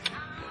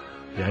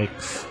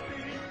 Yikes.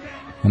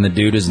 And the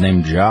dude is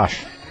named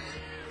Josh.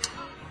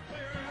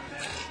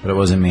 But it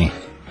wasn't me.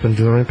 Been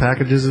delivering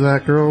packages to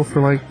that girl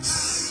for like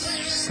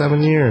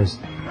 7 years.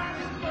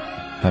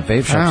 That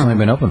vape shop's only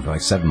been open for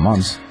like 7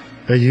 months.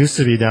 It used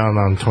to be down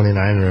on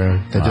 29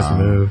 Road. They just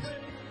moved.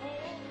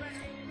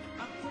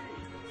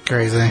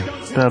 Crazy.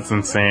 That's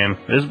insane.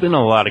 There's been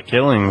a lot of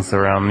killings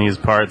around these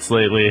parts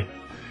lately.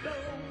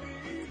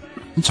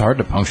 It's hard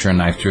to puncture a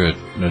knife through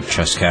a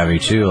chest cavity,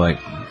 too. Like,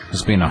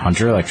 just being a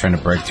hunter, like trying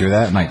to break through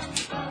that. And like,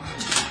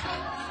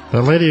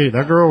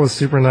 That girl was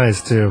super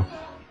nice too.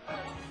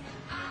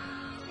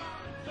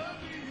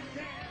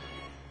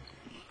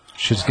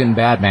 shit's getting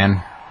bad,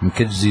 man. And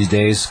kids these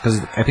days, because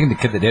I think the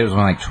kid that did it was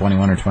only like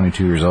 21 or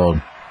 22 years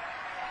old.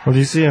 Well, do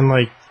you see in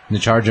like They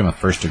charge him a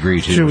first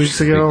degree, too. 2 which weeks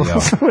is a big ago, deal.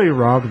 somebody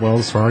robbed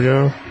Wells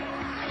Fargo?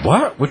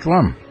 What? Which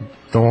one?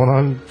 The one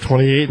on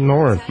 28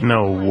 North.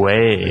 No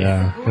way.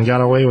 Yeah, and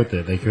got away with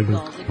it. They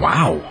couldn't.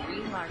 Wow.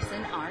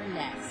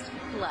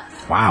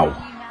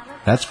 Wow.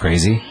 That's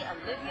crazy.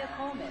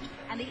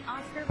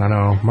 I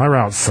know. My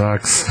route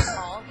sucks.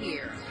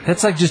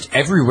 That's like just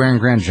everywhere in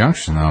Grand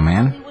Junction, though,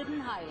 man.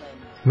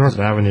 North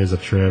Avenue is a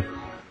trip.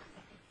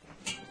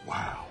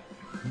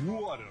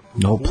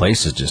 The whole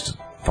place is just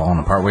falling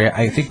apart.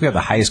 I think we have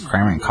the highest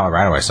crime rate in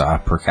Colorado I saw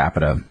per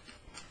capita.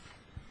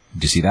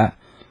 Did you see that?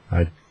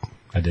 I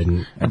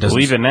didn't. I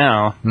believe it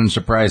now. Doesn't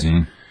surprise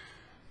me.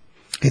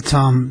 It's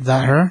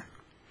that her?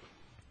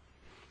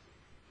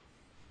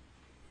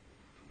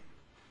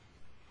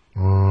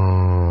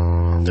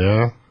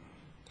 Yeah.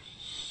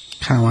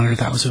 Kind of wondered if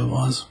that was who it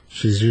was.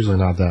 She's usually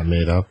not that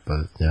made up,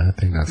 but yeah, I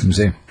think that's. Let me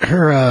see.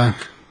 Her,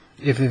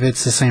 if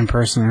it's the same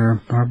person,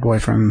 her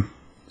boyfriend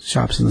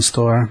shops in the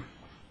store.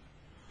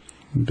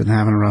 Been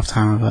having a rough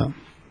time of it,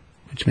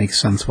 which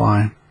makes sense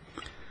why.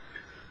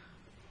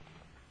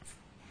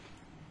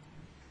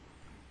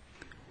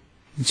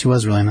 And she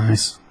was really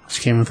nice.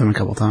 She came with him a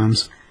couple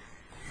times.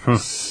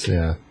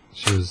 Yeah,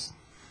 she was.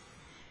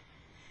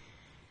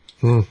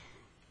 Man,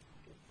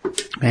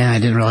 I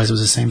didn't realize it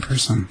was the same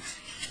person.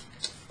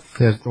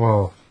 Yeah,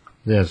 well,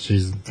 yeah,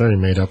 she's very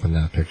made up in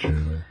that picture.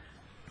 But.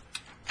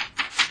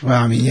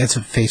 Well, I mean, yeah, it's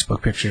a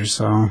Facebook picture,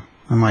 so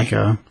I'm like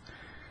a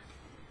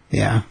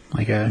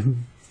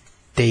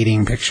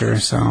dating picture,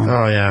 so.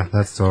 Oh, yeah,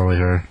 that's totally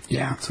her.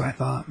 Yeah, that's what I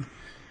thought.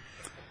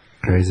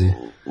 Crazy.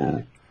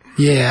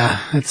 Yeah,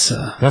 it's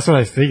That's what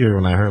I figured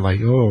when I heard,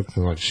 like, oh,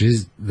 like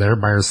she's there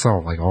by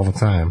herself, like, all the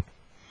time.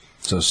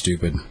 So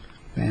stupid.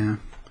 Yeah.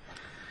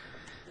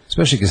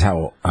 Especially because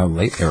how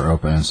late they were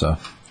open and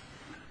stuff.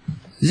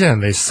 Yeah,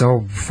 and they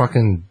sell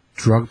fucking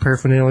drug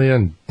paraphernalia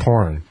and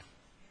porn.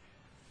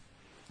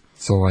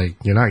 So, like,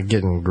 you're not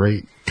getting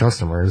great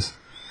customers.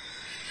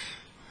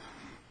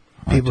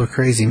 People are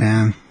crazy,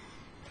 man.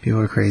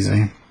 People are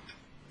crazy.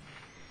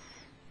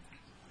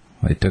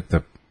 They took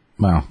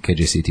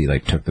KJCT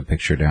like took the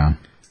picture down.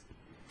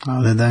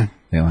 Oh, did they?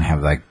 They only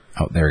have like,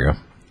 oh, there we go.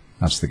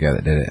 That's the guy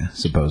that did it,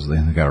 supposedly.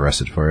 They got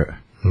arrested for it.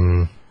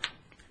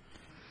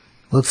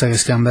 Looks like a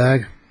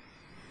scumbag.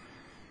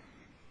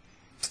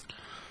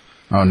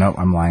 Oh, no,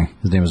 I'm lying.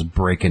 His name was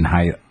Breakin'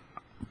 Higher.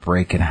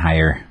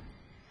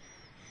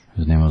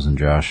 His name wasn't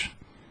Josh.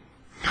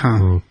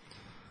 Huh.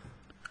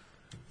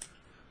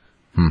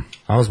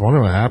 I was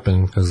wondering what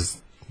happened, because,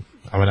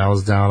 I mean, I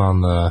was down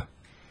on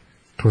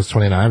towards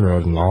 29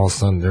 Road, and all of a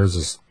sudden, there's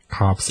just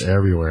cops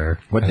everywhere.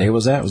 What day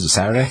was that? Was it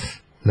Saturday?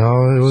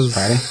 No, it was...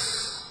 Friday?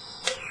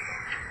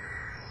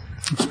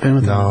 It's been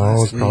with No, it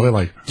was probably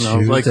like Tuesday. No, it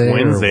was like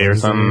Wednesday or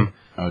something.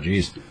 Oh,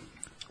 jeez.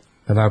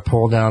 And I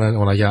pulled down, and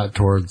when I got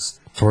towards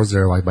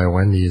there, like by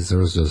Wendy's, there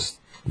was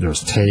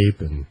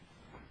tape, and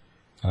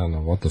I don't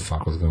know what the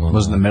fuck was going on.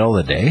 Was it in the middle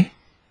of the day?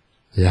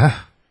 Yeah.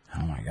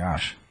 Oh, my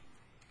gosh.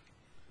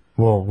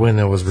 Well, when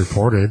it was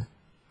reported,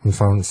 we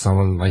found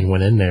someone, like,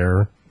 went in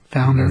there.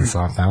 Found her. And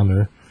found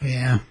her.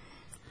 Yeah.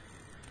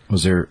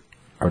 Was there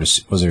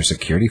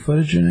security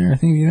footage and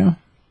everything, you know?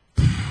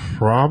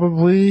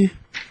 Probably.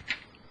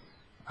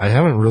 I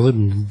haven't really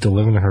been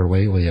delivering to her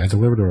lately. I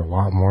delivered her a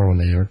lot more when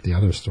they were at the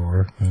other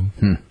store. And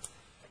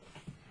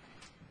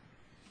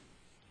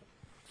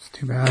It's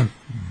too bad.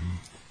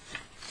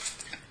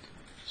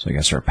 So I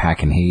gotta start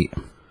packing heat.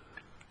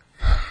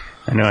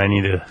 I know I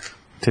need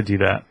to do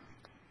that.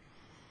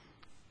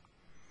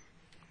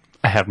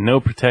 I have no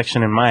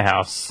protection in my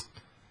house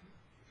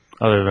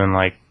other than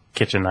like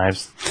kitchen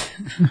knives.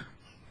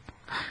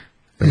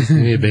 You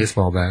need a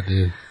baseball bat,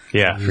 dude.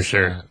 Yeah, for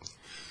sure.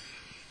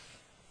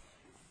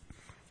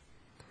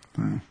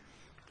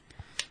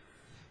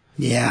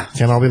 Yeah.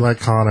 Can't all be like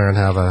Connor and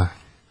have a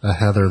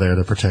Heather there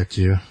to protect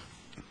you.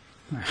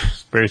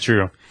 Very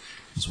true.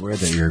 It's weird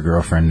that your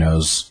girlfriend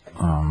knows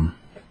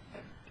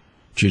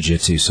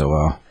jiu-jitsu so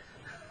well.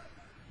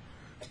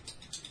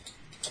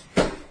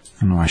 I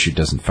don't know why she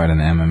doesn't fight in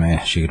the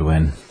MMA. She could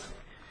win.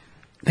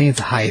 I think it's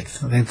height.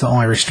 I think it's the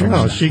only restriction.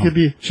 No, she could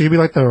be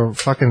like the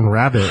fucking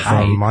rabbit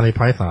from Monty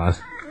Python.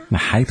 The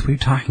height? What are you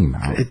talking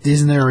about?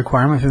 Isn't there a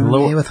requirement for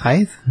MMA with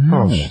height?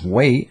 No,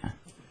 weight.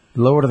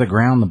 Lower to the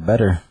ground, the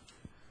better.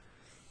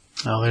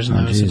 Oh, there's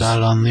news about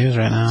it on the news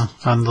right now.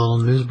 On the little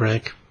news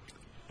break.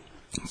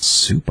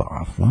 Soup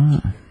off.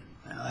 What?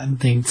 I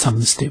think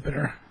something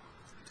stupider.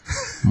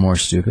 More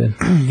stupid?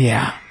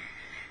 Yeah.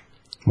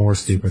 More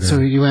stupider. So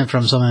you went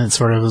from something that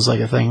sort of was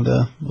like a thing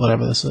to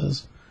whatever this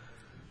is.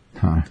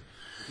 Huh.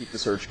 Keep the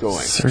search going.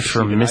 Search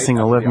for a missing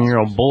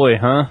 11-year-old boy,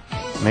 huh?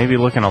 Maybe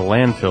look in a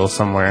landfill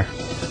somewhere.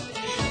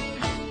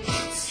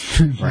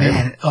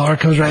 Man, it all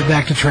comes right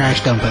back to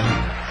trash dumping.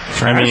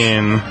 I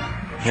mean,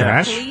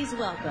 trash? Please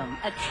welcome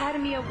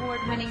Academy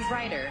Award-winning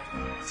writer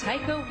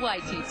Taika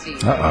Waititi.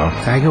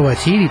 Taika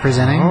Waititi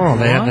presenting. Oh,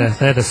 they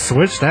had to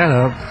switch that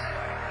up.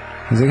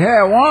 He's like, hey,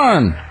 I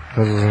won!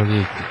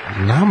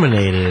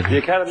 Nominated. The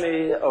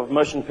Academy of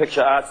Motion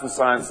Picture Arts and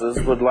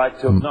Sciences would like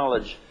to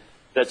acknowledge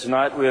that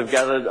tonight we have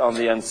gathered on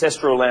the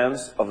ancestral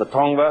lands of the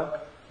Tongva,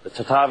 the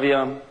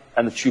Tataviam,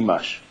 and the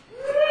Chumash.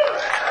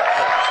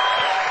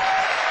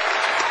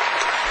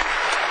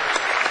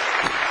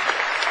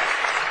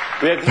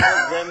 We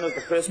acknowledge them as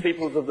the first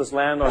peoples of this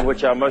land on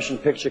which our motion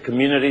picture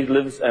community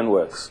lives and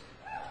works.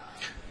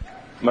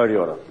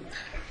 Moriora.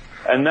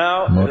 And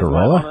now, it is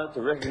my honor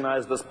to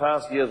recognize this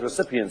past year's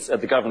recipients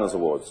at the Governor's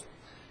Awards.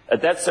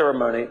 At that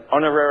ceremony,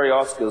 honorary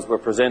Oscars were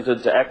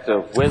presented to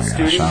actor Wes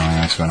Studi.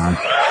 What's going on?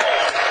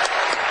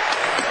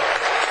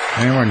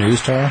 Any more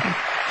news, Tara?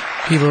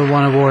 People who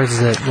won awards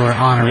that were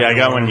honorary. Yeah, I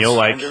got one you'll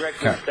like. And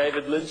directors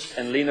David Lynch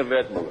and Lena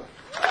Wertmuller.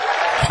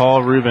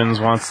 Paul Rubens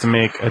wants to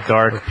make a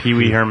dark Pee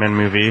Wee Herman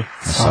movie.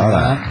 I saw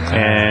that.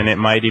 And it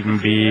might even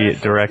be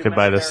directed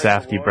by the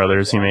Safdie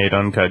brothers who made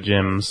Uncut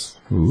Gems.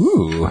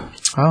 Ooh.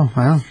 Oh,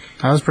 well,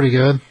 that was pretty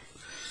good.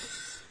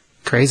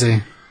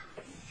 Crazy.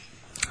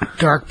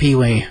 Dark Pee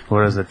Wee.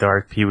 What does a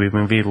dark Pee Wee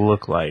movie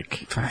look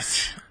like? Like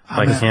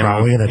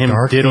Probably in a him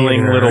dark diddling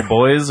theater. little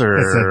boys, or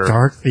It's a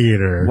dark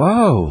theater.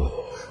 Whoa.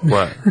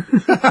 what?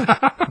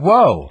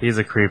 Whoa. He's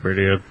a creeper,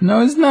 dude.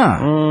 No, he's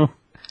not.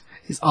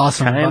 He's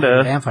awesome.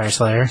 Kinda. Vampire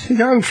Slayer. He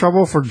got in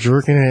trouble for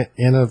jerking it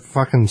in a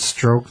fucking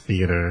stroke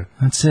theater.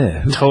 That's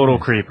it. Total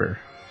creeper.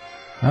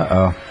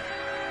 Uh-oh.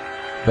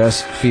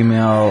 Best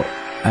female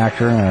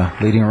actor in a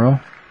leading role?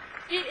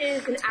 It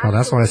is an Oh,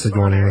 that's why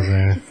Sigourney was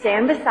there. to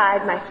stand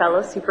beside my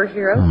fellow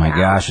superhero. Oh my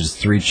gosh, it's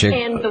three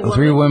And the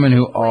three women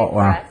who all,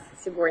 wow.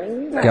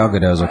 Sigourney Weaver. Gal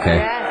Gadot's okay.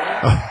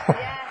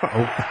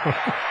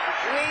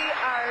 We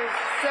are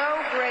so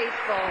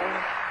grateful.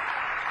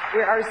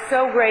 We are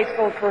so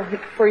grateful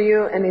for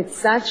you, and it's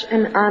such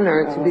an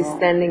honor to be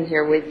standing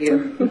here with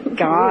you.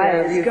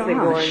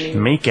 Sigourney.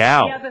 Make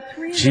out.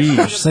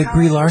 Jeez, she's like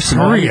Brie Larson.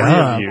 Hurry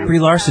up. Brie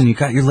Larson, you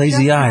got your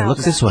lazy eye. Look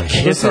this way. Look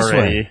Kiss this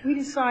already. way. We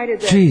decided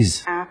that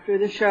Jeez. after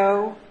the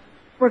show,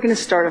 we're going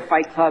to start a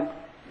fight club.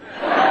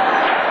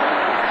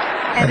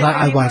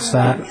 I'd watch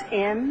that.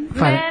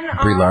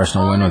 Brie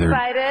Larson will win with her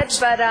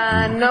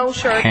But no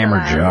shirt. hammer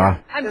jaw.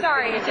 I'm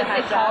sorry, it's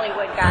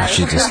Hollywood, Oh, guys.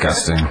 she's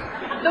disgusting.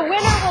 The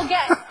winner will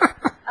get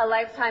a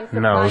lifetime supply.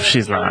 No, of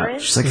she's not. deodorant.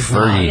 She's like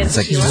Fergie. It's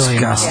like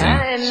disgusting.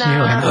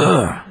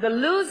 Yeah, and the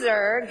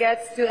loser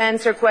gets to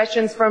answer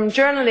questions from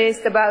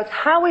journalists about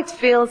how it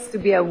feels to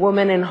be a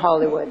woman in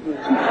Hollywood.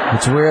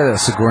 It's weird that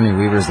Sigourney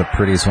Weaver is the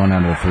prettiest one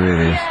out of the three of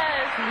these.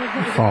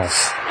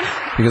 False.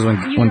 Because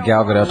when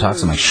Gal Gadot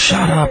talks, I'm like,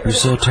 shut up, you're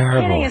so Kidding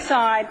terrible.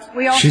 aside,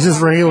 we also She's want to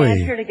Israeli.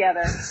 stand here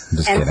together Just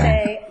and kidding.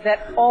 say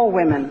that all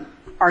women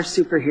are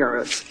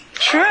superheroes.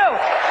 True.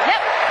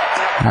 Yep.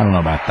 I don't know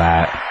about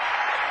that.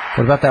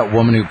 What about that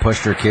woman who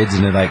pushed her kids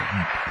into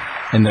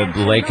in the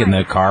lake in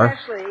the car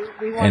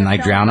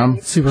and drown them?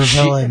 Super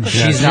villain.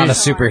 She's not a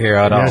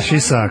superhero at all. Yeah, she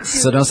sucks.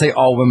 So don't say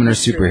all women are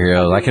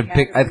superheroes. I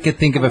could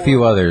think of a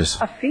few others.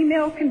 A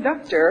female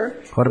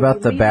conductor. What about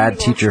the bad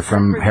teacher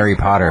from Harry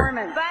Potter?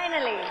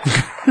 Finally.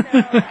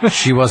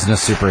 She wasn't a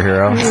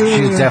superhero.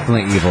 She's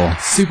definitely evil.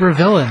 Super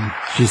villain.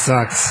 She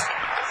sucks.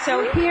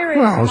 So here is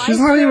Well, my she's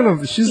not even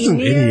show, she's an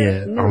Emir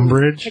idiot. Noor,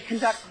 Umbridge. to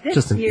conduct this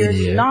Just an year's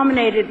idiot.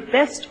 nominated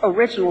Best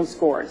Original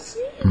Scores.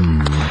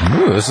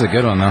 Ooh, this is a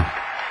good one though.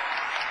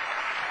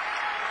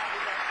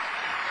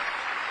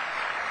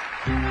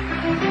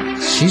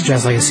 She's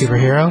dressed like a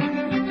superhero.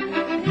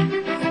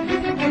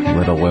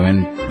 Little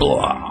Women.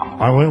 Blah.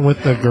 I went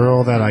with the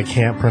girl that I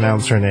can't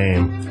pronounce her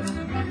name.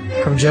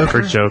 From Joker?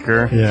 For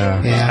Joker.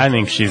 Yeah. Yeah. I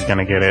think she's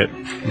gonna get it.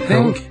 You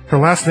think? Her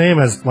last name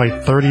has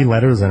like 30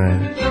 letters in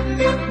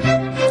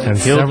it. And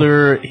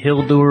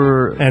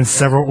Hildur, and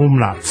several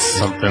umlauts.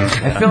 Something.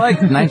 I feel like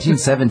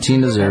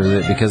 1917 deserves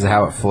it because of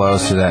how it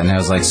flows through that, and it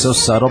was like so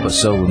subtle but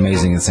so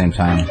amazing at the same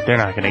time. They're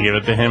not going to give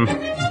it to him.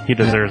 He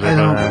deserves it.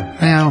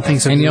 I don't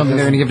think so. And you don't think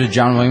they're going to give it to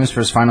John Williams for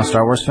his final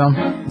Star Wars film?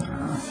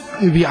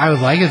 I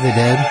would like if they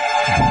did.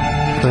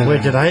 But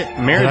Wait,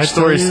 Marriage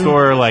Story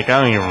score? Like,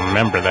 I don't even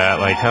remember that.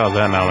 Like, how is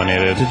that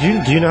nominated?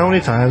 Do you know how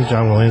many times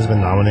John Williams has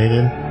been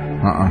nominated?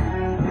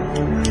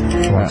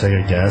 Want to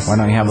take a guess? Why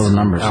don't you have those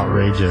numbers?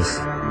 Outrageous.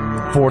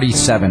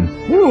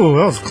 47. Ooh,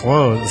 that was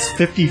close.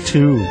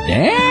 52.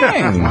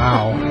 Dang!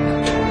 Wow.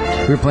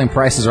 If we were playing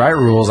Price is Right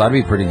rules, I'd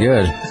be pretty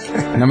good.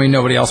 I mean,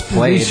 nobody else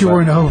played. At least you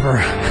weren't over.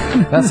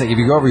 That's it. If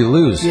you go over, you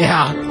lose.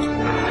 Yeah.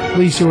 At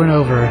least you weren't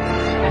over.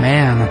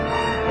 Man.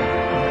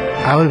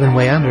 I would have been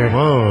way under.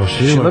 Whoa,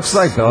 She looks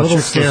like a little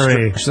Bellatrix. scary.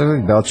 She looks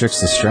like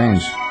Bellatrix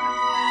Lestrange.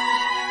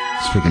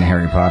 Speaking of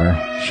Harry Potter.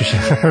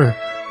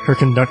 Her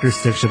conductor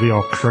stick should be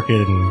all crooked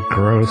and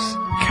gross.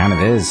 It kind of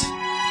is.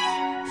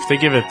 If they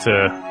give it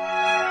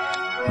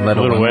to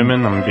Little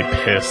Women, I'm going to be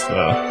pissed,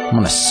 though. I'm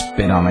going to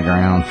spit on the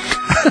ground.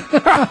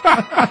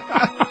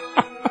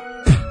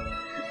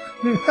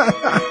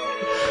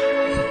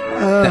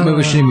 That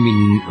movie shouldn't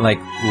be like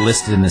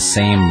listed in the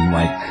same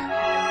like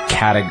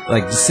category,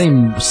 like the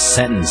same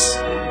sentence,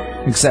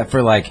 except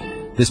for like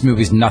this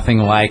movie's nothing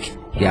like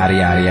yada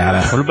yada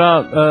yada. What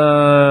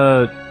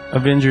about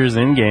Avengers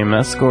Endgame?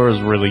 That score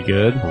is really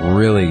good.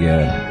 Really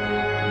good.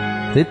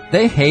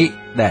 They hate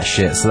that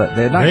shit, so that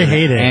they're not They gonna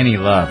hate get it. any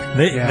love.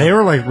 They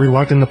were like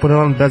reluctant to put it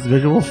on best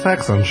visual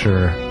effects, I'm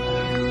sure.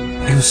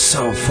 It was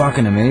so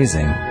fucking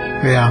amazing.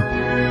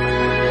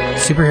 Yeah.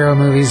 Superhero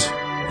movies,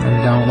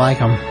 I don't like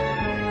them.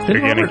 They're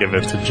going to give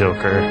it to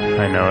Joker.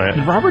 I know it.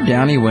 Did Robert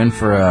Downey win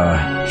for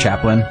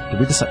Chaplin? Did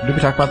we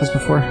talk about this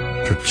before?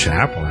 For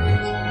Chaplin?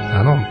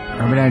 I don't...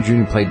 Robert Downey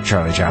Jr. played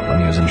Charlie Chaplin.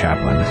 He was in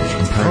Chaplin.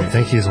 I don't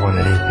think he's won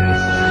anything.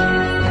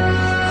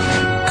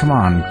 Come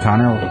on,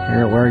 Connor.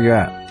 Where are you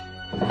at?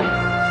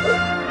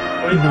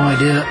 No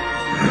idea.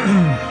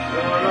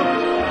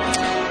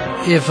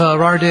 If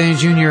Robert Downey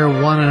Jr.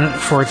 won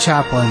for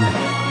Chaplin.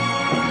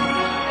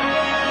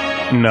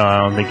 No, I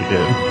don't think he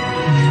did.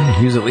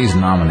 He was at least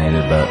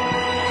nominated, but...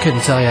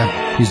 Couldn't tell you.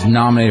 He's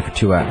nominated for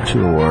two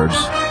awards.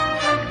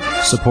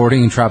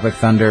 Supporting in Tropic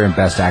Thunder and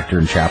Best Actor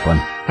in Chaplin.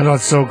 I know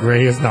it's so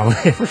great he's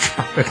nominated for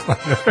Tropic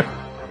Thunder.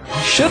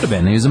 Should have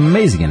been. He was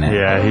amazing in it.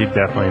 Yeah, he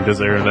definitely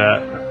deserved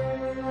that.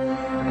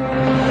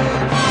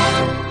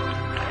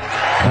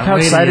 Look how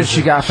excited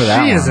she got for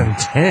that She one. is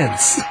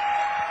intense.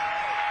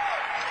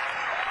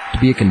 To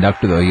be a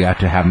conductor, though, you have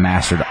to have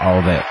mastered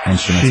all the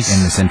instruments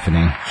in the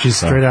symphony. She's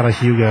straight out of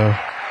Hugo.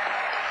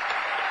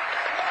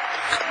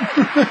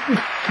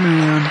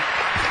 Man.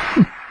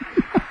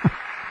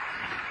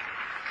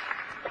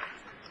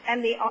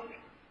 And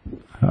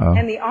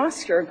the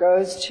Oscar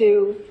goes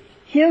to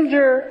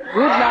Hildur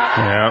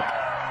Gudnadottir.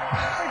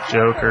 Yep.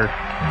 Joker.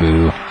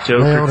 Boo.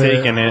 Joker Nailed it.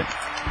 taking it.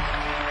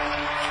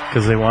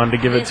 Because they wanted to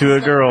give it to a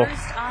girl.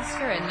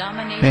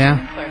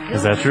 Yeah.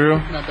 Is that true?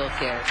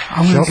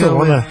 She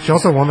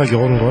also won the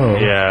Golden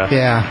Globe. Yeah.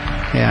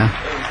 Yeah.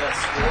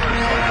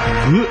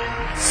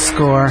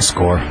 Score.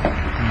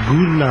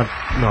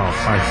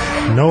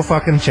 No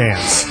fucking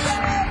chance.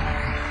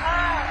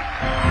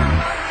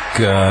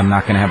 I'm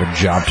not going to have a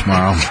job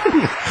tomorrow.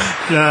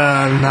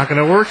 I'm not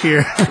going to work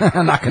here.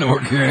 I'm not going to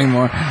work here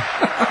anymore.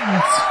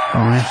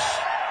 Fine.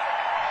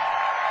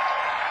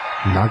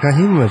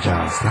 Nakahima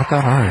jobs. Not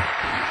that hard.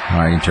 All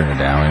right, you can turn it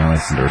down. We don't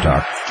listen to her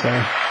talk.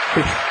 Okay.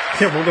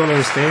 Yeah, we don't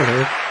understand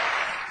her.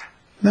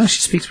 No,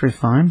 she speaks pretty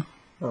fine.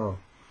 Oh.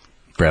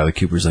 Bradley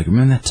Cooper's like,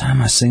 remember that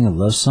time I sang a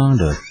love song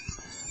to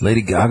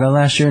Lady Gaga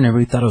last year and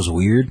everybody thought it was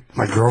weird?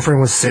 My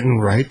girlfriend was sitting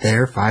right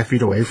there, 5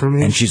 feet away from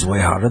me. And she's way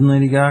hotter than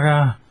Lady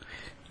Gaga?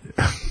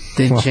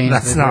 Didn't change.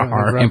 That's not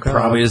hard. And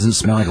probably doesn't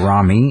smell like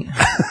raw meat.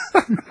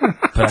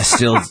 But I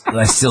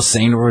still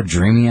sang to her with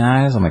dreamy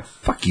eyes. I'm like,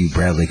 fuck you,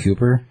 Bradley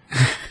Cooper.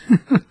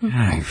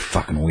 You're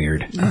fucking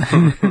weird.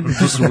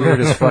 Just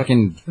weird as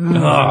fucking...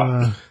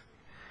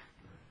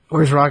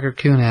 Where's Rocket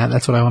Raccoon at?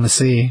 That's what I want to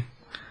see.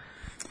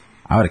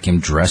 I would have came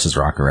dressed as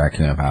Rocket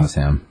Raccoon if I was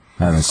him.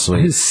 That was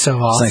sweet. He's so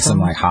awesome. It's like some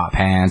like hot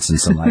pants and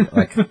some like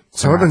That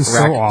would have been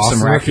so awesome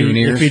some raccoon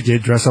if ears. he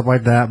did dress up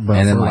like that, but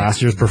And then, for like,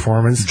 last year's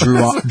performance.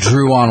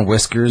 drew on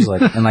whiskers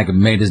and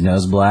made his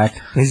nose black.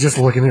 He's just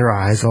looking in her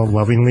eyes all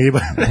lovingly.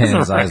 But And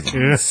his eyes.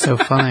 So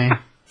funny.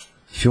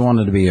 If you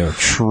wanted to be a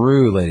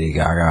true Lady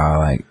Gaga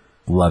like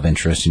love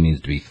interest, you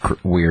needed to be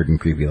weird and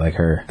creepy like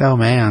her. Oh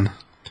man.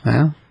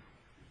 Well,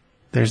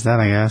 there's that,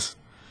 I guess.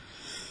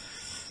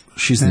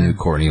 She's the new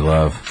Courtney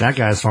Love. That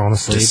guy's falling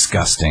asleep.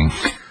 Disgusting.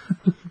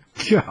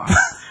 God.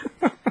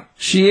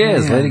 She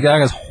is. Man. Lady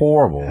Gaga's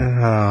horrible.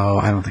 Oh,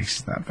 I don't think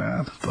she's that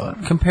bad.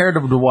 But Compared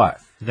to what?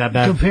 That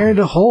bad compared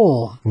to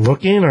Hole,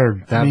 looking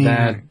or that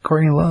bad?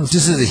 Courtney Love's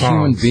Just as a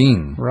human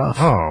being.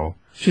 rough. Oh,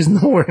 she's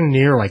nowhere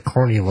near like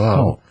Courtney Love.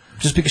 Oh,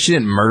 just because she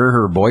didn't murder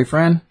her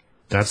boyfriend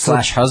That's /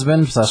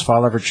 husband /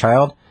 father of her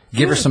child,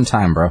 give her some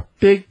time, bro.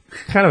 big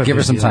kind of. Give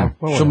her some time.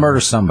 She'll murder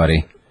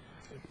somebody.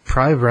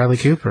 Probably Bradley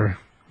Cooper.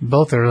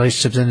 Both their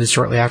relationships ended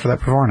shortly after that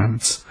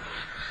performance.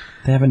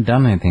 They haven't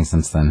done anything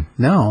since then.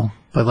 No,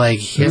 but like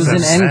It was in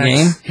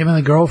Endgame. Him and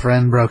the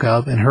girlfriend broke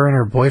up, and her and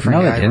her boyfriend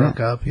No, they guy didn't. broke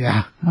up.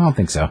 Yeah, I don't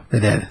think so. they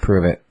did.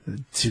 Prove it.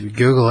 To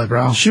Google it,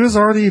 bro. She was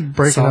already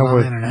breaking Saw it up on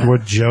the internet.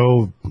 with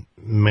Joe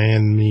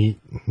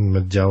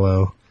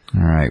Magello.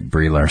 All right,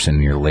 Brie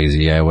Larson, you're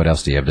lazy. Yeah, what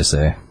else do you have to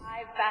say?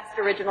 5 Best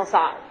Original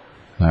Songs.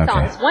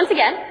 Okay. Once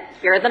again,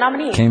 here are the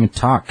nominees. Can't even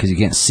talk because you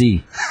can't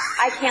see.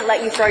 I Can't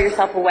Let You Throw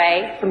Yourself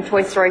Away from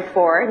Toy Story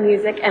 4,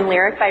 music and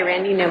lyric by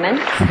Randy Newman.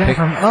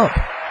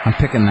 I'm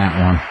picking that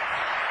one.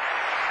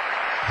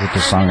 It's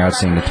the song I would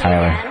sing to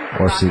Tyler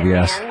or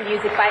CBS.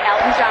 Music by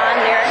Elton John,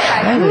 lyric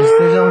by... Hey,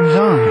 there's Elton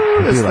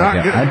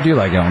John. I do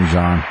like Elton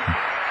John.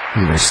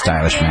 He's a very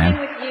stylish man.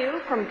 With You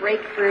from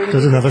Breakthrough.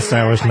 There's another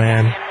stylish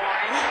man.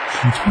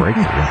 It's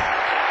Breakthrough.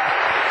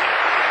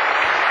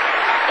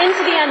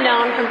 Into the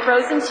Unknown from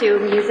Frozen 2,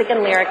 music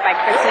and lyric by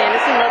Kristen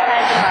Anderson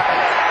Lopez and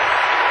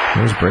Robert.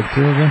 Where's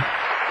Breakthrough again?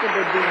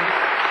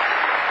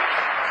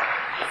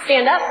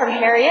 Stand Up from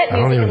Harriet, I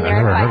don't music even- and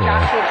I lyric never by heard of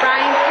that. Joshua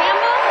Brian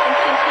Campbell and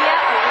Cynthia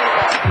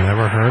Erivo.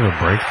 Never heard of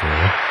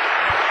Breakthrough.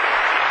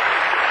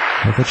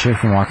 With the chick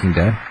from Walking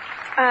Dead?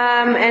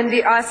 And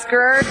the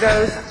Oscar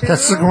goes to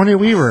That's Sigourney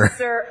Weaver.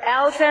 Sir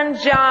Elton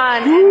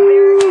John.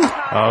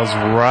 I was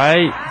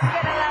right.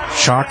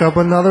 Chalk up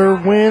another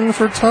win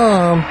for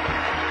Tom.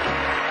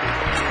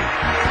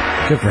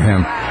 Good for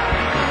him.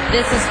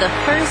 This is the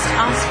first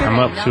Oscar. I'm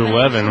up to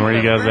 11. Where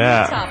you guys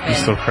at? You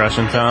still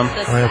crushing, Tom?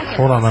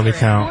 Hold on, let me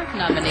count.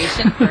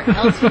 Nomination for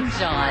Elton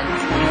John.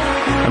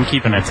 I'm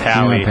keeping a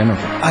tally.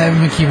 I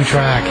haven't been keeping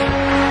track,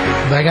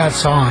 but I got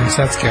songs.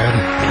 That's good.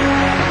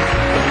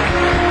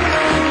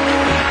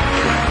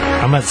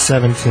 I'm at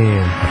 17.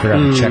 I forgot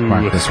to check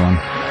mark this one.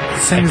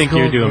 I think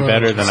you're doing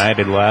better than I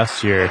did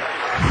last year.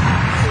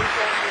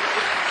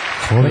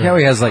 Look how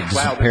he has like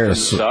just a pair of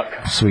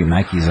sweet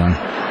Nikes on.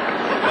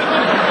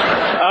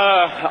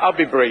 I'll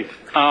be brief.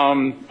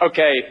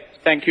 Okay,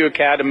 thank you,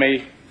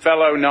 Academy.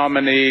 Fellow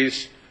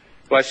nominees,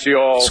 bless you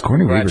all.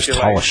 Sigourney Weaver's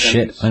tall as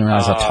shit. I didn't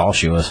realize how tall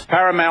she was.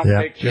 Paramount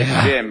Pictures,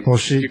 Jim. Well,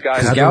 she. you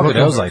guys Because Gal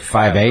Gadot's like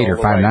 5'8" or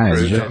 5'9",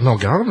 isn't she? No,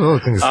 Gal Gadot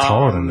I think is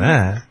taller than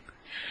that.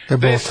 They're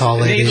both tall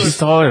ladies. She's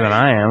taller than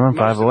I am. I'm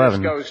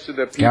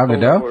 5'11". Gal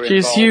Gadot?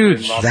 She's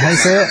huge. Is that how you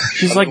say it?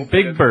 She's like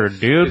Big Bird,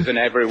 dude. In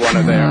every one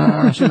of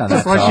their She's not that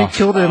That's why tall. she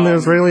killed it in the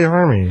Israeli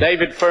army.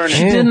 David Furness.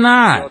 She did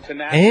not.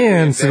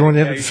 And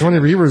Sigourney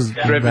Weaver's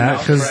that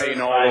because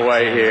all the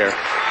way here.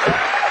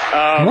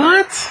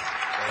 What?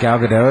 Gal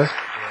Gadot?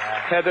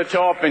 Heather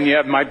Toppin, you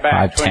have my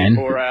back 5'10".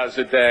 24 hours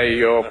a day.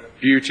 Your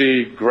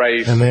beauty,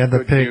 grace. and they had to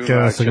good pick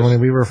humor, Sigourney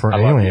just- Weaver for I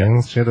love you.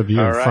 Aliens. She had to be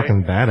a All right.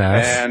 fucking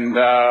badass. And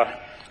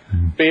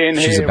being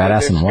She's here a badass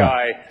with in this what?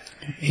 guy,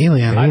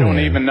 Alien. I don't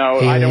even know.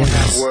 I don't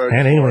have words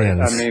And for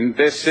Aliens. it. I mean,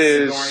 this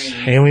is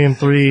Alien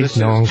 3,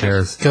 no one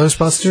cares.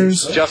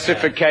 Ghostbusters.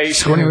 justification.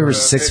 Sigourney Weaver's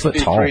for 6 foot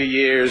tall. 53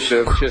 years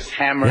of just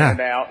hammering it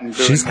Yeah, out and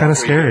doing she's kind of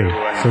what we scary, do.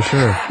 And for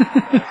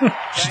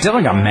sure. She's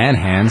definitely got man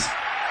hands.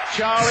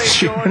 Charlie,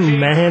 She Georgie,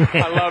 man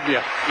I love you.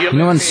 You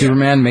know when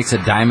Superman makes a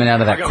diamond out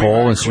of that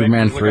coal in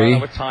Superman 3?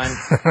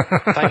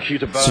 Thank you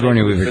to Bernie.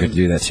 Sigourney Weaver could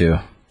do that too.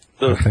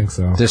 I think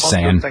so. Just Constant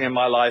saying. thing in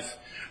my life.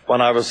 When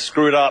I was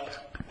screwed up,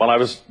 when I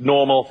was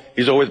normal,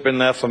 he's always been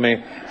there for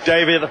me.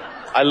 David,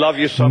 I love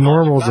you so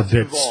Normal's a much.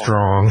 bit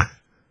strong.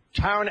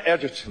 Taron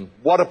Egerton,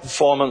 what a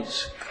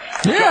performance.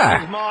 Yeah.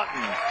 James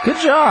Martin, Good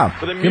job.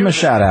 For the Give him a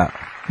music. shout out.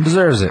 He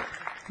deserves it.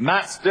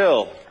 Matt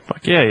Still,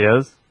 Fuck yeah, he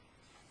is.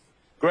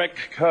 Greg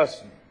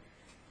Kirsten.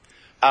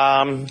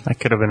 That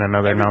could have been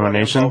another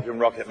nomination. In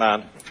Rocket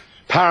Man.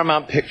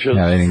 Paramount Pictures.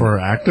 Yeah, they didn't- For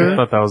I actor?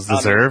 thought that was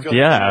deserved.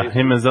 Yeah,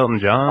 him as Elton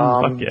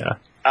John. Fuck yeah.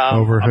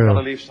 Over I'm who? going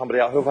to leave somebody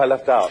out. Who have I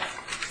left out?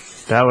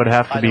 That would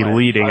have to be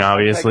leading,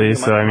 obviously.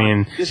 So I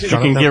mean, you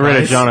can get rid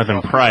of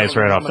Jonathan Price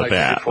right off the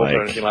bat. Or Like,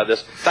 anything like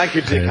this. Thank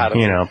you to the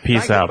Academy. you know,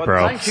 peace Thank you, out, but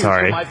bro. thank you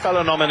Sorry. to my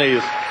fellow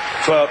nominees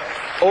for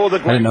all the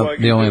great didn't know work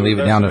they you only do. leave it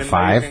There's down to some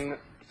 5. amazing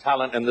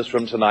talent in this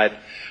room tonight,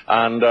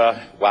 and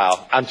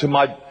wow! And to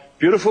my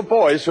beautiful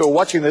boys who are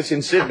watching this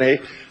in Sydney,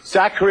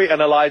 Zachary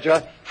and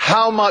Elijah,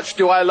 how much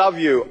do I love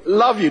you?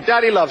 Love you.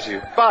 Daddy loves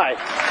you. Bye.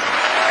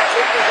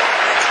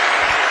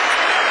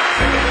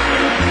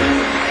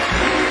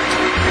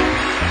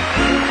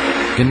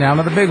 Getting down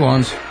to the big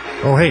ones.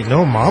 Oh, hey,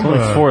 no Mamba.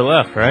 Only 4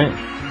 left, right?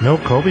 No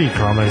Kobe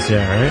comments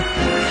yet,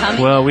 right?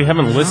 Well, we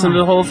haven't listened to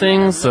the whole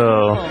thing, so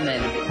Oh,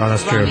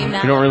 that's true. we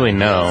don't really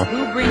know.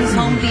 Who brings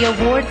home the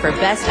award for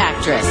Best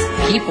Actress?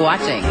 Keep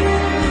watching.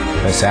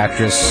 Best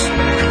actress.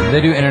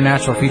 They do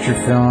international feature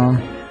film.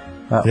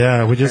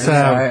 Yeah, we just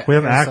have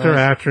Parasite, actor,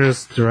 Parasite.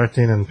 actress,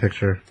 directing, and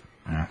picture.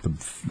 Yeah,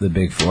 the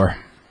big 4.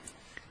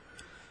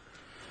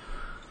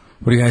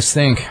 What do you guys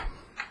think?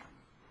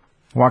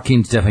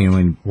 Joaquin's definitely going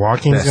to win.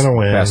 Joaquin's gonna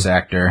win. Best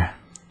actor.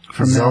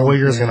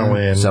 Zellweger's gonna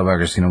win.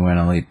 Zellweger's going to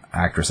win lead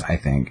actress, I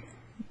think.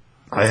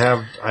 I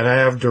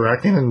have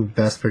directing and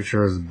best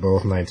picture as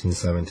both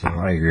 1917.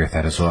 I agree with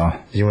that as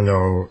well. Even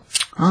though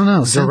I don't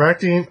know.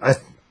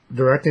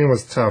 directing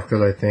was tough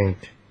because I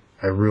think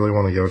I really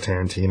want to go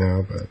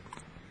Tarantino, but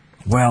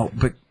Well,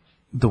 but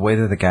the way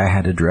that the guy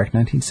had to direct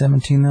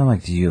 1917 though?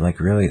 Like, do you like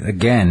really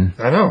again?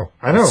 I know.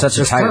 It's such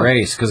a tight tough.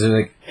 race because they're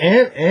like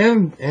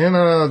and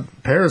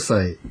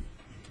Parasite.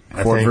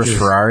 Ford versus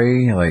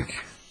Ferrari. Like,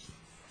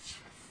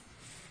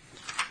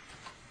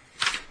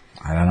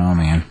 I don't know,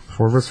 man.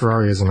 Ford vs.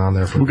 Ferrari isn't on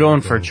there. I'm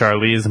going for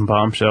Charlize and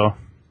Bombshell.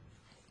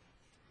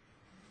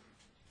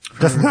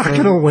 That's not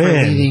going to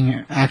win.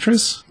 Leading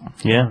actress?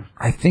 Yeah.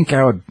 I think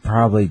I would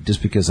probably,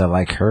 just because I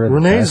like her.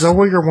 Renee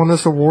Zellweger won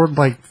this award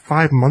like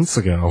 5 months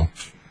ago.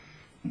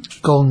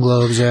 Golden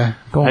Globes, yeah.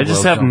 I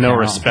just have no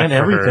respect and for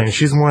everything. her.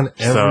 She's won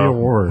every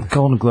award.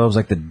 Golden Globes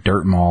like the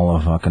dirt mall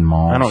of fucking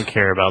malls. I don't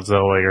care about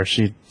Zellweger.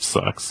 She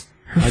sucks.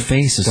 Her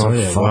face is so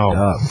fucked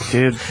up.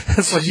 Dude,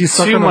 that's like you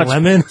suck too on much, a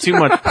lemon. Too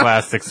much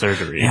plastic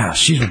surgery. Yeah,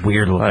 she's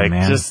weird looking, like,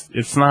 man.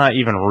 it's not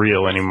even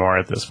real anymore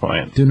at this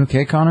point. Doing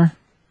okay, Connor?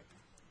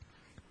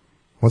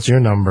 What's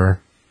your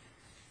number?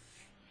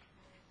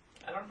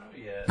 I don't know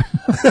yet.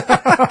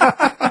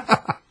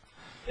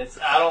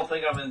 I don't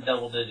think I'm in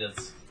double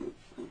digits.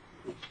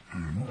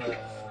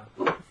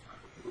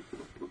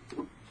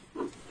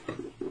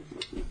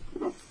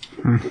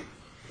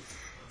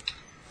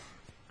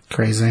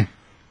 Crazy.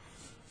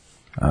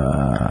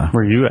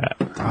 Where you at?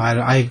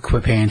 I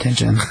quit paying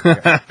attention.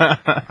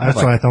 That's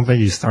why I don't think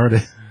you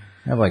started.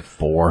 I have like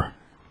 4.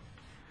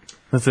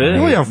 That's it? You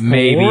only have 4?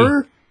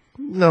 Maybe.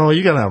 No,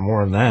 you gotta have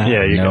more than that.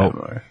 Yeah, you Nope.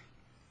 got more.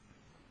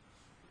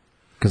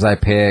 Because I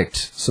picked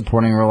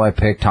supporting role. I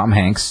picked Tom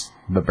Hanks,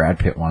 but Brad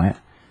Pitt won it.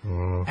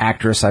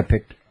 Actress, I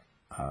picked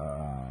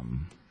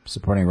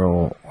supporting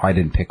role. I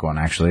didn't pick one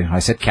actually. I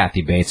said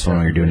Kathy Bates when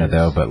we were doing it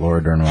though, but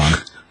Laura Dern won.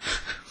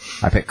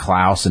 I picked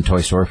Klaus and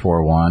Toy Story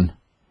 4 won.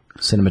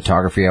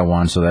 Cinematography I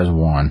won, so there's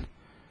 1.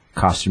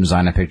 Costume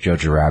design I picked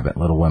Jojo Rabbit.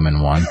 Little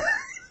Women won.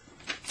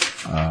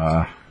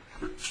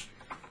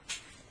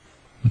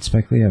 What's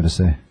Spike Lee have to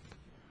say?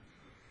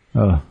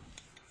 Oh.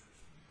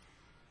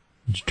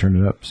 Did you turn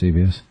it up,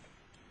 CBS?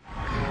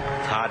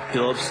 Todd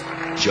Phillips,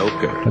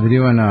 Joker. Are they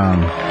doing,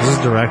 This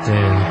is directing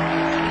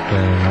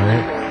thing,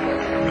 right?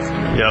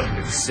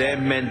 Yep.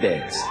 Sam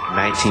Mendes,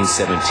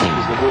 1917.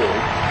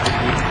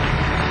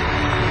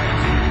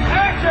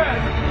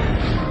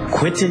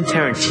 Quentin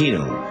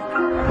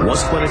Tarantino,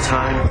 Once Upon a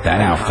Time.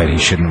 that outfit he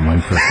shouldn't have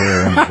won for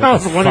sure. What I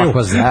was the wondering fuck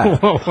was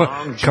that?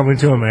 what- Coming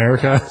to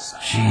America.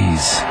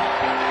 Jeez.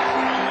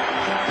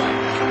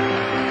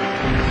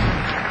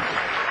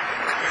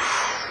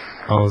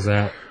 Oh, is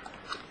that?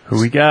 Who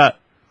we got?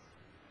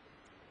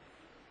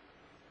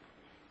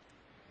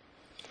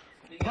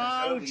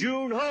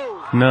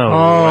 No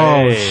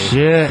Oh, way.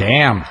 shit.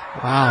 Damn.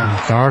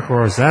 Wow. Dark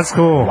Horse. That's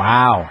cool.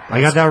 Wow.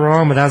 I got that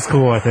wrong, but that's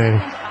cool, I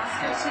think.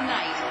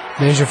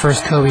 There's your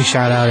first Kobe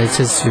shout out. It's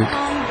his suit.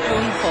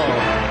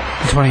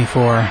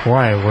 24.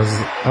 Why?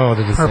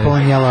 Did it Purple say?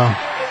 and yellow.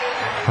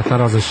 I thought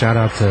it was a shout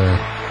out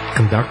to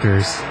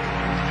conductors.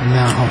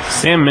 No.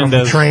 Sam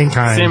Mendes. train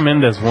kind. Sam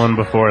Mendes won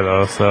before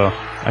though, so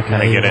I kind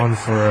of He get it. won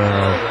for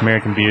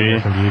American Beauty.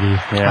 American Beauty.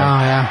 Oh,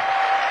 Yeah. yeah.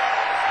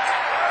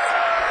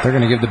 They're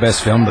going to give the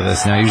best film to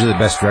this now. Usually the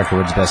best director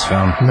wins best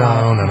film. No.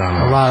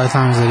 A lot of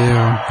times they do.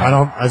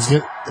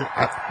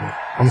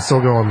 I'm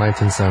still going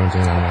 1917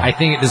 on that. I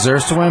think it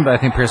deserves to win, but I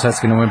think Parasite's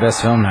going to win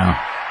best film now.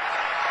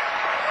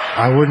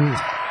 I wouldn't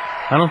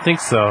I don't think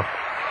so.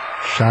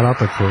 shout out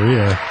to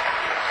Korea.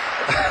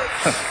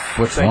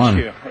 Which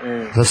one?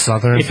 The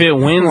Southern. If it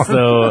wins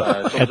though,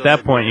 at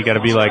that point you got to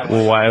be like,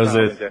 well, why was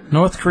it?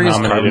 North Korea's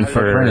nominated carbon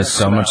footprint is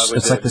so much.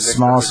 It's like the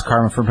smallest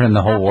carbon footprint in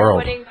the whole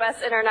world.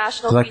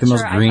 It's like the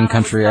most green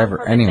country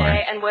ever.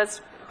 Anyway.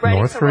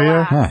 North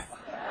Korea? Yeah.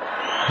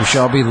 We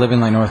should all be living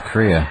like North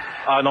Korea.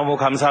 너무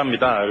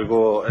감사합니다.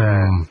 그리고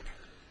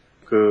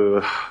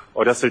그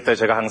어렸을 때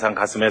제가 항상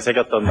가슴에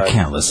새겼던 I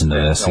can't listen to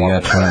this. You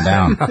gotta turn it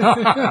down.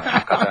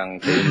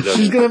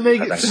 She's gonna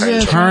make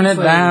it. Turn it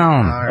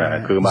down.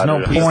 그 There's no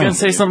말을 He's gonna point.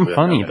 say something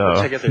funny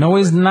though. No,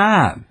 he's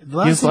not.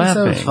 He's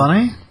laughing.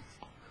 Funny?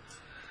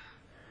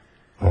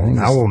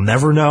 I will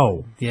never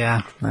know.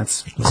 Yeah,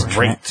 that's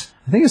Great.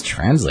 I think his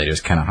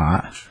translator's kind of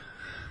hot.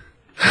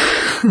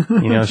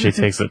 You know she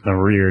takes it in the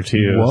rear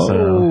too. Whoa.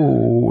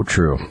 So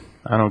True.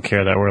 I don't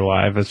care that we're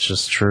live. It's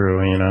just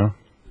true, you know.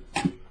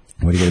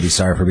 What are you going to be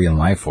sorry for being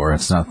live for?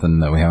 It's nothing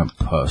that we haven't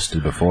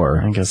posted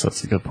before. I guess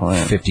that's a good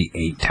point.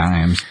 58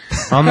 times.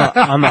 on the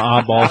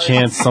oddball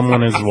chance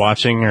someone is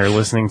watching or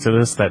listening to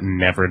this that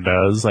never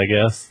does, I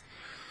guess.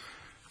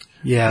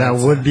 Yeah, That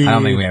would be. I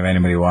don't think we have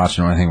anybody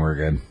watching. I think we're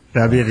good.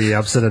 That'd be the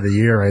upset of the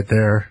year right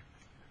there.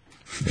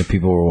 If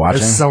people were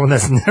watching. It's someone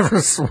that's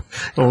never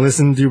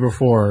listened to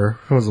before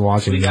who was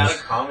watching We got this.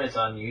 a comment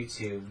on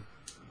YouTube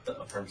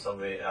from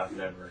somebody I've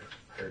never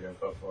heard of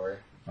before.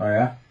 Oh,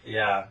 yeah?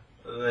 Yeah.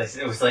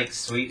 It was like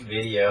sweet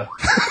video.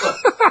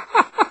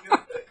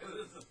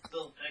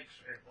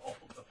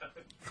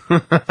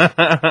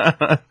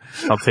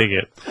 I'll take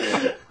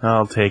it.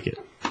 I'll take it.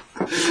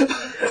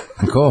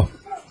 Cool.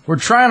 We're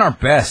trying our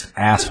best,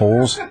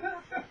 assholes.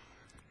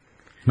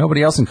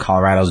 Nobody else in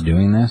Colorado's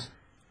doing this.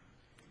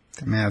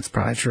 I mean, that's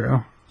probably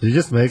true. Did you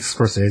just make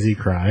Scorsese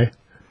cry?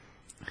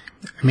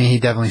 I mean, he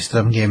definitely stood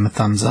up and gave him a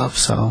thumbs up,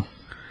 so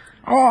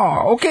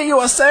Oh, okay,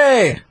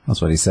 USA.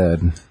 That's what he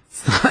said.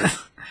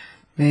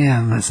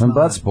 Man, that's Some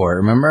Bloodsport,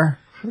 remember?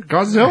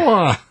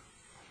 Godzilla.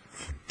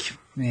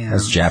 Man.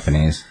 That's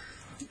Japanese.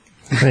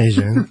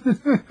 Asian.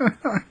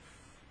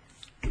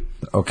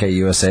 Okay,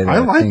 USA. I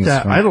like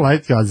that. I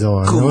liked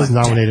Godzilla. It was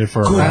nominated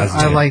for a Razzie.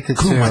 I liked it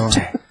too.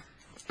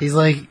 He's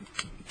like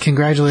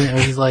congratulating.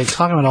 He's like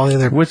talking about all the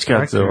other Which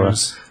directors.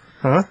 Godzilla?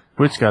 Huh?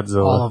 Which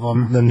Godzilla? All of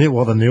them. The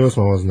newest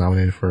one was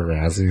nominated for a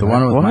Razzie. The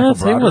one with Michael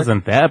Broderick? It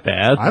wasn't that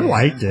bad. I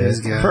liked it. It was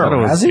good. For a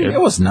Razzie? It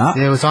was not.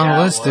 Yeah, it was on the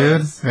list,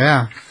 dude.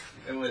 Yeah.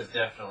 It was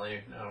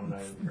definitely.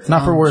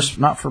 Not for worst.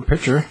 Not for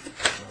picture.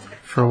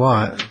 For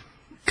what?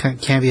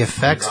 Can't be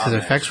effects because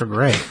effects were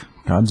great.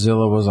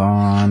 Godzilla was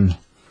on.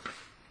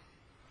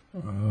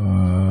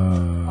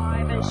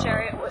 And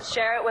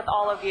share it with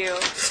all of you.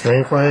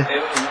 Screenplay? It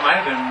might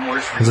have been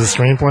worse. Was it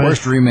screenplay?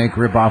 Worst remake,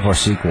 rip-off, or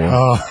sequel.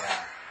 Oh.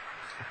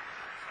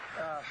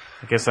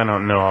 I guess I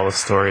don't know all the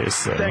stories.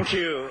 So. Thank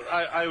you.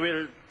 I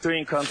will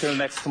drink until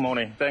next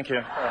morning. Thank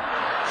you.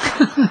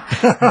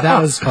 That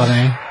was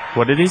funny.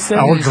 What did he say?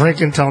 I will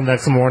drink until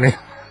next morning.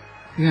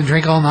 You're going to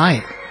drink all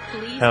night.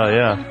 Hell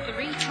yeah.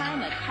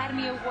 Three-time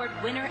Academy Award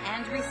winner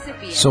and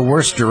recipient. So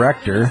worst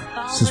director,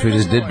 since we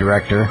just did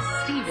director,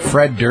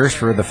 Fred Durst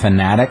for The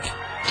Fanatic,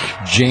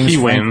 James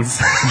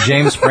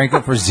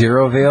Franco for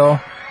Zeroville,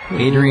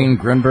 Adrian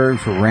Grunberg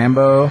for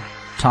Rambo,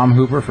 Tom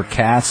Hooper for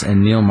Cats,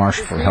 and Neil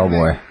Marshall for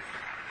Hellboy.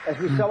 As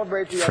we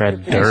celebrate the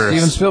Fred Durst.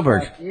 Steven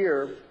Spielberg.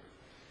 Year,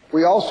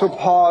 we also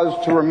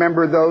pause to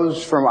remember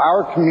those from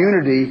our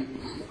community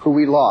who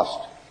we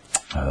lost.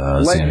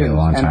 That's going to be a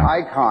long Legends and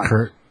time. icons.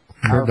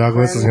 Kurt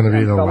Douglas is going to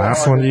be the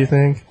last one, do you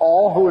think?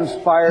 All who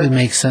inspired It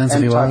makes sense if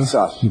and he was.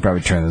 touched us. You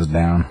probably turn this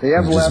down. They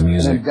have It's just left an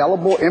music.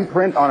 indelible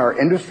imprint on our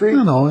industry.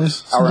 Not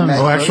always. Our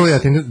Oh, actually, I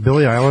think that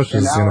Billie Eilish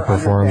is going to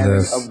perform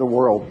this. Of the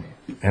world.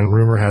 And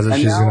rumor has it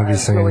And she's now, going to be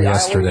as singing Billie Eilish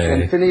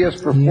Yesterday. and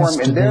Phineas perform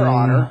in their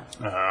honor.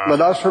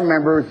 Let us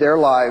remember their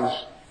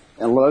lives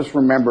and let us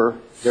remember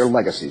their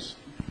legacies.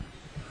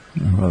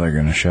 What they're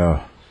going to show.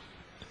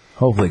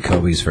 Hopefully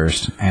Kobe's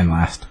first and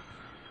last.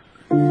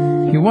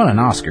 He won an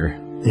Oscar.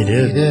 He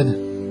did. He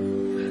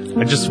did.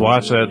 I just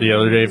watched that the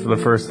other day for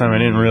the first time. I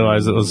didn't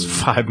realize it was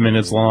 5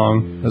 minutes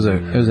long. It was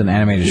an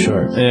animated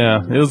short.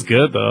 Yeah, it was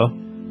good though.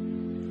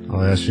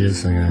 Oh, yeah, she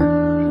is singing.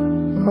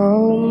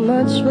 All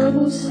my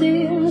troubles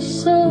seem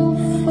so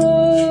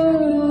far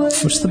away.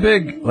 What's the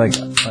big, like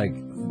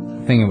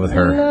thing with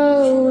her?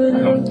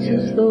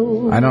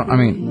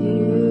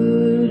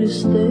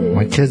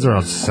 My kids are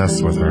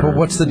obsessed with her. But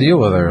what's the deal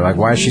with her? Like,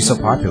 why is she so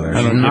popular?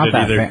 I don't get it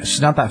either.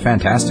 She's not that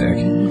fantastic. I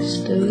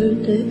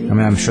mean,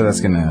 I'm sure that's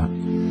gonna...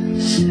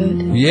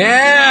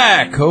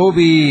 Yeah!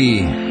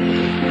 Kobe!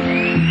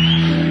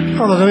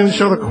 Oh, they don't even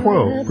show the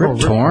quote. Rip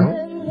Torn?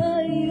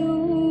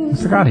 I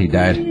forgot he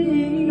died.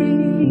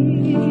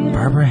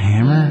 Barbara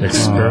Hammer?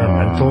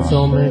 Experimental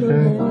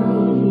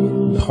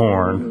filmmaker?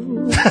 Porn.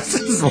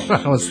 That's what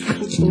I was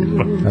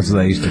thinking. That's what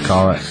they used to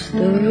call it.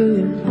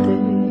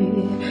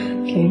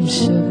 Came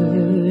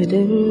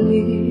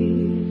suddenly.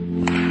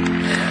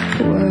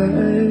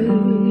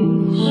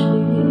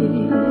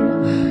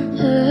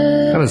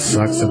 Kind of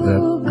sucks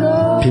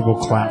that people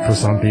clap for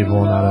some people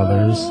and not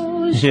others.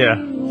 Yeah.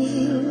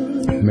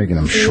 Making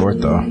them short,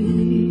 though.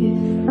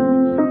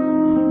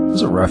 It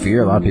was a rough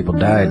year. A lot of people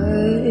died.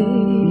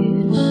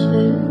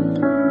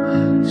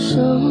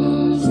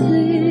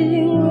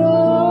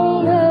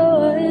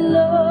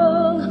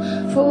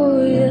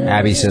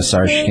 Abby says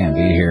sorry she can't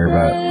be here,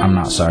 but I'm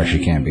not sorry she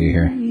can't be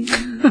here.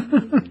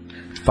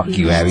 Fuck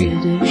you, Abby.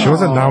 She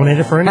wasn't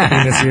nominated for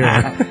anything this year.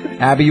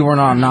 Abby, you were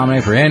not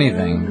nominated for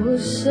anything. It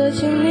was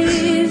such an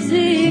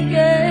easy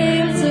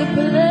game to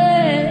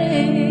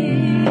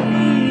play.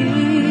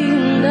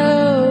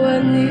 Now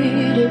I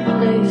need a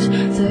place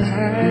to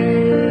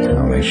hide. I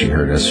don't think she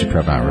heard us. She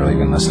probably not really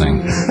been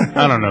listening.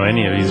 I don't know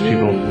any of these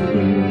people.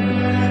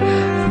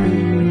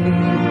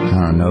 I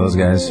don't know those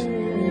guys.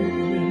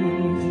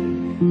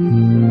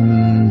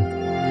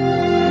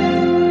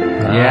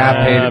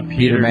 Yeah,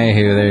 Peter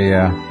Mayhew. There you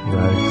go.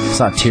 Right.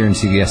 Saw Tier and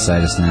CBS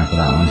side just now for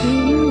that one.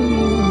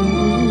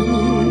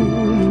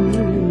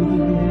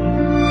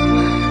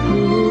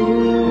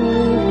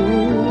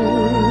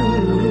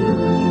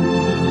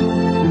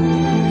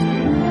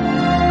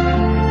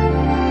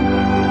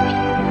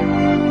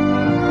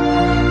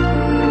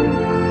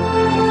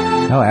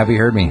 Oh, Abby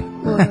heard me.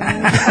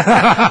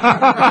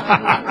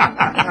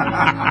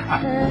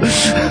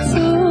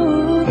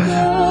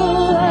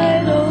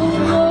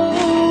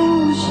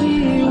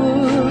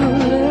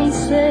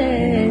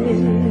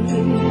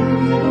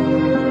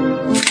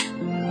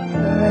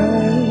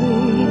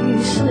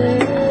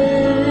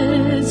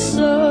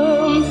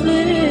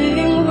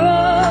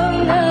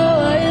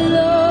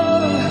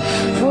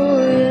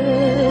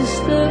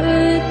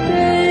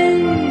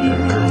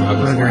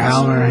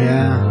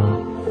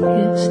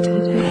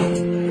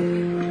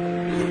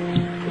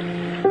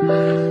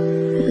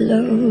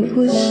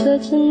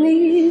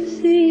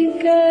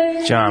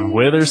 John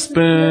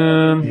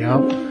Witherspoon. Yep.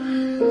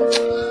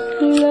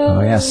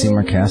 Oh yeah,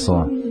 Seymour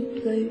Castle.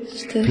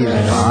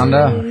 Peter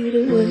Fonda.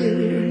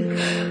 away,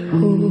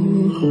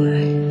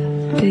 away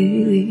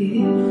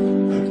daily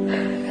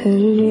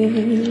and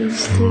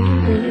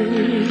yesterday.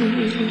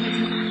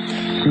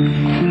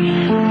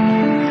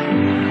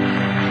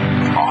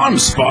 I'm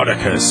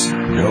Spartacus.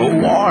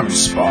 No, I'm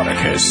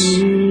Spartacus. I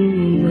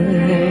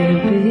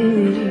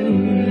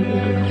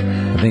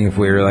think if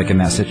we were like in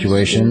that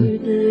situation,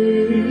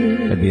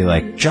 it'd be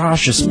like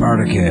Josh is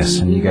Spartacus,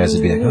 and you guys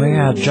would be like, "Oh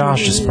yeah,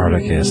 Josh is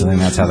Spartacus." I think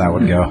that's how that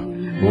would go.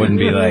 It wouldn't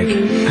be like,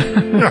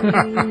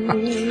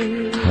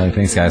 "Well,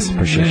 thanks guys,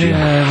 appreciate you."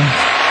 I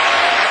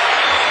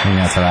think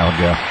that's how that would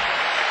go.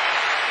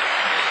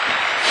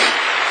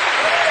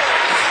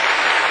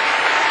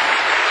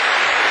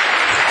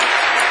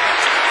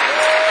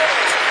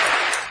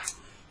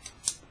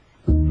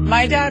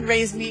 My dad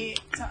raised me.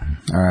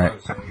 All right.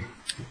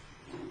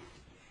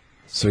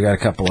 So we got a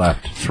couple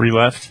left. 3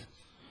 left.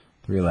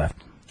 3 left.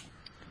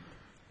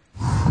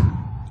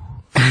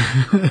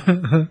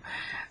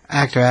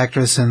 Actor,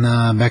 actress, and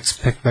Beck's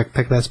pick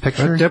best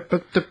picture. Yep.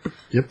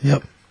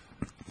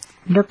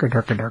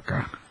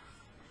 Durka.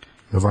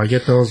 If I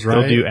get those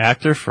right, They'll do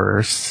actor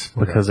first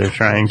because they're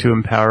trying to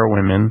empower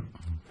women.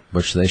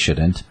 Which they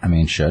shouldn't. I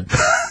mean, should.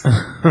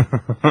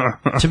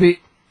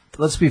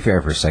 Let's be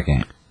fair for a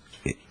second.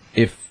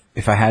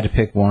 If I had to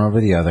pick one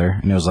over the other,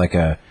 and it was like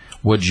a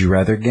would you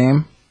rather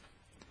game,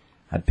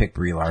 I'd pick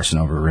Brie Larson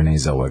over Renee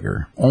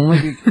Zellweger.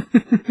 Only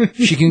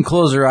she can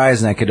close her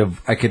eyes, and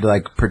I could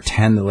like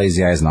pretend the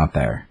lazy eye is not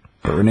there.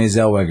 But Renee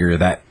Zellweger,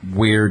 that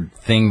weird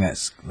thing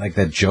that's like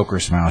that Joker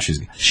smile,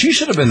 she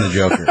should have been the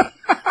Joker.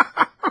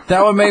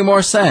 That would make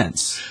more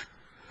sense.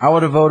 I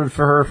would have voted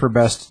for her for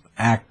best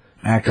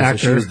actress if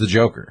she was the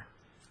Joker.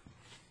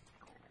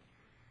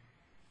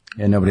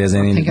 Yeah, nobody has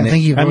any. I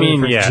think you voted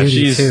for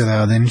Judy too,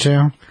 though, didn't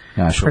you?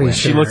 Yeah, sure.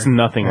 She looks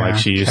nothing like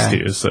she used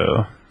to,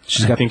 so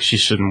I think she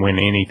shouldn't win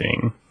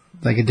anything.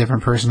 Like a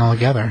different person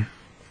altogether.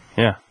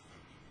 Yeah.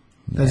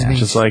 Doesn't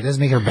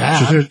make her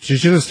bad. She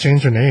should have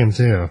changed her name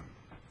too.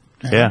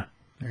 Yeah.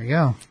 There you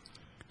go.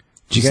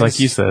 Just like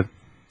you said.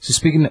 So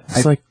speaking,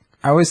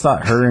 I always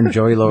thought her and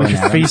Joey Lauren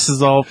Adams face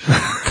is all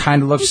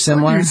kind of looked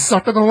similar. You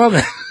suck at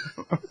 11.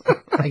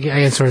 I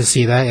can sort of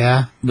see that,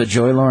 yeah. But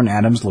Joey Lauren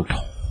Adams looked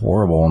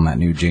horrible in that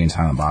new Jane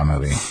Silent Bob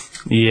movie.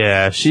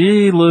 Yeah,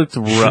 she looked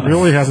rough. She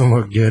really hasn't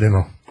looked good in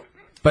a...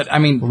 But, I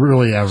mean...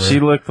 Really ever. She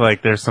looked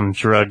like there's some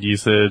drug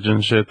usage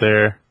and shit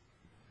there.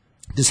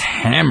 Just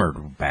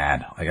hammered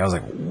bad. Like, I was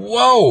like,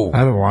 whoa! I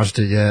haven't watched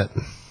it yet.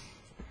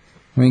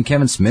 I mean,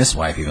 Kevin Smith's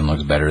wife even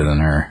looks better than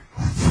her.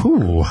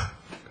 Ooh.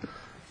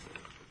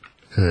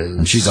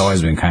 And she's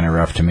always been kind of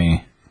rough to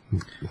me.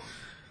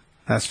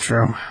 That's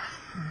true.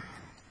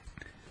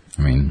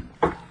 I mean...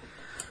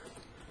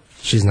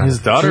 She's not... His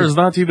daughter is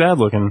not too bad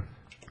looking.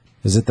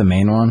 Is it the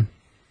main one?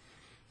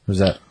 Or is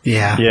that...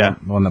 Yeah. Yeah.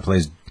 The one that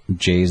plays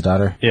Jay's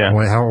daughter? Yeah.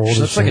 Wait, how old is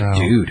she looks like now? a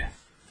dude.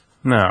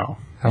 No.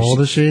 How old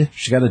is she?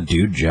 She's got a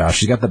dude jaw.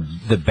 She's got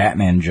the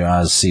Batman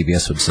jaws,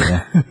 CBS would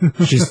say.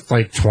 She's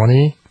like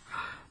 20?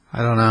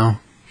 I don't know.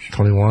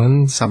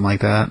 21? Something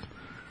like that.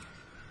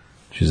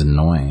 She's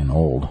annoying and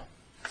old.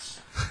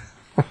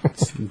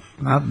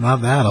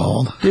 Not that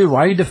old. Dude,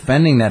 why are you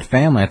defending that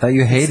family? I thought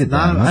you hated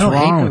them. What's I don't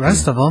wrong hate with the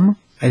rest you? of them.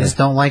 I just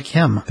don't like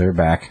him. They're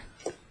back.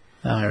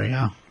 Oh, there we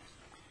go.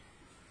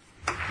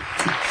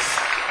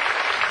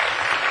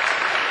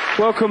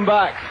 Welcome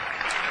back.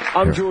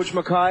 I'm George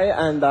Mackay,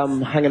 and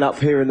I'm hanging up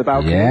here in the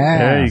balcony. Yeah.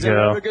 There you Is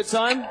everyone go. having a good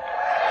time?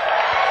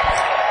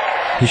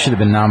 He should have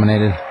been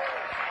nominated.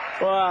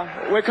 Well,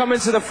 we're coming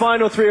to the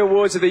final 3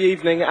 awards of the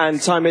evening, and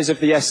time is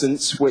of the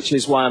essence, which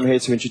is why I'm here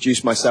to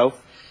introduce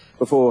myself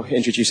before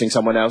introducing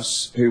someone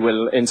else, who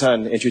will in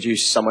turn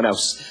introduce someone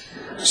else.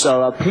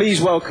 So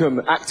please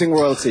welcome acting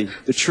royalty,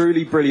 the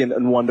truly brilliant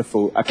and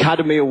wonderful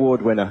Academy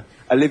Award winner,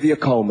 Olivia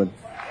Colman.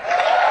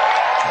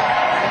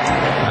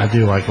 I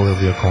do like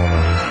Olivia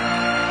Colman.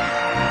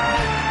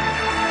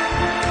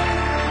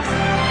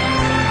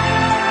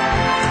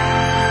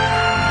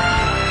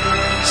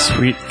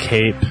 Sweet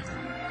cape.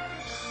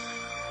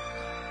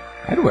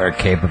 I'd wear a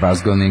cape if I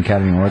was going to the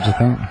Academy Awards, I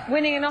think.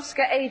 Winning an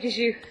Oscar ages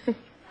you.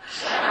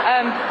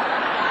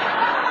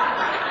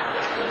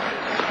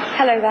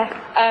 Hello there.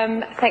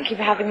 Thank you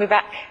for having me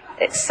back.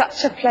 It's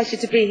such a pleasure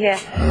to be here.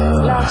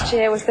 Last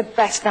year was the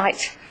best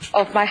night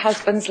of my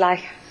husband's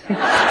life.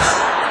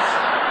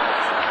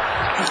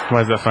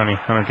 Why is that funny?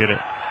 I don't get it.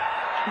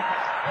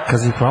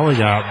 Because he probably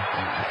got...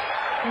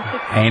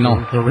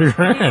 Anal. The rear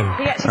end.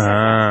 He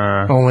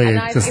actually Only, and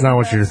I've that's given not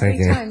what her you're 3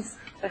 thinking. times.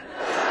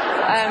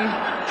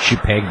 She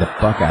pegged the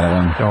fuck out of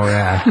him. Oh,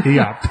 yeah. He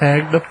got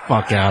pegged the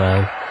fuck out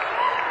of.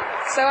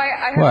 So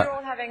I hope What? you're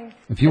all having...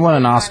 If you want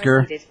an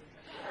Oscar, you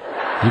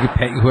can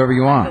peg whoever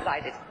you want.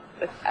 I did.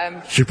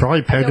 She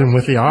probably pegged him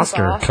with the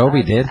Oscar.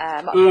 Kobe did.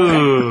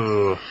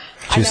 Ooh.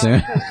 Too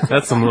soon?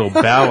 That's some little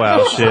Bow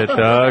Wow shit,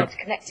 dog.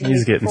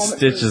 He's getting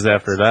stitches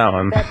after that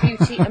one. Their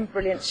beauty and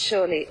brilliance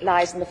surely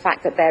lies in the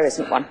fact that there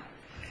isn't one.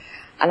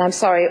 And I'm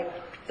sorry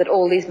that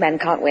all these men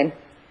can't win.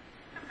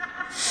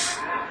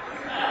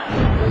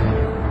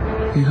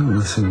 They don't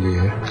listen to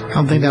you. I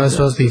don't think that was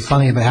supposed to be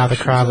funny about how the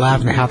crowd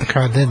laughed and how the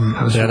crowd didn't.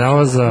 Yeah, that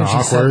was When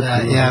she said awkward.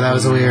 that, yeah, that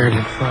was weird.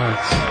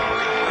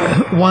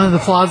 One of the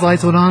flawed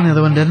lights went on, the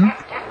other one didn't.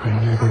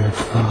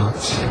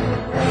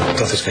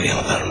 Entonces quería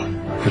matarlo.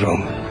 Pero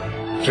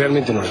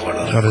realmente no recuerdo.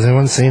 Oh, has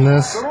anyone seen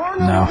this?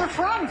 No.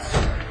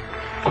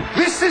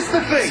 This is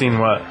the thing. Seen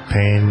what?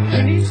 Pain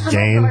and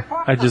Gain.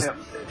 I just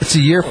It's a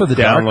year for the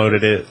dark.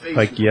 downloaded it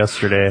like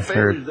yesterday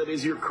or 2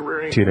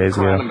 days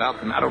ago.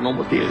 I don't know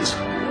what it is.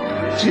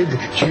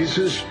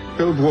 Jesus,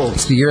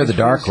 It's the year of the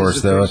dark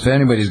horse, though. If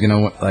anybody's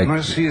gonna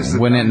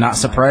win it, not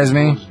surprise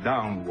me.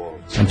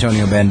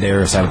 Antonio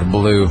Banderas out of the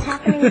blue.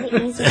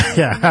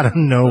 Yeah, out of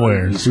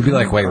nowhere. We'd be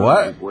like, wait,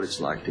 what?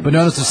 But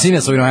none of us have seen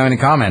it, so we don't have any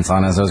comments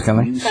on it. So it's kind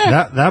of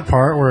like, That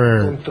part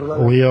where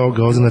Leo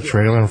goes in the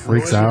trailer and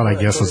freaks out, I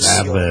guess, was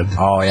ad-lib.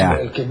 oh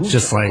yeah,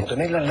 Just like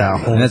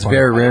that whole and that's part.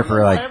 very rare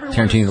for like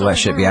Tarantino to let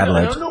shit be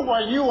ad-libbed. I don't know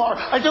why you are.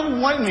 I don't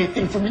want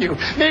anything from you.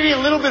 Maybe a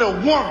little bit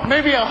of warmth.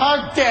 Maybe a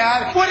hug,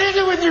 Dad. What is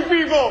it with you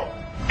people?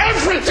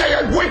 Every day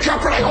I wake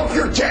up and I hope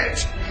you're dead.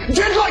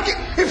 Dead like it.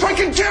 If I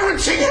could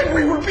guarantee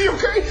Henry would be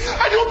okay,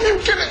 I'd hope you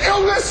get an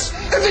illness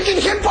and they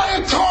get hit by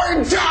a car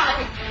and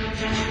die.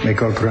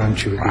 Make our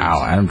grandchildren.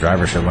 Wow, Adam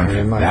Driver should win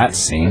for that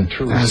scene.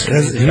 He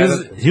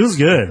was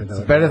good. It's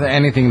better than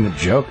anything the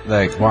joke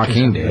like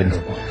Joaquin did.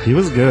 He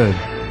was good.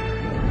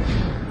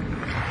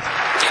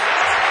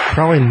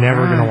 Probably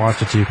never gonna watch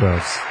the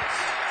T-Post.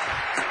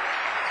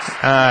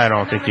 I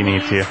don't think you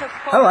need to.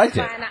 I liked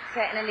it. An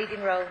actor in a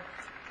leading role.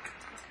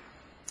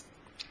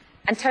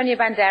 Antonio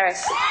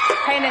Banderas.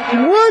 Pain and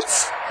Glory.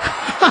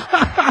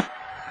 What?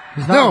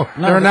 No,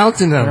 they're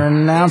announcing them. They're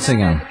announcing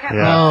him.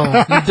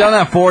 Yeah. You've done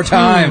that 4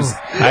 times.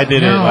 I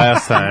did it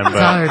last time, but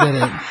Tyler did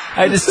it.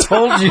 I just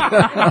told you.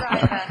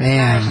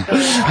 Man,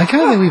 I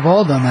kind of think we've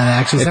all done that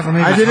actually, except for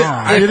maybe I did it.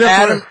 Tom. I did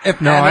it.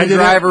 If No, Adam I did it.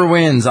 Driver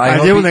wins, I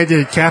hope did when he- they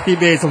did Kathy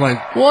Bates. I'm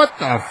like, what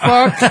the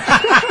fuck?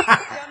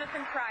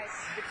 Jonathan Price,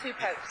 the two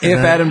popes. If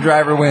Adam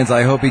Driver wins,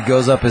 I hope he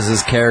goes up as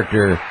his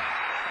character,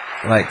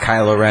 like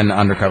Kylo Ren,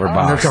 undercover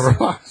boss. Undercover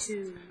boss.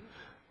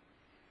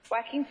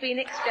 Joaquin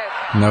Phoenix,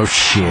 Joker. No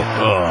shit.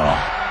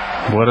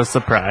 Ugh. what a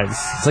surprise.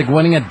 It's like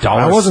winning $1.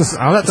 I wasn't.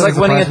 It's like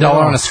winning $1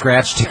 on a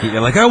scratch ticket.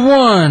 You're like, I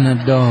won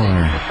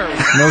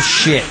 $1. No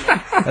shit.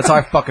 That's how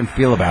I fucking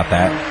feel about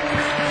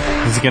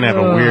that. He's gonna have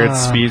a weird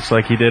speech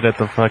like he did at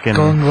the fucking.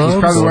 He's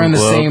probably wearing the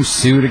Globes. same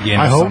suit again.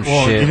 I or hope. some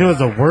Well, shit. you know,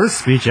 the worst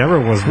speech ever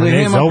was Like,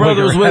 Renee hey, my Zellweger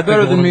brother was way at the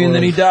better than Golden me, and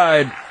then he Globes.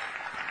 died.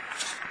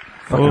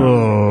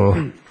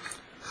 Oh.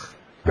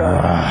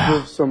 I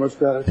feel so much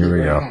gratitude. Here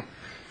we go.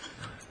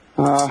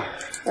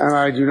 And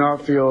I do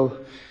not feel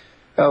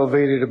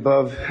elevated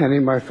above any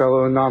of my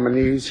fellow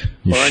nominees.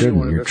 You or anyone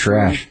shouldn't. in You're this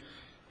trash. room,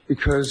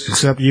 Because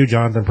Except you,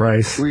 Jonathan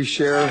Price. we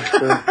share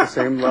the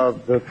same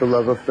love, the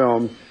love of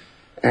film.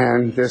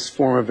 And this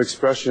form of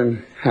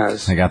expression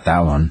has I got that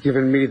one.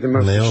 given me the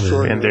most Nailed it.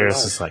 extraordinary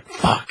Banderas is like,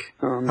 fuck.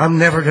 I'm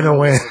never gonna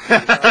win.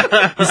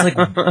 He's like,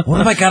 what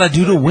have I got to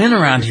do to win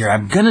around here?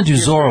 I'm gonna do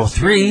Zorro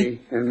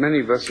 3. And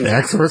many of us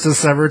X versus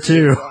Sever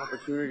 2.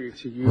 opportunity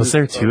to use Was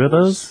there 2 of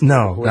those?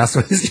 No, that's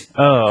what he's.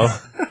 Oh.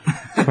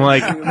 I'm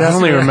like, I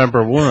only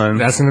remember one.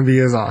 That's gonna be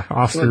his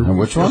Oscar. And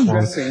which one?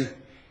 addressing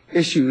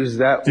issues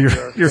that we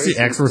are You're the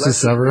facing X versus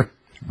Sever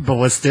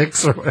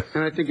ballistics. Or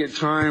And I think at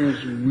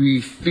times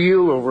we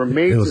feel or we're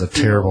made it was to a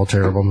feel terrible,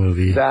 terrible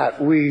movie. that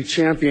we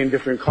champion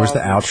different Where's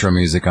causes. the outro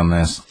music on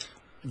this?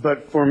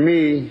 But for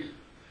me,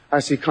 I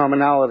see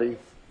commonality.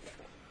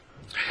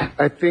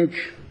 I think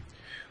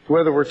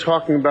whether we're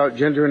talking about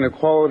gender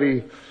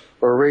inequality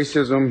or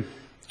racism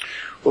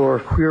or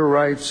queer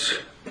rights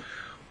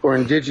or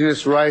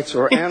indigenous rights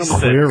or animal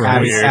Queer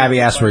rights. Abby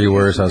asked where you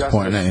were, so I was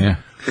pointing at you.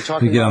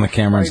 You get on the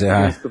camera and say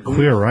hi.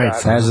 Queer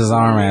rights. That's his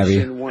arm,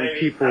 Abby. One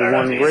people,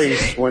 one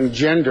race, one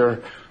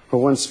gender,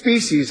 or one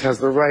species has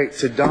the right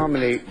to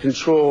dominate,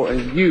 control,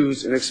 and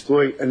use and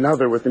exploit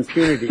another with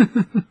impunity.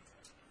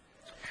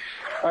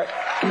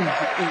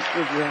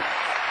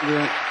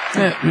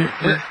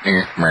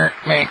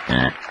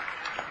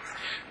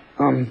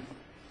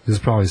 This is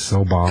probably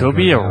so bomb. Go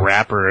be a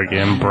rapper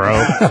again,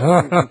 bro.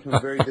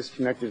 Very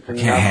disconnected from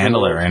the Can't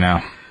handle it right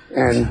now.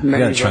 And many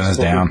gotta of turn us this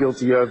what down. we're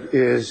guilty of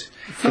is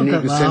an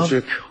that loud.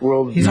 egocentric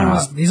world. He's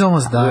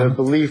almost The done.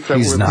 belief that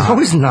He's we're not. No,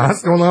 he's not.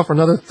 It's going on for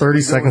another 30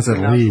 seconds at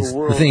least.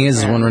 The thing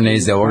is when Renee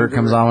Zellweger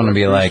comes on, I'm gonna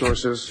be like,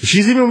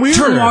 She's even weirder.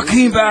 turn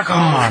Joaquin back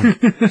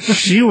on.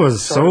 She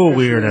was so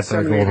weird at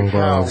the Golden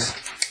Globes.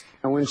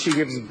 And when she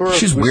gives birth,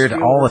 She's we weird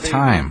steal all her the baby.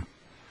 time.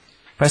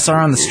 If I saw her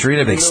on the street,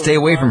 I'd be like, stay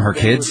away from her,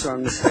 kids.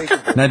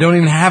 And I don't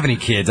even have any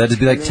kids. I'd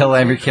just be like, tell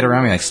every kid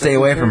around me, like, stay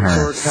away from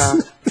her.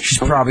 She's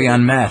probably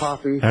on meth.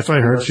 That's why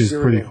I heard she's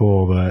pretty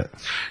cool, but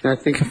And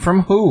I think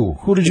From who?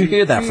 Who did you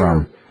hear that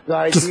from? the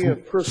idea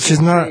of personal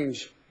she's not-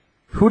 change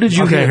Who did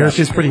you okay, I hear heard that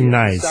she's pretty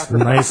nice. A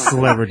nice to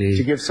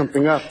celebrity. give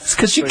something up It's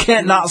because she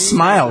can't not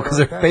smile because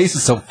her face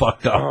is so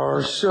fucked up.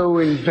 are so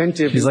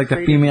inventive. She's and like the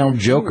creative female and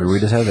Joker. We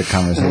just had that I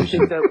think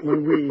conversation. that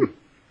when we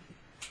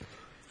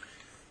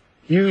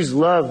use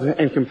love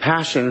and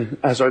compassion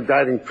as our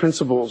guiding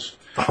principles,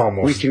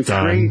 we can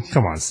create,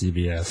 Come on,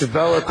 CBS.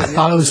 develop, I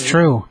thought it was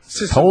true.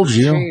 systems Told of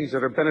you. change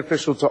that are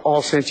beneficial to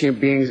all sentient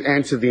beings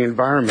and to the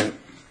environment.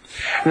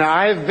 Now,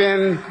 I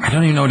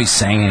don't even know what he's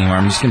saying anymore.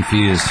 I'm just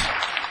confused.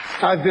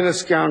 I've been a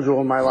scoundrel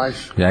in my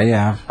life. Yeah,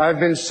 yeah. I've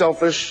been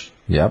selfish.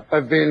 Yep.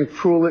 I've been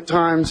cruel at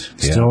times.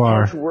 Still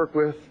are. Hard to work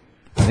with.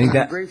 I think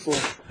that. I'm grateful. I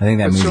think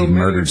that But means so he many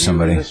murdered of you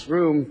somebody. in this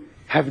room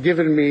have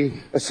given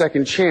me a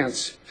second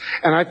chance,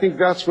 and I think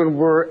that's when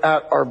we're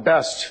at our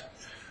best.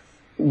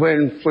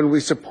 When we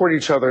support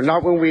each other,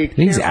 not when we. I think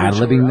he's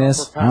ad-libbing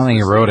this. I don't think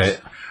he wrote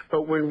it.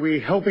 But when we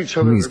help each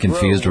I other, think he's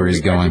confused where he's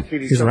going.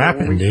 He's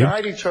rapping, dude.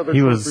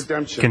 He was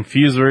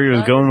confused where he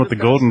was going with the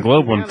Golden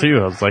Globe one too.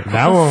 I was like, what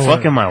the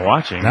fuck am I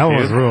watching? That dude?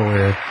 was real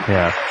weird.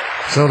 Yeah.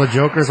 So the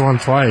Joker's won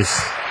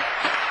twice.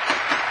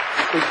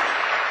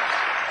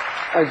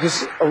 I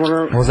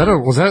want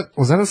to.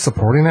 Was that a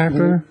supporting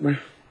actor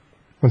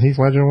when Heath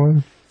Ledger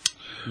won?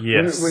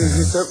 Yes.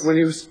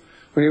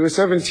 When he was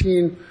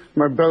 17,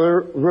 my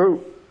brother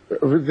wrote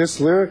this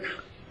lyric.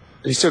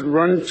 He said,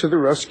 "Run to the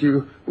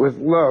rescue with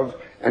love,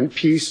 and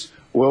peace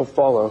will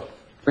follow."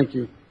 Thank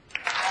you.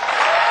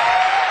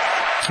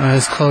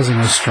 His closing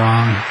was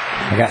strong.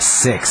 I got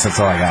 6. That's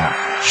all I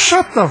got.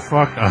 Shut the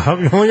fuck up.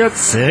 You only got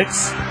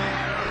 6?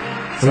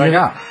 That's all I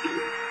got.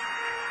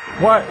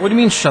 What? What do you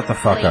mean? Shut the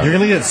fuck up. You're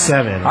gonna get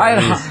 7.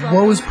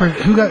 What was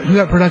who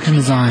got production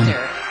design?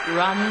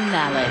 Rami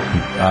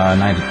Malek.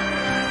 90.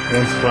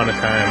 Once upon a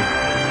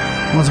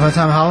time. Once Upon a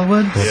Time in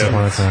Hollywood. Once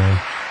upon a time.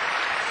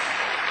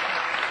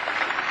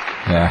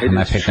 Yeah, and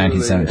I picked It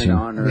is 1917. truly an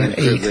honor and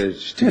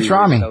privilege to It's be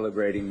Rami.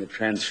 celebrating the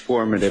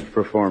transformative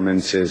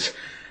performances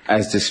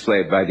as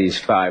displayed by these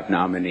 5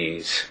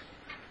 nominees.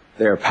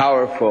 They are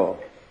powerful,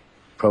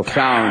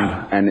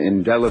 profound, and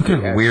indelible.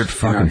 Look at weird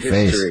fucking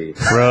face.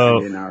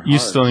 Bro, you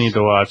still need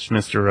to watch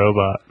Mr.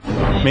 Robot.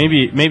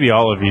 Maybe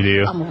all of you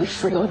do. I'm waiting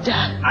for your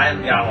dad. I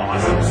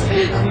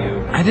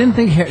got I didn't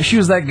think she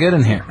was that good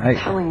in here.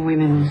 Telling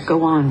women,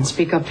 go on,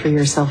 speak up for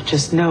yourself.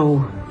 Just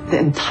know the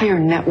entire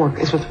network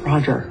is with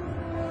Roger.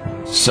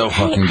 So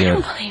fucking I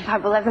good. can't believe I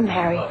will ever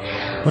marry.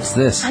 What's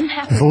this? I'm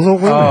happy.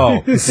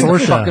 Oh, it's the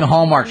Sorsha. fucking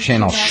Hallmark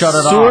Channel. Shut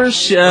it off.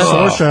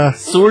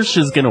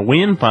 Sorsha's gonna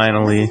win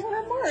finally.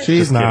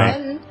 She's Just not.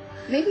 kidding.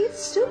 Maybe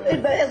it's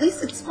stupid, but at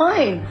least it's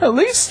mine. At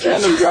least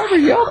Adam Driver,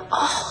 yo.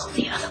 All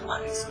the other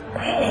ones.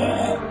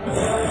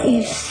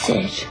 You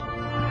said.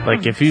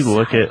 Like, if you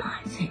look at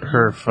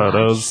her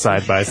photos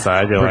side by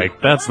side, you're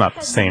like, that's not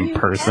the same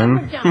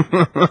person.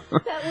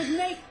 That would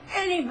make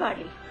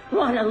anybody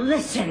want to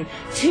listen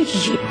to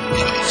you.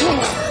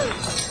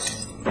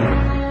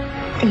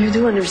 You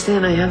do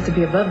understand I have to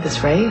be above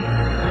this, right?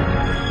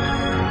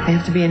 I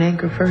have to be an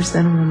anchor first,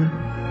 then a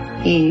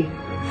woman. He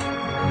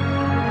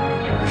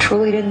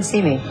truly didn't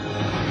see me.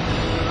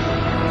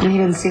 He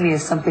didn't see me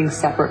as something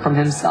separate from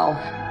himself.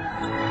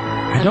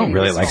 I don't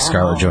really like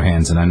Scarlett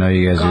Johansson. I know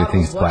you guys do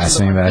think it's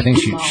blasphemy, but I think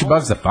she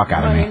bugs the fuck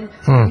out of me.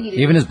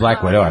 Even as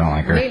Black Widow, I don't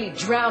like her.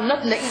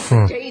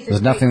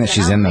 There's nothing that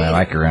she's in that I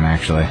like her in,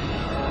 actually.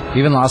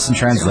 Even Lost in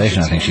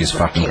Translation, I think she's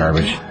fucking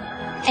garbage.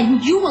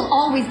 And you will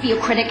always be a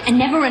critic and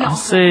never an I'll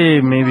author.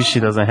 say maybe she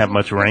doesn't have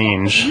much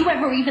range. You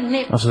ever even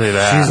live? I'll say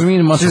that.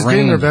 She's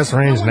getting her best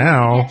range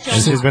now,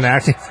 and she's been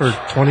acting for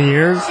 20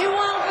 years.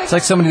 It's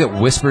like somebody that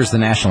whispers the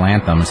national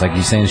anthem. It's like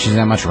you saying she's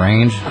got much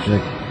range. She's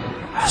like,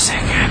 "I'll say,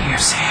 can you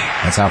see?"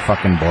 That's how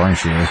fucking boring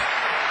she is.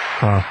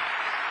 Huh.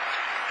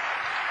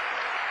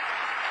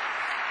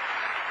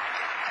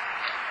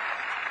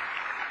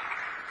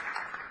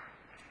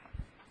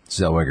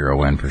 Zellweger will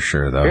win for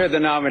sure, though. Here are the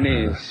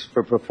nominees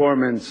for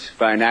performance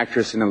by an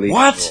actress in a lead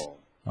What? role.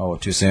 Oh,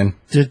 too soon?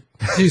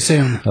 Too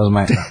soon. That was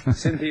my...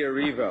 Cynthia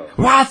Erivo.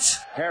 What?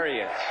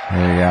 Harriet.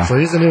 There you go. So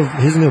he's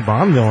a new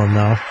Bond villain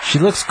now. She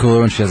looks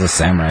cooler when she has a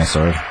samurai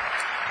sword.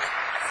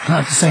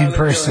 Not the same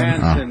person.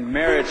 Johansson,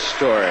 Marriage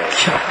Story.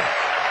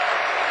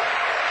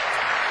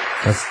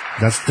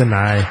 That's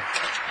Denai.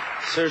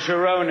 Saoirse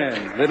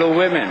Ronan, Little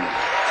Women.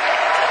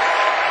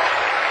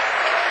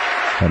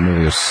 That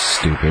movie was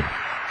stupid.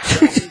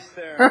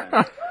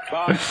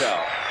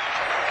 Bombshell.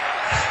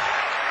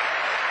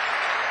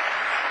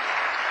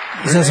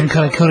 Is that some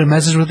kind of coded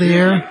message with the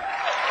air?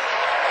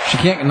 She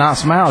can't not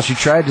smile. She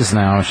tried just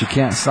now. She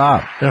can't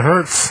stop. It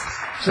hurts.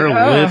 Her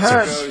lips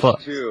are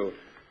fucked.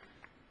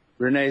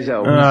 Renee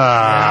Zellweger.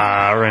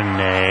 Ah,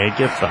 Renee,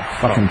 get the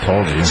fucking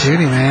told you.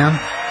 Judy, man.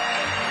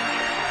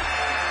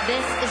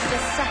 This is the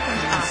second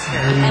Oscar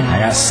I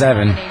got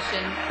 7.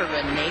 nomination for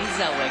Renee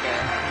Zellweger.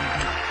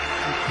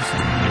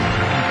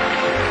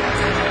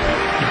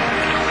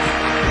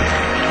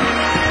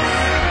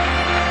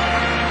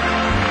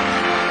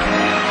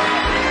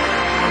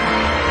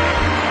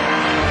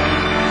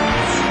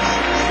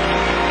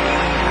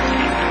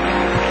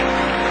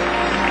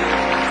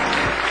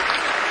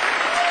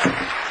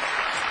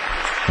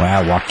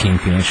 Wow, Joaquin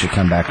Phoenix should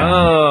come back on.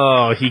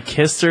 Oh, he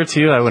kissed her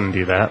too? I wouldn't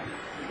do that.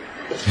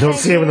 Don't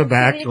see him in the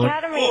back.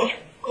 Academy.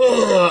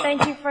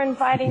 Thank you for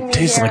inviting me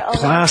Tastes here like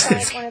plastic.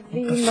 alongside one of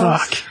the The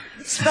most fuck?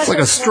 It's like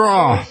a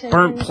straw,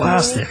 burnt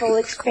plastic, meaningful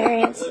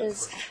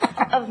experiences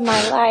of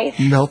my life.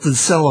 melted I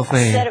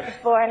cellophane. said it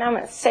before, and I'm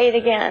going to say it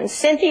again.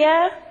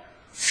 Cynthia,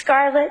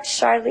 Scarlett,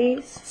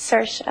 Charlize,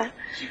 Saoirse.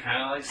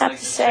 I have to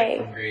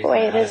say, boy,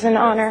 it is an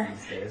honor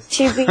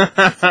to be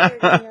considered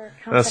in your company.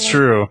 That's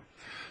true.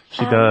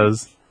 She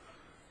does.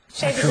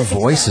 Her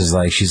voice is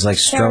like she's like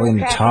struggling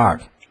to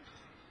talk.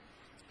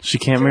 She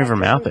can't move her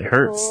mouth. It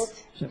hurts.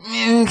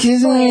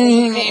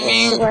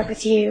 To work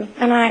with you,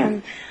 and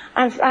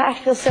I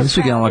feel so. At least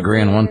we can all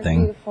agree on one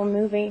thing. Beautiful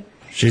movie.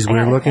 She's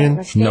weird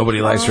looking.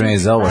 Nobody likes Renee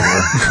Zellweger.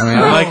 I mean,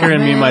 I like her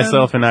in Me,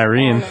 Myself, and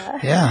Irene.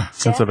 Yeah.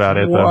 That's about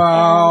it, though.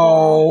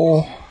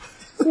 Wow.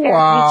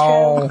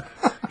 Wow.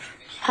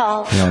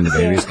 Paul. You know when the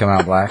babies come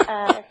out black?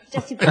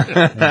 Just Just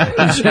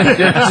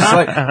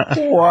like,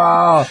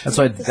 wow. That's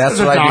why. That's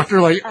The what I do. doctor,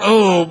 like,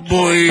 oh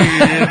boy.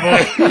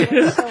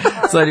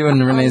 That's what I do when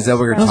Renee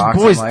Zellweger talks.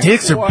 Boys' I'm like,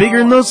 dicks are bigger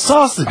than those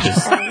sausages.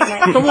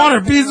 The water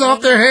beads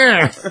off their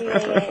hair.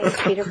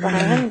 CAA, Peter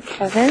Bryan,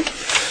 Kevin,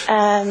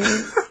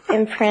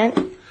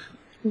 Imprint,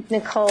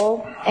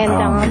 Nicole, and Oh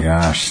my Dom.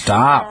 gosh!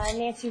 Stop.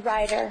 Nancy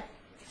Ryder.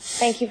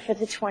 Thank you for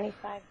the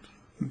 25.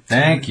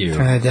 Thank you.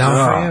 Turn it down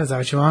for you. Is that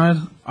what you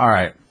wanted? All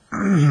right.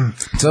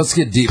 So let's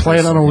get deep. Play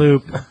it on a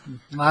loop.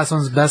 Last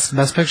one's best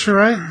picture,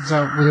 right?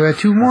 So we had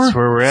two more. That's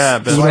where we're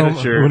at. Best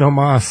picture. Uno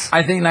Mas.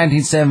 I think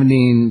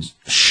 1917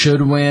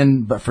 should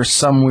win, but for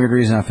some weird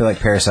reason, I feel like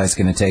Parasite's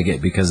going to take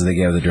it because they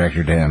gave the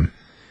director to him.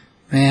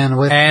 Man,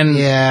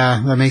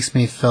 yeah, that makes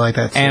me feel like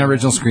that too. And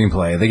original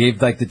screenplay. They gave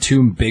like the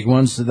two big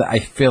ones. I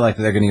feel like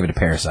they're going to give it to I'm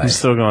Parasite.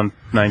 still going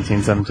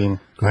 1917.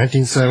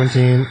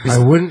 1917. I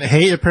wouldn't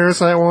hate a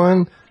Parasite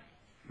one,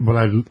 but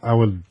I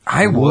would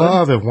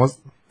love it once.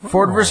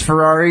 Ford vs.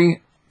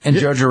 Ferrari and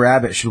Jojo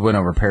Rabbit should win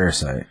over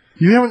Parasite.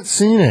 You haven't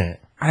seen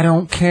it. I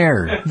don't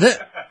care. It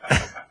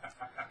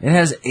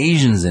has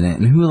Asians in it,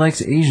 and who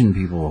likes Asian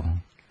people?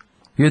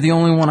 You're the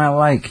only one I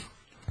like,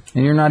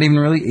 and you're not even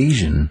really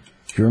Asian.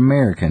 You're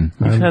American.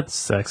 You've had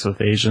sex with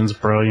Asians,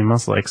 bro. You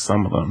must like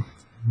some of them.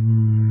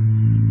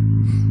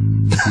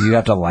 Do you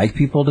have to like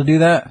people to do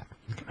that?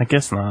 I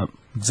guess not.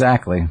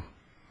 Exactly.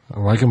 I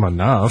like him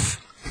enough.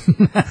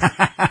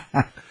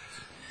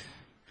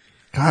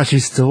 Gosh,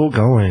 he's still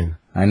going.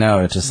 I know.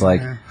 It's just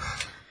like I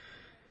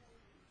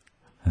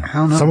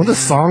don't know. Some of the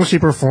songs she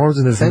performs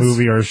in this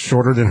movie are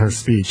shorter than her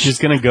speech. She's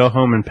gonna go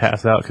home and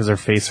pass out because her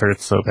face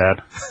hurts so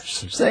bad.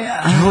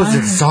 It was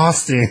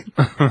exhausting.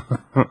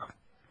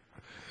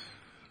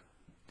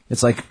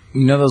 it's like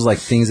those like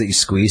things that you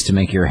squeeze to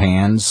make your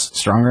hands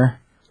stronger.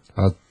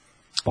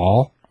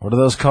 Ball. What are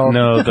those called?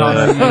 No, for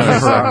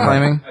rock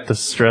climbing. The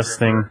stress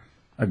thing.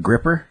 A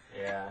gripper.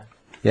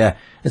 Yeah,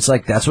 it's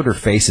like that's what her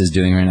face is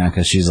doing right now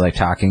because she's like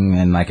talking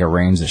in like a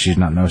range that she's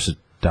not used to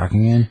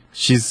talking in.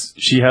 She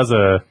has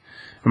a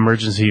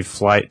emergency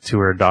flight to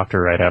her doctor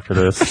right after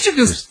this. She's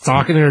just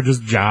talking to her,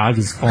 just jaw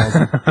just falls.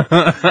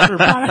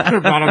 her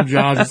bottom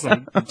jaw just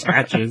like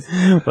detaches.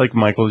 Like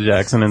Michael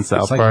Jackson in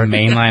South It's like Park.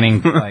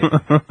 mainlining.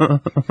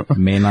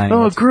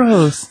 Oh,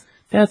 gross.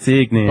 That's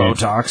ignorant.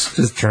 Botox.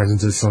 Just turns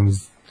into some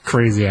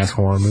crazy ass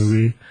horror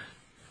movie.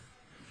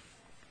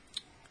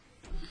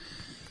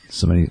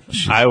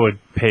 I would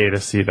pay to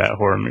see that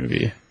horror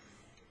movie.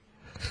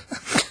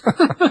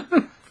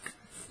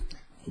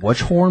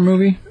 Which horror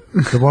movie?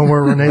 The one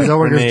where Renee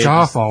Zellweger's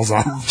jaw falls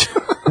off.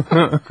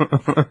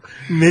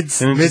 mid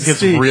And it just gets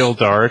speech. real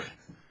dark.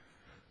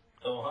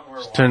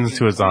 Turns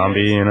into a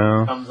zombie, you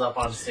know? Comes up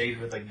on stage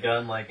with a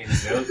gun like in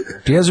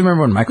Joker. Do you guys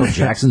remember when Michael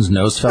Jackson's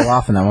nose fell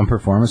off in that one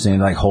performance and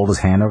he'd like hold his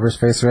hand over his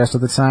face the rest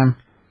of the time?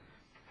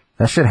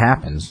 That shit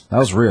happens. That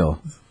was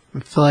real. I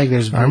feel like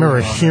there's. I remember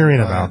video on hearing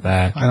it, about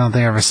that. I don't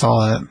think I ever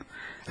saw it.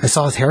 I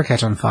saw his hair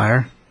catch on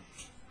fire.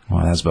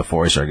 Well, that's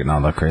before he started getting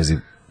all that crazy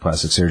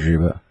plastic surgery,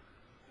 but.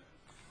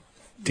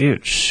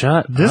 Dude,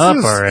 shut This up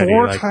is already.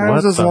 4 Like, times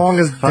what as the long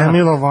as fuck? Demi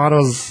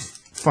Lovato's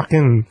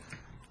fucking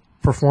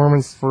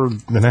performance for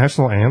the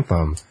national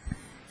anthem.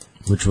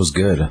 Which was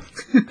good.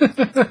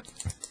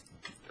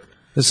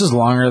 This is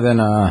longer than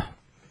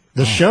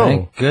the show.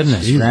 Thank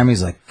goodness. Jeez.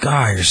 Grammy's like,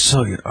 God, you're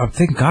so.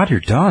 Thank God you're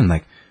done.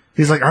 Like,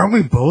 he's like, aren't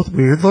we both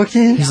weird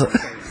looking?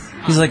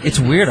 He's like, it's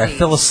weird. I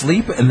fell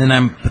asleep and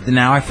then but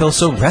now I feel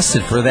so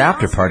rested for the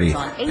after party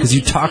because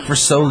you talked for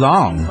so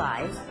long.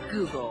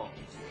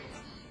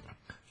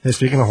 Hey,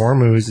 speaking of horror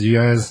movies,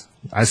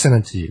 I sent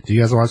it to you. Do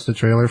you guys watch the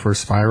trailer for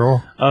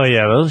Spiral? Oh,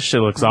 yeah, those shit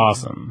looks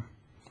awesome.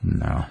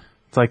 No.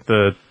 It's like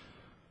the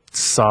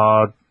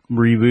Saw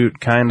reboot,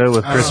 kind of,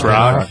 with Chris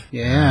Rock.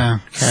 Yeah.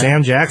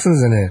 Sam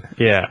Jackson's in it.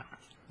 Yeah.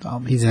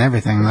 He's in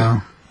everything, though.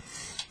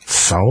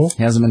 So?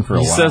 He hasn't been for a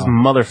He while. says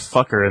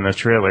motherfucker in the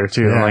trailer,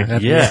 too. Yeah, I'm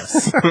like,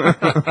 yes.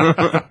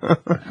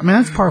 I mean,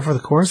 that's par for the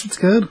course. It's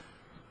good.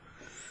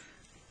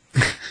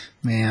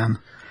 Man.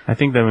 I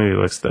think that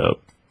movie looks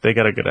dope. They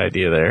got a good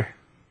idea there.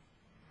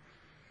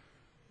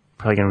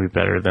 Probably gonna be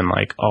better than,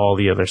 like, all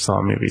the other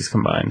Saw movies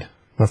combined.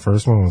 The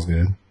first one was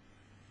good.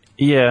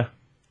 Yeah.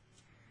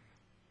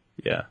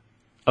 Yeah.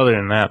 Other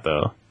than that,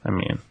 though, I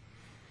mean,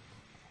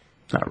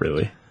 not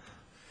really.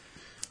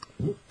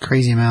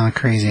 Crazy amount of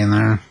crazy in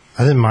there.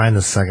 I didn't mind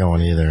the second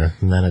one either,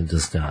 and then it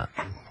just got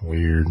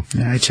weird.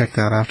 Yeah, I checked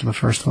out after the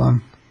first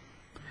one.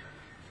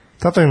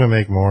 Thought they were gonna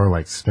make more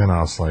like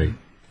spin-offs, like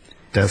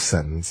Death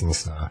Sentence and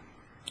stuff.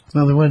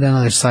 Well, they would have done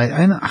another site.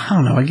 I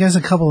don't know. I guess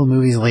a couple of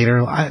movies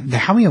later.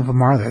 How many of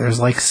them are there?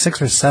 There's like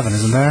 6 or 7,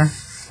 isn't there?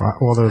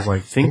 Well, there's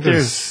like... I think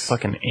there's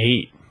fucking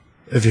 8.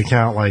 If you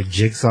count like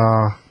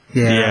Jigsaw.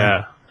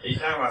 Yeah. Are you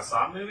talking about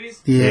Saw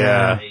movies?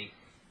 Yeah.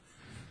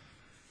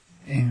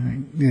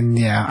 And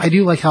yeah, I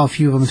do like how a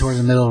few of them towards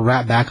the middle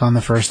wrap back on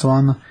the first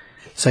one.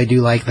 So I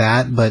do like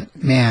that. But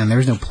man,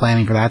 there's no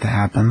planning for that to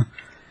happen.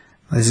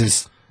 This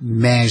just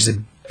managed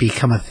to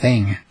become a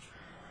thing.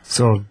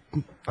 So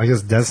I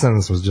guess Death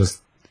Sentence was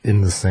just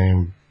in the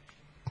same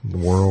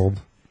world.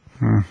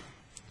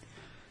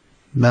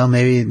 Well,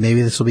 maybe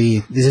this will be...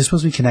 Is this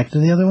supposed to be connected to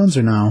the other ones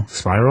or no?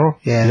 Spiral?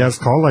 Yeah. Yeah, it's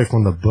called like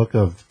from the Book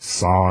of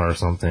Saw or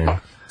something.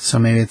 So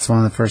maybe it's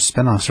one of the first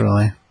spin-offs,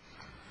 really.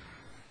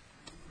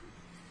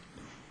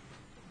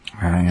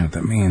 I don't know what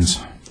that means.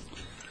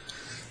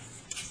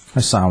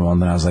 I saw one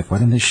that I was like, why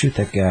didn't they shoot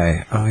that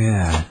guy? Oh,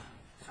 yeah.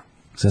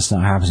 Because that's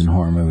not what happens in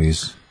horror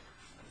movies.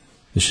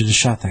 They should have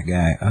shot that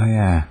guy. Oh,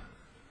 yeah.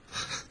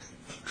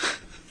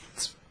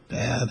 It's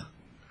bad.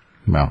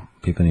 Well,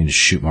 people need to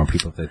shoot more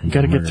people if they think You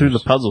gotta they're get through the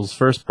murderers. puzzles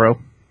first, bro.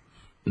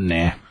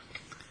 Nah.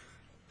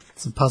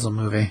 It's a puzzle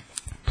movie.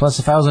 Plus,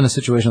 if I was in a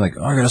situation like,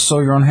 oh, I gotta sew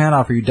your own hand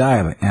off or you die,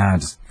 I'm like,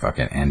 just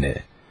fucking end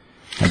it.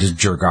 I just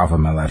jerk off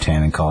with my left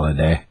hand and call it a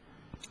day.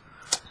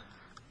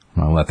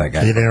 I'm gonna let that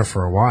guy... Be there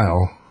for a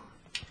while.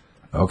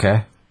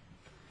 Okay.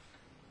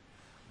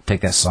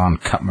 Take that saw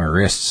and cut my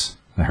wrists.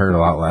 It hurt a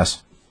lot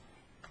less.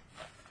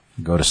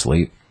 Go to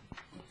sleep.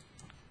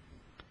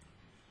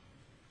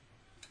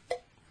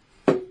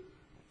 What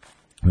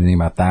do you think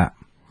about that?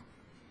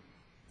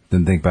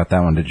 Didn't think about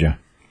that one, did you?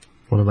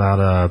 What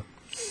about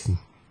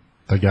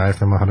the guy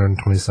from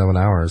 127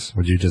 Hours?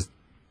 Would you just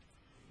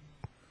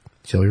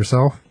kill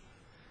yourself?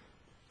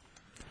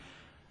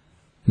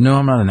 No,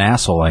 I'm not an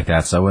asshole like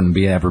that, so I wouldn't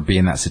ever be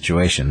in that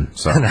situation.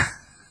 So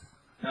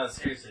No,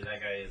 seriously, that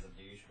guy is a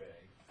douchebag.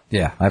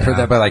 yeah, I've heard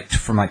that by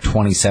from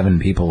 27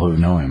 people who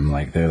know him.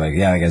 Like they're like,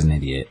 yeah, that guy's an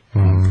idiot.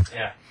 Mm-hmm.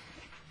 Yeah.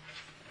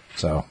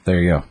 So there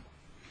you go.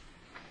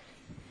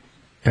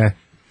 Okay.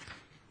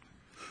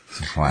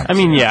 I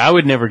mean, yeah, I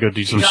would never go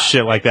do some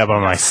shit like that by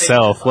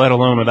myself, let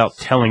alone without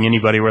telling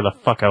anybody where the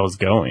fuck I was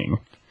going.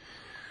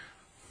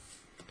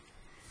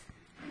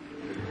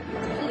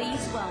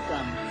 Please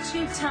welcome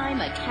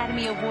two-time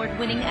Academy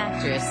Award-winning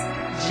actress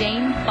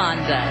Jane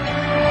Fonda.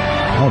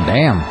 Oh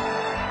damn!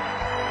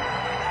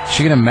 Is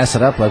she gonna mess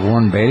it up like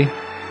Warren Beatty?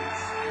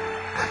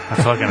 I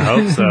fucking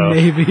hope so.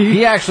 Maybe.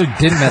 He actually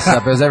did mess it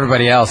up as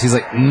everybody else. He's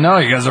like, no,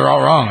 you guys are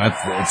all wrong.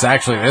 It's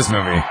actually this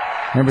movie.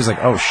 Everybody's like,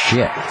 oh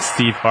shit.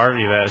 Steve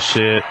Harvey, that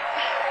shit.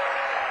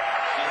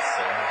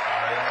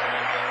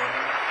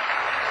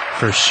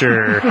 For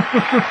sure.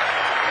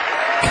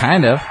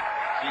 Kind of.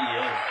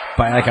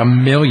 By like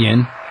 1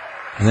 million.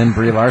 And then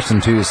Brie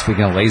Larson too,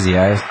 speaking of lazy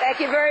eyes. Thank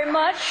you very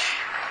much.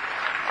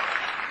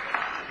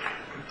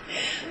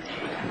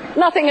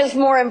 Nothing is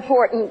more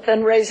important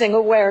than raising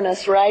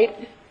awareness,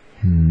 right?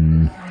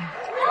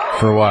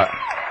 For what?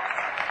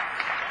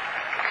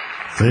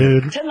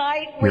 Dude.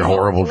 Tonight, Your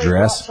horrible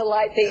dress. to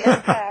light the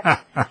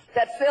impact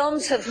that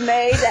films have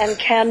made and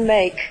can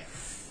make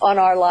on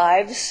our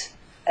lives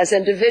as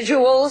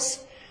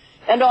individuals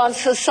and on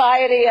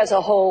society as a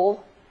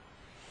whole.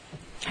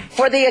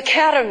 For the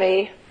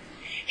Academy,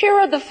 here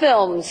are the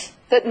films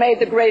that made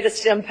the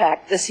greatest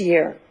impact this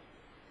year.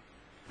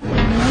 You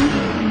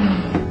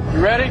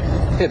ready?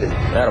 Hit it.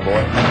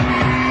 Attaboy.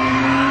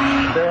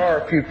 There are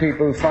a few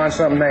people who find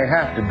something they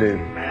have to do.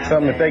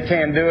 Something if they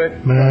can't do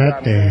it,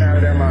 Matt they're out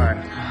of their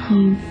mind.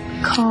 You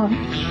can't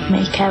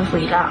make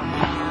every lap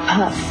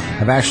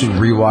perfect. I've actually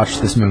rewatched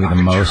this movie the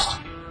most.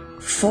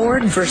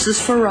 Ford versus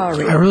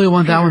Ferrari. I really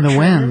want that one to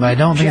win, but I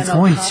don't think it's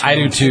going to. I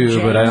do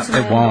too, but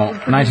it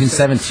won't.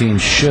 1917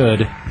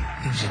 should.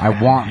 I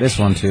want this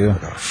one to.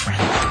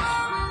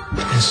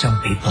 And some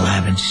people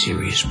having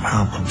serious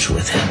problems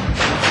with him.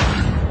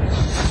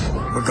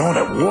 We're going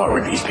to war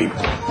with these people.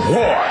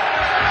 War!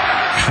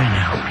 Trying to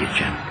help you,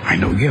 Jim. I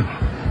know you.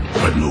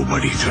 But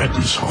nobody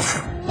threatens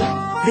Hofer.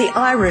 The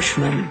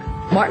Irishman.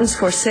 Martin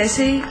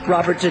Scorsese,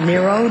 Robert De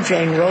Niro,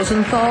 Jane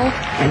Rosenthal,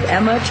 and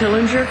Emma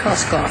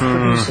Tillinger-Koskoff,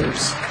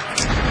 producers.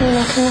 You're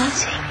like a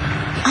Nazi.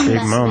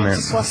 Big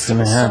moment. What's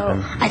gonna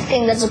happen? I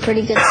think that's a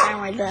pretty good sign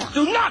right there.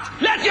 Do not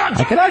let your...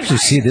 I could actually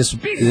see this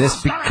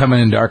coming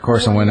in Dark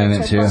Horse and winning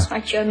it too.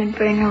 My German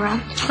brain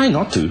around. Try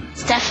not to.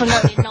 It's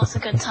definitely not a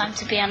good time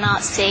to be a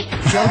Nazi.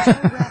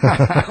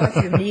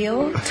 Matthew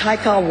Neal,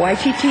 Taika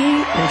Waititi,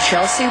 and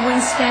Chelsea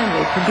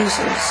Winstanley,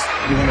 producers.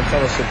 You want to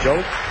tell us a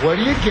joke? What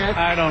do you get?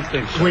 I don't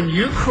think so. When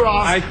you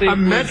cross a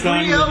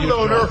mentally ill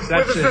loner with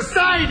a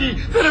society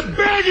that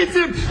abandons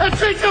him and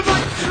treats him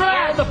like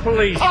trash. Call the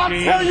police, I'll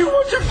Gene. tell you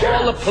what you get.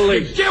 Call the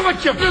police. You get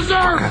what you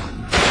deserve.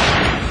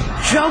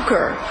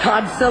 Joker,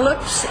 Todd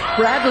Phillips,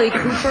 Bradley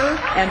Cooper,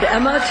 and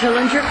Emma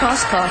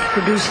Tillinger-Koskoff,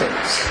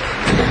 producers.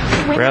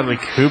 women. Bradley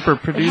Cooper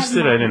produced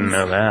it? I didn't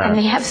know And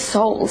they that. have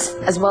souls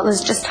as well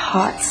as just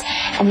hearts.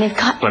 And they've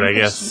got But I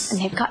ambition, guess-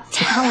 and they've got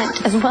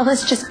talent as well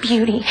as just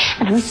beauty.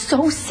 And I'm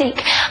so sick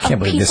of Can't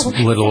believe this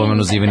people Little Woman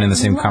was saying even in the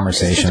that same love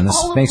conversation. is This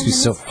all makes me a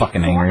so woman's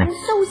fucking for. angry. I'm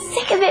so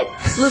sick of it.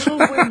 Little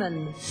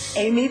Women,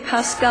 Amy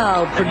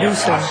Pascal,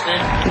 producer.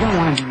 You don't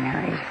want to be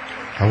married.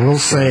 I will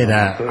say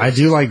that I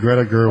do like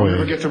Greta We'll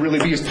never Gerwig. get to really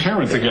be his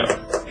parents again.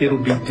 It'll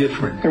be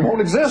different. It won't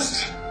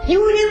exist. You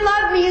didn't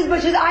love me as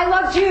much as I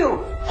loved you.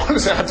 What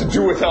does that have to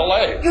do with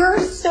L.A.? You're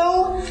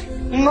so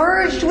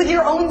merged with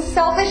your own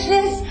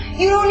selfishness,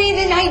 you don't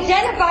even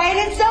identify it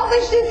as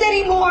selfishness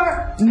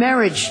anymore.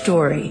 Marriage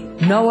Story,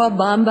 Noah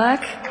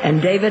Baumbach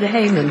and David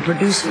Heyman,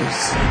 producers. What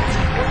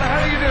the hell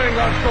are you doing,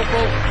 Lance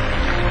Corporal?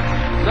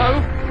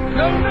 No.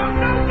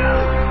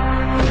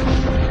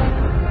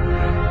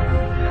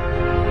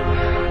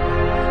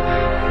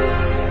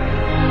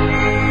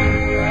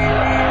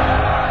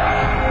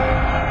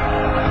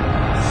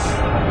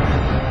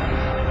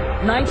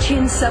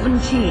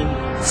 1917,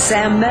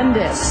 Sam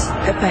Mendes,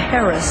 Pippa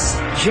Harris,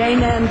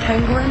 Jane Ann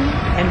Tengren,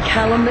 and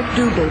Callum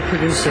McDougall,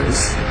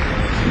 producers.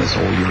 This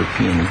whole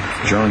European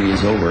journey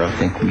is over. I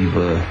think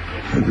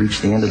we've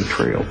reached the end of the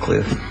trail,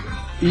 Cliff.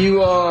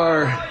 You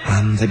are...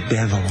 I'm the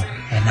devil,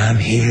 and I'm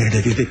here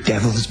to do the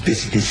devil's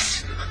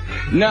business.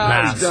 No,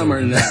 it's dumber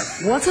than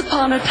that. Once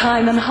Upon a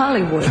Time in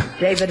Hollywood,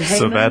 David Heyman,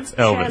 So that's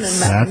Elvis. Shannon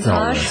That's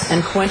McIntosh, Elvis.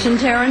 and Quentin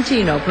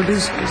Tarantino,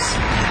 producers.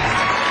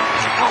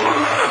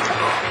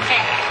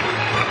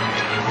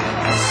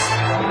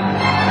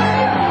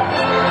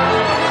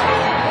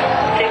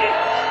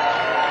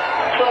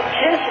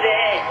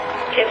 수업실에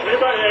제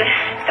물건을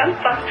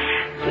깜빡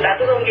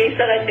놔두던 게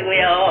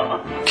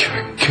있어가지고요.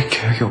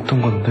 계획이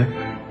어떤 건데?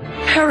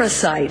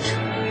 Parasite,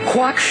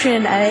 Kwak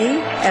Shin-ae,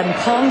 and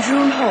Pong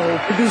Joon-ho,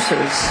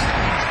 producers.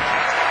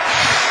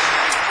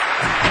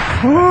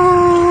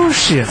 Oh,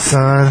 shit,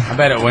 son. I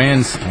bet it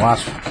wins.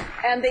 Watch.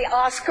 And the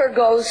Oscar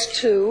goes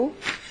to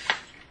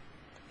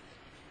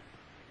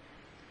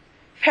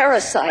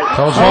Parasite.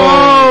 Told you.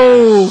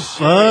 Oh,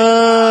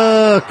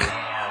 fuck.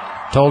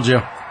 Told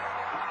you.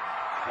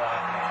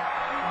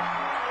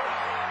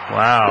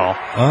 Wow.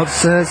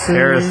 Obsessive.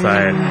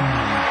 Parasite.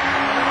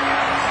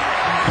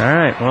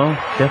 Alright, well,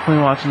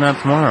 definitely watching that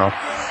tomorrow.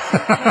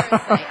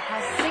 Parasite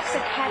has 6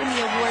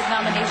 Academy Award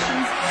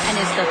nominations and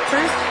is the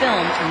first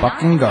film to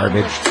Fucking not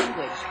garbage. English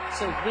language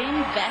to win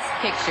Best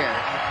Picture,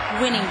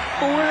 winning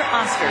 4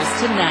 Oscars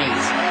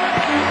tonight.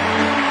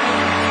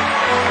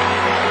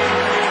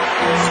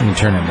 You can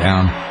turn it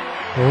down.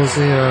 What was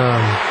the,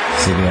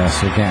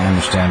 CBS, we can't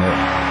understand it.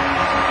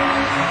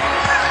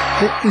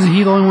 Is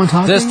he the only one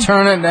talking? Just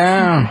turn it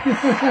down.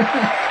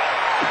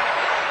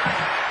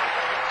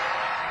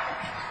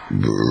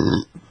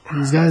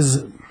 These guys.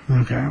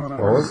 Okay,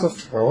 whatever. what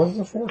was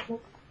the fourth one?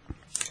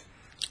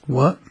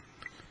 What?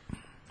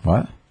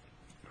 What?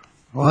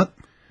 What?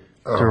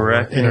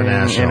 Directing,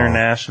 international.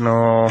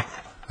 international.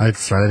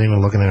 That's right, I didn't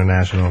even look at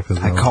international. Cause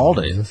I called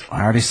it.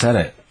 I already said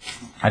it.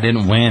 I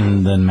didn't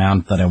win the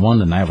amount that I won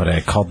tonight, but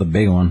I called the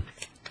big one.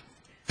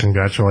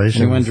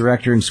 Congratulations. You win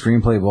director and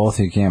screenplay both.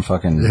 You can't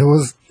fucking.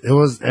 It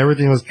was,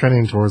 everything was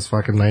trending towards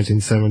fucking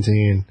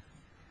 1917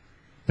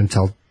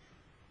 until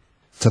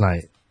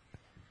tonight.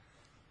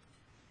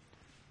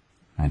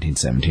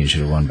 1917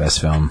 should have won best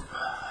film.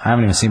 I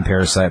haven't even seen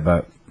Parasite,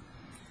 but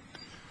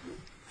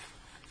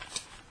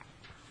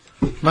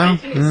Well,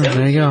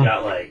 there you go.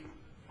 Got like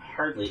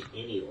hardly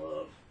any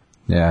love.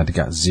 yeah, it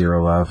got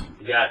 0 love.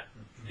 You got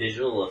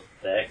visual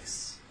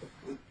effects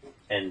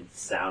and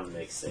sound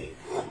mixing.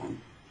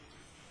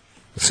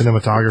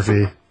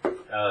 Cinematography. Oh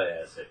yeah,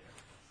 that's it.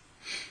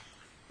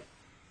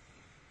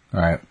 All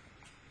right.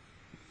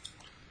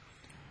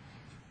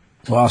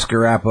 Well, Oscar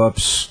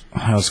wrap-ups.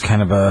 That was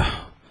kind of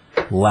a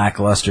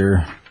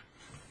lackluster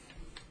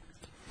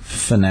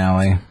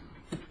finale.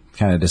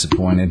 Kind of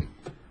disappointed.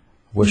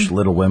 Wish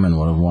Little Women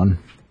would have won.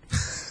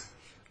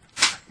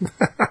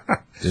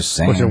 Just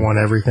saying. Which it won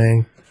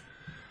everything.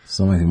 It's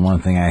the only one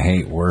thing I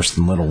hate worse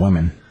than Little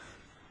Women.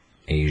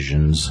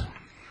 Asians.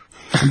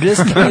 I'm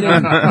just kidding.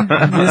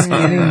 I'm just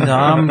kidding,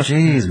 Tom.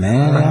 Jeez,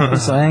 man. I'm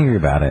so angry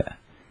about it.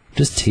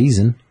 Just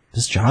teasing.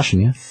 Just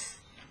joshing you.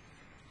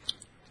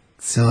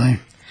 Silly.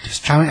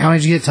 How many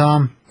did you get,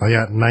 Tom? I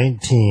got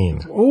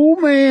 19. Oh,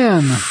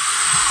 man.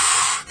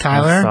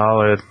 Tyler?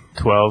 Solid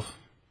 12.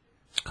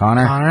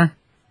 Connor?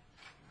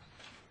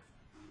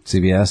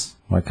 CBS?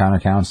 What Connor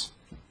counts?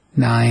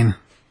 9.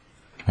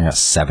 I got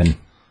 7.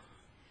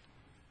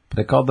 But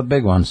I called the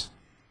big ones.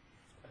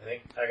 I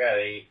think I got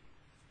 8.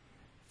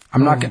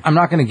 I'm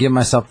not going to give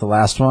myself the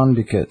last one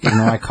because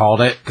I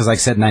called it because I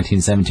said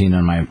 1917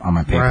 on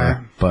my paper,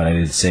 Right. but I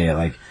didn't say it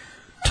like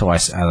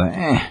twice. I was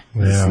like,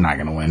 this is not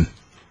going to win.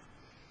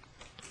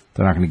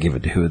 They're not going to give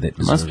it to who that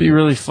Must be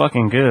really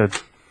fucking good.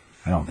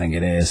 I don't think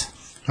it is.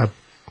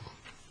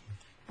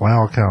 By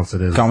all accounts,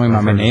 it is. Call Me By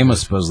My Name was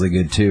supposedly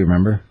good too.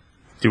 Remember?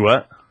 Do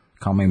what?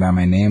 Call Me By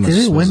My Name. Was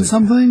Did it win supposedly-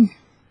 something?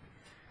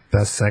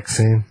 Best sex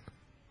scene.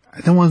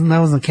 That wasn't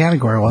the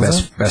category, was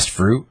it? Best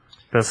fruit.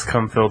 Best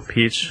cum-filled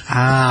peach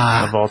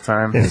of all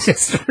time. In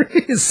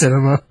history,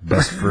 cinema.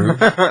 Best fruit.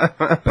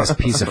 Best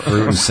piece of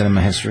fruit in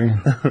cinema history.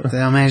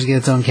 They all managed to get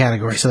its own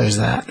category, so there's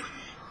that.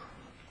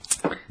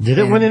 Did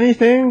it win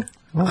anything?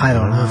 I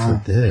don't know.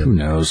 If it did. Who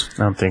knows?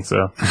 I don't think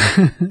so.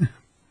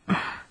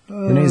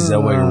 Renee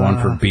Zellweger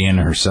won for being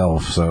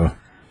herself, so.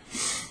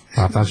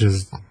 I thought she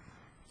was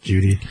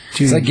Judy.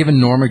 It's like giving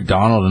Norm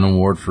Macdonald an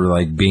award for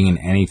like being in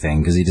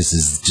anything because he just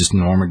is just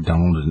Norm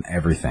Macdonald in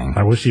everything.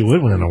 I wish he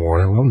would win an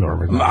award. I love Norm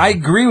Macdonald. I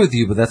agree with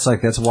you, but that's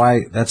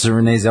why that's a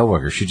Renee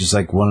Zellweger. She just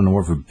like won an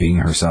award for being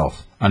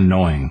herself.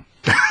 Annoying.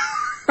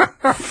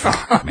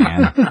 Fuck,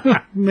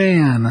 man.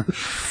 Man.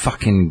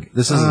 Fucking.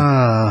 This is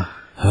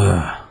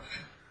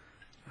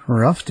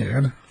rough,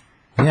 dude.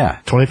 Yeah.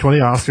 2020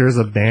 Oscars,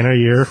 a banner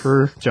year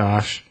for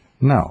Josh.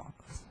 No.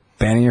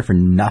 Banner year for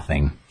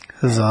nothing.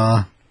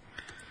 Huzzah.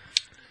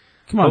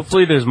 Come on.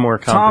 Hopefully there's more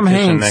Tom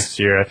competition Hanks. next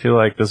year. I feel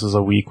like this is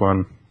a weak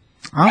one.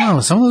 I don't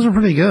know. Some of those are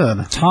pretty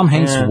good. Tom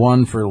Hanks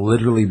won for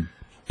literally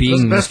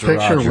being This Best Mr.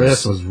 Picture Rogers.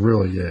 list was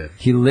really good.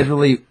 He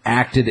literally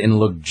acted and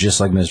looked just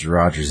like Mr.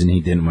 Rogers, and he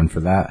didn't win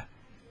for that.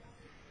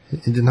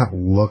 He did not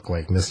look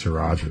like Mr.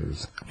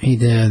 Rogers. He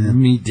did.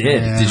 He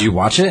did. Yeah. Did you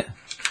watch it?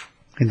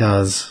 He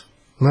does.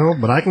 No,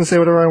 but I can say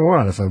whatever I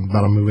want if I'm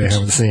about a movie I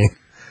haven't seen.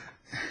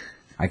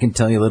 I can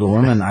tell you, Little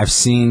Women, I've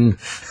seen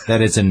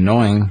that it's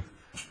annoying.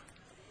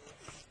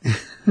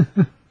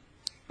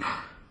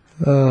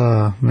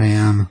 Oh,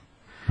 man.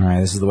 All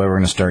right, this is the way we're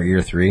going to start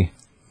year 3.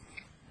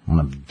 On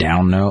a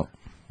down note.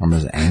 I'm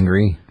just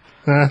angry.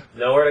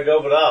 Nowhere to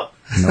go but up.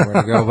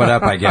 Nowhere to go but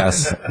up, I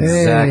guess. Hey,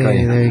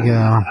 Exactly. there you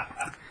go.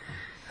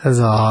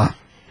 Huzzah.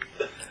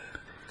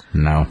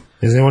 No.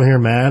 Is anyone here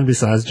mad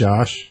besides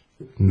Josh?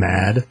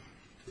 Mad?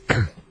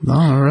 No,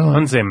 I really.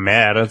 wouldn't say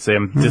mad. I'd say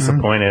I'm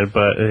disappointed,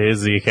 but it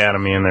is the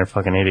Academy and they're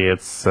fucking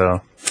idiots,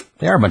 so.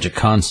 They are a bunch of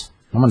cunts.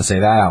 I'm going to say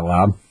that out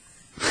loud.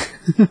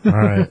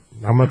 Alright.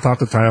 I'm going to talk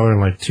to Tyler in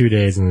like 2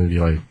 days and be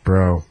like,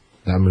 bro,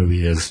 that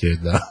movie is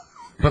good though.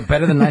 But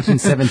better than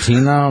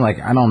 1917, though? Like,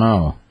 I don't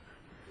know.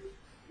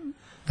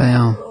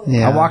 Well,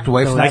 yeah. I walked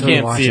away from I that.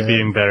 can't see it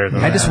being better than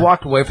I that. just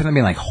walked away from them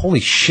being like,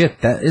 holy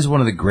shit, that is one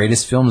of the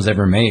greatest films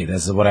ever made.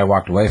 That's what I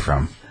walked away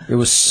from. It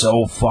was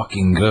so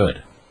fucking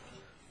good.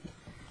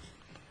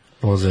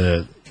 What was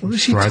it? What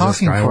is she Rise of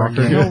talking for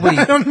Skywalker? again?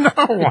 I don't know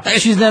why.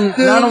 She's then, I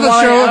don't, The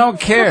want, show- I don't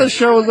care. The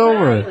show is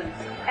over.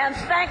 And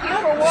thank you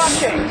for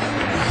watching.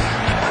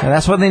 Yeah,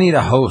 that's why they need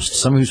a host.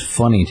 Someone who's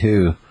funny,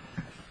 too.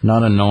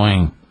 Not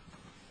annoying.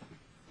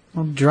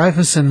 Well,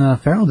 Dreyfus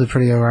and Farrell did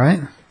pretty alright.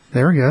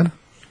 They were good.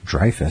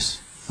 Dreyfus.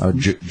 Oh,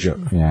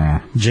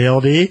 yeah.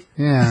 JLD?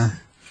 Yeah.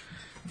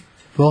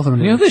 Both of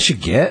them You know did. what they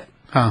should get?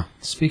 Huh.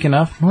 Speaking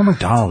of, Norm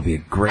Macdonald would be a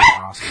great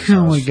Oscar.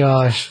 Oh my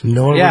gosh.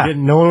 No one, Yeah.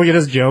 no one would get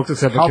his jokes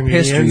except How the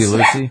comedians. pissed are you,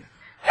 Lucy?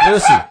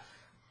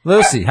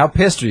 Lucy, how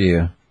pissed are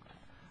you?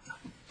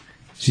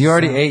 You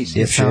already ate,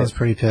 She sounds dipshit.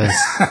 pretty pissed.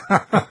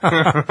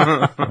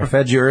 I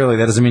fed you early.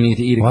 That doesn't mean you need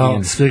to eat Well,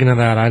 again. speaking of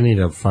that, I need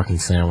a fucking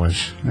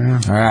sandwich. Yeah.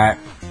 All right.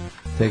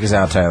 Take us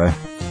out, Tyler.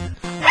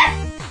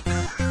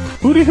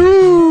 Hooty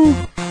hoo!